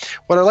 but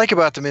what I like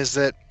about them is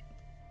that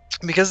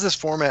because this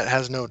format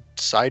has no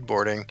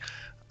sideboarding,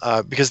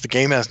 because the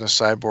game has no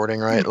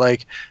sideboarding, right?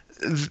 Like,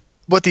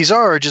 what these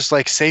are just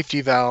like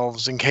safety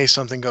valves in case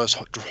something goes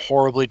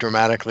horribly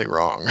dramatically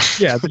wrong.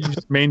 Yeah, you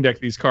just main deck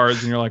these cards,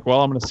 and you're like,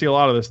 well, I'm going to seal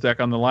out of this deck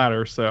on the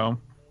ladder, so.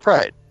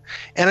 Right.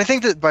 And I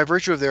think that by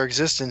virtue of their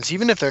existence,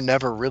 even if they're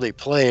never really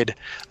played,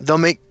 they'll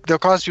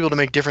cause people to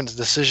make different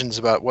decisions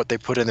about what they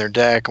put in their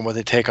deck and what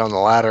they take on the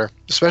ladder,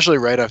 especially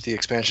right after the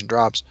expansion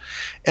drops.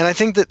 And I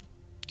think that,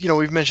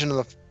 we've mentioned in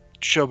the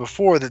show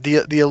before that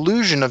the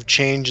illusion of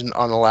change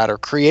on the ladder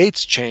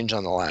creates change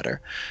on the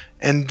ladder.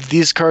 And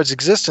these cards'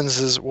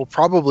 existences will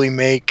probably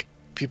make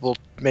people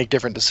make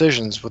different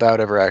decisions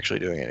without ever actually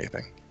doing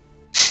anything.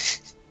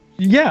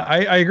 Yeah,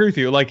 I agree with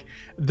you. Like,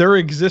 their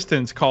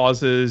existence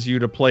causes you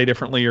to play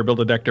differently or build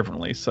a deck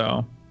differently,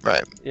 so.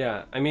 Right.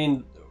 Yeah, I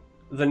mean,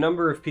 the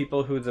number of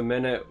people who the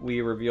minute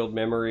we revealed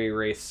Memory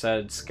Wraith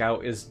said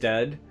Scout is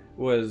dead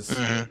was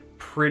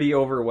pretty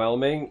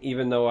overwhelming,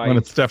 even though I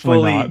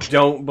fully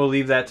don't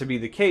believe that to be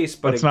the case.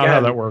 But that's not how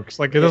that works.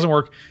 Like, it doesn't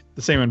work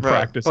the same in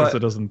practice as it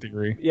does in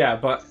theory. Yeah,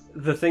 but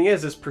the thing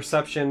is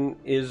perception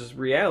is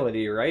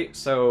reality, right?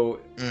 So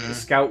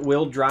Scout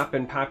will drop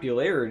in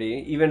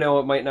popularity, even though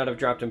it might not have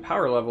dropped in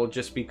power level,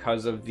 just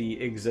because of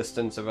the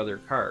existence of other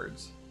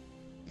cards.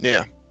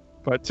 Yeah.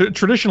 But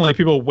traditionally,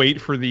 people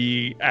wait for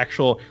the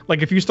actual,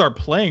 like, if you start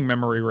playing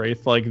Memory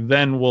Wraith, like,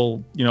 then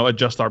we'll,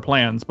 adjust our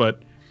plans.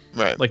 But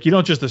right, like, you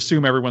don't just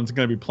assume everyone's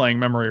going to be playing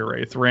Memory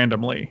Wraith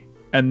randomly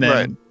and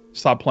then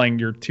stop playing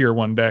your tier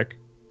 1 deck.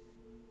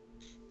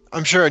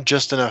 I'm sure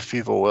just enough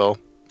people will.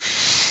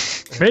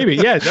 Maybe,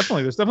 yeah,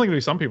 definitely. There's definitely going to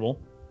be some people.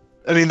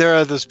 I mean, there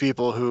are those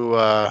people who,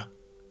 and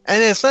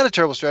it's not a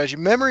terrible strategy.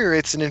 Memory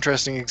Wraith's an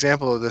interesting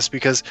example of this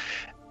because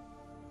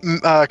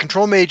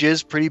Control Mage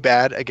is pretty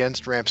bad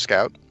against Ramp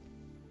Scout.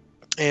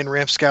 And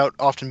Ramp Scout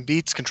often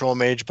beats Control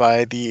Mage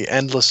by the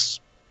endless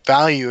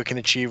value it can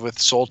achieve with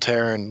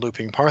Solitaire and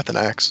Looping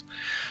Parthenax.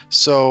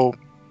 So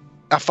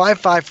a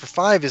 5/5 for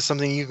 5 is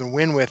something you can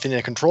win with in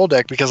a control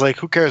deck because, like,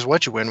 who cares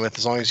what you win with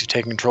as long as you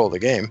take control of the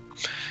game.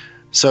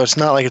 So it's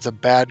not like it's a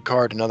bad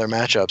card in other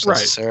matchups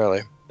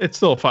necessarily. It's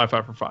still a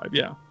 5/5 for 5,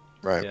 yeah.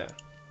 Right.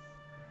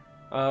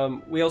 Yeah.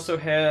 We also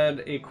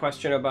had a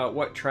question about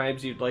what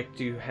tribes you'd like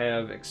to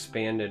have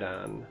expanded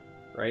on,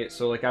 right?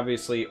 So, like,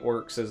 obviously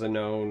Orcs is a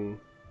known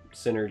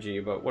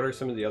synergy, but what are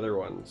some of the other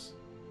ones?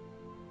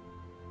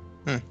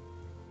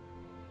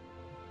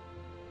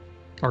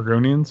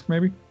 Argonians,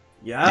 maybe?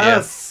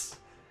 Yes! Yeah.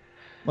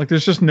 Like,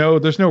 there's no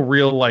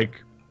real,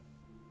 like,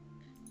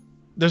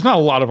 there's not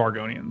a lot of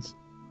Argonians,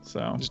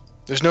 so.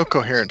 There's no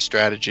coherent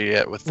strategy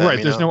yet with them.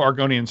 Right, there's no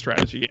Argonian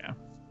strategy, yeah.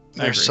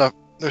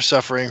 They're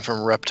suffering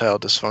from reptile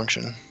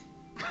dysfunction.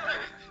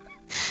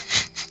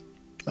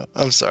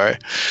 I'm sorry.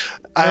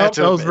 That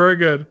was very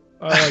good.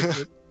 I liked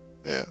it.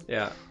 Yeah.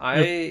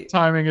 Yeah,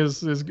 timing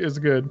is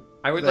good.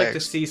 I would like to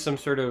see some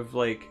sort of,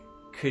 like,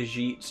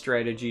 Khajiit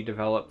strategy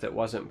developed that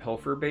wasn't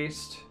pilfer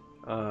based.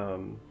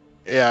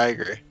 Yeah, I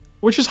agree.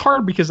 Which is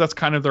hard because that's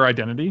kind of their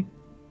identity.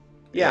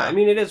 Yeah, I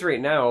mean, it is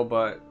right now,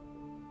 but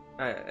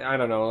I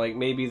don't know, like,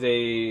 maybe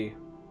they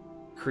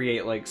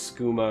create, like,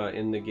 skooma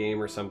in the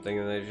game or something,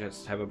 and they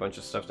just have a bunch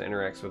of stuff that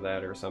interacts with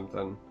that or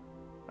something.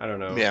 I don't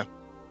know. Yeah.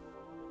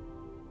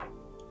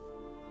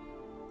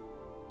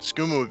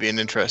 Skooma would be an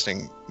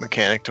interesting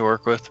mechanic to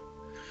work with.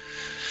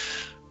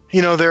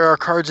 There are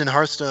cards in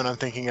Hearthstone I'm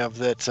thinking of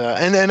that,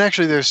 and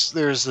actually there's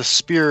the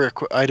Spear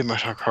item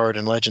card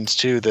in Legends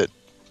too that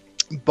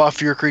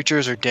buff your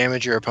creatures or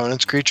damage your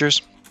opponent's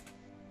creatures.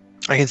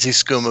 I can see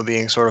Skooma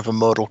being sort of a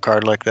modal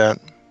card like that.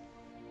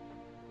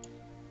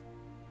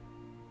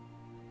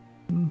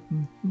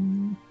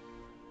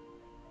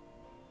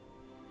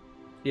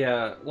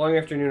 Yeah, Long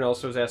Afternoon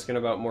also was asking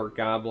about more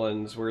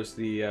goblins. Where's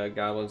the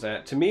goblins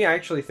at? To me, I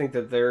actually think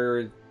that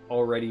they're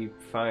already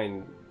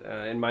fine.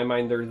 In my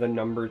mind, they're the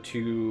number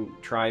 2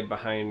 tribe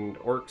behind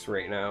orcs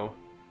right now.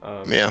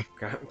 Yeah.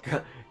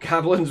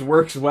 Goblins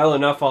works well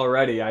enough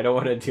already. I don't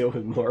want to deal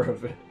with more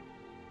of it.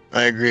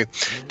 I agree.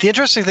 The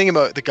interesting thing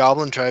about the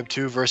Goblin tribe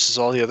too versus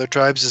all the other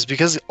tribes is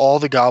because all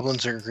the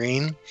goblins are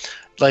green,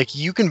 like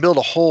you can build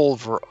a whole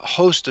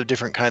host of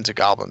different kinds of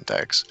goblin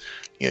decks.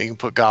 You know, you can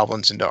put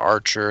goblins into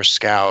archer,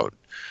 scout,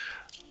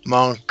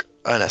 monk,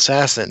 an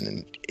assassin,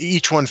 and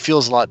each one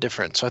feels a lot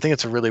different. So I think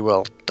it's a really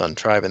well done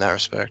tribe in that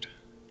respect.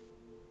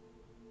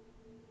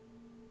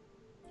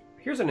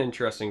 Here's an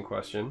interesting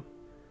question.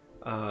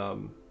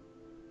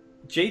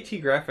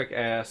 JT Graphic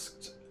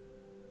asked,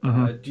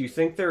 do you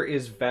think there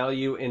is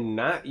value in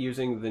not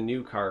using the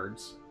new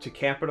cards to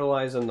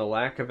capitalize on the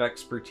lack of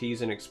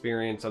expertise and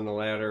experience on the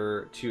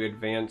ladder to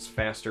advance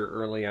faster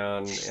early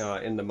on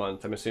in the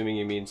month? I'm assuming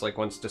he means like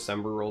once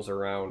December rolls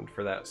around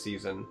for that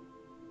season.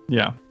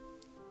 Yeah.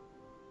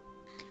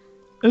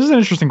 This is an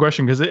interesting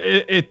question because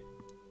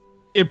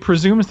it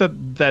presumes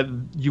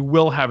that you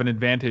will have an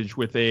advantage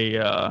with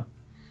an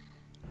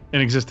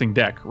existing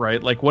deck,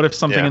 right? Like, what if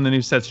something in the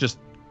new set's just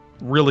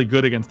really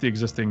good against the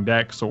existing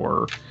decks,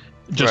 or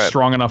just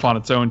strong enough on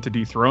its own to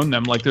dethrone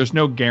them? Like, there's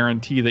no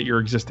guarantee that your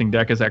existing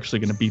deck is actually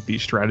going to beat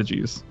these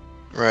strategies.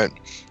 Right.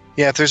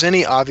 Yeah, if there's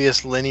any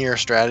obvious linear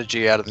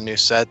strategy out of the new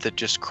set that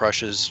just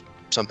crushes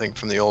something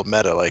from the old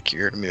meta, like,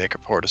 you're going to make a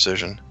poor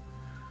decision.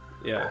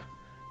 Yeah.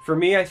 For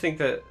me, I think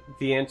that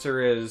the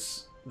answer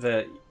is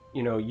that,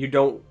 you know, you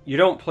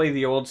don't play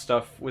the old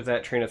stuff with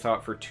that train of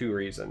thought for 2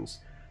 reasons.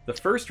 The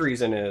first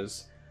reason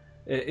is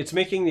it's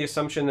making the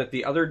assumption that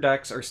the other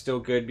decks are still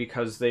good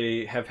because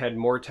they have had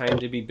more time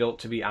to be built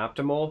to be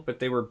optimal, but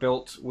they were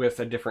built with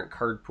a different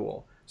card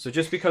pool. So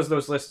just because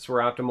those lists were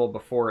optimal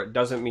before, it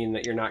doesn't mean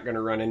that you're not going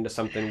to run into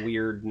something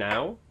weird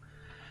now.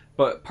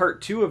 But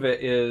part 2 of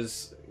it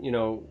is, you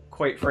know,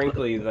 quite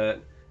frankly,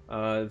 that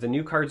the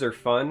new cards are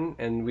fun,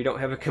 and we don't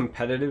have a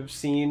competitive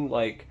scene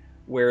like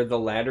where the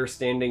ladder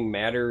standing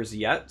matters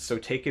yet. So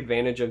take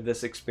advantage of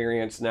this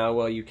experience now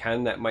while you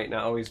can. That might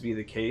not always be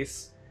the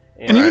case.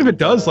 And even if it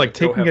does, like,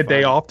 taking a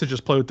day off to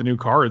just play with the new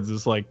cards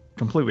is like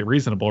completely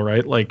reasonable,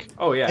 right? Like,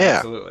 oh yeah,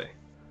 absolutely.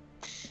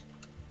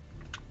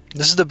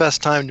 This is the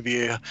best time to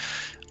be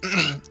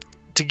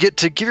to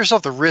give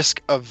yourself the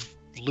risk of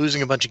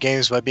losing a bunch of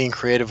games by being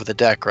creative with a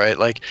deck, right?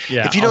 Like,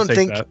 if you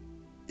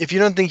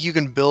don't think you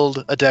can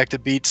build a deck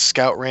that beats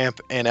Scout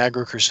Ramp and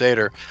Aggro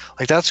Crusader,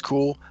 like, that's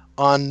cool.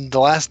 On the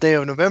last day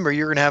of November,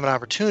 you're going to have an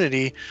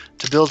opportunity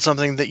to build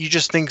something that you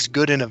just think's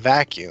good in a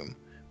vacuum,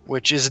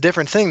 which is a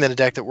different thing than a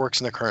deck that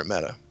works in the current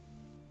meta.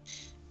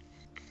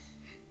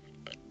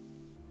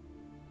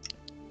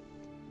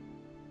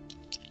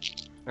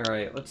 All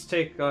right, let's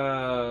take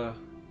I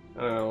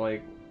don't know,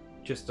 like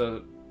just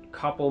a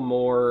couple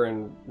more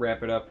and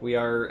wrap it up. We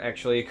are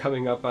actually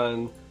coming up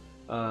on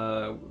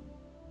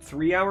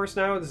 3 hours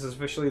now. This is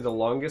officially the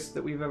longest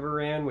that we've ever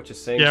ran, which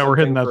is saying yeah, we're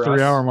hitting that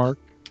 3 hour mark.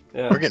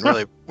 Yeah.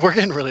 We're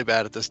getting really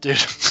bad at this, dude.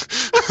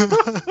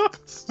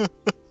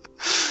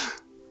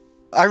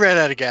 I ran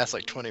out of gas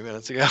like 20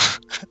 minutes ago.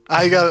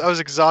 I was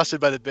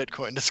exhausted by the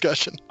Bitcoin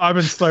discussion. I've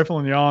been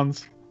stifling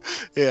yawns.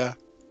 Yeah.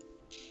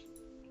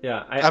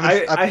 Yeah,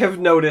 I have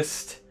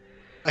noticed.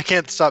 I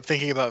can't stop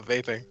thinking about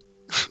vaping.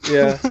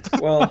 Yeah,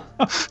 well,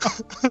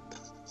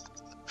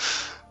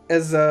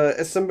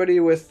 as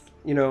somebody with,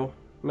 you know,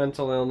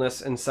 mental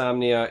illness,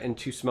 insomnia, and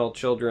 2 small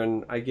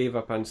children, I gave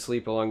up on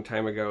sleep a long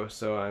time ago,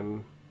 so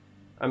I'm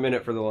in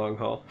it for the long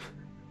haul.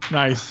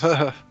 Nice.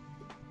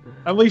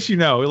 At least you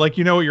know what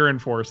you're in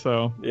for,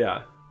 so.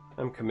 Yeah,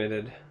 I'm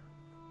committed.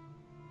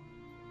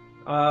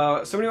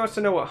 Somebody wants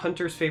to know what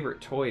Hunter's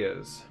favorite toy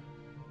is.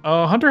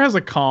 Hunter has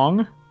a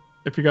Kong.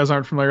 If you guys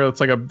aren't familiar, it's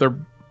like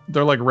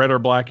they're like red or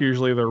black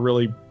usually. They're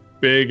really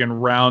big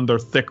and round. They're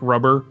thick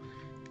rubber,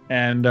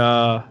 and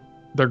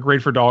they're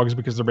great for dogs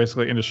because they're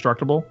basically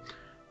indestructible.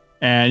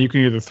 And you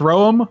can either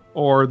throw them,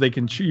 or they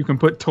can you can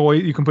put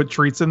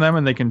treats in them,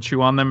 and they can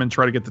chew on them and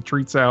try to get the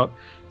treats out.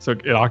 So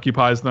it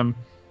occupies them,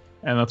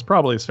 and that's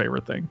probably his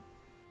favorite thing.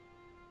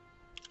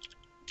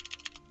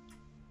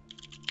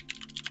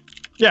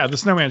 Yeah, the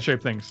snowman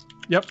shaped things.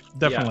 Yep,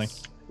 definitely.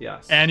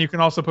 Yes. And you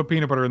can also put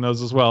peanut butter in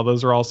those as well.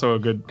 Those are also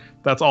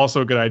that's also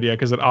a good idea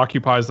because it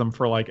occupies them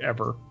for like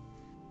ever.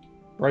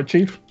 Right,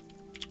 Chief?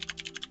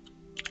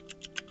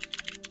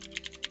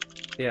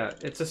 Yeah,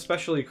 it's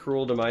especially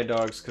cruel to my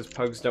dogs because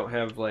pugs don't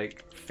have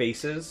like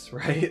faces,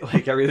 right?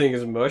 Like everything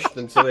is mushed,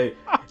 and so they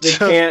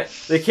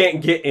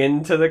can't get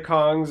into the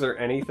Kongs or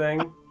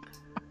anything.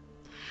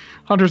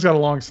 Hunter's got a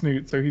long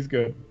snoot, so he's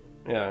good.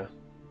 Yeah.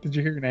 Did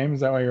you hear your name? Is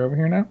that why you're over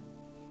here now?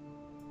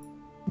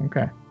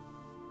 Okay.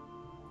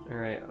 All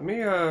right, let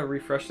me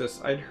refresh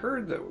this. I'd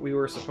heard that we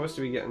were supposed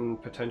to be getting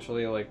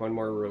potentially like one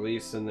more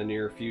release in the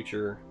near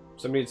future.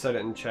 Somebody had said it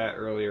in chat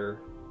earlier,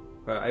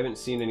 but I haven't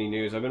seen any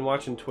news. I've been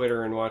watching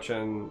Twitter and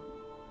watching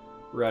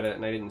Reddit,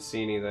 and I didn't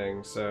see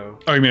anything, so...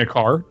 Oh, you mean a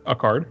card? A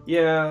card?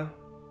 Yeah.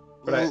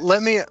 But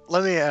let me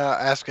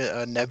ask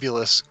a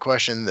nebulous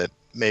question that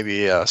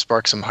maybe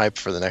spark some hype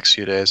for the next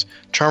few days.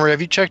 Charmer, have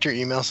you checked your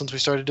email since we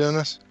started doing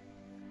this?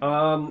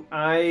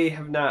 I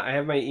have not. I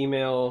have my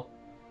email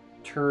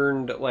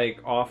turned like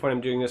off when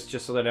I'm doing this,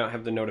 just so that I don't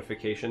have the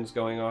notifications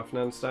going off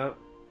nonstop.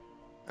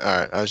 All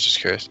right, I was just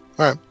curious.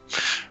 All right,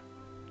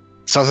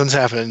 something's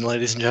happening,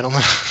 ladies and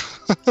gentlemen.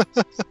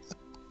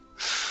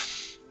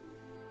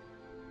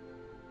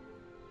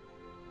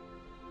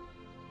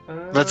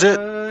 That's it.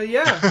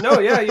 Yeah. No.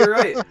 Yeah. You're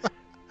right.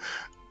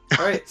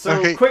 All right. So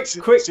Okay,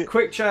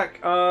 quick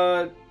check.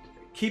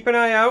 Keep an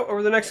eye out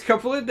over the next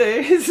couple of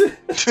days.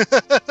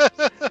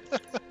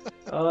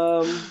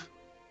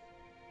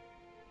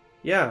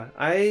 Yeah.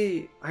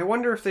 I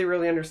wonder if they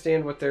really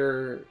understand what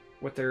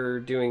they're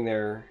doing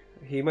there.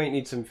 He might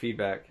need some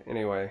feedback.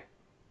 Anyway,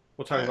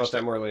 we'll talk about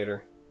that more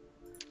later.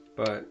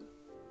 But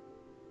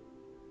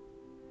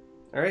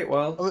all right.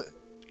 Well,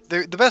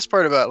 the best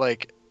part about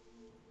like.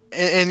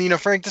 And you know,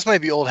 Frank, this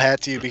might be old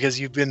hat to you because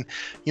you've been,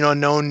 you know, a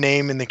known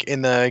name in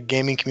the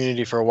gaming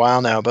community for a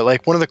while now. But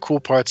like one of the cool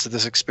parts of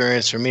this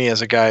experience for me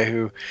as a guy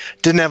who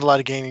didn't have a lot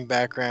of gaming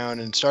background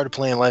and started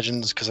playing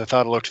Legends because I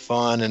thought it looked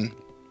fun, and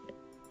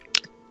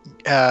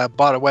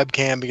bought a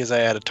webcam because I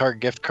had a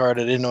Target gift card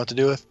I didn't know what to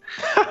do with.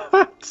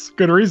 That's a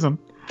good reason.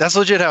 That's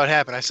legit how it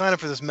happened. I signed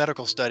up for this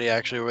medical study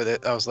actually, where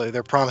I was like,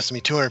 they're promising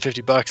me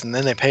 $250, and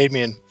then they paid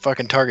me in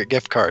fucking Target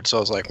gift cards. So I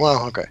was like,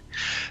 well, okay.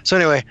 So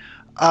anyway,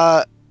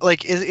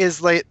 like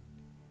is like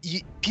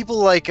people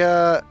like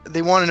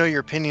they want to know your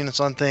opinions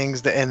on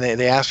things, and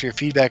they ask for your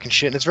feedback and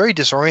shit, and it's very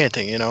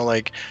disorienting, you know,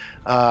 like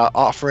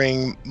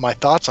offering my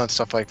thoughts on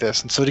stuff like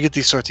this. And so to get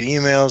these sorts of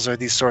emails or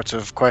these sorts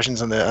of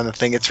questions on the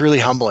thing, it's really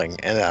humbling,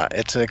 and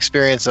it's an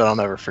experience that I'll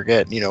never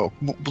forget, you know,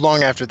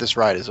 long after this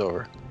ride is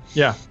over.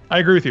 Yeah, I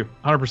agree with you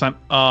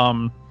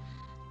 100%.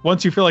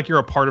 Once you feel like you're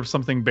a part of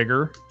something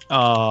bigger,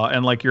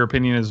 and like your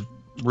opinion is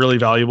really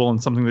valuable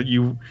and something that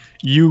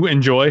you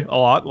enjoy a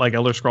lot, like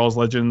Elder Scrolls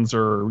Legends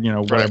or, you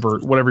know,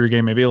 whatever your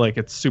game may be, like,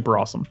 it's super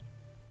awesome.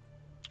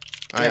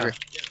 I agree.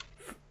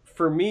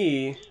 For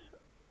me,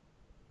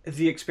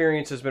 the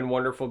experience has been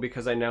wonderful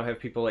because I now have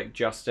people like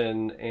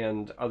Justin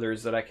and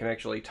others that I can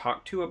actually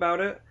talk to about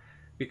it.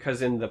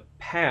 Because in the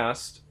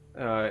past,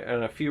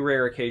 on a few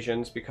rare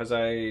occasions, because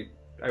I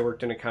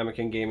worked in a comic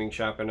and gaming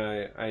shop and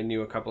I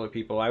knew a couple of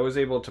people, I was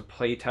able to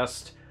play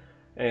test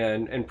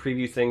and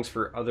preview things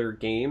for other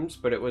games,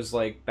 but it was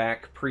like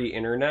back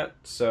pre-internet.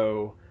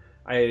 So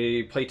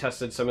I play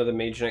tested some of the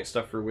Mage Knight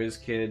stuff for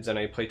WizKids, and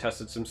I play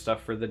tested some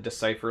stuff for the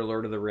Decipher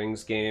Lord of the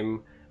Rings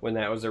game when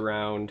that was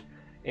around.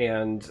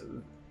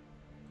 And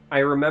I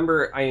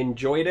remember I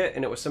enjoyed it,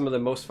 and it was some of the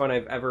most fun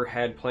I've ever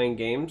had playing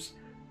games,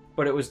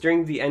 but it was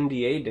during the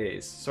NDA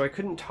days, so I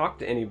couldn't talk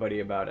to anybody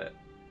about it.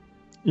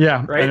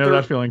 Yeah, right? I know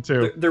that feeling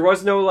too. There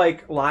was no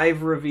like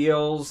live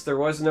reveals. There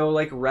was no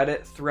like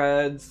Reddit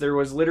threads. There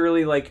was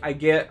literally like I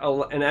get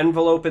an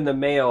envelope in the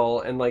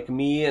mail, and like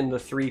me and the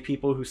 3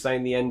 people who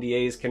signed the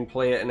NDAs can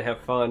play it and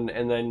have fun,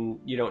 and then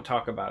you don't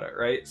talk about it,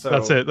 right? So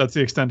that's it. That's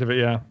the extent of it.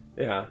 Yeah.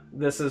 Yeah,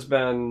 this has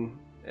been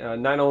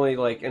not only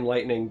like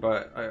enlightening,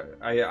 but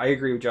I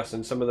agree with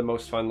Justin. Some of the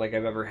most fun like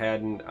I've ever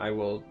had, and I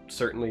will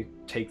certainly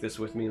take this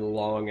with me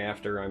long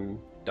after I'm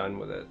done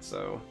with it.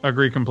 So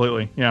agree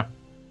completely. Yeah.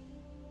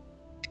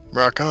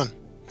 Rock on.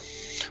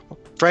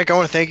 Frank, I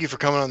want to thank you for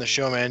coming on the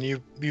show, man.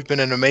 You've been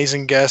an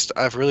amazing guest.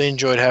 I've really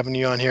enjoyed having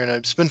you on here, and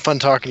it's been fun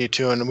talking to you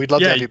too, and we'd love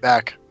to have you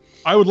back.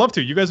 I would love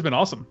to. You guys have been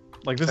awesome.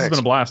 Like, this has been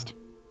a blast.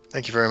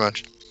 Thank you very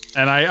much.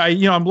 And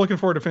I'm looking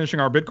forward to finishing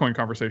our Bitcoin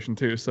conversation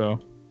too, so.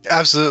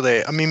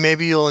 Absolutely. I mean,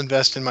 maybe you'll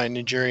invest in my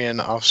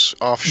Nigerian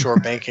offshore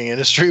banking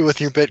industry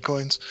with your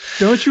Bitcoins.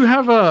 Don't you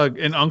have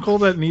an uncle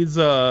that needs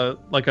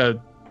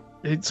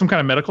some kind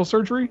of medical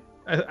surgery?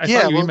 I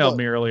thought you emailed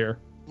me earlier.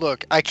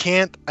 Look, I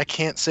can't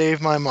save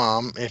my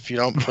mom if you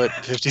don't put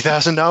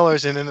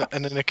 $50,000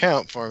 in an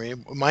account for me.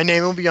 My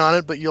name will be on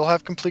it, but you'll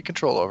have complete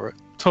control over it.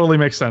 Totally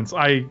makes sense.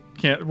 I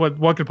can't.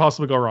 What could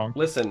possibly go wrong?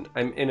 Listen,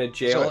 I'm in a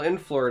jail in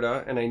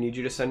Florida, and I need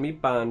you to send me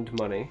bond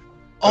money.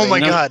 Oh my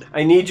God!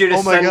 I need you to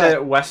send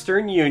it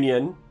Western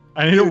Union.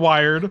 I need it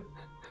wired.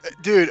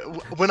 Dude,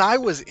 when I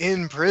was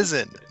in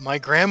prison, my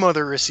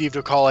grandmother received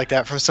a call like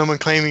that from someone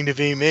claiming to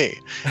be me,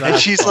 and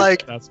she's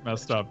like, "That's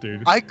messed up,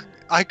 dude."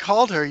 I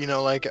called her, you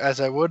know, like as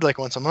I would like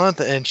once a month,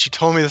 and she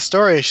told me the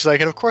story. And she's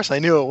like, and of course I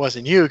knew it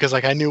wasn't you because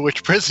like I knew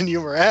which prison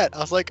you were at. I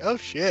was like, oh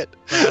shit.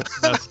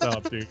 That's messed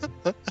up, dude.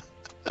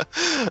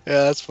 Yeah,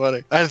 that's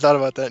funny. I hadn't thought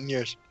about that in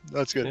years.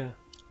 That's good. Yeah.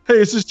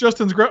 Hey, is this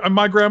Justin's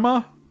my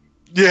grandma?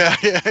 Yeah,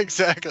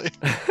 exactly.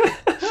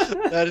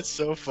 That is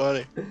so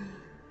funny.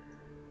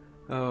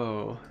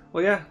 Oh,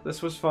 well, yeah,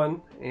 this was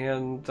fun,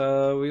 and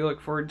we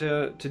look forward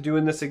to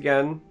doing this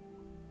again.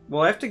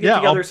 We'll have to get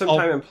together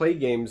sometime and play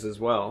games as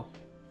well.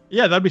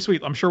 Yeah, that'd be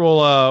sweet. I'm sure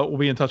we'll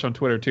be in touch on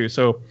Twitter too.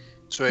 So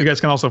sweet. You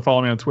guys can also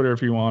follow me on Twitter if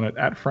you want it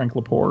at Frank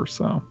Lepore.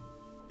 So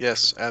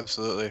yes,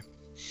 absolutely.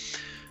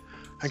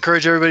 I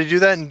encourage everybody to do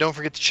that, and don't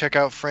forget to check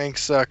out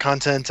Frank's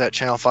content at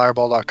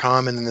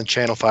channelfireball.com and then the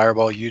Channel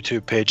Fireball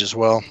YouTube page as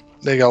well.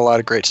 They got a lot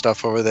of great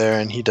stuff over there,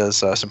 and he does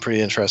some pretty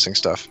interesting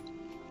stuff.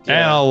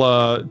 And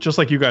I'll just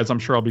like you guys, I'm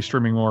sure I'll be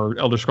streaming more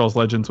Elder Scrolls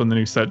Legends when the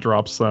new set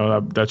drops.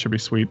 So that should be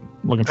sweet.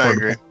 Looking forward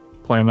to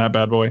playing that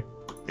bad boy.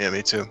 Yeah,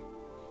 me too.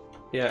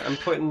 Yeah, I'm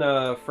putting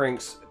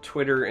Frank's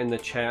Twitter in the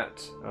chat,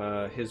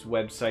 his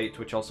website,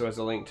 which also has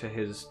a link to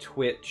his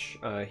Twitch.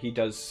 He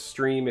does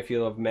stream if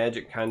you love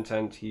Magic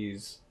content.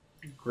 He's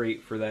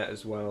great for that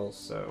as well.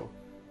 So.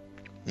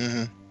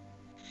 Yeah,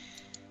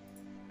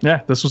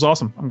 this was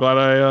awesome. I'm glad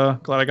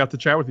I got to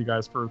chat with you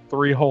guys for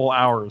 3 whole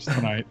hours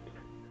tonight.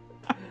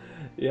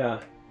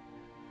 Yeah.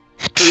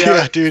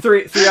 Yeah, dude.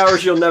 3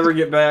 hours you'll never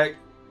get back.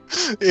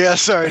 Yeah,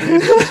 sorry,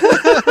 dude.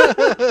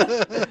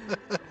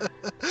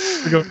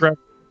 Go grab,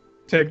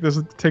 take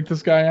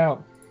this guy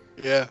out.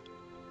 Yeah.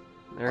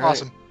 All right.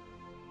 Awesome.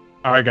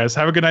 All right, guys.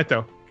 Have a good night,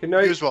 though. Good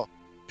night. You as well.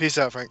 Peace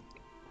out, Frank.